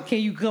talking about, can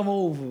you come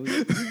over?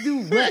 To do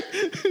what?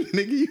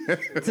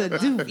 Nigga, to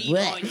do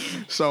what?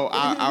 So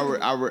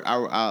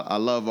I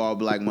love all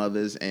black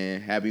mothers,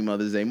 and happy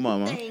Mother's Day,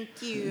 mama.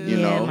 Thank you. You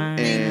know,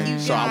 and Thank you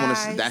so I want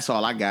to. That's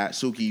all I got.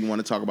 Suki, you want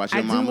to talk about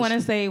your mom? I do want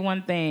to say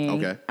one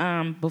thing.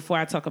 Okay. Before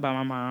I talk about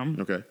my mom.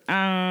 Okay.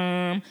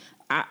 I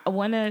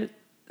want to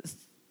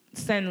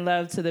send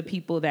love to the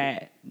people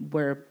that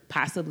were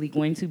possibly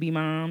going to be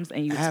moms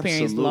and you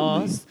experienced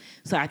loss.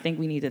 So I think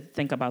we need to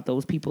think about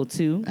those people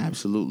too.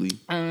 Absolutely.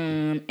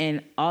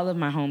 And all of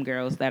my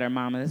homegirls that are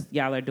mamas,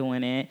 y'all are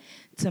doing it.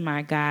 To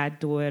my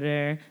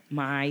goddaughter,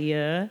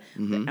 Maya.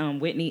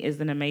 Whitney is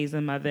an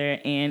amazing mother.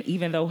 And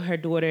even though her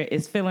daughter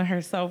is feeling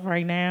herself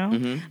right now,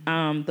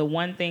 the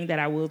one thing that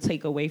I will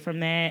take away from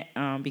that,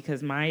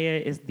 because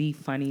Maya is the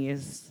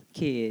funniest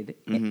kid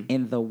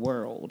in the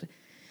world.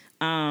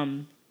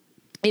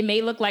 It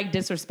may look like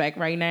disrespect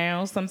right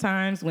now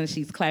sometimes when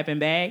she's clapping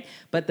back,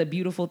 but the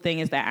beautiful thing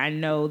is that I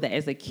know that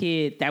as a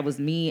kid, that was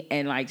me,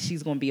 and like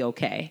she's gonna be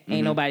okay.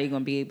 Ain't nobody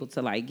gonna be able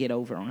to like get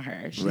over on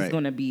her.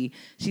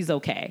 She's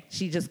okay.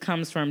 She just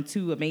comes from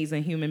two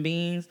amazing human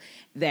beings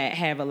that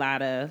have a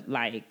lot of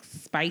like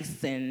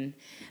spice and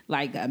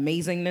like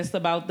amazingness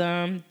about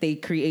them. They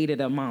created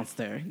a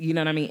monster, you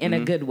know what I mean? In a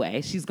good way.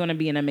 She's gonna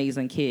be an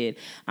amazing kid.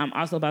 I'm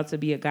also about to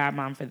be a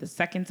godmom for the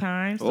second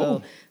time,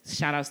 so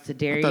shout outs to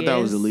Darius. I thought that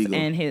was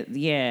illegal. and his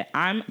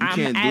I'm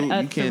can't at do-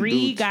 a you can't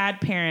 3 do-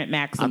 godparent I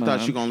maximum.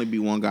 thought you could only be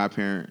one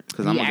godparent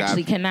because I'm You a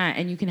actually godparent. cannot,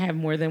 and you can have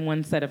more than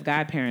one set of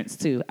godparents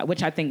too,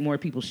 which I think more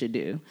people should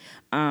do.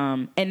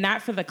 And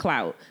not for the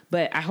clout,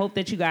 but I hope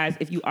that you guys,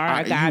 if you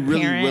are a godparent, you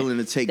really willing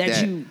to take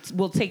that? you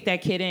will take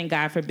that kid in.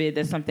 God forbid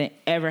that something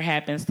ever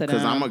happens to them.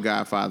 Because I'm a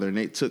godfather, and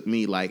they took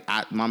me like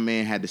my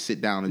man had to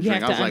sit down and You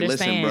drink. have I was to like,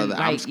 "Listen, understand,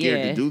 brother, I'm like, scared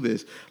yeah. to do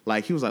this."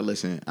 Like he was like,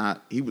 "Listen,"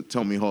 he would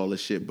tell me all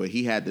this shit, but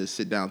he had to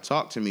sit down and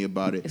talk to me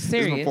about it. It's This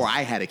was serious. before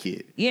I had a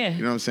kid. Yeah.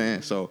 You know what I'm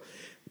saying? So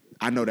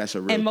I know that's a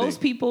real And thing. most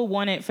people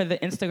want it for the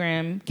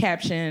Instagram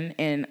caption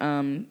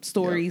and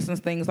stories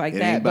and things like It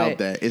that. ain't about but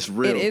that. It's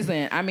real. It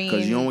isn't. I mean,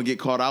 because you don't want to get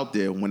caught out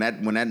there when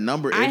that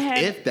number,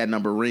 if that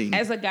number rings.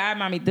 As a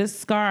godmommy, this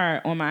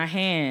scar on my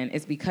hand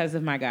is because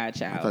of my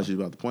godchild. I thought you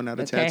were about to point out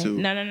a tattoo.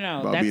 No.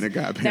 About being a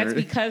godparent. That's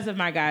because of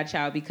my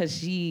godchild, because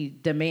she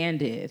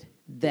demanded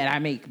that I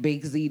make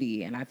baked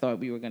ziti, and I thought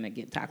we were gonna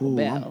get Taco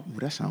Bell.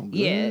 That sounds good.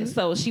 Yeah,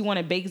 so she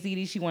wanted baked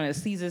ziti, she wanted a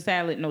Caesar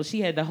salad. No, she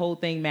had the whole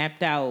thing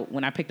mapped out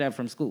when I picked her up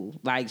from school.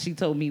 Like, she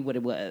told me what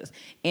it was.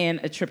 And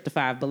a trip to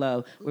Five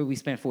Below where we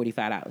spent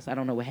 $45. I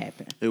don't know what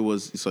happened. It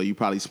was, so you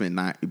probably spent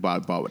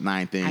bought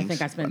 9 things. I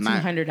think I spent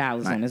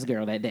 $200 on this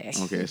girl that day.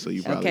 Okay, so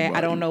you probably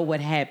I don't know what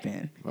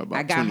happened. About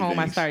I got 20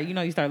 home, things.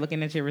 you start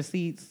looking at your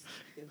receipts.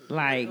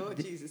 Like, Oh,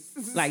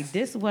 Jesus. like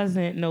this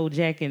wasn't no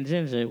Jack and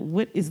Ginger.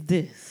 What is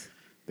this?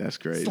 That's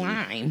crazy.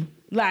 Slime.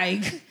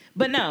 Like,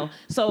 but no.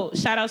 So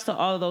shout outs to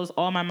all of those,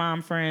 all my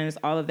mom friends,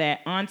 all of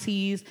that,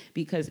 aunties,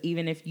 because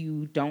even if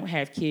you don't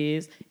have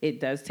kids, it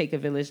does take a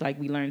village, like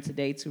we learned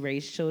today, to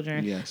raise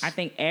children. Yes. I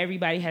think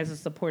everybody has a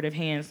supportive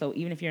hand. So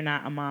even if you're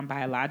not a mom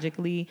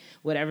biologically,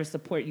 whatever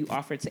support you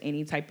offer to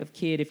any type of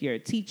kid, if you're a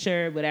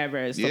teacher,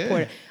 whatever,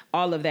 support,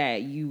 all of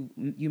that, you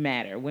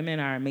matter.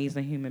 Women are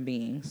amazing human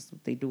beings.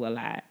 They do a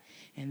lot.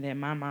 And then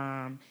my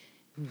mom,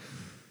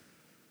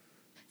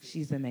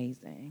 she's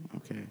amazing.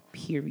 Okay.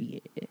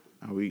 Period.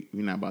 Are we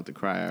not about to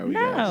cry, are we?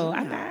 No,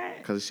 I'm not.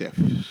 Because it's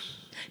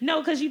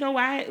No, because you know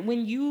why?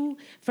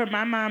 For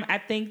my mom, I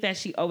think that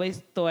she always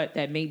thought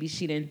that maybe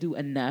she didn't do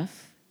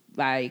enough.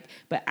 Like,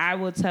 but I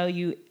will tell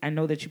you, I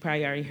know that you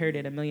probably already heard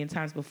it a million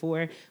times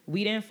before.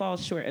 We didn't fall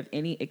short of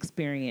any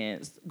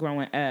experience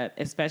growing up,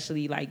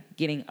 especially like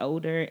getting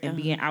older and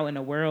being out in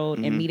the world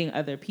and meeting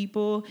other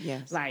people.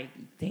 Yes. Like,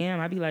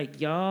 damn, I'd be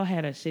like, y'all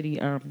had a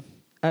shitty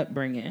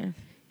upbringing.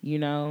 You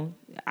know,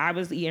 I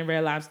was eating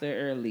Red Lobster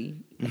early.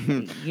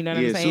 You know what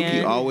I'm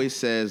saying? Suki always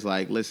says,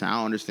 like, listen, I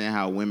don't understand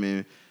how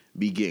women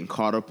be getting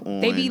caught up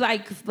on They be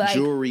like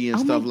jewelry and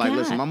oh stuff. my Like, God.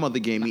 listen, my mother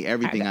gave me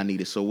everything I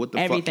needed. So what the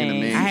fuck can a Everything.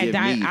 man give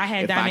me? I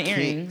had if diamond can't?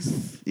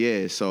 earrings.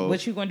 Yeah, so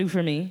What you gonna do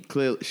for me?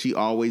 clearly she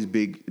always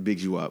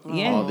bigs you up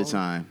all the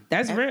time.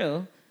 That's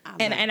real.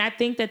 And I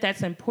think that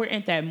that's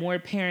important that more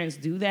parents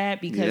do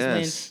that, because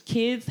Yes. when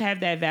kids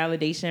have that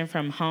validation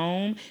from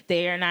home,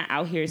 they are not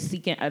out here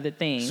seeking other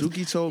things.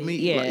 Suki told me,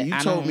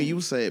 you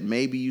said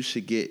maybe you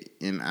should get,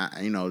 and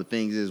the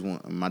things is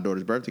when my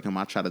daughter's birthday come,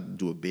 I try to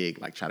do it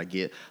big, like try to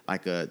get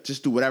like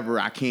just do whatever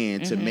I can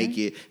to make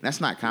it. And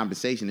that's not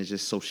compensation; it's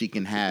just so she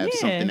can have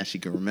something that she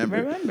can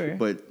remember.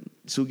 But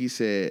Suki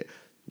said,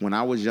 when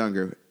I was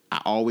younger,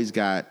 I always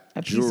got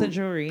a piece of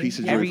jewelry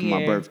for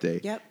my birthday.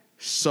 Yep.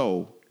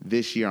 So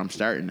this year I'm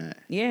starting that.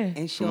 Yeah.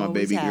 And for my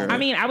baby girl. I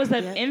mean, I was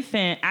an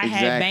infant. I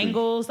had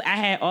bangles. I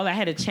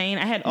had a chain.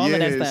 I had all of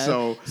that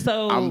stuff.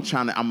 So I'm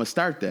gonna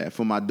start that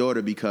for my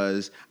daughter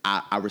because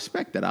I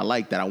respect that. I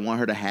like that. I want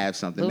her to have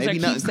something. Those Maybe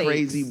are nothing keepsakes.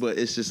 crazy, but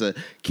it's just a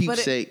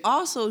keepsake. But it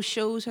also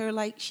shows her,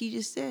 like she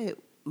just said,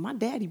 my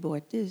daddy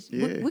bought this.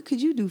 Yeah. What could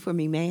you do for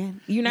me,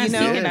 man? You're not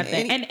seeking Yeah.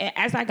 nothing. And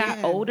as I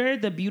got older,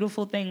 the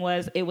beautiful thing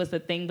was it was the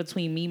thing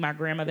between me, my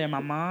grandmother, and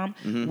my mom,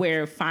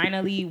 where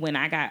finally when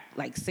I got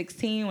like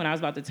 16, when I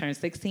was about to turn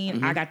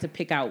 16, I got to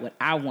pick out what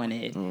I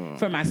wanted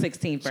for my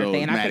 16th birthday. So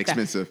it's and mad I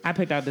expensive.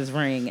 picked out this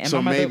ring. And So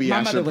my mother, maybe I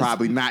mother should was,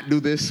 probably not do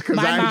this.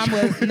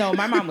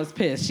 my mom was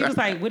pissed. She was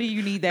like, "What do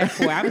you need that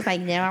for?" I was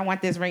like, "No, I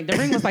want this ring." The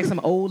ring was like some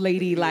old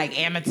lady like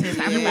amethyst.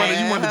 I was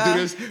You want to do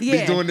this?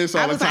 Be doing this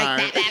all I the was time.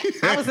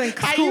 Like, I was in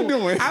school. How you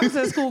doing? I was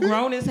in school,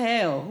 grown as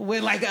hell,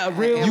 with like a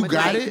real. You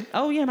got it?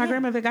 Oh yeah, my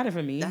grandmother got it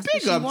for me.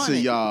 Big up to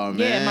y'all, man.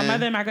 Yeah, my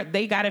mother and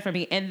they got it for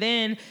me. And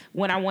then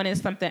when I wanted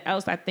something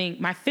else, I think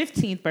my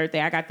 15th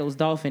birthday, I got those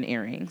dolphin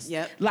earrings.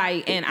 Yep.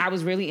 Like, and I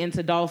was really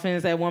into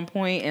dolphins at one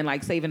point and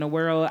like saving the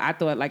world. I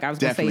thought like I was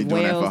going to Definitely save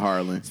doing whales. that for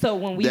Harlan. So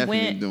when we Definitely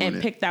went doing and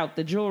it. picked out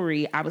the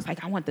jewelry, I was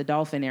like, I want the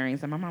dolphin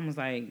earrings. And my mom was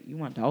like, you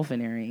want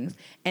dolphin earrings?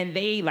 And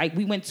they like,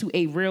 we went to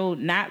a real,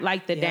 not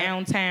like the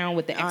downtown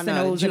with the X and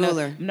O's.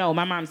 jeweler. No,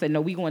 my mom said,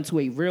 no, we going to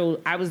a real,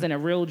 I was in a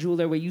real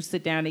jeweler where you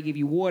sit down, they give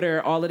you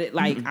water, all of it.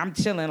 Like, I'm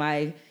chilling,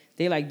 like,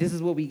 they like, this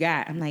is what we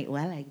got. I'm like,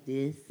 well, I like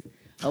this.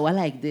 Oh, I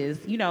like this.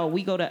 You know,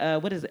 we go to,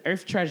 what is it?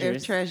 Earth Treasures.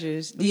 Earth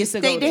Treasures. We The used to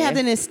go estate, they have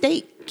there. an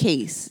estate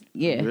case.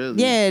 Yeah.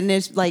 Really? Yeah, and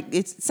there's like,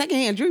 it's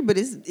secondhand jewelry, but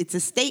it's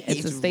estate.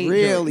 It's a state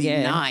really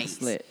yeah, nice.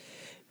 it's lit.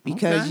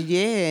 Because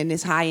and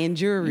it's high end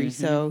jewelry,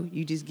 so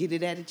you just get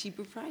it at a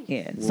cheaper price.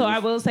 Yeah. So I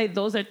will say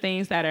those are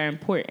things that are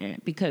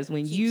important because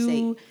when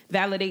you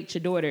validate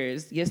your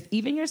daughters,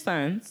 even your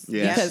sons,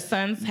 because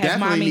sons have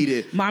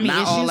mommy Not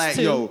issues all that,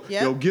 too.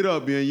 Yo, get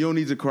up, man. You don't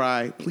need to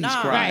cry. Please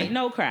cry. Right,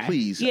 no cry.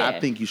 Please, I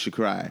think you should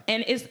cry.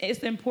 And it's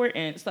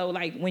important. So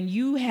like when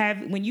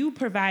you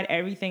provide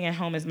everything at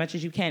home as much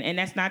as you can, and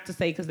that's not to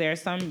say because there are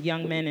some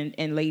young men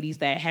and ladies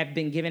that have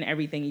been given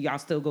everything and y'all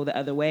still go the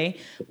other way,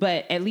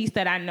 but at least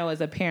that I know as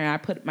a parent, I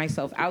put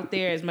myself out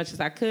there as much as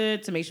I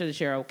could to make sure that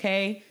you're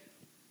okay.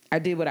 I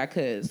did what I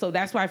could. So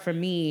that's why for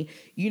me,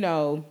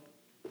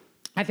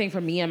 I think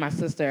for me and my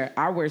sister,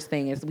 our worst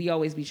thing is we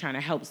always be trying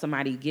to help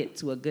somebody get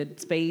to a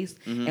good space,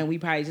 and we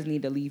probably just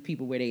need to leave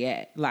people where they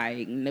at.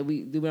 Like,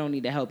 we don't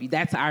need to help you.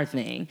 That's our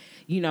thing.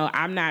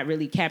 I'm not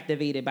really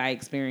captivated by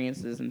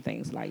experiences and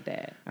things like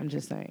that. I'm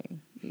just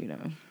saying,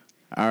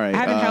 All right. I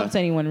haven't helped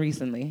anyone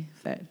recently.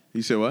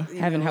 You said what?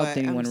 Haven't helped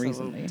anyone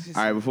recently.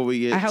 All right, before we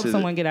get I helped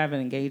someone get out of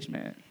an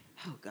engagement.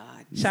 Oh,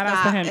 God. Shout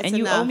out to him. And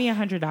you owe me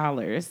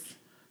 $100.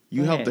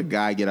 You helped a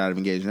guy get out of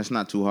engagement. That's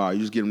not too hard.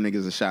 You just give them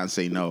niggas a shot and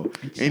say no.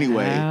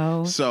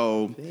 Anyway,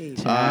 so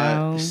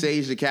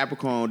Sage the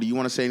Capricorn, do you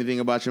want to say anything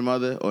about your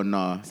mother or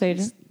nah?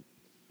 Sage?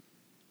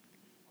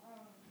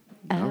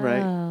 All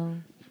right.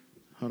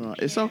 Hold on.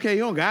 It's okay.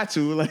 You don't got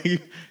to. Like,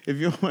 if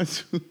you don't want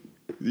to.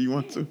 Do you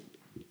want to?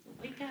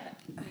 Wake up.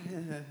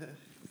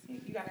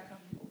 You gotta come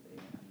over there.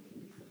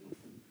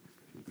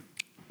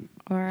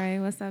 All right,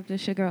 what's up?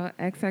 This your girl,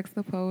 XX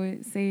the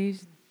Poet, Sage,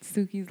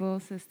 Suki's little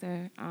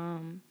sister.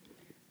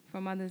 For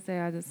Mother's Day,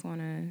 I just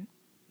want to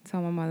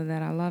tell my mother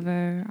that I love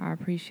her. I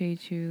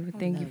appreciate you.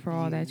 Thank you for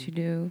all that you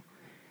do.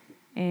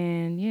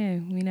 And,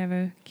 we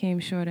never came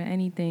short of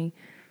anything.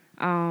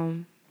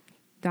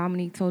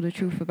 Dominique told the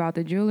truth about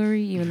the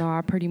jewelry, even though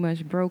I pretty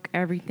much broke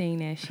everything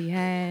that she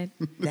had.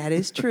 That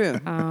is true.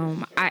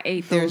 I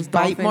ate There's those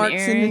bite marks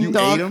earrings. in the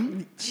dog. You ate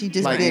them? She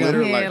just Like, bit them.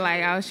 literally?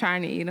 Like I was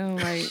trying to eat them.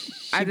 Like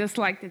I just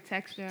like the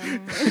texture of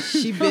them.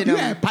 She bit You them.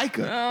 had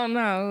pica. Oh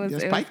no, it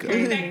was pica.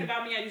 crazy. Fact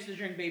about me, I used to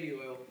drink baby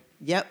oil.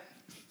 Yep.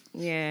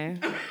 Yeah.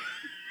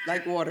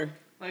 Like water.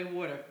 Like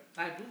water.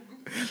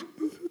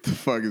 What the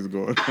fuck is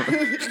going on?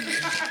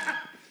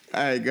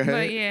 All right, go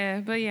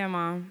ahead. But yeah,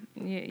 Mom.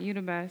 Yeah, you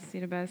the best.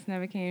 You the best.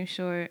 Never came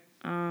short.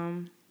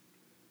 Yeah,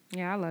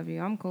 I love you.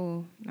 I'm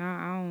cool.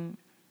 I don't,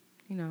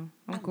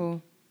 I'm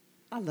cool.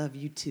 I love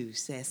you too,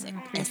 Sass.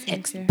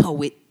 appreciate you. SX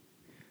Poet.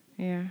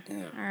 Yeah.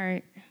 All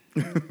right.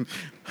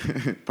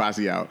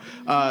 Posse out.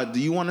 Do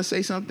you want to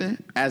say something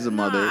as a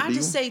mother? I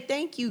just say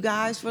thank you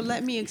guys for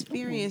letting me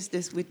experience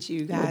this with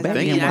you guys.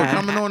 Thank you for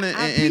coming on I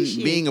and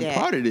being a appreciate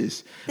part of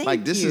this.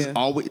 Thank This you. is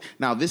always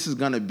now. This is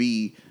gonna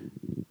be.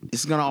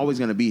 It's always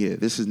gonna be here.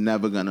 This is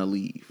never gonna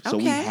leave. So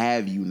we Okay.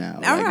 have you now.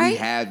 All right. We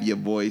have your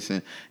voice,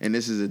 and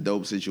this is a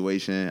dope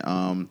situation.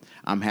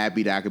 I'm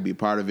happy that I could be a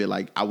part of it.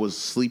 Like I was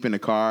asleep in the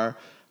car,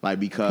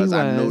 because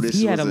I know this.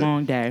 He had a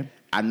long day.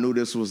 I knew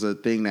this was a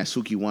thing that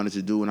Suki wanted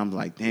to do, and I'm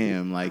like,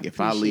 damn, if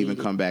I leave and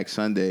come back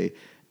Sunday,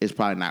 I'm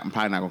probably not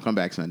gonna come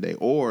back Sunday,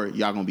 or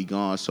y'all gonna be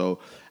gone. So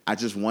I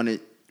just wanted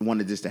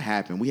this to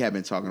happen. We have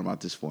been talking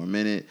about this for a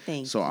minute.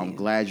 So I'm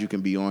glad you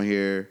can be on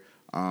here.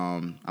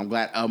 I'm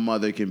glad a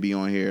mother can be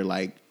on here,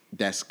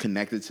 that's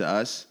connected to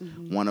us,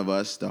 one of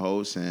us, the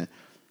host, and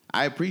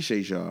I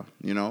appreciate y'all,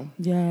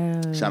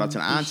 Yeah. Shout out to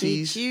the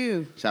aunties.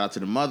 You. Shout out to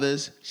the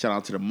mothers. Shout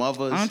out to the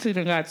mothers. Auntie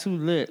done got too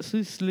lit.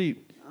 She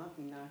sleep. I'll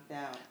be knocked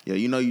out. Yo,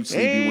 you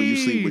sleepy when you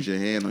sleep with your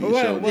hand on your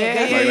shoulder.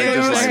 Yeah,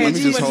 let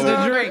me just hold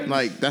the it.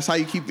 drink. That's how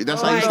you keep it.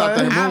 That's how you stop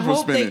that I room from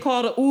hope they spinning.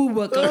 call the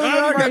Uber. 'Cause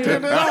I'm ready to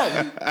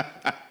go.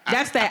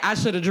 That's that I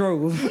should have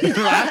drove.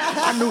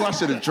 I knew I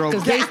should have drove.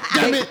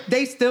 Because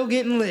they still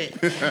getting lit.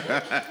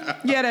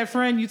 Yeah, that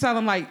friend, you tell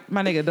them my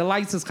nigga, the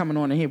lights is coming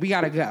on in here. We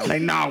gotta go.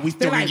 Nah, we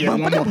still can get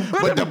one more.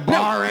 But the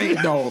bar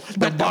ain't though.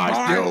 The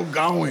bar's still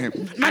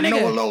going. I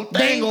know a little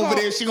thing over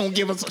there. She gonna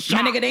give us a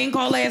shot. My nigga, they ain't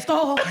call last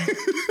call.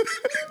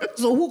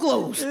 So who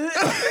closed?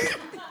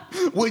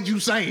 What you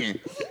saying?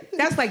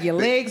 That's like your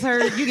legs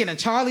hurt. You getting a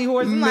Charlie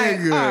horse. I'm like,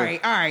 all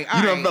right.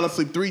 You done fell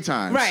asleep 3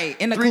 times. Right,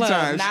 in the three club.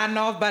 times. Nodding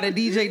off by the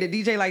DJ. The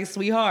DJ like,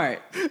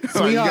 sweetheart.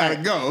 So you gotta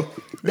go.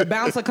 The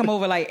bouncer come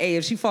over like, hey,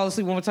 if she falls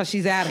asleep one more time,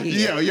 she's out of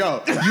here.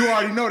 Yo, you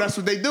already know that's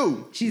what they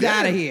do. She's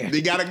out of here.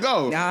 They gotta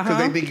go. Because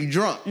they think you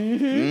drunk.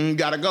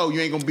 Gotta go. You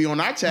ain't gonna be on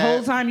our tab. The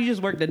whole time you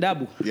just worked the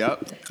double.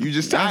 Yep. You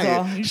just That's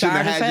all. tired. You Shouldn't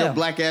tired have as had your hell.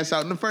 black ass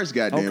out in the first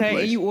goddamn Okay,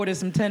 place. and you ordered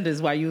some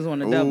tenders while you was on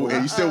the Ooh, double.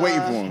 and you still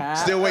waiting for them. Child.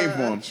 Still waiting for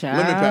them. Child.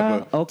 Lemon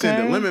pepper. Okay.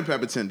 Tender. Lemon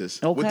pepper tenders.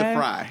 Okay. With the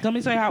fry. Let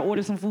me tell you how I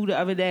ordered some food the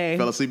other day.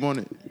 Fell asleep on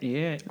it?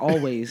 Yeah,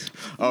 always.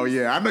 Oh,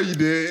 yeah. I know you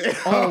did.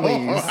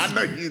 Always. I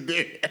know you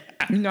did.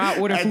 You know, I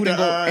order food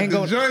and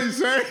go. The joint,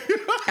 sir.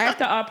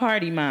 After our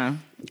party,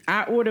 man,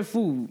 I ordered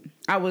food.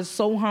 I was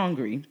so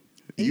hungry.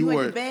 And you went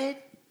were. to bed?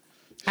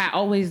 I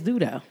always do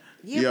though.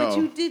 Yeah, Yo. but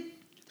you did.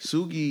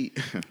 Suki,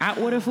 I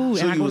order food.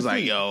 Suki and I go was to like,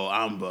 sleep. "Yo,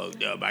 I'm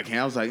bugged up. I can't."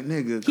 I was like,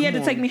 "Nigga, He had to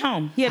come take on." me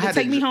home. He had to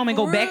take me home and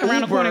go back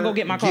around the corner and go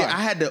get my car.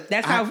 I had to.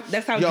 That's how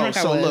yo, drunk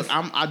I so was. look,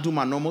 I do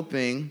my normal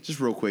thing just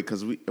real quick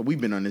because we've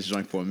been on this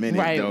joint for a minute,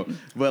 Right. though.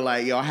 But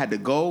like, yo, I had to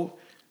go.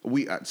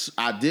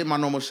 I did my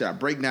normal shit. I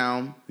break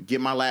down,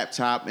 get my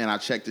laptop, and I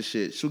check the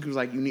shit. Suki was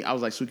like, I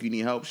was like, "Suki, you need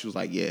help?" She was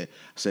like, "Yeah." I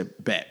said,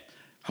 "Bet."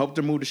 Helped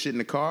her move the shit in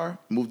the car.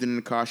 Moved it in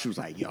the car. She was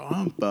like, "Yo,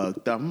 I'm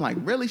fucked up." I'm like,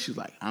 "Really?" She was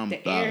like, "I'm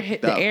fucked up."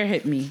 The air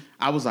hit me.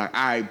 I was like,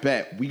 "All right,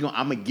 bet. I'm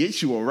gonna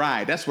get you a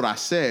ride." That's what I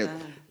said.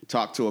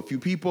 Talked to a few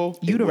people.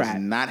 You the was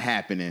ride. Not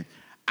happening.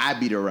 I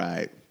be the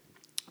ride.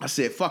 I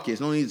said, "Fuck it.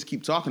 There's no need to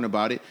keep talking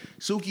about it."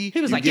 Suki,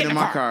 he was like, "Get in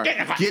my car.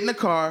 Get in the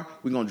car.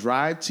 We're gonna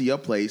drive to your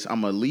place.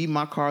 I'm gonna leave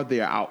my car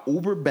there. I'll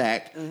Uber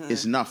back.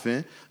 It's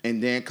nothing.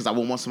 And then, because I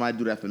won't want somebody to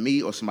do that for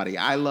me or somebody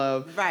I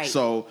love. Right.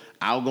 So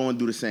I'll go and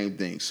do the same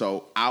thing.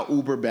 So I'll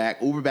Uber back.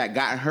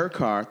 Got in her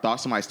car. Thought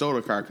somebody stole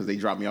her car because they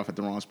dropped me off at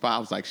the wrong spot. I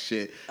was like,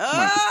 shit.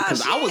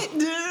 Because I was.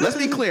 Let's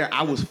be clear.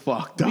 I was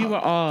fucked up. We were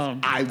all.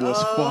 I was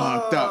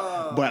fucked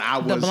up, but I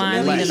was the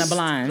blind less. leading the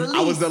blind.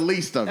 I was the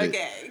least of it.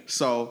 Okay.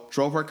 So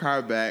drove her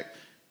car back.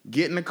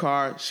 Get in the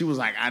car. She was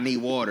like, "I need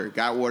water."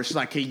 Got water. She's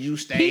like, "Can you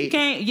stay?" He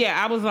can't.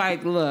 Yeah, I was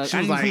like, "Look, She I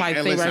was need like, somebody to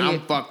 "Hey, stay listen, right I'm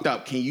here." fucked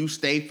up. Can you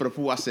stay for the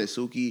food?" I said,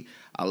 "Suki,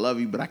 I love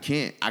you, but I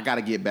can't. I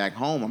gotta get back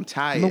home. I'm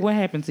tired." But what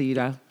happened to you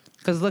though?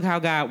 Because look how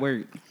God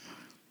worked.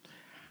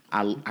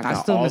 I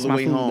got still all miss the my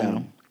way food, home.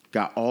 though.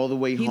 Got all the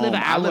way He home. live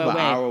an I live hour an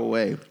away. hour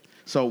away.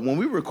 So when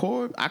we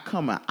record, I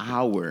come an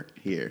hour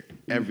here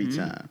every Mm-hmm.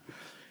 time.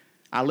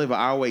 I live an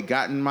hour away.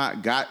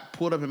 Got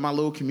pulled up in my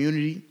little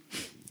community.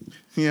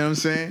 You know what I'm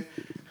saying?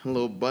 A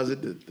little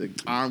buzzard, the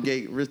arm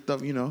gate, wrist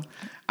up, you know.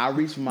 I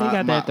reach They got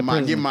that at the I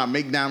get prison. my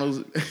McDonald's.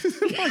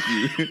 Fuck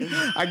you.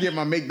 I get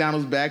my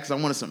McDonald's back because I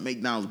wanted some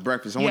McDonald's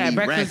breakfast. I wanted to eat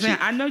breakfast.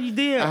 ratchet. I know you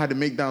did. I had the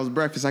McDonald's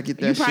breakfast. I get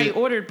that You shit. probably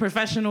ordered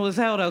professional as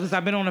hell though, because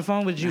I've been on the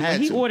phone with you. I had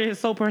When he to. ordered his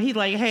soap, he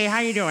like, "Hey, how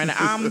you doing?"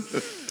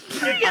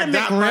 I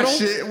got my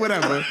shit,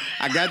 whatever.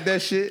 I got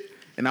that shit,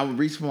 and I would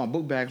reach for my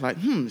book bag, like,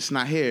 it's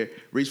not here.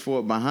 Reach for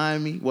it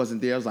behind me,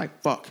 wasn't there. I was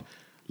like, fuck.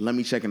 Let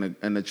me check in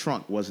the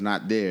trunk, was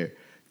not there.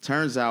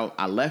 Turns out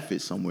I left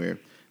it somewhere.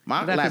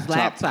 My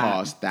laptop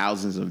costs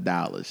thousands of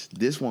dollars.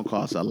 This one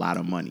costs a lot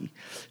of money.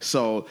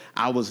 So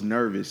I was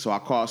nervous. So I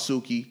called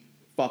Suki,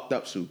 fucked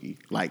up Suki,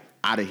 like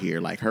out of here.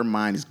 Like her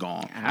mind is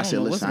gone. I said,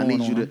 listen,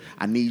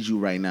 I need you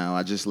right now.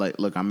 I just like,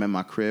 look, I'm in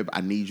my crib.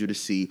 I need you to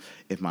see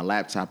if my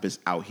laptop is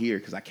out here.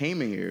 Cause I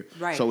came in here.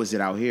 Right. So is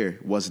it out here?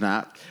 Was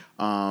not.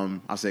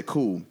 I said,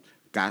 cool.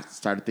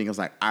 Started thinking, I was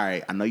like, all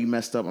right, I know you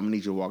messed up. I'm gonna need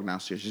you to walk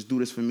downstairs. Just do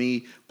this for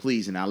me,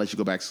 please, and I'll let you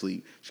go back to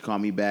sleep. She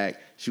called me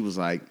back. She was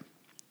like,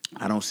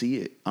 I don't see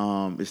it.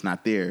 It's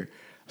not there.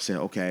 I said,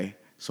 okay.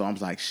 So I was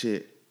like,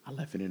 shit, I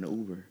left it in the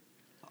Uber.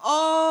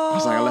 Oh. I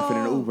was like, I left it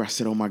in the Uber. I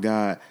said, oh my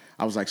God.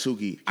 I was like,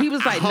 Suki. He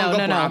was like,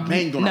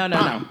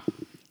 no.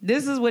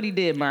 This is what he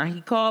did, man. He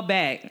called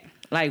back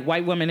like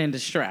white women in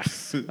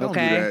distress.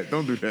 Okay?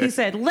 Don't do that. He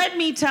said, let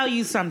me tell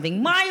you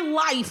something. My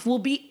life will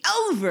be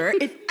over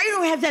if I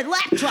don't have that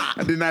laptop.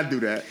 I did not do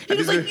that. He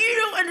was like, you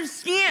don't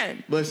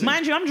understand. Listen.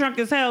 Mind you, I'm drunk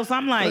as hell, so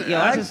I'm like, yo,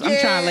 I'm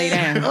trying to lay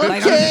down. Okay.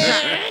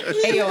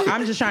 Like,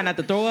 I'm just trying not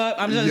to throw up.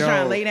 I'm just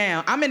trying to lay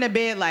down. I'm in the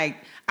bed, like,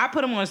 I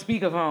put him on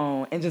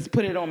speakerphone and just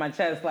put it on my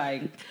chest,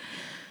 like.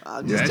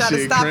 I'm just trying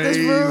to stop this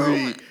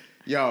room.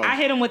 Yo, I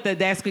hit him with the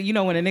that's good. You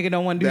know when a nigga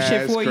don't want to do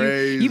shit for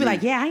crazy. you, you be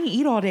like, yeah, I ain't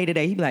eat all day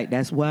today. He be like,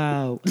 that's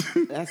wild.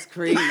 That's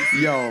crazy.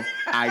 Yo,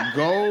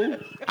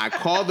 I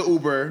called the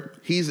Uber.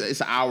 It's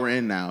an hour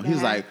in now.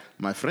 He's like,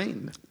 my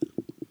friend,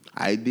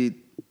 I did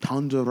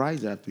tons of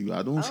rides after you.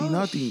 I don't see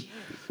nothing.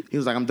 He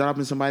was like, I'm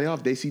dropping somebody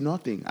off. They see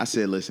nothing. I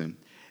said, listen,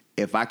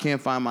 if I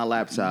can't find my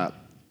laptop,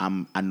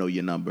 I know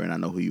your number and I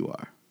know who you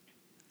are.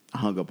 I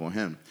hung up on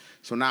him.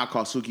 So now I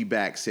called Suki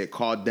back, said,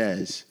 call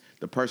Des.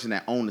 The person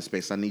that owned the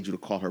space, I need you to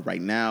call her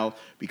right now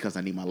because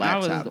I need my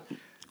laptop.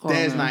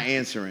 Des not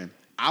answering.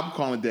 I'm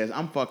calling Des.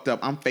 I'm fucked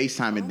up. I'm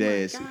FaceTiming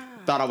Des.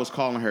 Thought I was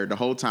calling her the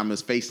whole time. It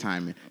was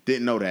FaceTiming.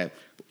 Didn't know that.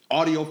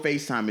 Audio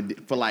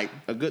FaceTiming for like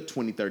a good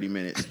 20, 30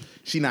 minutes.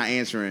 She not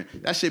answering.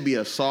 That should be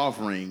a soft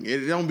ring.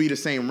 It don't be the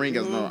same ring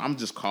as no. I'm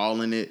just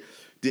calling it.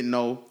 Didn't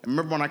know.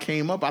 Remember when I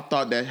came up, I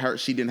thought that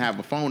she didn't have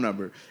a phone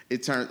number.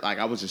 It turned like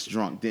I was just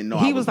drunk. Didn't know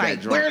He I was like,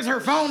 that drunk. where's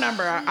her phone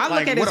number? I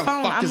look at his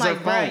phone. I'm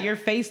like, bro, you're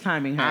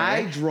FaceTiming her.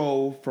 I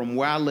drove from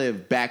where I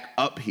live back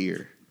up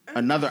here,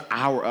 another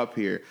hour up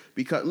here.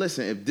 Because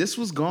listen, if this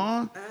was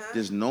gone,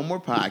 there's no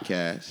more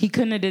podcasts. He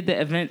couldn't have did the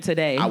event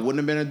today. I wouldn't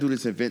have been able to do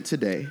this event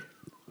today.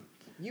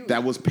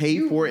 That was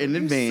paid for in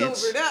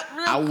advance.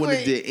 I wouldn't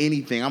have did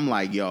anything. I'm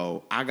like,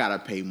 yo, I gotta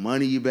pay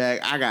money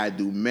back. I gotta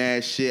do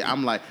mad shit.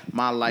 I'm like,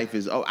 my life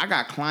is. I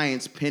got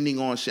clients pending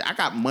on shit. I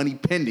got money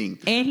pending.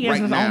 And he has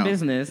his own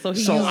business, so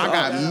I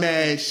got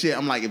mad shit.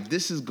 I'm like, if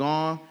this is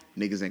gone,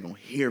 niggas ain't gonna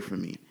hear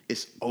from me.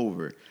 It's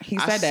over. He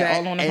said that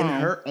all on the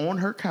phone. On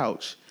her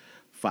couch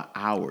for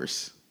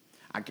hours.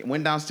 I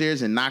went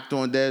downstairs and knocked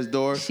on Des'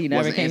 door. She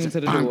never came to the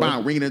door.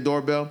 Bang, ringing the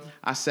doorbell.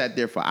 I sat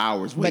there for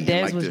hours waiting. But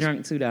Des like was this.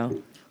 drunk too,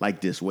 though. Like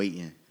this,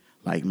 waiting.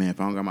 Like, man, if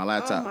I don't got my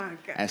laptop. Oh my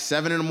God. At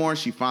 7 a.m,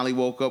 she finally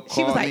woke up, She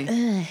called was like,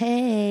 me.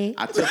 hey.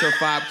 I took her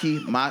fob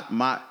key.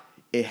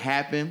 It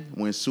happened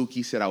when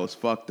Suki said I was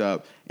fucked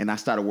up, and I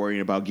started worrying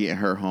about getting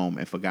her home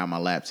and forgot my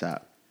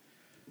laptop.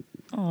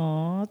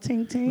 Aw,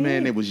 ting ting.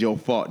 Man, it was your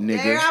fault,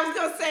 nigga. Yeah, I was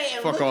gonna say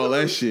it. Fuck all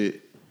that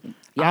shit.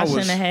 Y'all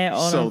shouldn't have had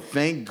all so them.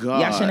 thank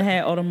God. Y'all shouldn't have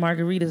had all the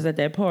margaritas at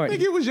that party.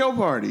 Nigga, it was your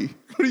party.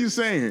 What are you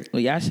saying?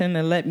 Well, y'all shouldn't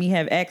have let me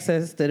have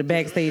access to the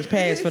backstage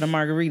pass for the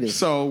margaritas.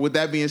 So with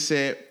that being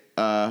said,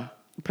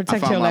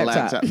 Protect I found your my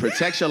laptop.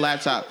 Protect your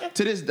laptop.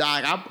 To this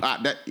day,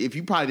 if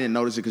you probably didn't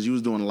notice it because you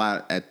was doing a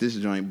lot at this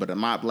joint, but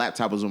my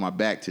laptop was on my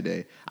back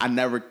today. I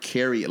never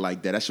carry it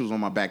like that. That shit was on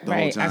my back the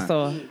whole time. I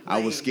saw.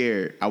 I was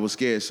scared.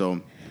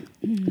 So,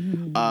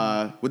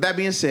 with that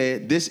being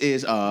said, this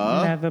is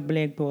Never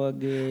black boy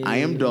good. I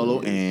am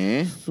Dolo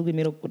and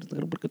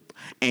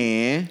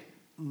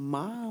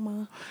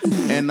Mama.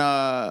 And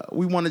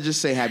we want to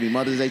just say Happy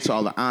Mother's Day to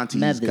all the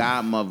aunties,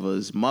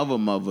 godmothers,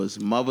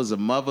 mothers of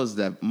mothers,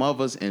 that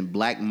mothers and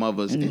black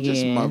mothers and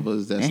just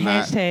mothers that's and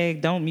not.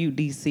 Hashtag don't mute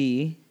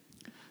DC.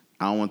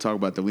 I don't want to talk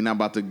about that. We're not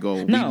about to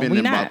go. No, We've been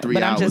in about 3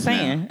 hours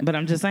now. But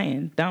I'm just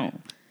saying,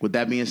 don't. With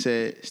that being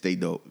said, stay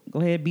dope. Go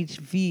ahead, beat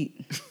your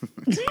feet.